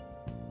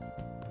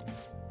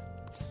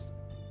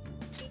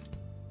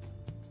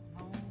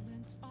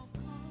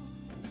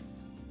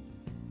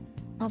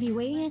 I'll be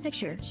waiting at the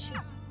church.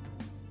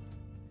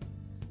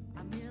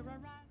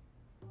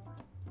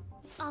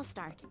 I'll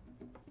start.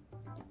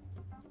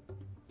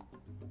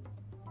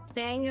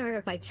 The anger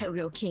of my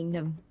Togo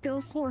kingdom, go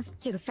forth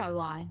to the front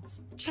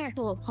lines,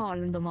 trample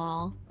upon them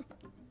all.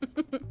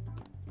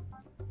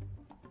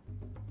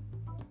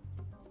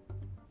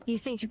 You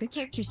think to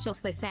protect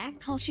yourself with that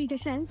paltry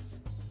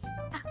defense?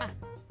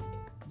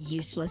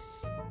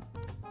 Useless.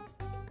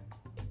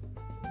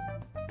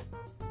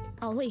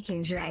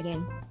 Awaken,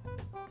 dragon.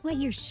 Let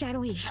your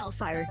shadowy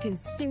hellfire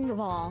consume them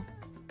all.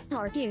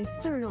 Dark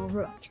infernal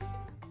rook.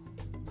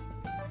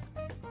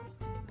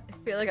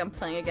 I feel like I'm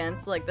playing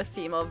against like the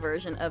female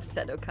version of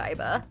Seto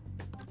Kaiba.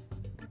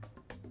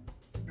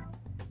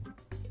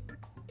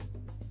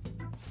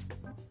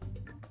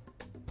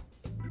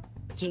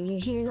 Can you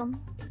hear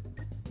them?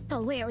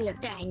 The wary of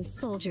dying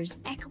soldiers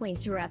echoing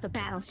throughout the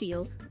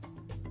battlefield.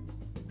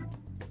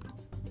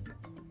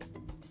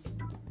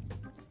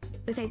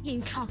 With an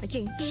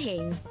incompetent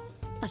king,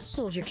 a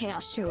soldier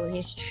cannot show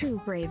his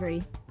true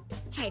bravery.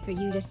 Time for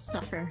you to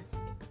suffer.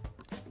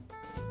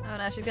 Oh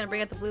no, she's gonna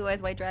bring out the blue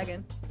eyes white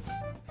dragon.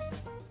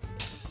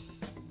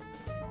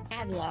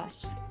 At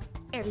last,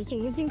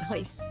 everything is in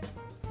place.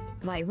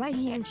 My right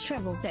hand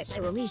trembles as I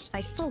release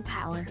my full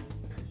power.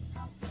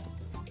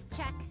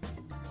 Check.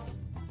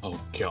 Oh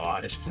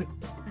god.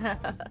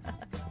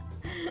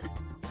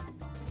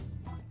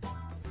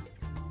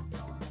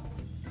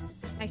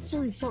 I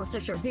soon forth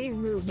a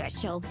forbidden move that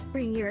shall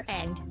bring your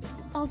end.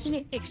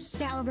 Ultimate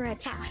Excalibur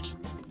attack.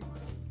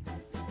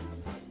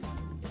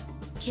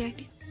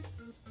 Check.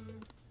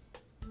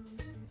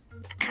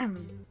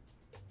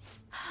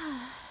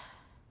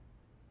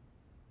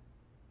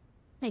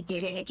 I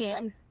did it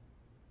again.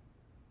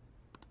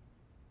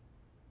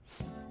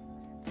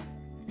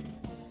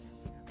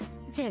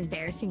 It's an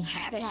embarrassing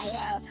habit I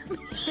have.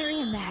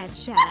 During a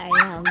match,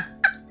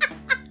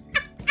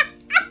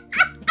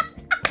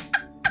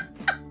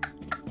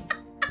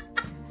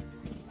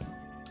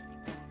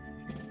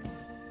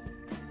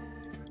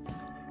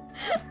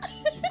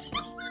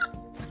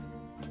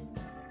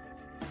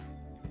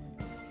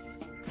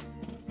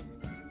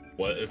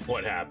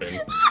 What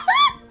happened?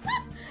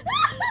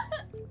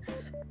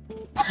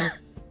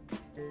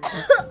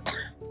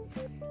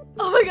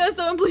 Oh my god,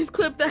 someone please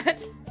clip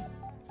that.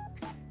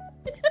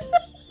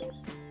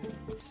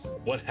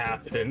 What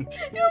happened?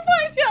 You'll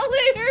find out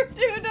later,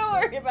 dude. Don't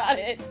worry about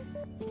it.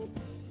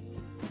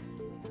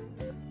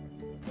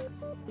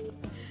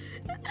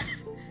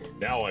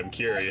 Now I'm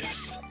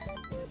curious.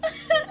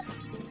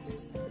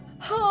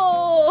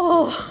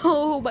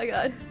 Oh my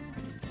god.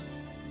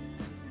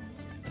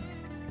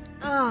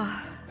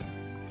 Oh.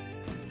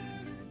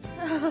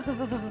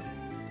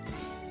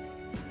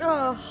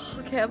 Oh,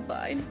 okay, I'm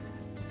fine.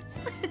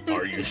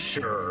 Are you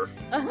sure?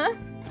 Uh-huh.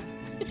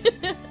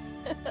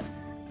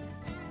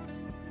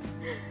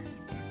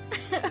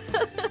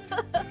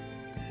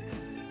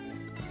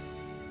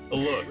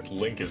 Look,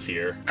 Link is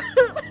here.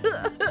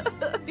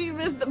 He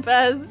missed the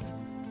best.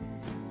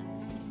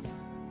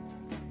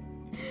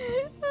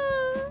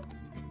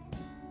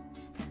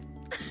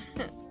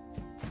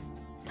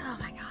 Oh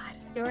my god.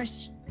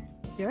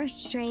 You're a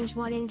strange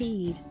one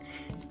indeed.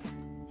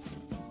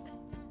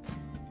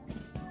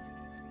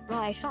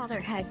 My father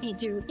had me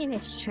do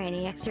image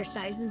training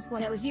exercises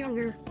when I was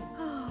younger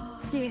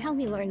to help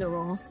me learn the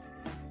rules.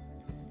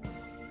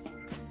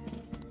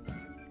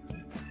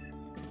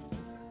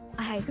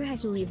 I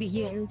gradually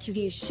began to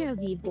view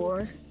shogi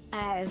board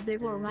as it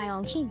were my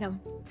own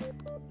kingdom.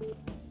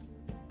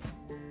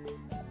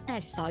 I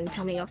had fun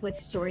coming up with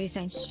stories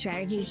and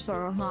strategies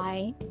for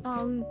my,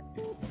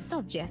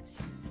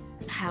 subjects.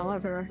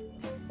 However,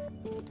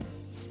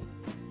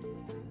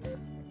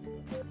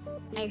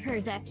 I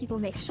heard that people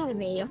make fun of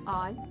me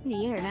on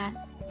the internet.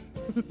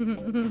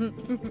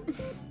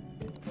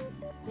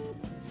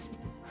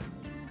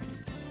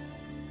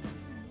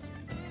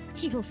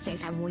 People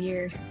think I'm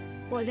weird,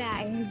 or that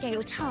I'm an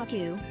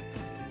otaku,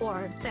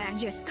 or that I'm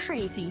just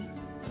crazy.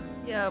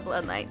 Yo,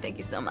 Blood Knight, thank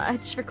you so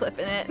much for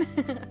clipping it.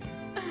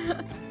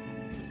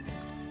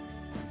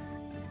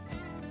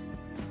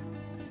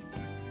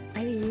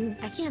 I mean,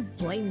 I can't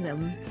blame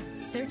them,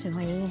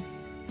 certainly.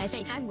 I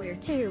think I'm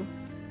weird too.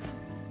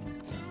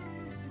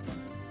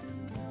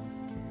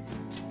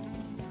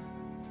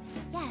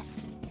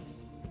 Yes.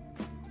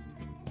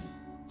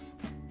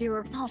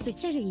 Your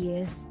positivity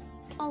is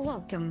a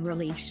welcome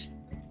relief.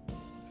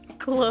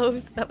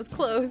 Close. That was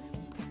close.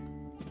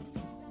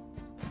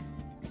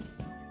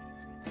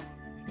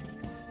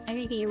 I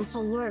may be able to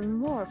learn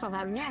more from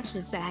our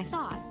matches than I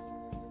thought.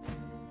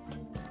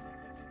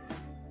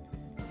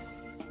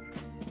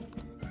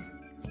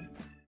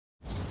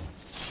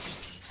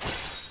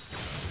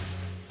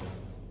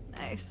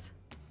 Nice.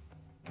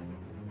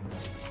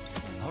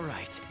 All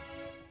right.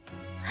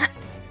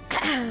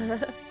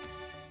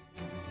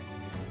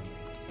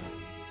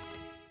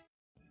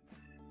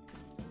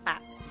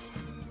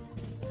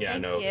 Yeah,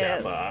 Thank no, you.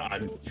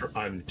 Kappa.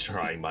 I'm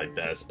trying my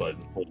best, but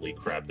holy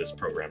crap, this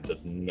program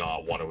does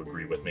not want to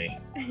agree with me.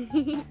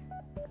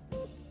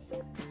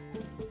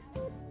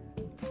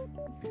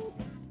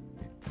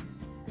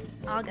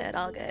 All good,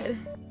 all good.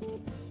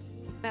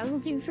 That will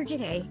do for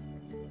today.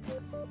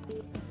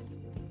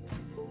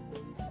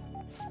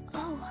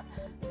 Oh,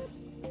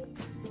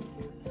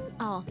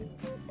 Oh,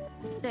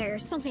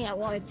 there's something I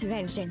wanted to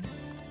mention.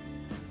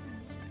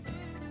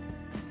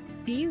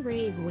 Do you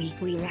read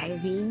weekly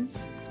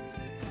magazines?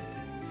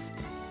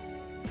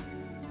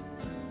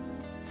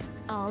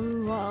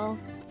 Well,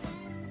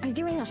 I'm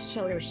doing a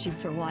photo shoot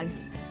for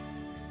one.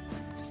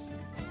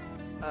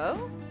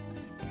 Oh?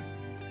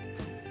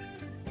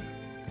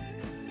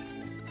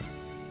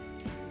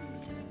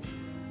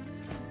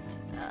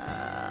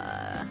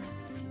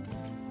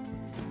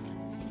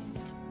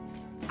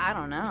 I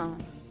don't know.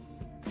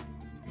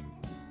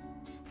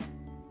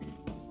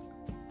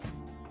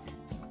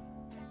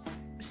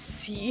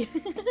 C.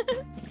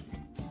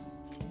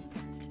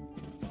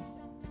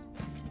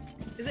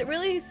 Is it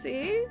really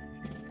C?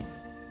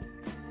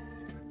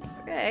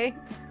 Okay.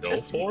 Go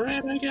for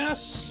it, I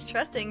guess.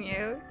 Trusting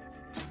you.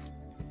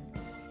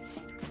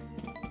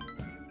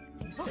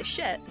 Holy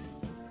shit.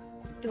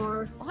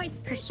 You're quite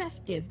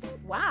perceptive.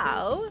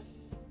 Wow.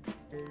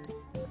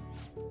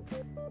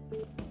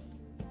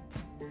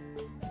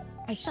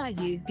 I thought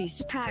you'd be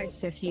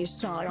surprised if you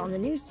saw it on the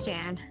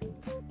newsstand.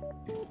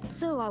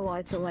 So I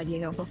wanted to let you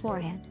know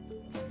beforehand.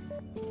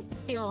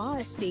 In all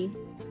honesty,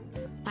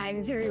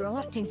 I'm very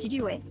reluctant to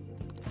do it.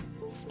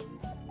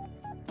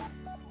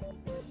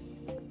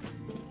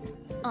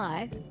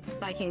 But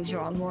if I can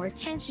draw more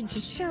attention to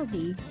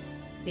shogi,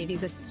 maybe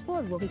the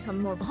sport will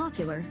become more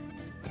popular.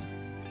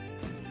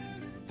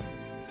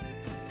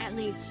 At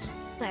least,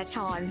 that's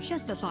how I'm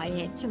justifying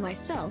it to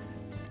myself.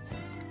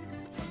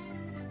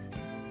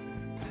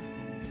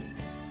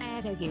 I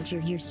have an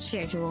interview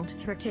scheduled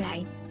for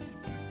today.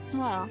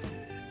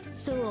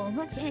 So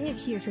let's end it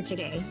here for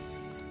today.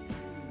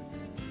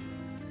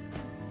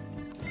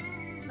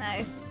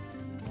 Nice.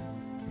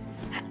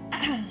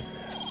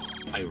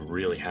 I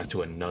really have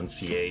to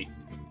enunciate.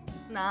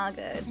 Nah,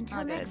 good. until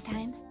All good. next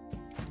time.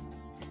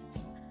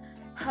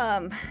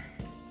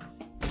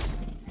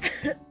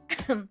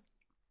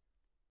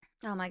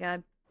 Oh my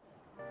god.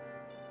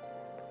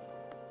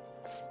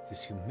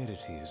 This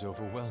humidity is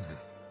overwhelming.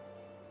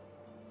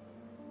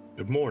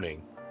 Good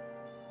morning.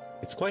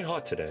 It's quite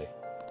hot today.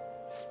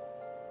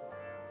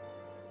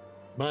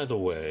 By the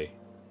way,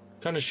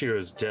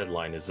 Kaneshira's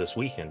deadline is this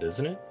weekend,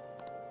 isn't it?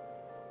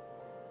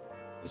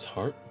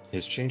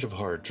 His change of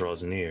heart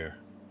draws near.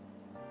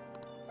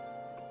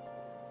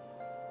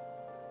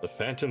 The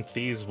Phantom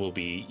Thieves will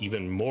be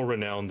even more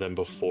renowned than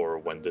before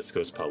when this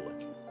goes public.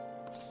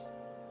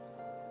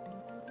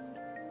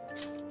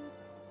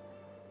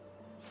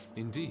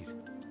 Indeed.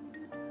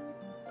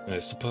 I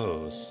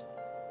suppose.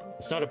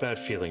 It's not a bad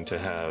feeling to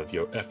have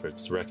your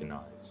efforts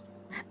recognized.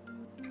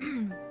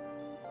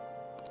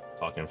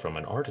 Talking from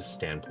an artist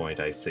standpoint,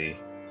 I see.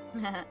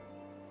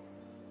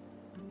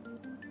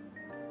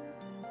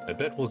 I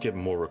bet we'll get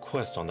more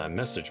requests on that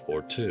message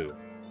board, too.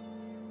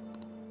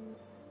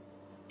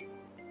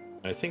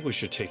 I think we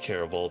should take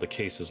care of all the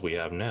cases we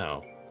have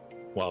now,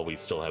 while we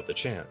still have the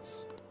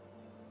chance.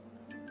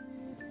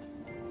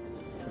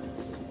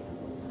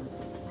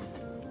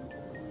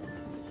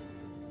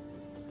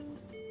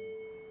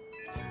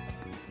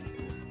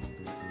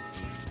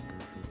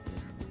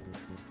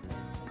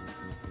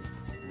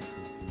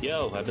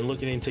 Yo, I've been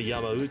looking into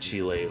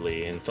Yamauchi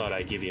lately and thought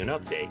I'd give you an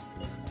update.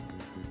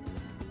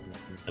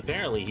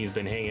 Apparently, he's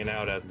been hanging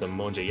out at the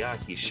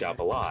Monjayaki shop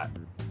a lot.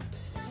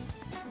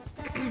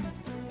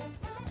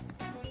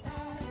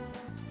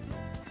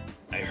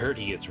 I heard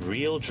he gets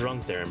real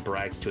drunk there and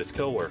brags to his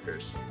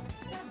coworkers.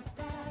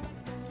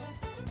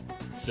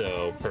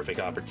 So, perfect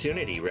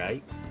opportunity,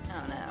 right?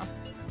 Oh no.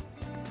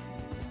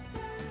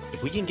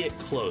 If we can get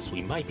close,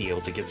 we might be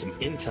able to get some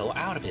intel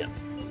out of him.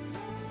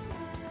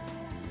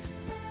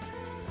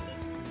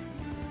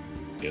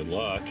 Good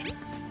luck.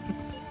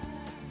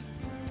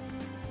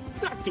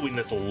 I'm not doing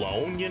this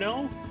alone, you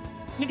know?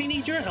 I'm gonna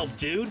need your help,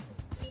 dude.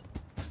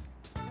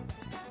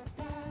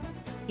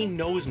 He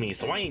knows me,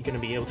 so I ain't gonna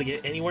be able to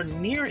get anywhere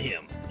near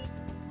him.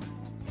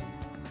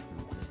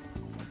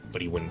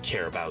 But he wouldn't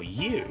care about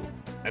you.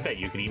 I bet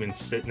you could even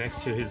sit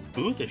next to his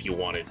booth if you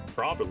wanted,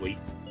 probably.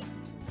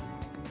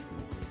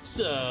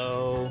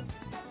 So...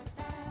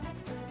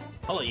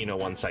 I'll let you know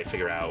once I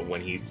figure out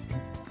when he's...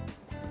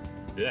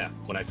 Yeah,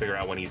 when I figure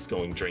out when he's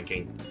going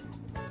drinking.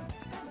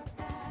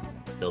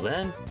 Till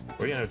then,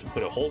 we're gonna have to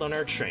put a hold on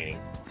our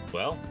training.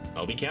 Well,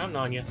 I'll be counting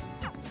on you.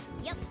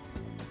 Yep.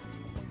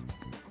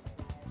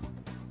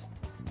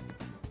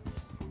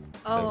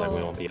 Sounds like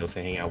we won't be able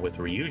to hang out with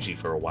Ryuji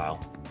for a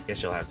while.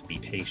 Guess you'll have to be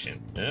patient.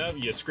 Oh,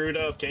 you screwed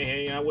up. Can't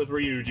hang out with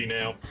Ryuji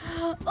now.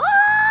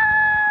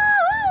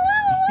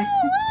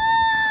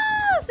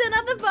 Send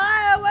out the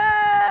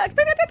fireworks!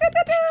 Pew, pew, pew, pew,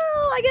 pew, pew.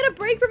 I get a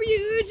break from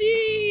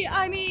Yuji!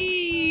 I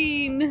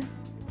mean...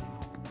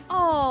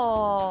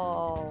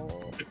 Oh.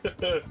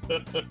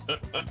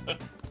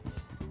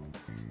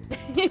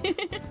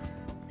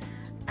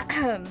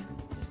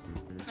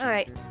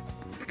 Alright.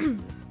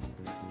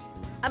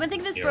 I've been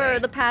thinking this You're for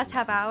right. the past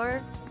half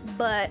hour,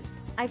 but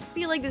I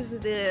feel like this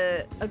is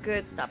a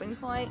good stopping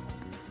point.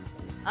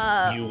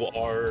 You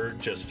are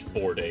just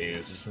 4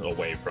 days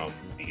away from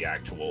the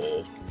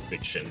actual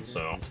fiction,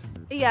 so...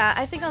 Yeah,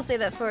 I think I'll say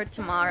that for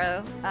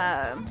tomorrow.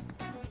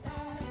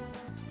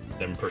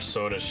 Them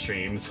Persona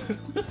streams.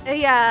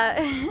 Yeah.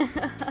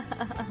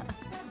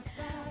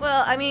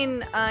 Well, I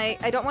mean,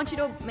 I don't want you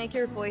to make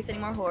your voice any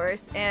more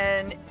hoarse,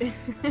 and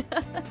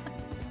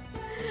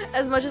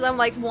as much as I'm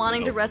like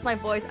wanting to rest my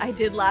voice, I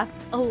did laugh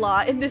a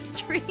lot in this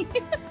stream.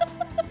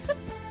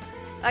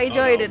 I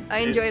enjoyed it. I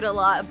enjoyed it a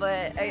lot,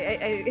 but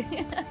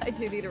I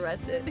do need to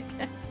rest it.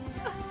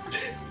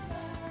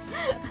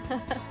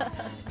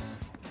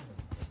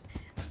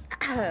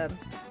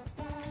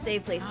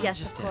 Save place,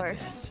 yes, of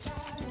course.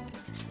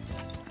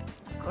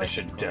 I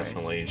should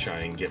definitely try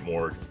and get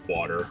more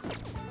water.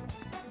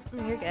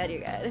 You're good,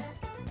 you're good.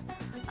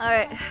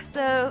 Alright,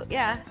 so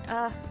yeah,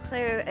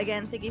 Claire,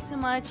 again, thank you so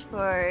much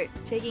for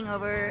taking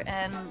over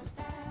and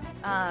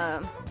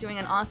doing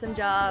an awesome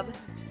job.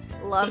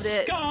 Loved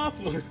it. Scoff!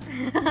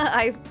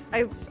 I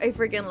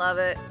freaking love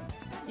it.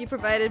 You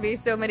provided me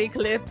so many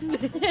clips.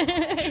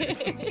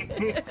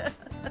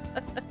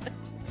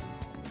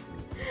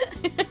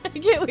 I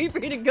can't wait for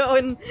you to go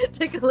and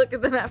take a look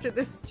at them after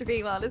this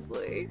stream,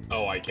 honestly.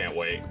 Oh, I can't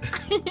wait.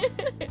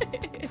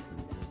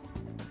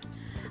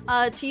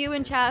 To you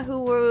in chat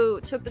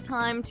who took the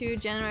time to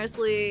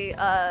generously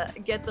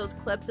get those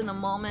clips in a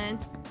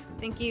moment,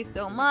 thank you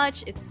so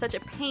much. It's such a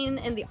pain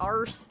in the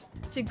arse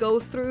to go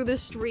through the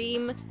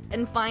stream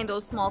and find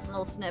those small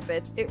little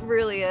snippets. It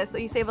really is. So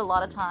you save a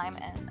lot of time,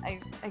 and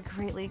I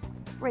greatly,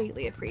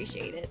 greatly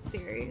appreciate it.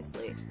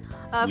 Seriously.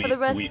 For the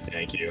rest, we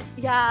thank you.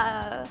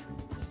 yeah.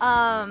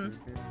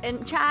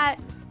 And chat,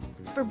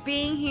 for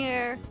being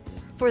here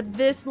for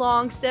this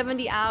long,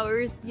 70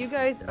 hours. You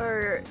guys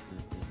are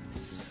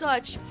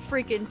such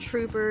freaking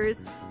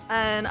troopers,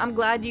 and I'm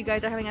glad you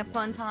guys are having a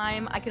fun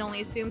time. I can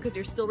only assume because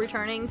you're still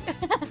returning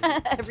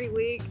every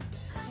week.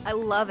 I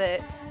love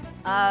it.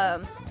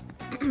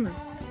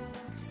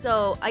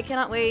 So I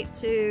cannot wait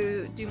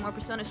to do more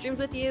Persona streams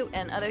with you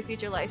and other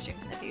future live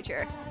streams in the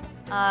future.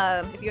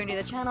 If you're new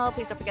to the channel,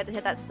 please don't forget to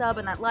hit that sub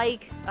and that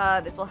like.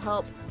 This will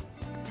help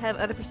have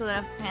other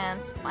Persona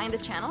fans find the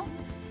channel.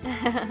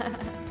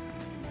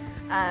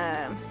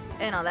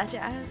 And all that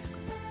jazz.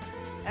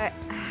 Alright,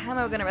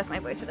 I'm gonna rest my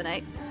voice for the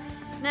night.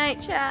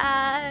 Night,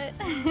 chat!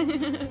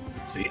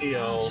 See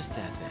y'all. Just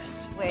add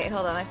this. Wait,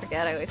 hold on, I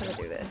forget. I always have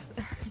to do this.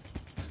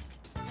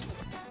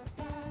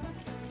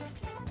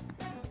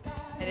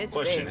 I did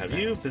Question: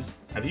 save.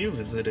 Have you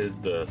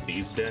visited the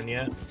Thieves' Den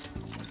yet?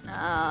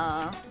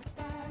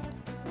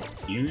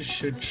 You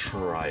should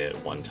try it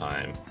one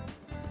time.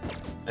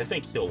 I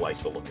think you'll like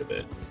the look of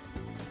it.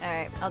 All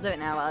right, I'll do it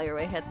now while you're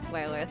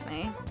with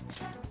me.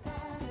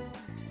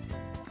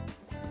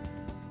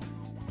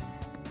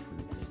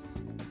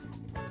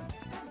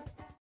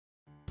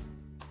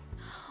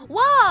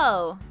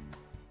 Whoa!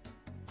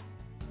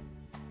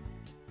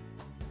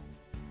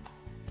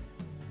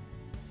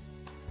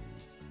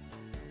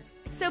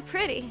 It's so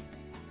pretty.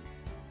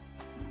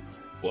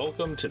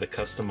 Welcome to the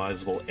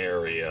customizable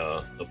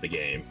area of the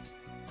game.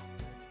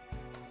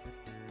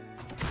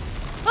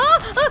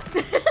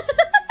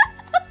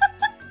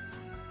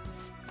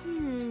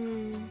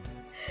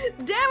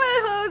 Damn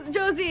it,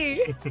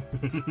 Josie!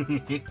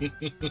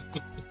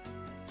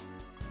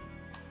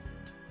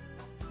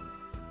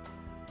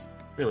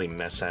 Really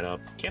mess that up.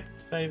 Can't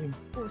I...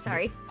 Oh,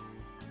 sorry.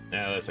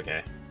 No, that's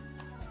okay.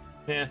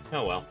 Yeah,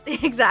 oh well.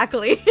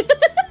 Exactly.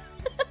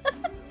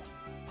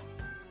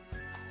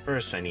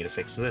 First, I need to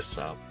fix this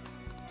up.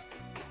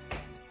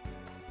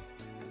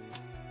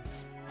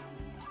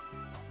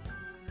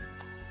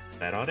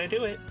 That ought to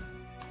do it.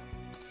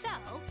 So,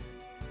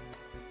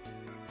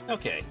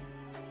 Okay.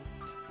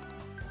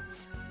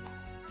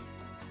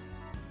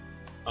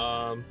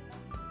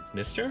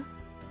 Mister?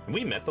 Have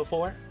we met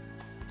before?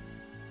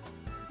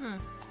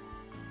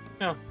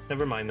 No,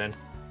 never mind then.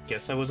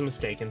 Guess I was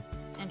mistaken.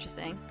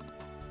 Interesting.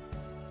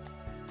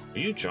 Were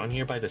you drawn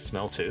here by the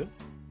smell too?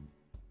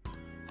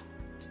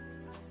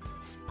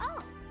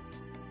 oh,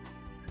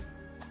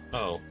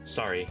 Oh,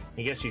 sorry.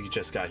 I guess you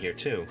just got here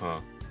too,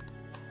 huh?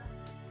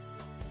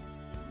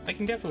 I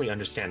can definitely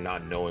understand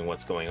not knowing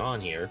what's going on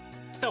here.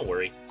 Don't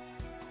worry.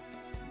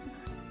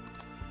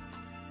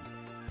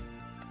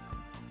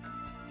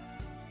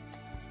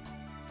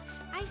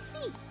 I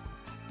see.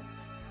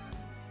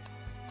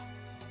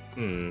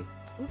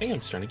 I think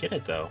I'm starting to get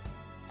it though.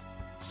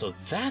 So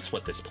that's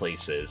what this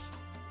place is.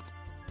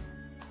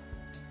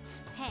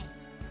 Hey,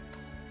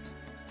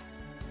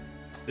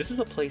 This is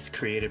a place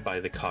created by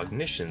the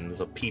cognitions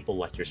of people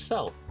like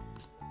yourself.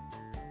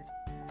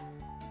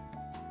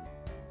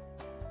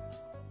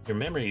 Your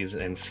memories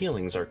and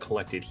feelings are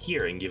collected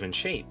here and given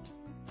shape.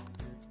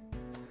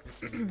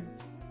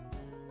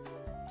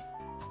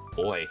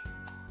 Boy,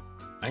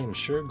 I am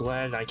sure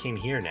glad I came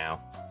here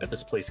now. Bet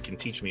this place can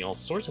teach me all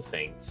sorts of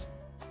things.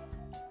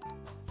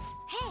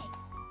 hey,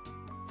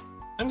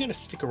 I'm gonna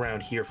stick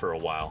around here for a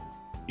while.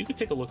 You could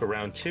take a look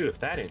around too if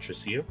that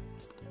interests you.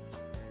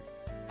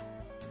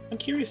 I'm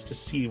curious to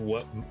see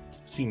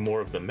more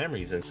of the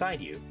memories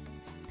inside you.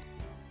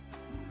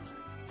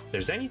 If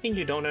there's anything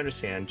you don't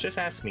understand, just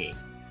ask me.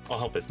 I'll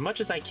help as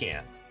much as I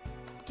can.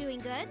 doing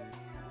good?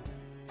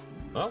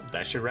 Well,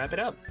 that should wrap it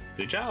up.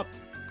 Good job.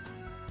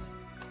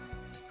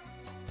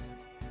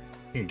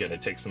 I'm gonna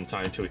take some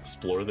time to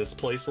explore this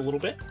place a little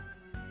bit.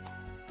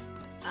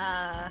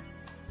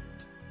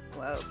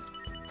 Whoa.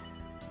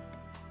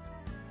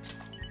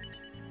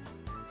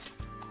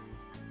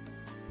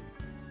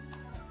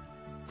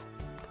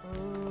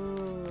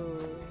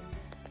 Ooh.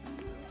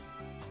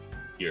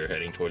 You're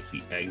heading towards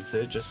the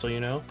exit, just so you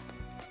know.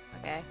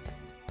 Okay.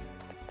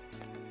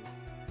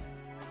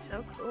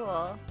 So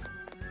cool.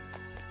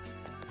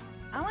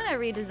 I want to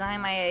redesign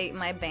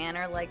my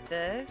banner like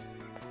this.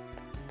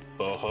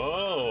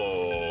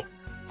 Oh-ho!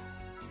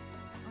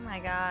 Oh my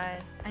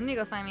god. I need to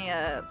go find me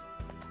a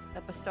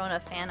Persona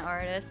fan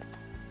artist.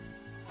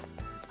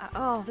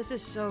 Oh, this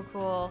is so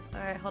cool.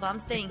 Alright, hold on. I'm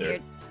staying here.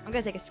 I'm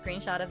gonna take a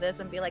screenshot of this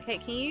and be like, hey,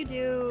 can you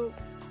do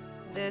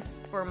this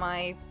for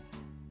my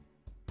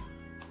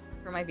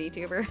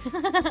VTuber?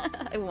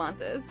 I want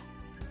this.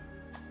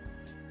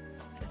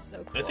 It's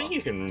so cool. I think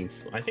you can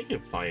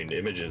find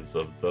images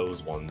of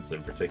those ones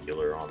in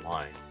particular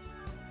online.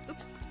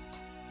 Oops.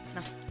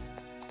 No.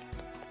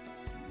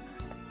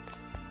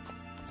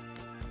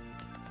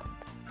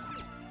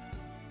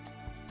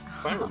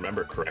 If I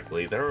remember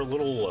correctly, there are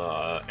little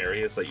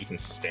areas that you can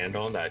stand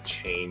on that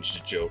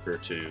change Joker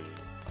to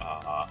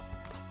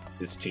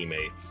his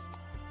teammates.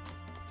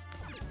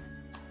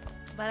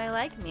 But I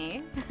like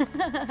me.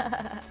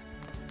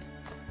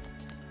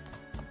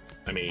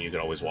 I mean, you could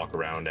always walk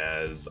around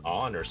as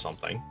On or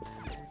something.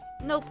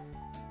 Nope.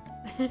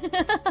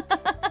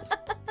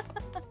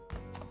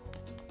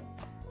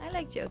 I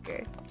like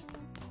Joker.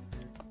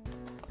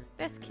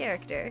 Best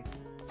character.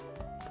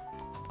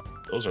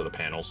 Those are the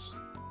panels.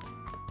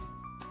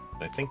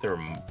 I think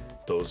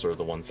those are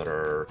the ones that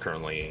are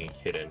currently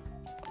hidden.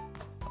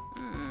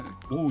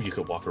 Ooh, you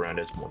could walk around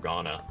as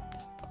Morgana.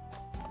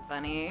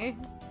 Funny.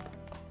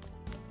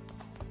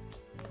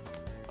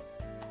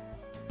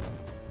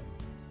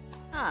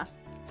 Huh.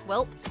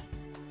 Welp.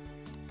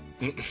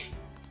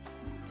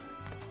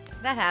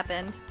 That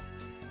happened.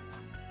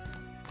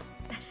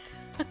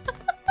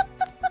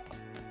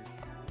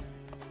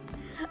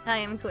 I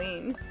am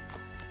queen.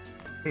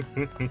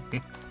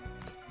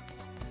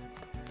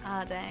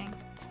 Ah, dang.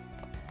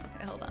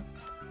 Okay, hold on.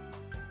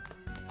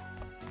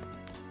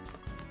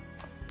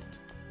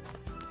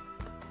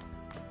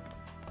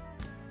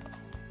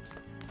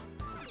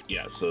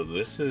 Yeah, so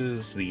this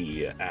is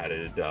the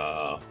added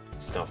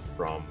stuff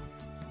from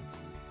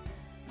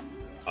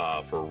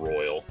for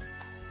Royal.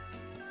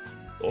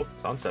 Oh,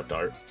 concept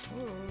art.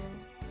 Ooh.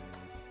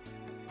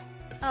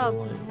 I Oh,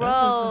 feel like-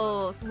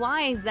 gross.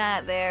 Why is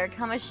that there?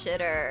 Come a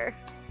shitter.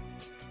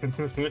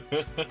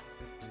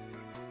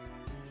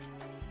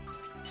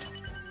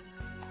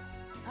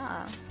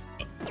 Oh.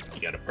 You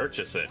gotta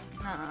purchase it.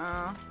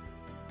 No.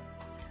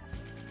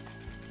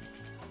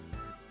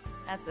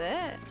 That's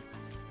it?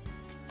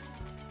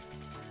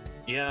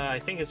 Yeah, I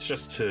think it's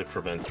just to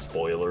prevent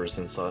spoilers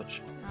and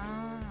such.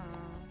 Oh.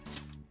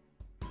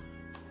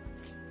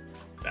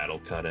 Battle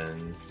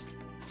cut-ins.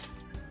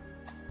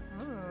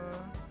 Ooh.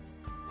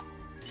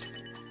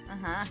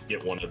 Uh-huh.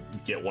 Get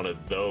one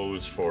of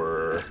those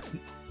for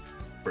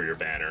your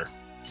banner.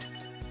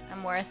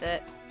 I'm worth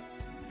it.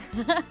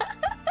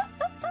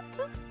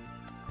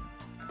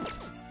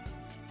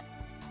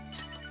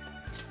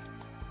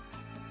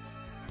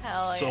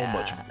 Hell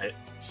yeah.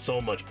 So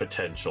much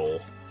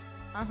potential.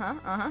 Uh-huh,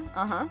 uh-huh,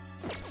 uh-huh.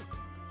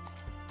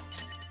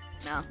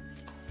 No.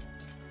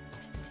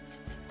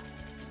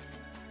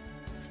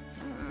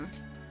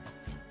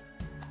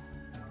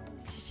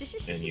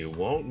 And you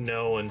won't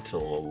know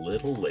until a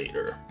little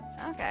later.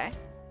 Okay.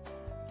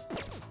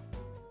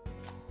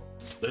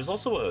 There's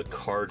also a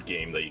card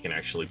game that you can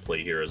actually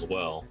play here as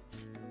well.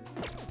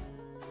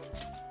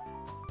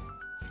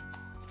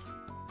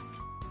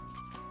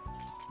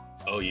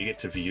 Oh, you get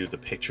to view the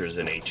pictures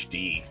in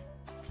HD.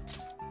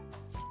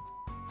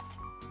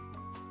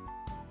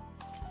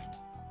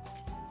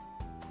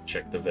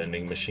 Check the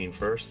vending machine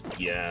first?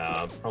 Yeah,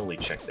 I'll probably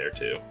check there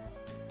too.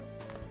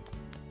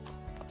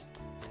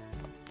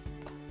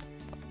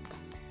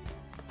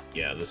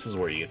 Yeah, this is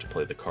where you get to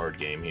play the card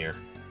game here.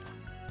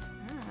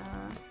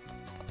 Ah.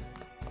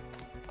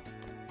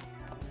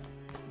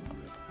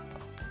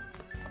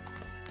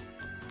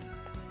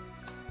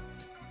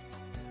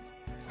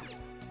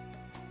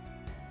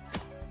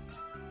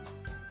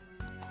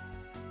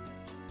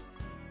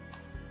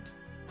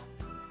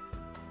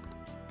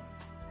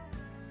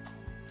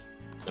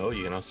 Oh,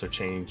 you can also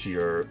change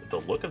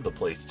the look of the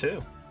place too.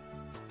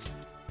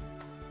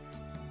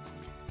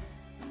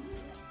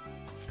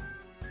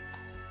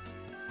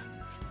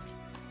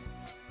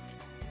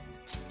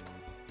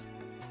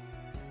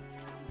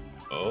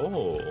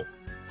 Oh.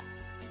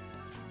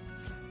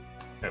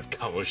 Have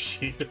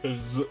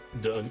Kamoshida's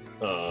done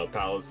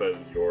palace as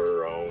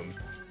your own.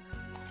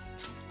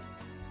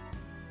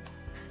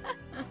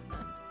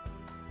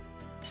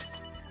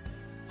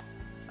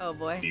 Oh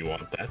boy. Do you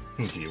want that?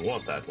 Do you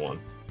want that one?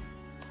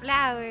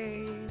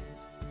 Flowers.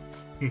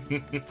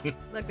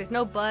 Look, there's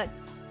no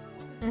butts.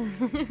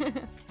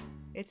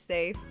 It's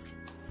safe.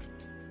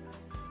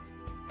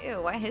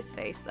 Ew, why his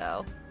face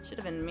though? Should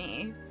have been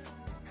me.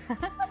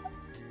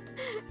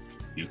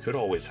 You could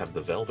always have the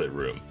velvet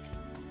room.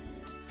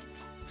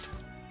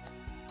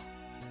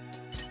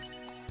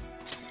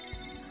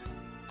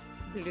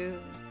 Blue.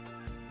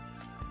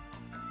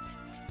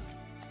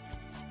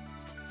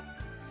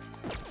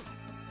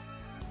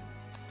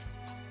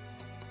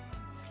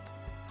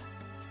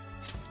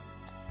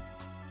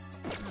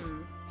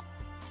 Hmm.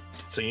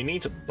 So you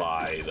need to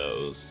buy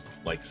those,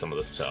 like some of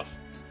the stuff.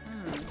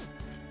 Hmm.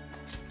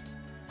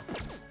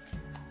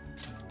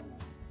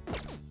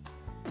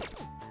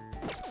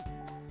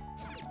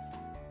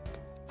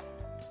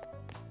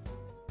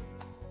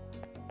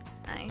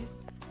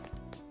 Nice.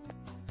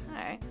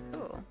 Alright,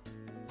 cool.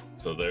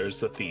 So there's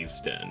the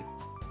Thieves' Den.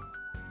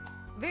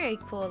 Very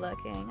cool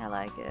looking. I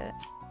like it.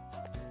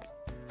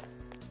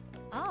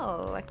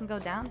 Oh, I can go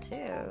down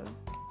too.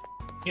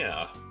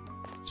 Yeah.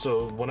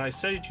 So when I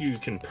said you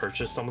can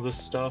purchase some of this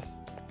stuff,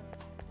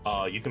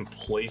 you can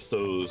place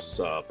those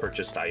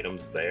purchased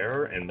items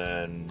there, and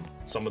then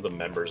some of the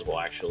members will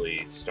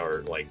actually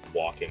start like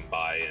walking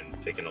by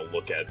and taking a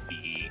look at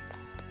the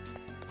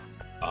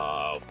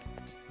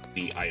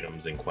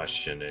items in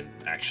question and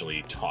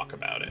actually talk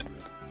about it.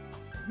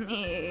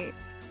 Neat.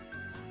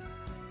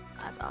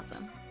 That's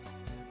awesome.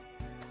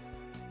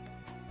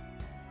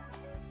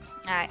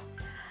 Alright.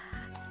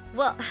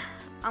 Well,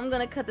 I'm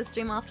gonna cut the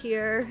stream off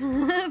here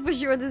for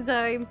sure this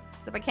time.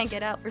 So if I can't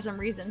get out for some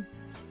reason,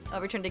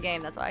 I'll return to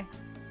game, that's why.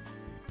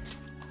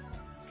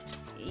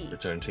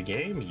 Return to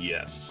game?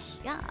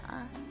 Yes. Yeah.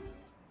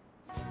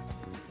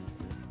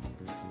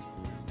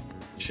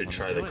 You should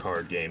try Let's the do it.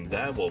 card game.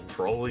 That'll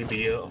probably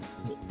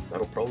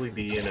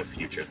be in a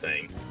future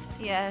thing.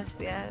 Yes,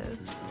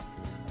 yes.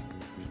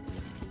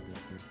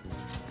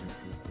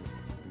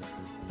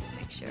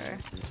 Make sure.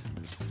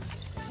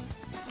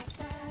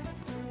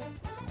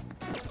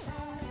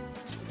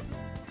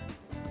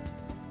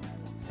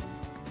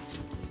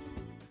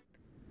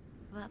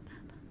 Up.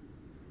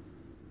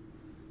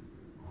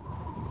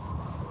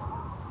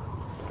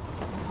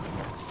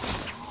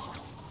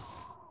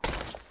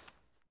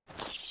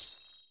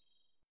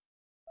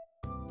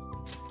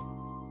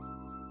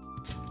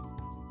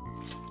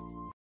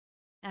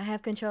 I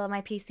have control of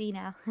my PC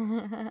now.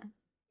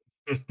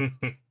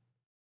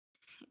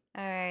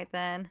 Alright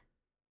then.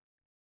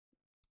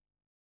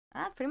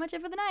 That's pretty much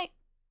it for the night.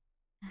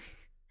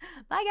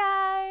 Bye,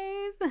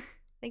 guys.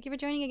 Thank you for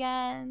joining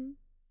again.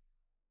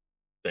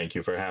 Thank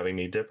you for having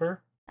me,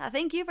 Dipper.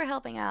 Thank you for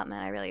helping out,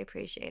 man. I really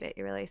appreciate it.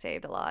 You really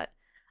saved a lot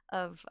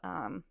of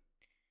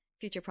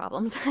future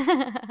problems.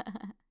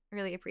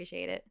 Really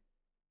appreciate it.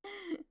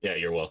 Yeah,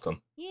 you're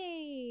welcome.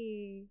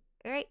 Yay.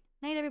 All right.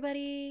 Night,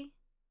 everybody.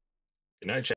 Good night, chat.